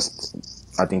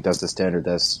 I think that's the standard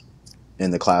that's in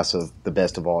the class of the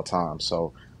best of all time.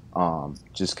 So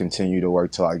just continue to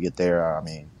work till I get there.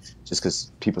 Just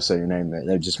because people say your name,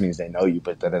 that just means they know you,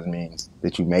 but that doesn't mean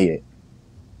that you made it.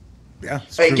 Yeah.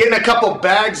 Hey, true. Getting a couple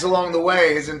bags along the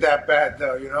way isn't that bad,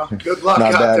 though. Good luck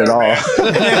Not out bad there, at all.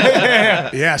 man.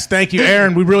 Yes, thank you,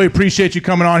 Aaron. We really appreciate you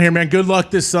coming on here, man. Good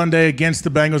luck this Sunday against the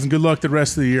Bengals, and good luck the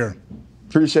rest of the year.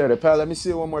 Appreciate it, Pat. Let me see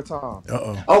it one more time.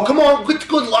 Uh-oh. Oh, come on.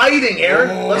 Good lighting,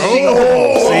 Aaron. Let's see.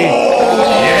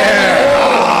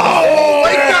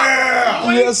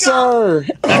 Yes, sir.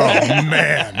 Oh,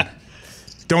 man.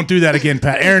 Don't do that again,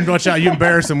 Pat. Aaron, watch out. You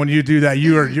embarrass him when you do that.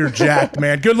 You're jacked,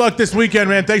 man. Good luck this weekend,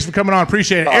 man. Thanks for coming on.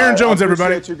 Appreciate it. Aaron Jones,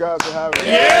 everybody. Appreciate you guys for having me.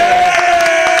 Yeah!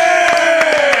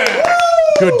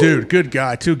 Good dude. Good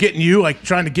guy, too. Getting you, like,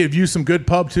 trying to give you some good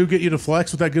pub, too. Get you to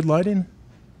flex with that good lighting.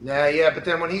 Yeah, but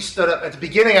then when he stood up, at the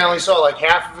beginning I only saw like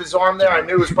half of his arm there. I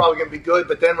knew it was probably going to be good,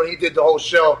 but then when he did the whole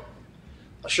show,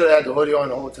 I should have had the hoodie on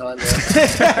the whole time,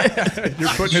 man. You're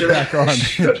putting it back on.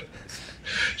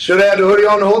 Should have had the hoodie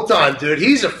on the whole time, dude.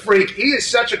 He's a freak. He is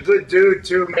such a good dude,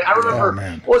 too, man. I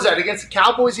remember, what was that, against the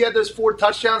Cowboys? He had those 4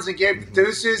 touchdowns and gave the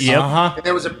deuces. Yeah. And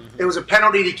it was a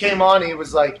penalty. He came on, and he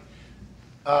was like,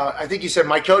 I think he said,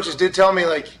 my coaches did tell me,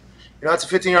 like, it's a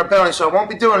 15-yard penalty, so I won't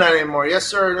be doing that anymore. Yes,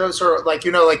 sir. No, sir. Like,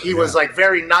 he was, like,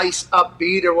 very nice,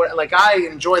 upbeat, or what. Like, I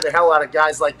enjoy the hell out of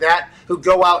guys like that who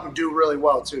go out and do really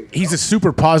well, too. He's a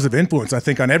super positive influence, I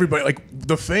think, on everybody. Like,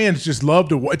 the fans just love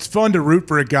to – it's fun to root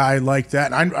for a guy like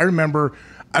that. And I remember,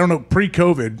 I don't know,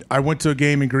 pre-COVID, I went to a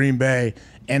game in Green Bay,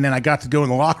 and then I got to go in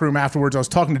the locker room afterwards. I was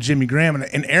talking to Jimmy Graham,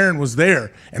 and Aaron was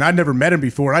there, and I'd never met him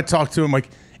before. I talked to him, like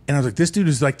 – and I was like, this dude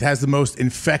is like has the most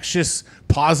infectious,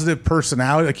 positive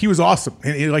personality. Like, he was awesome,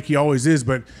 and like he always is.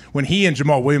 But when he and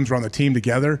Jamal Williams were on the team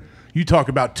together, you talk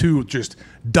about two just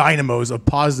dynamos of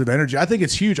positive energy. I think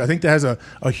it's huge. I think that has a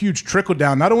huge trickle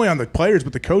down, not only on the players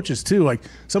but the coaches too. Like,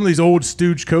 some of these old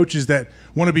stooge coaches that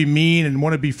want to be mean and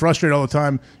want to be frustrated all the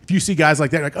time. If you see guys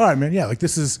like that, you're like, all right, man, yeah, like we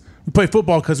play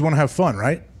football because we want to have fun,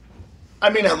 right?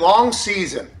 I mean, a long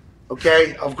season,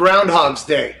 okay, of Groundhog's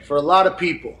Day for a lot of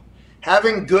people.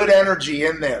 Having good energy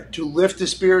in there to lift the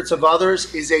spirits of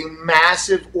others is a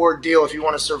massive ordeal if you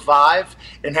want to survive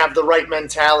and have the right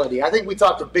mentality. I think we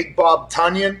talked to Big Bob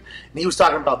Tunyon, and he was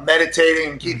talking about meditating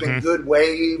and keeping good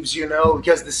waves,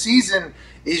 because the season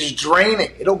is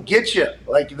draining. It'll get you.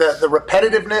 Like, the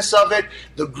repetitiveness of it,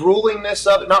 the gruelingness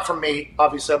of it. Not for me,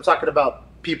 obviously. I'm talking about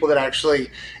people that actually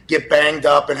get banged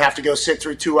up and have to go sit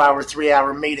through 2-hour,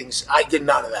 3-hour meetings. I did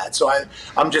none of that. So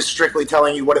I'm just strictly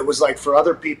telling you what it was like for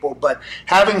other people. But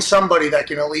having somebody that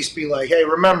can at least be like, hey,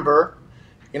 remember,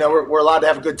 we're allowed to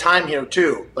have a good time here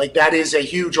too. Like, that is a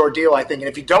huge ordeal, I think. And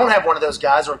if you don't have one of those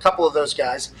guys or a couple of those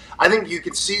guys, I think you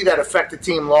can see that affect the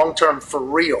team long-term for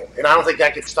real. And I don't think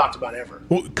that gets talked about ever.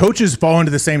 Well, coaches fall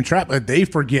into the same trap. They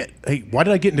forget, hey, why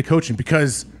did I get into coaching?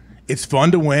 Because it's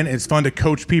fun to win. It's fun to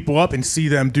coach people up and see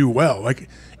them do well. Like,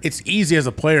 it's easy as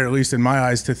a player, at least in my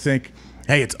eyes, to think,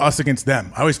 hey, it's us against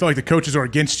them. I always felt like the coaches are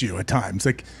against you at times.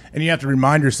 Like, and you have to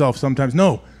remind yourself sometimes,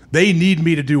 no, they need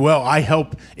me to do well. I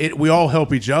help it. We all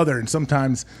help each other. And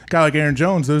sometimes a guy like Aaron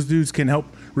Jones, those dudes can help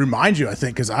remind you, I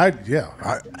think, because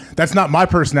that's not my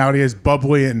personality, is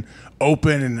bubbly and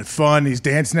open and fun. He's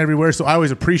dancing everywhere, so I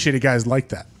always appreciated guys like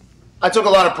that. I took a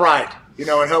lot of pride, and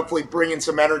hopefully bringing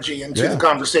some energy into the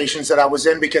conversations that I was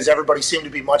in, because everybody seemed to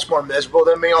be much more miserable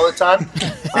than me all the time.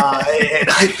 And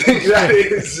I think that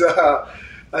is,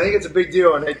 I think it's a big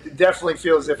deal, and it definitely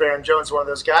feels as if Aaron Jones is one of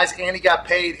those guys, and he got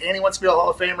paid, and he wants to be a Hall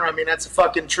of Famer. I mean, that's a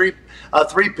fucking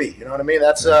three-peat, you know what I mean?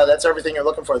 That's everything you're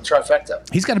looking for, the trifecta.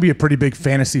 He's got to be a pretty big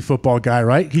fantasy football guy,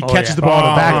 right? He catches the ball in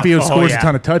the backfield, scores a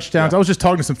ton of touchdowns. I was just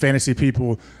talking to some fantasy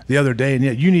people the other day, and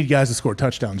you need guys to score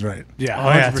touchdowns, right? Yeah,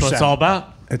 100%. That's what it's all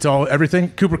about. It's all everything.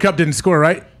 Cooper Kupp didn't score,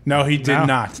 right? No, he did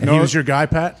not. And he was your guy,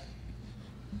 Pat?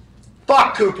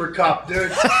 Fuck Cooper Kupp,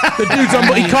 dude. The dude's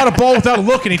he caught a ball without a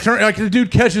look, and he turned like the dude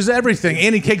catches everything,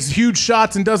 and he takes huge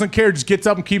shots and doesn't care, just gets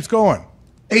up and keeps going.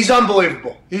 He's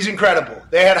unbelievable. He's incredible.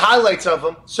 They had highlights of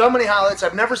him, so many highlights.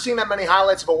 I've never seen that many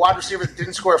highlights of a wide receiver that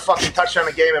didn't score a fucking touchdown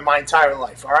a game in my entire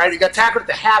life. All right, he got tackled at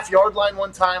the half-yard line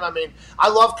one time. I mean, I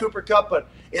love Cooper Kupp, but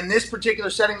in this particular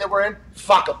setting that we're in,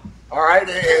 fuck him. All right,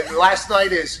 and last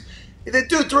night is. The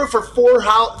dude threw for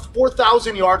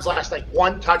 4,000 yards last night,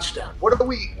 one touchdown. What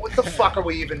the fuck are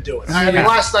we even doing? I mean,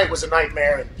 last night was a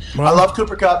nightmare. And I love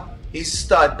Cooper Kupp. He's a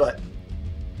stud, but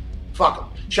fuck him.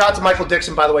 Shout out to Michael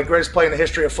Dixon, by the way, greatest play in the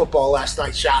history of football last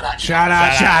night. Shout out.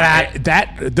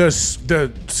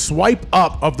 The swipe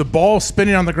up of the ball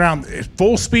spinning on the ground,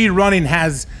 full speed running,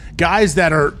 has guys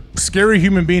that are scary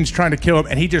human beings trying to kill him,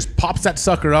 and he just pops that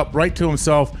sucker up right to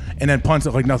himself and then punts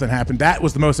it like nothing happened. That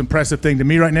was the most impressive thing to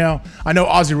me right now. I know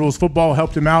Aussie Rules Football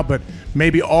helped him out, but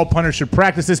maybe all punters should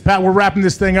practice this. Pat, we're wrapping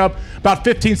this thing up. About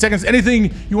 15 seconds.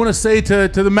 Anything you want to say to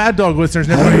the Mad Dog listeners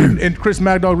and Chris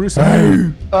Mad Dog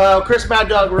Russo? Chris Mad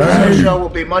Dog Russo show will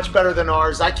be much better than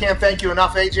ours. I can't thank you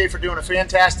enough, AJ, for doing a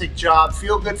fantastic job.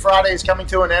 Feel Good Friday is coming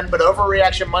to an end, but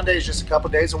Overreaction Monday is just a couple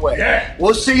days away. Yeah.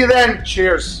 We'll see you then.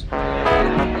 Cheers.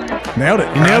 Nailed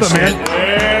it. You nailed it, man.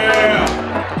 Yeah.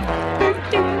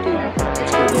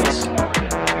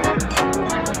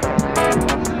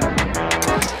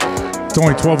 It's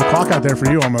only 12 o'clock out there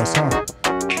for you almost, huh?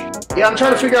 Yeah, I'm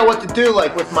trying to figure out what to do,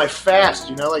 like, with my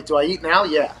fast, Like, do I eat now?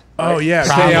 Yeah. Oh, yeah.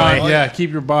 Stay on. Yeah, keep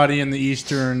your body in the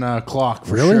Eastern clock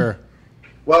for sure.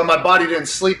 Well, my body didn't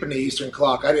sleep in the Eastern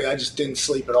clock. I just didn't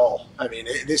sleep at all. I mean,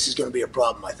 this is going to be a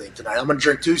problem, I think, tonight. I'm going to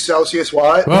drink 2 Celsius.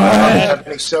 What? I'm not have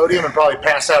any sodium and probably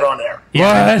pass out on air.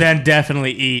 Yeah, then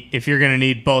definitely eat. If you're going to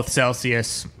need both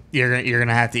Celsius, you're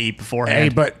gonna have to eat beforehand. Hey,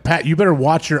 but Pat, you better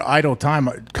watch your idle time.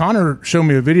 Connor showed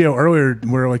me a video earlier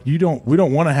where like we don't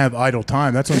want to have idle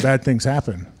time. That's when bad things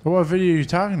happen. What video are you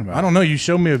talking about? I don't know. You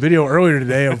showed me a video earlier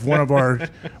today of one of our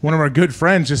good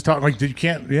friends just talking like you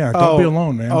can't. Yeah, don't be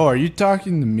alone, man. Oh, are you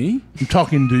talking to me? I'm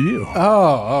talking to you.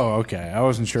 Oh, okay. I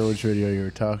wasn't sure which video you were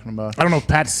talking about. I don't know if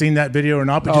Pat's seen that video or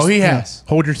not. But just, he has.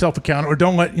 Hold yourself accountable, or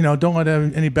don't let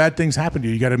any bad things happen to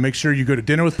you. You got to make sure you go to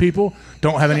dinner with people.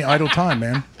 Don't have any idle time,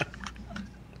 man.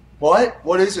 What?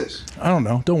 What is this? I don't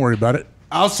know. Don't worry about it.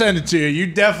 I'll send it to you. You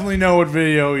definitely know what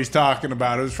video he's talking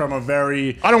about. It was from a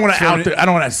very. I don't want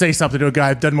to say something to a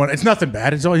guy that doesn't want. It's nothing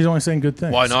bad. He's only saying good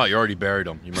things. Why not? You already buried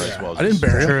him. You might as well. I didn't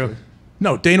bury him.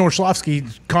 No, Dane Orshlovsky.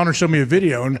 Connor showed me a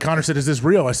video, and Connor said, "Is this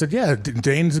real?" I said, "Yeah,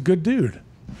 Dane's a good dude."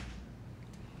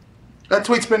 That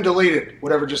tweet's been deleted.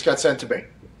 Whatever just got sent to me,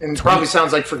 and it probably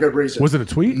sounds like for good reason. Was it a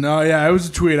tweet? No, yeah, it was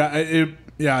a tweet.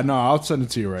 I'll send it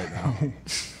to you right now.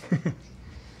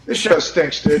 This show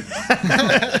stinks, dude.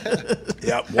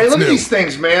 Yep. Hey, look at these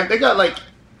things, man. They got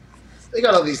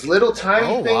all these little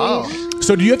tiny things. Wow.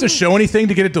 So do you have to show anything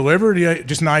to get it delivered?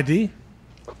 Just an ID?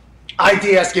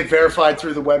 ID has to get verified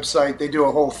through the website. They do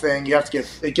a whole thing. You have to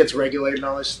it gets regulated and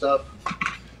all this stuff.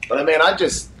 But I mean,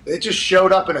 it just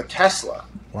showed up in a Tesla.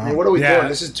 Wow. I mean, what are we doing?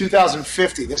 This is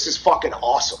 2050. This is fucking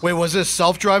awesome. Wait, was this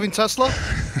self-driving Tesla?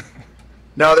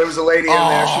 No, there was a lady in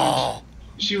there.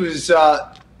 She was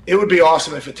it would be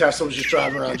awesome if a Tesla was just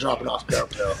driving around dropping off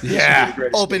dope. Yeah.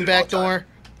 Open back door.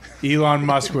 Elon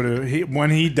Musk would have,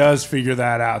 when he does figure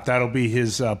that out, that'll be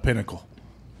his pinnacle.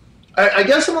 I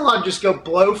guess I'm allowed to just go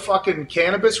blow fucking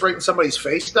cannabis right in somebody's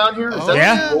face down here? Is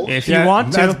that cool? If you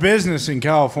want to. That's business in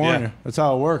California. Yeah. That's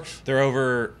how it works. They're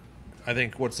over, I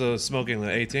think, what's the smoking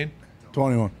limit, 18?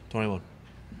 21. 21.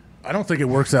 I don't think it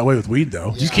works that way with weed,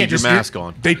 though. You can't just mask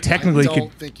on. They technically I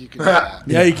don't think you can do that.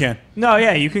 Yeah, you can. No,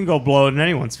 yeah, you can go blow it in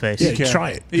anyone's face. Yeah, you can.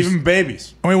 Try it. Even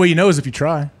babies. Only way you know is if you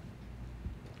try.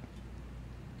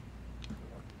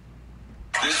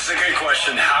 This is a good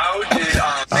question. How did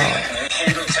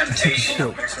handle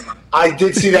temptation? I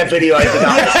did see that video. I did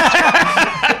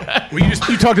not. Well,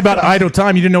 you talked about idle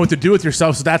time. You didn't know what to do with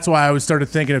yourself, so that's why I started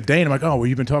thinking of Dane. I'm like, oh, well,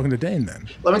 you've been talking to Dane then.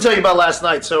 Let me tell you about last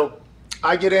night. So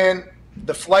I get in,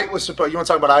 The flight was supposed. You want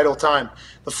to talk about idle time?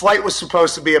 The flight was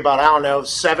supposed to be about, I don't know,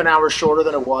 7 hours shorter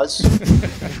than it was.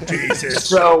 Jesus.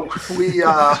 So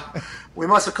we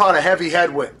must have caught a heavy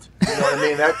headwind. You know what I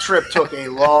mean? That trip took a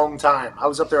long time. I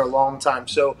was up there a long time.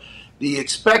 So the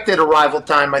expected arrival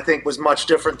time, I think, was much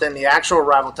different than the actual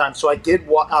arrival time. So I did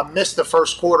miss the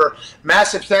first quarter.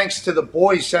 Massive thanks to the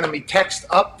boys sending me text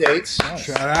updates.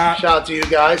 Shout out to you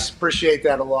guys. Appreciate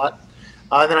that a lot.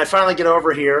 Then I finally get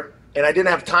over here, and I didn't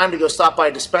have time to go stop by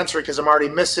a dispensary because I'm already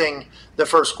missing the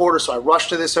first quarter. So I rushed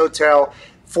to this hotel.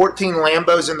 14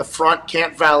 Lambos in the front,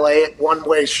 can't valet it,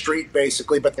 one-way street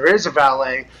basically, but there is a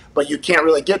valet, but you can't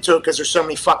really get to it because there's so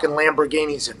many fucking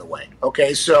Lamborghinis in the way.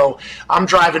 Okay, so I'm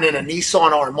driving in a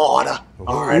Nissan Armada.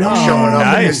 All right, I'm showing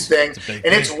up in this thing, and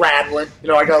it's rattling. You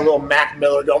know, I got a little Mac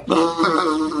Miller going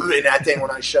in that thing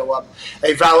when I show up.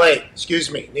 Hey, valet, excuse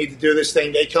me, need to do this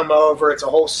thing. They come over. It's a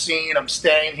whole scene. I'm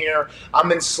staying here.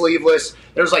 I'm in sleeveless.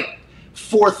 There's like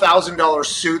 $4,000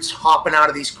 suits hopping out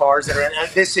of these cars that are in.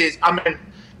 And I'm in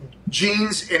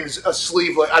jeans and a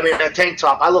sleeveless, a tank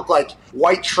top. I look like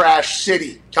white trash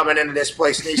city coming into this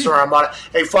place in Eastern Armada.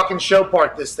 Hey, fucking show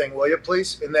park this thing, will you,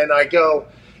 please? And then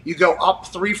you go up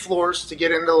 3 floors to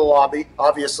get into the lobby.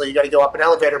 Obviously, you got to go up an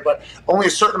elevator, but only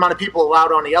a certain amount of people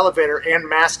allowed on the elevator, and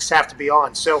masks have to be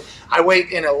on. So I wait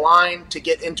in a line to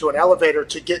get into an elevator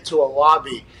to get to a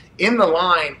lobby. In the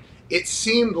line, it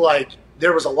seemed like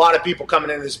there was a lot of people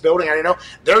coming into this building. I didn't know.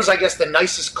 There's, I guess, the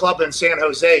nicest club in San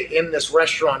Jose in this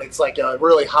restaurant. It's like a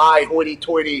really high,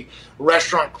 hoity-toity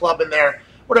restaurant club in there.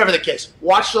 Whatever the case.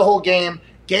 Watch the whole game.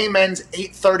 Game ends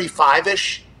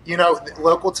 8:35-ish,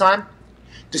 local time.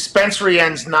 Dispensary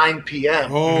ends 9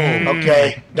 p.m. Oh.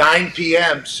 Okay, 9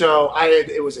 p.m. So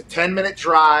it was a 10-minute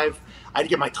drive. I had to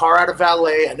get my car out of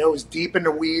valet. I know it was deep in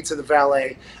the weeds of the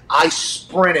valet. I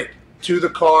sprinted to the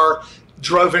car,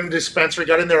 drove into the dispensary,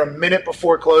 got in there a minute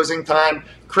before closing time.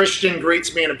 Christian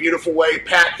greets me in a beautiful way.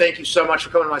 Pat, thank you so much for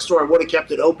coming to my store. I would have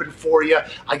kept it open for you.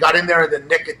 I got in there in the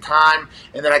nick of time,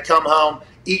 and then I come home,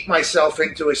 eat myself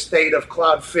into a state of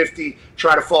cloud 50,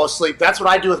 try to fall asleep. That's what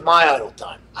I do with my idle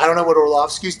time. I don't know what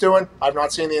Orlovsky's doing. I've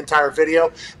not seen the entire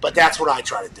video, but that's what I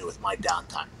try to do with my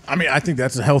downtime. I think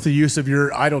that's a healthy use of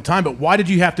your idle time, but why did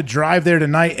you have to drive there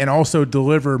tonight and also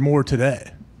deliver more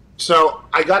today? So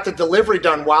I got the delivery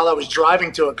done while I was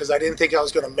driving to it because I didn't think I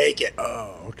was going to make it.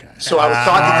 Oh, okay. So I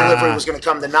thought the delivery was going to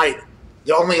come tonight.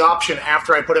 The only option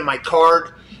after I put in my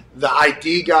card, the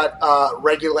ID got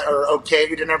regular or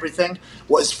okayed and everything,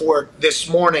 was for this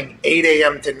morning, 8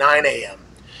 a.m. to 9 a.m.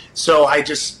 So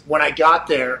when I got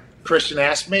there, Christian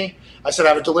asked me, I said, I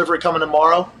have a delivery coming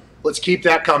tomorrow. Let's keep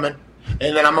that coming.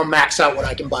 And then I'm going to max out what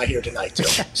I can buy here tonight, too.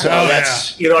 So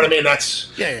that's, you know what I mean?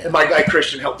 That's, my guy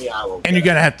Christian helped me out a little bit.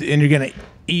 And you're going to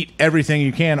eat everything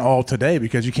you can all today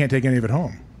because you can't take any of it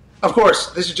home. Of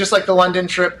course. This is just like the London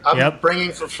trip. I'm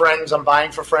bringing for friends. I'm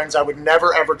buying for friends. I would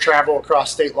never, ever travel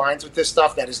across state lines with this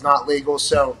stuff. That is not legal.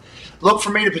 So look for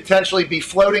me to potentially be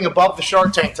floating above the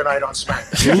Shark Tank tonight on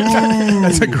SmackDown.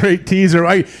 That's a great teaser.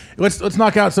 Right, let's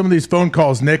knock out some of these phone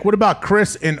calls, Nick. What about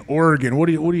Chris in Oregon? What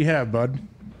do you have, bud?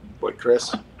 What,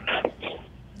 Chris?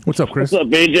 What's up, Chris? What's up,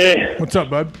 BJ? What's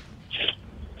up, bud?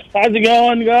 How's it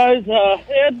going, guys?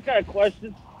 Hey, I just got a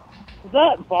question. Is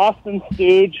that Boston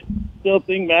stooge still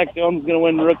think Mac Jones is going to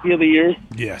win Rookie of the Year?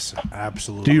 Yes,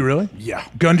 absolutely. Do you really? Yeah.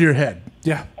 Gun to your head.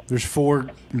 Yeah. We're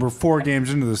 4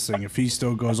 games into this thing. If he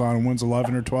still goes on and wins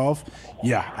 11 or 12,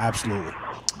 yeah, absolutely.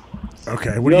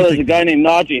 Okay. What do you think? There's a guy named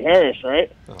Najee Harris,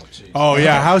 right? Oh, jeez. Oh,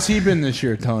 yeah. How's he been this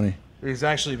year, Tony? He's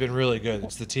actually been really good.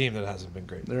 It's the team that hasn't been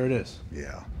great. There it is.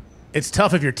 Yeah. It's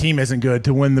tough if your team isn't good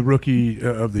to win the Rookie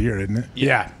of the Year, isn't it?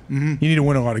 Yeah. Mm-hmm. You need to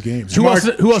win a lot of games. Who else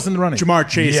in the running? Jamar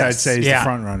Chase, I'd say, is the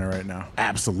front runner right now.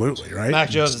 Absolutely, right? Mac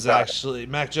Jones is actually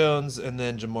Mac Jones, and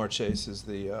then Jamar Chase is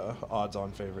the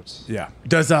odds-on favorites. Yeah.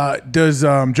 Does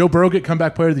Joe Burrow get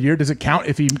comeback player of the year? Does it count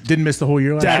if he didn't miss the whole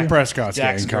year last year? Dak Prescott's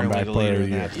getting comeback player of the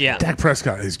year. Yeah. Dak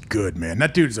Prescott is good, man.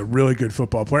 That dude is a really good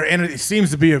football player, and it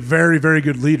seems to be a very, very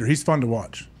good leader. He's fun to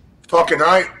watch. Fucking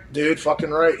right, dude.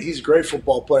 Fucking right. He's a great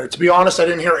football player. To be honest, I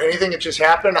didn't hear anything. It just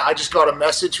happened. I just got a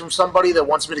message from somebody that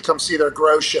wants me to come see their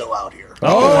grow show out here.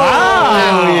 Oh,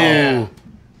 wow. Yeah.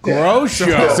 Grow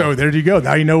show. So there you go.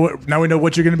 Now we know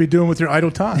what you're going to be doing with your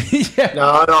idle time. Yeah.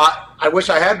 No. I wish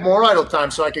I had more idle time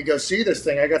so I could go see this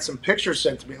thing. I got some pictures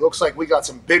sent to me. It looks like we got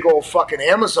some big old fucking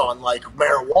Amazon-like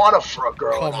marijuana for a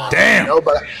girl. Damn.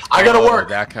 But I got to work.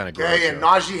 That kind of grow Okay, and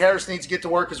Najee Harris needs to get to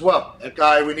work as well. That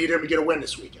guy, we need him to get a win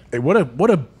this weekend. Hey, what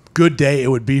a good day it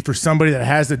would be for somebody that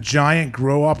has a giant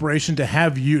grow operation to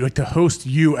have you, to host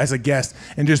you as a guest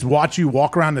and just watch you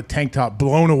walk around the tank top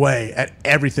blown away at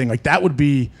everything. Like, that would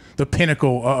be the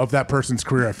pinnacle of that person's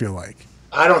career, I feel like.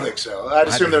 I don't think so. I'd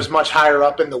assume there's much higher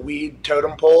up in the weed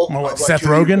totem pole. What, Seth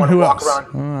Rogen? Who else? I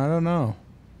don't know.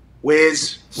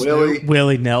 Wiz,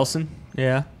 Willie Nelson.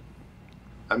 Yeah.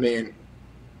 I mean,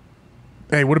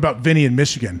 hey, what about Vinny in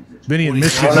Michigan? Vinny in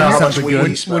Michigan.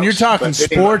 When you're talking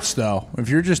sports, though, if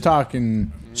you're just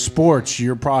talking sports,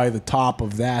 you're probably the top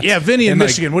of that. Yeah, Vinny in And, like,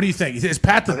 Michigan. What do you think? Is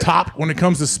Pat the top when it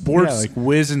comes to sports? Yeah, like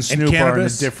Wiz and Snoop are in a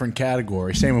cannabis? different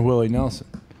category. Same with Willie Nelson.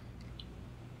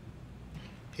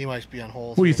 He might be on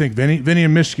hold. What do you think, Vinny? Vinny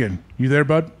in Michigan. You there,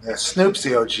 bud? Yeah, Snoop's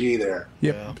the OG there.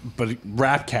 Yeah, but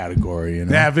rap category, you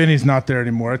know. Nah, Vinny's not there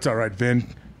anymore. It's all right, Vin.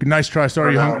 Nice try.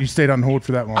 Sorry you stayed on hold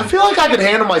for that long. I feel like I could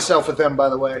handle myself with them, by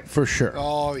the way. For sure.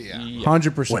 Oh, yeah.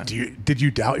 100%. What, did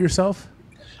you doubt yourself?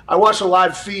 I watched a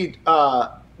live feed.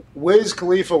 Wiz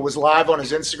Khalifa was live on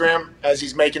his Instagram as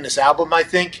he's making this album, I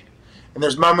think. And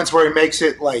there's moments where he makes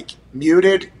it, like,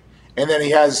 muted, and then he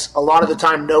has a lot of the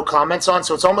time no comments on.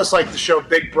 So it's almost like the show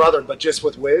Big Brother, but just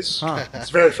with Wiz.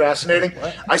 It's very fascinating.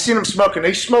 I seen him smoking.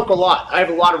 They smoke a lot. I have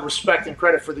a lot of respect and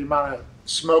credit for the amount of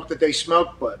smoke that they smoke,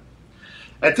 but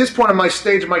at this point in my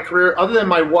stage of my career, other than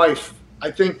my wife, I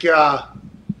think I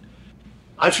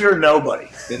fear nobody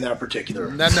in that particular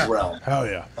realm. Hell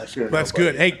yeah. I fear That's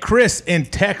nobody. good. Hey, Chris in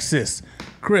Texas.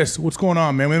 Chris, what's going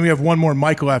on, man? Maybe we have one more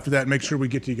Michael after that. Make sure we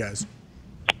get to you guys.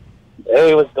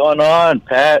 Hey, what's going on,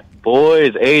 Pat,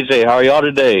 boys, AJ? How are y'all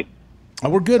today? Oh,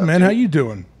 we're good, man. How you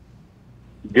doing?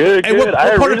 Good, Hey, good.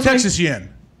 what part of Texas you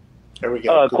in? There we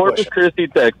go. Corpus Christi,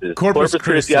 Texas. Corpus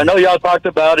Christi. I know y'all talked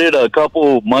about it a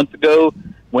couple months ago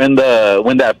when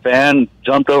that fan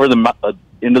jumped over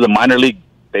into the minor league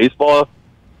baseball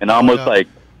and almost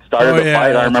started a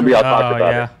fight. I remember y'all talked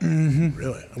about it. Mm-hmm.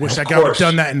 Really? I wish that guy would have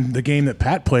done that in the game that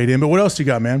Pat played in. But what else you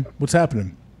got, man? What's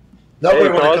happening? Hey,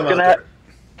 so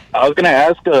I was gonna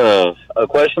ask a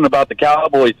question about the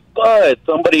Cowboys, but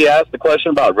somebody asked a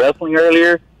question about wrestling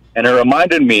earlier, and it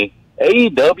reminded me.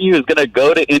 AEW is gonna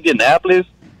go to Indianapolis.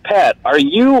 Pat, are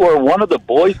you or one of the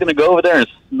boys gonna go over there and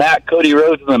smack Cody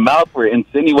Rhodes in the mouth for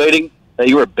insinuating that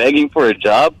you were begging for a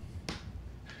job?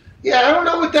 Yeah, I don't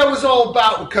know what that was all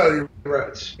about with Cody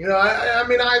Rhodes. You know, I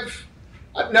mean,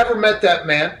 I've never met that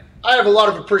man. I have a lot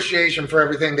of appreciation for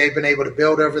everything they've been able to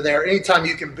build over there. Anytime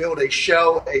you can build a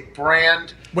show, a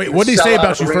brand. Wait, what did he say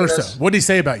about you first, though? What did he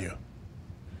say about you?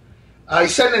 He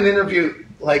said in an interview,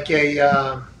 like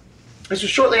this was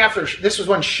shortly after. This was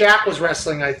when Shaq was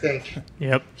wrestling, I think.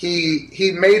 Yep.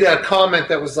 He made a comment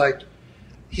that was like,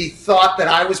 he thought that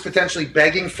I was potentially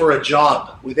begging for a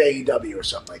job with AEW or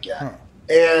something like that. Huh.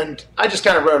 And I just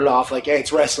kind of wrote it off like, hey,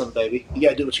 it's wrestling, baby. You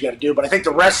got to do what you got to do. But I think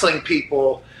the wrestling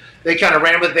people, they kind of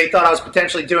ran with it. They thought I was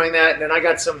potentially doing that. And then I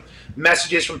got some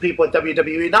messages from people at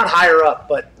WWE, not higher up,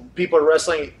 but people are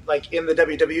wrestling like in the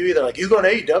WWE. They're like, you going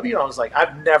to AEW? And I was like,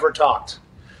 I've never talked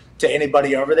to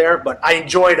anybody over there. But I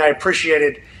enjoyed, I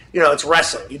appreciated, you know, it's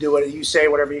wrestling. You do what you say,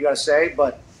 whatever you got to say.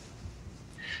 But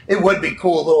it would be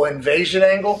cool, a little invasion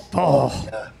angle.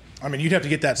 Oh. I mean, you'd have to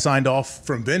get that signed off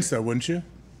from Vince, though, wouldn't you?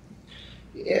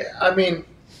 Yeah, I mean,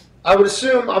 I would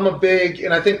assume I'm a big,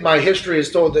 and I think my history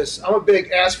has told this, I'm a big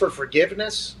ask for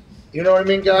forgiveness. You know what I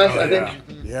mean, guys? Oh, I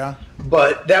think. Yeah.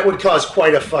 But that would cause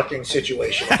quite a fucking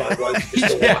situation if I was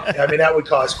just to walk. I mean, that would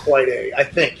cause quite a, I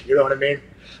think, you know what I mean?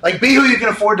 Like, be who you can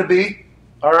afford to be,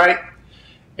 all right?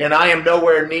 And I am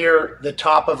nowhere near the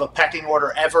top of a pecking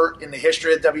order ever in the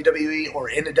history of WWE or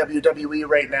in the WWE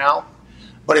right now.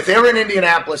 But if they were in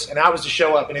Indianapolis and I was to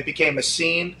show up and it became a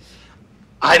scene,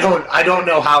 I don't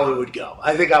know how it would go.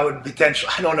 I think I would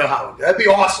potentially. I don't know how it would go. That'd be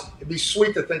awesome. It'd be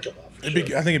sweet to think about. I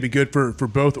think it'd be good for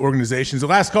both organizations. The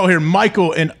last call here,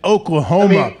 Michael in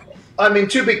Oklahoma. I mean,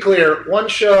 to be clear, one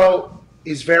show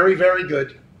is very, very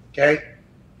good. Okay,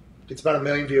 it's about 1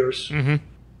 million viewers. Mm-hmm.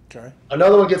 Okay.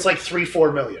 Another one gets like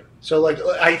 3-4 million. So, like,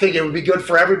 I think it would be good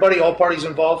for everybody, all parties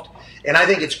involved, and I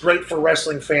think it's great for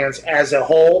wrestling fans as a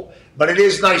whole. But it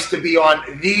is nice to be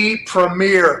on the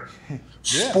premier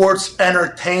sports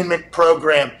entertainment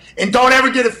program. And don't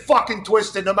ever get it fucking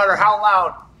twisted, no matter how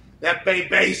loud that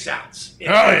bay sounds in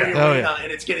every arena,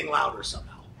 and it's getting louder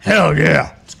somehow. Hell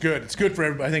yeah. It's good. It's good for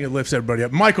everybody. I think it lifts everybody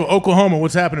up. Michael, Oklahoma,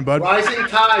 what's happening, bud? Rising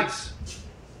tides.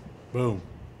 Boom.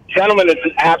 Gentlemen, it's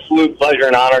an absolute pleasure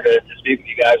and honor to speak with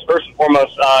you guys. First and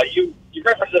foremost, you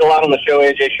referenced it a lot on the show,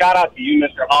 AJ. Shout out to you,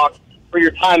 Mr. Hawk, for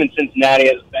your time in Cincinnati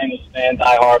as a famous fan,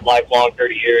 diehard, lifelong,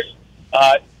 30 years.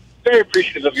 Very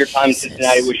appreciative of your time in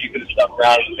Cincinnati. Wish you could have stuck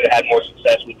around and could have had more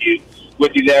success with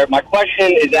you there. My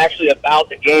question is actually about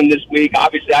the game this week.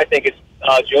 Obviously, I think it's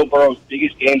Joe Burrow's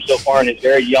biggest game so far in his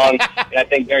very young and I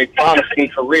think very promising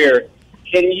career.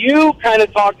 Can you kind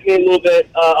of talk to me a little bit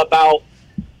about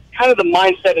kind of the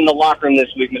mindset in the locker room this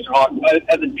week, Mr. Hawk.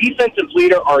 As a defensive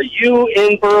leader, are you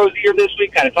in Burrow's ear this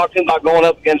week? Kind of talk to him about going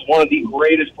up against one of the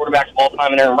greatest quarterbacks of all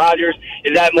time in Aaron Rodgers.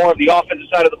 Is that more of the offensive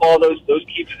side of the ball, those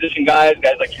key position guys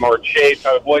like Jamar Chase,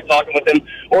 Tyler Boyd talking with him?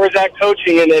 Or is that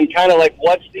coaching? And then kind of like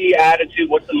what's the attitude,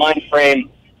 what's the mind frame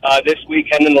this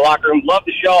weekend in the locker room? Love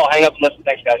the show. I'll hang up and listen.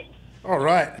 Thanks, guys. All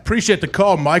right. Appreciate the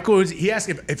call, Michael. He asked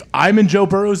if I'm in Joe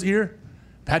Burrow's ear.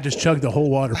 Pat just chugged the whole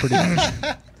water pretty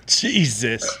much.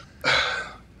 Jesus.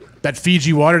 That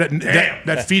Fiji water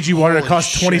that Fiji water that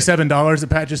cost $27 that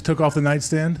Pat just took off the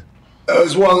nightstand. That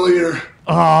was 1 liter.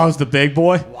 Oh, it was the big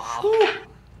boy. Wow.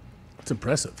 That's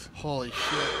impressive. Holy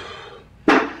shit.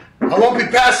 I won't be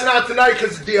passing out tonight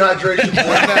because of dehydration.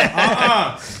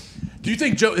 Do you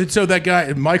think Joe? So that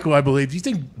guy, Michael, I believe. Do you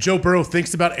think Joe Burrow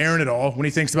thinks about Aaron at all when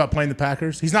he thinks about playing the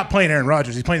Packers? He's not playing Aaron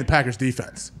Rodgers. He's playing the Packers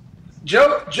defense.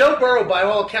 Joe Burrow, by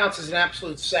all accounts, is an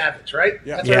absolute savage, right?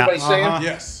 Yeah. That's what everybody's saying?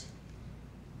 Yes.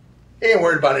 He ain't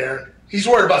worried about Aaron. He's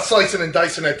worried about slicing and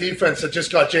dicing that defense that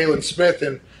just got Jalen Smith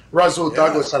and Russell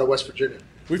Douglas out of West Virginia.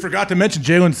 We forgot to mention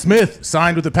Jalen Smith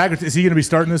signed with the Packers. Is he going to be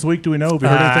starting this week? Do we know? Have you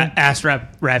heard anything? Asked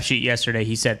Rap Sheet yesterday.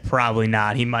 He said probably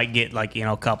not. He might get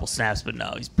a couple snaps, but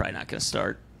no, he's probably not going to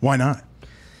start. Why not?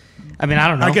 I mean, I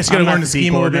don't know. I guess you got to learn the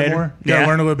scheme a little bit more. Got to Yeah.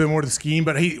 learn a little bit more of the scheme.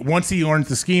 But once he learns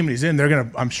the scheme and he's in,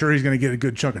 I'm sure he's going to get a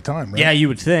good chunk of time, right? Yeah, you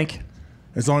would think.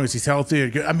 As long as he's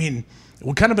healthy. I mean,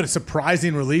 kind of a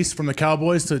surprising release from the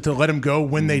Cowboys to let him go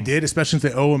when they did, especially if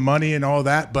they owe him money and all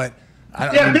that. But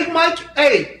Big Mike.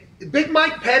 Hey, Big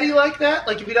Mike petty like that?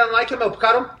 Like if he doesn't like him, he'll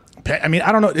cut him. I mean,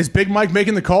 I don't know. Is Big Mike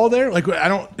making the call there? Like,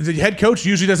 the head coach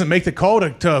usually doesn't make the call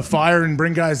to fire and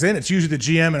bring guys in. It's usually the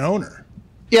GM and owner.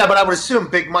 Yeah, but I would assume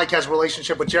Big Mike has a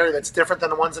relationship with Jerry that's different than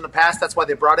the ones in the past. That's why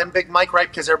they brought in Big Mike, right?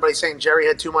 Because everybody's saying Jerry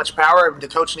had too much power and the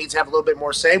coach needs to have a little bit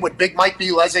more say. Would Big Mike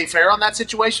be laissez-faire on that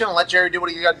situation and let Jerry do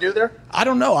what he got to do there? I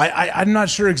don't know. I'm not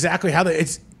sure exactly how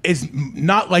it's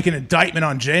not like an indictment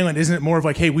on Jalen. Isn't it more of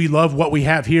like, hey, we love what we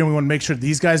have here and we want to make sure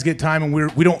these guys get time and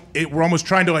we're almost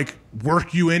trying to like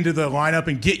work you into the lineup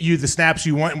and get you the snaps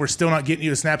you want and we're still not getting you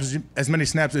the snaps as many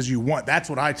snaps as you want. That's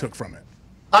what I took from it.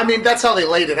 I mean, that's how they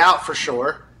laid it out for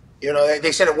sure. You know,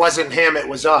 they said it wasn't him, it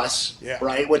was us,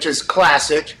 right? Which is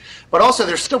classic. But also,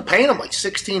 they're still paying him like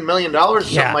 $16 million or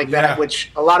something like that, which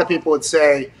a lot of people would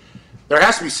say there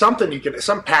has to be something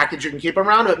some package you can keep him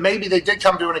around. But maybe they did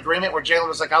come to an agreement where Jalen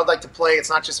was like, I would like to play. It's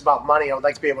not just about money. I would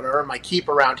like to be able to earn my keep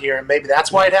around here. And maybe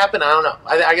that's why it happened. I don't know.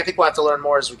 I think we'll have to learn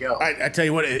more as we go. I tell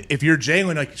you what, if you're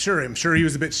Jalen, like, sure, I'm sure he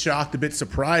was a bit shocked, a bit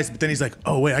surprised. But then he's like,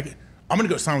 oh, wait, I'm going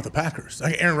to go sign with the Packers.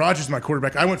 Aaron Rodgers is my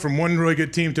quarterback. I went from one really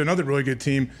good team to another really good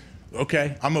team.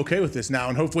 Okay, I'm okay with this now,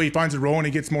 and hopefully he finds a role and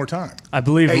he gets more time. I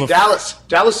believe. Hey, Dallas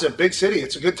is a big city.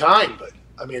 It's a good time, but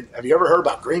I mean, have you ever heard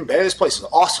about Green Bay? This place is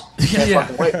awesome. Can't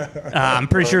fucking wait. I'm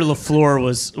pretty sure LaFleur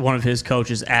was one of his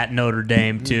coaches at Notre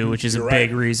Dame too, which is a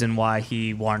big reason why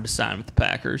he wanted to sign with the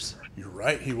Packers. You're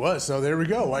right, he was. So there we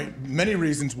go. Many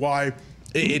reasons why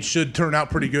it should turn out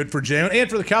pretty good for Jalen and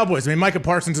for the Cowboys. I mean, Micah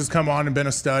Parsons has come on and been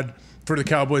a stud. For the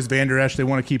Cowboys, Van Der Esch, they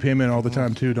want to keep him in all the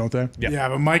time too, don't they? Yeah,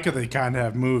 but Micah, they kind of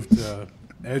have moved to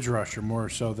edge rusher more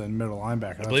so than middle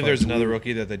linebacker. I believe there's another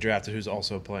rookie that they drafted who's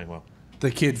also playing well.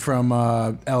 The kid from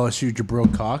LSU,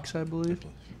 Jabril Cox, I believe.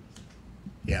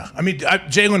 Yeah, I mean,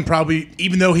 Jalen probably,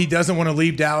 even though he doesn't want to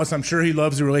leave Dallas, I'm sure he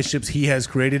loves the relationships he has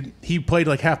created. He played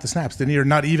like half the snaps, didn't he? Or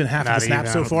not even half the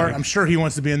snaps so far. I'm sure he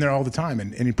wants to be in there all the time,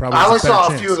 and he probably I has only a better saw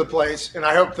chance. a few of the plays, and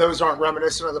I hope those aren't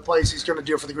reminiscent of the plays he's going to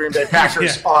do for the Green Bay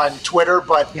Packers on Twitter.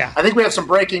 But I think we have some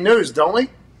breaking news, don't we?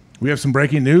 We have some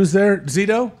breaking news there,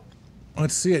 Zito.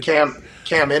 Let's see it. Cam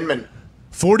Inman.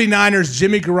 49ers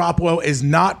Jimmy Garoppolo is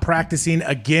not practicing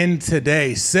again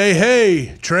today. Say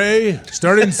hey, Trey,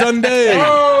 starting Sunday.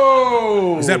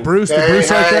 Oh! Is that Bruce? Did Bruce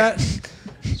like that?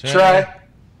 Trey.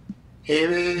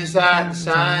 Here is on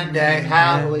Sunday,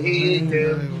 how will he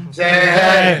do? Say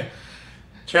hey.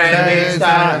 Trey is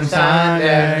on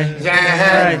Sunday. Say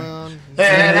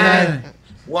hey.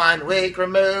 1 week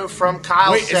removed from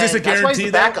Kyle. Wait, is this a that's why he's guarantee,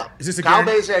 the backup. Is this a Kyle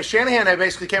guarantee? Shanahan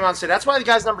basically came out and said that's why the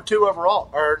guy's number 2 overall,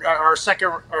 or our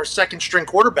second string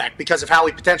quarterback, because of how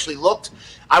he potentially looked.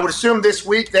 I would assume this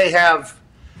week they have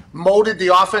molded the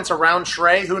offense around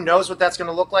Trey. Who knows what that's going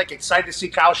to look like? Excited to see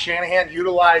Kyle Shanahan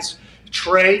utilize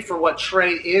Trey for what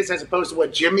Trey is, as opposed to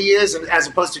what Jimmy is, and as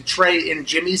opposed to Trey in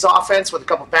Jimmy's offense with a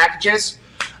couple packages.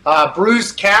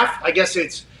 Bruised calf. I guess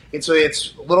it's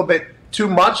a little bit too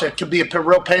much. It could be a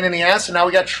real pain in the ass, and now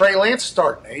we got Trey Lance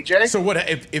starting. AJ. So what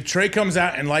if Trey comes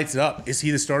out and lights it up? Is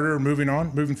he the starter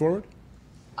moving forward?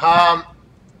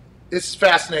 This is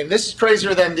fascinating. This is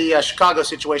crazier than the Chicago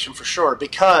situation for sure,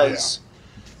 because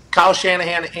Kyle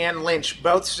Shanahan and Lynch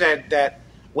both said that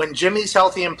when Jimmy's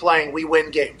healthy and playing, we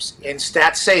win games. And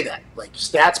stats say that. Like,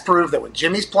 stats prove that when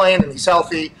Jimmy's playing and he's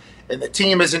healthy and the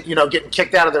team isn't, getting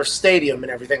kicked out of their stadium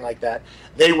and everything like that,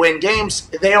 they win games.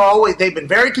 They've been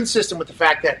very consistent with the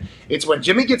fact that it's when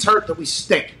Jimmy gets hurt that we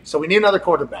stink. So we need another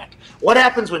quarterback. What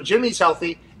happens when Jimmy's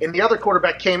healthy and the other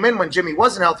quarterback came in when Jimmy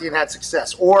wasn't healthy and had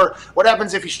success? Or what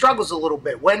happens if he struggles a little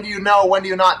bit? When do you know? When do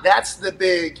you not? That's the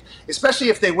big, especially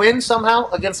if they win somehow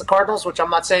against the Cardinals, which I'm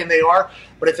not saying they are,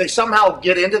 but if they somehow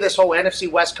get into this whole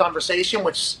NFC West conversation,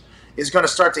 which is going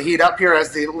to start to heat up here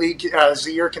as the league, as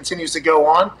the year continues to go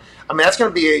on, I mean, that's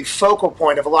going to be a focal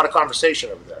point of a lot of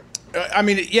conversation over there. I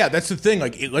mean, yeah, that's the thing.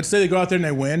 Like, let's say they go out there and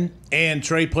they win, and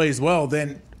Trey plays well,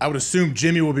 then I would assume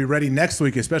Jimmy will be ready next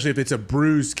week, especially if it's a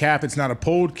bruised calf, it's not a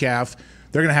pulled calf.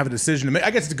 They're going to have a decision to make.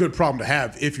 I guess it's a good problem to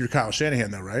have if you're Kyle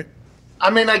Shanahan, though, right? I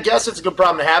mean, I guess it's a good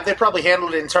problem to have. They probably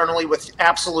handled it internally with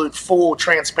absolute full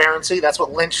transparency. That's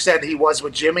what Lynch said he was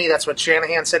with Jimmy. That's what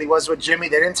Shanahan said he was with Jimmy.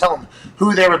 They didn't tell him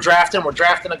who they were drafting. We're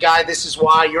drafting a guy. This is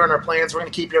why. You're in our plans. We're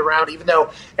going to keep you around, even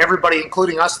though everybody,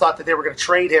 including us, thought that they were going to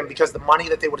trade him because of the money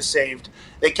that they would have saved.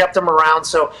 They kept him around.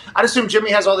 So I'd assume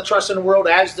Jimmy has all the trust in the world,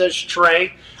 as does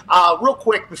Trey. Real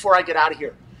quick, before I get out of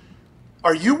here,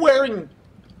 are you wearing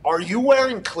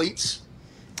cleats?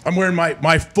 I'm wearing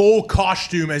my full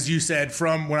costume, as you said,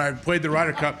 from when I played the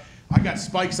Ryder Cup. I got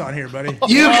spikes on here, buddy.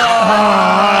 You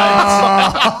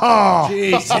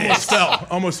Jesus.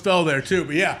 Almost fell there, too.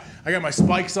 But, yeah, I got my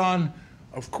spikes on.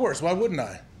 Of course. Why wouldn't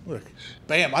I? Look.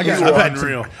 Bam. I've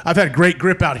had great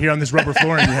grip out here on this rubber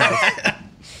flooring you have.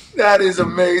 That is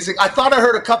amazing. I thought I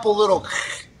heard a couple little,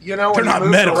 they're not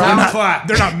metal.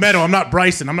 They're not metal. I'm not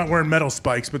Bryson. I'm not wearing metal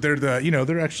spikes, but they're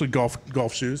they're actually golf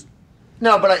shoes.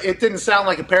 No, but it didn't sound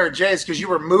like a pair of J's because you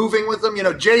were moving with them.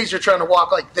 J's, you're trying to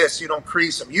walk like this. You don't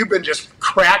crease them. You've been just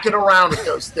cracking around with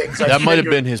those things. That might have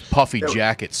been his puffy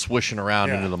jacket swishing around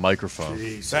into the microphone.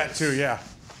 Jeez, that too, yeah.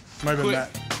 Might have been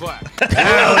that. Clap.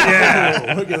 Hell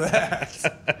yeah. Look at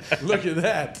that. Look at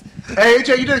that. Hey,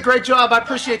 AJ, you did a great job. I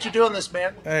appreciate you doing this,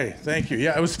 man. Hey, thank you.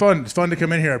 Yeah, it was fun. It's fun to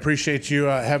come in here. I appreciate you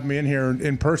having me in here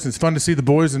in person. It's fun to see the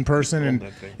boys in person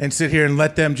and sit here and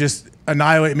let them just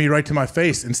annihilate me right to my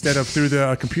face instead of through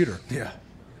the computer. Yeah.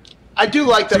 I do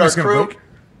like that our crew.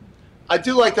 I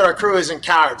do like that our crew isn't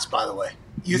cowards, by the way.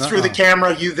 You through the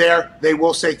camera, you there, they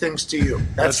will say things to you.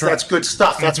 That's good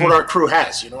stuff. That's what our crew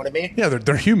has. You know what I mean? Yeah,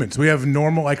 they're humans. We have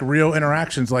normal, real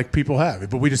interactions like people have,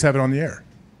 but we just have it on the air.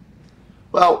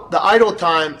 Well, the idle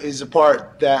time is the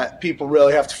part that people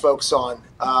really have to focus on.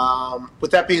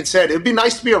 With that being said, it would be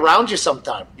nice to be around you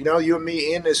sometime. You and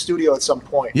me in the studio at some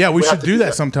point. Yeah, we should do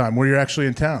that sometime where you're actually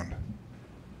in town.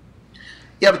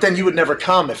 Yeah, but then you would never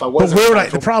come if I wasn't. But where would I?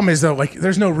 The problem is though,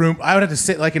 there's no room. I would have to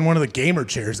sit in one of the gamer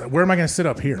chairs. Where am I going to sit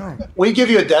up here? We give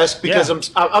you a desk because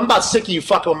I'm about sick of you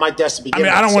fucking with my desk to begin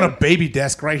with. I don't want a baby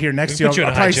desk right here next to you.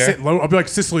 I'll probably sit low. I'll be like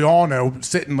Siciliano,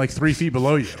 sitting 3 feet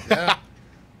below you. Yeah.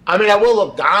 I mean, I will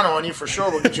look down on you for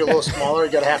sure. We'll get you a little smaller.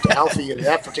 You got to have to alpha you in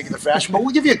that particular fashion, but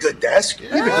we'll give you a good desk.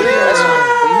 Hey,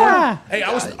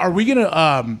 are we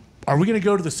gonna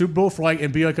go to the Super Bowl for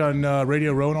and be on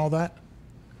Radio Row and all that?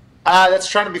 That's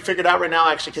trying to be figured out right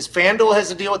now, actually, because FanDuel has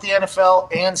to deal with the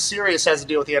NFL and Sirius has to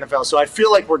deal with the NFL. So I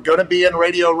feel like we're going to be in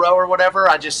Radio Row or whatever.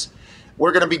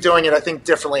 We're going to be doing it, I think,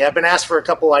 differently. I've been asked for a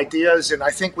couple ideas, and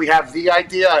I think we have the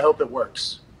idea. I hope it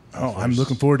works. Oh, I'm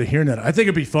looking forward to hearing that. I think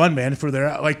it'd be fun, man. For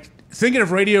their thinking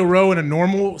of Radio Row in a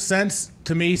normal sense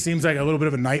to me seems like a little bit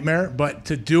of a nightmare, but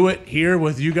to do it here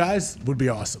with you guys would be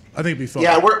awesome. I think it'd be fun.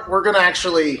 Yeah, we're going to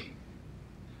actually.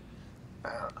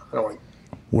 I don't want to.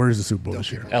 Where is the Super Bowl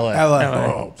this year? LA.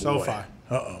 Oh, SoFi.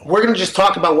 We're going to just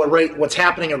talk about what's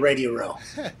happening at Radio Row,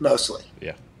 mostly.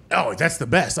 Yeah. Oh, that's the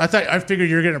best. I figured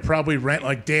you're going to probably rent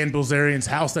Dan Bilzerian's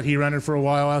house that he rented for a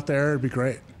while out there. It'd be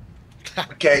great.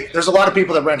 Okay, there's a lot of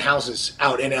people that rent houses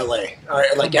out in LA.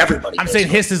 Everybody. I'm saying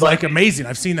his is amazing.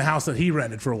 I've seen the house that he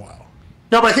rented for a while.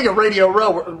 No, but I think at Radio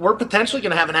Row, we're potentially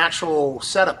going to have an actual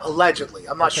setup, allegedly.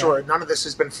 I'm not sure. None of this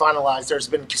has been finalized. There's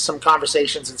been some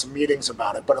conversations and some meetings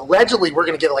about it. But allegedly, we're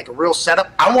going to get a real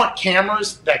setup. I want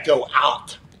cameras that go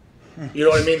out. You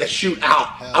know what I mean? That shoot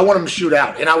out. I want them to shoot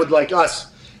out. And I would like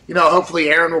us, hopefully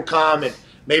Aaron will come and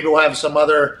maybe we'll have some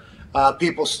other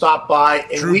people stop by.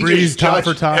 And Drew we Brees, just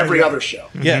judge every other show.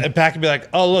 Yeah, and Pat can be like,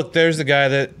 oh, look, there's the guy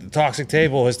that the Toxic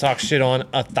Table has talked shit on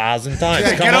 1,000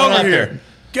 times. Yeah, Come on up here.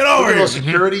 Get over here.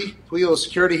 We have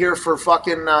security here for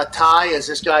fucking Ty, as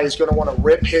this guy is going to want to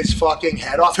rip his fucking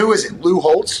head off. Who is it? Lou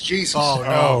Holtz? Jesus.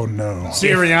 Oh, no.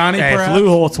 Sirianni, if Lou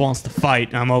Holtz wants to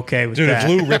fight, I'm okay with that.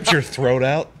 Dude, if Lou rips your throat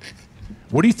out.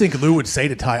 What do you think Lou would say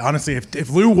to Ty? Honestly, if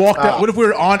Lou walked out, what if we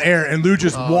were on air and Lou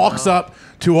just walks up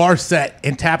to our set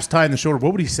and taps Ty in the shoulder?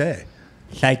 What would he say?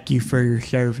 Thank you for your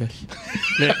service.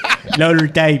 Notre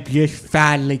Dame just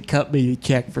finally cut me the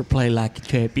check for playing like a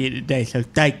champion today. So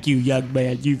thank you, young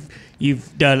man.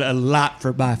 You've done a lot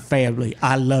for my family.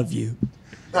 I love you.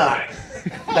 All right.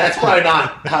 That's probably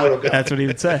not how it'll go. That's what he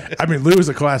would say. I mean, Lou is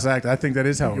a class act. I think that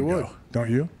is how it would go.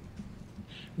 Don't you?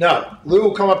 No, Lou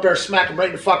will come up there, smack him right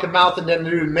in the fucking mouth, and then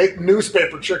do make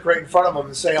newspaper trick right in front of him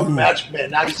and say, "I'm the Magic Man."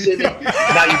 Now you see me.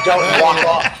 Now you don't and walk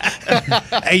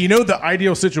off. Hey, you know the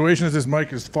ideal situation is this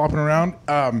mic is flopping around.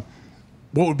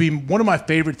 What would be one of my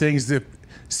favorite things if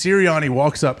Sirianni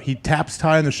walks up, he taps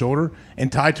Ty on the shoulder,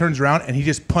 and Ty turns around and he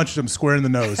just punches him square in the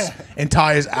nose, and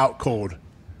Ty is out cold.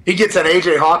 He gets an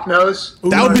AJ Hawk nose.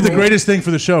 That would be the greatest thing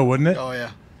for the show, wouldn't it? Oh, yeah.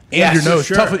 And Yes, your nose.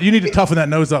 for sure. Toughen, you need to toughen that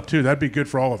nose up, too. That'd be good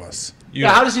for all of us.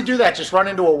 Yeah, how does he do that? Just run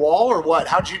into a wall or what?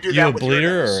 How'd you do that with your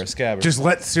nose? or a scabber? Just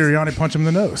let Sirianni punch him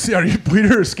in the nose. Are you a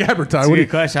bleeder or a scabber, Ty? That's a What do good you-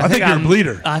 question. I think you're a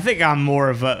bleeder. I think I'm more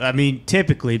of a. I mean,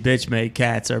 typically, bitch-made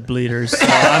cats are bleeders. So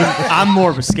I'm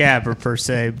more of a scabber per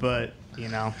se, but you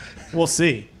know, we'll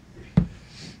see.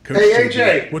 Hey,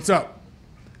 AJ. What's up?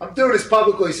 I'm doing this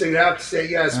publicly, so you have to say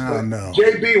yes. Oh, but no.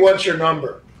 JB, what's your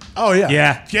number? Oh, yeah.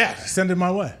 Yeah. Yeah, send it my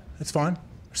way. That's fine.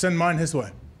 Send mine his way.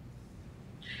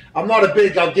 I'm not a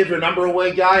big I'll give your number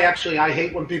away guy. Actually, I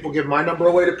hate when people give my number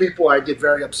away to people. I get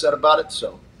very upset about it,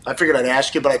 so I figured I'd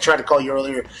ask you, but I tried to call you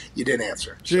earlier. You didn't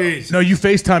answer. Jeez. No, you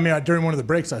FaceTimed me out during one of the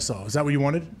breaks I saw. Is that what you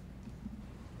wanted?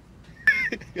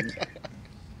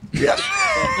 Yes.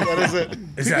 That is it. Is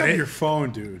Pick that up it? your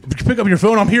phone, dude. Pick up your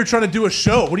phone. I'm here trying to do a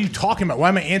show. What are you talking about? Why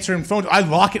am I answering phones? I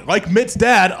lock it, like Mitt's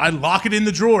dad, I lock it in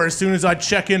the drawer as soon as I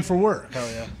check in for work. Hell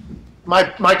yeah.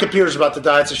 My computer's about to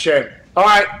die. It's a shame. All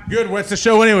right. Good. Well, it's the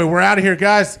show anyway. We're out of here,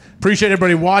 guys. Appreciate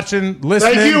everybody watching,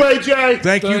 listening. Thank you, AJ.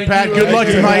 Thank you, Thank Pat. you, Good luck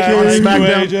AJ. tonight on Thank you,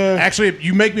 SmackDown. AJ. Actually,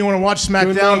 you make me want to watch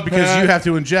SmackDown luck, because Pat. you have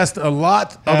to ingest a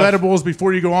lot of edibles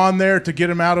before you go on there to get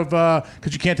them out of,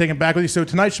 because you can't take them back with you. So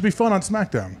tonight should be fun on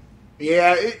SmackDown.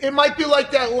 Yeah, it might be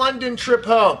like that London trip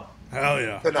home. Hell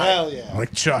yeah. Tonight. Hell yeah.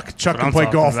 Like Chuck. Chuck What can I'm play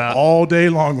talking golf about. all day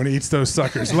long when he eats those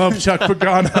suckers. Love Chuck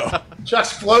Pagano.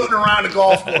 Chuck's floating around the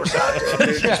golf course out there,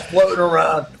 dude. Just floating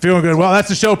around. Feeling good. Well, that's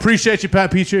the show. Appreciate you, Pat.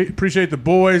 Appreciate the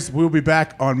boys. We'll be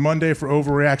back on Monday for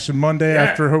Overreaction Monday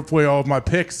after hopefully all of my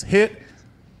picks hit.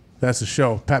 That's the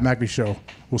show. Pat McAfee Show.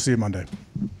 We'll see you Monday.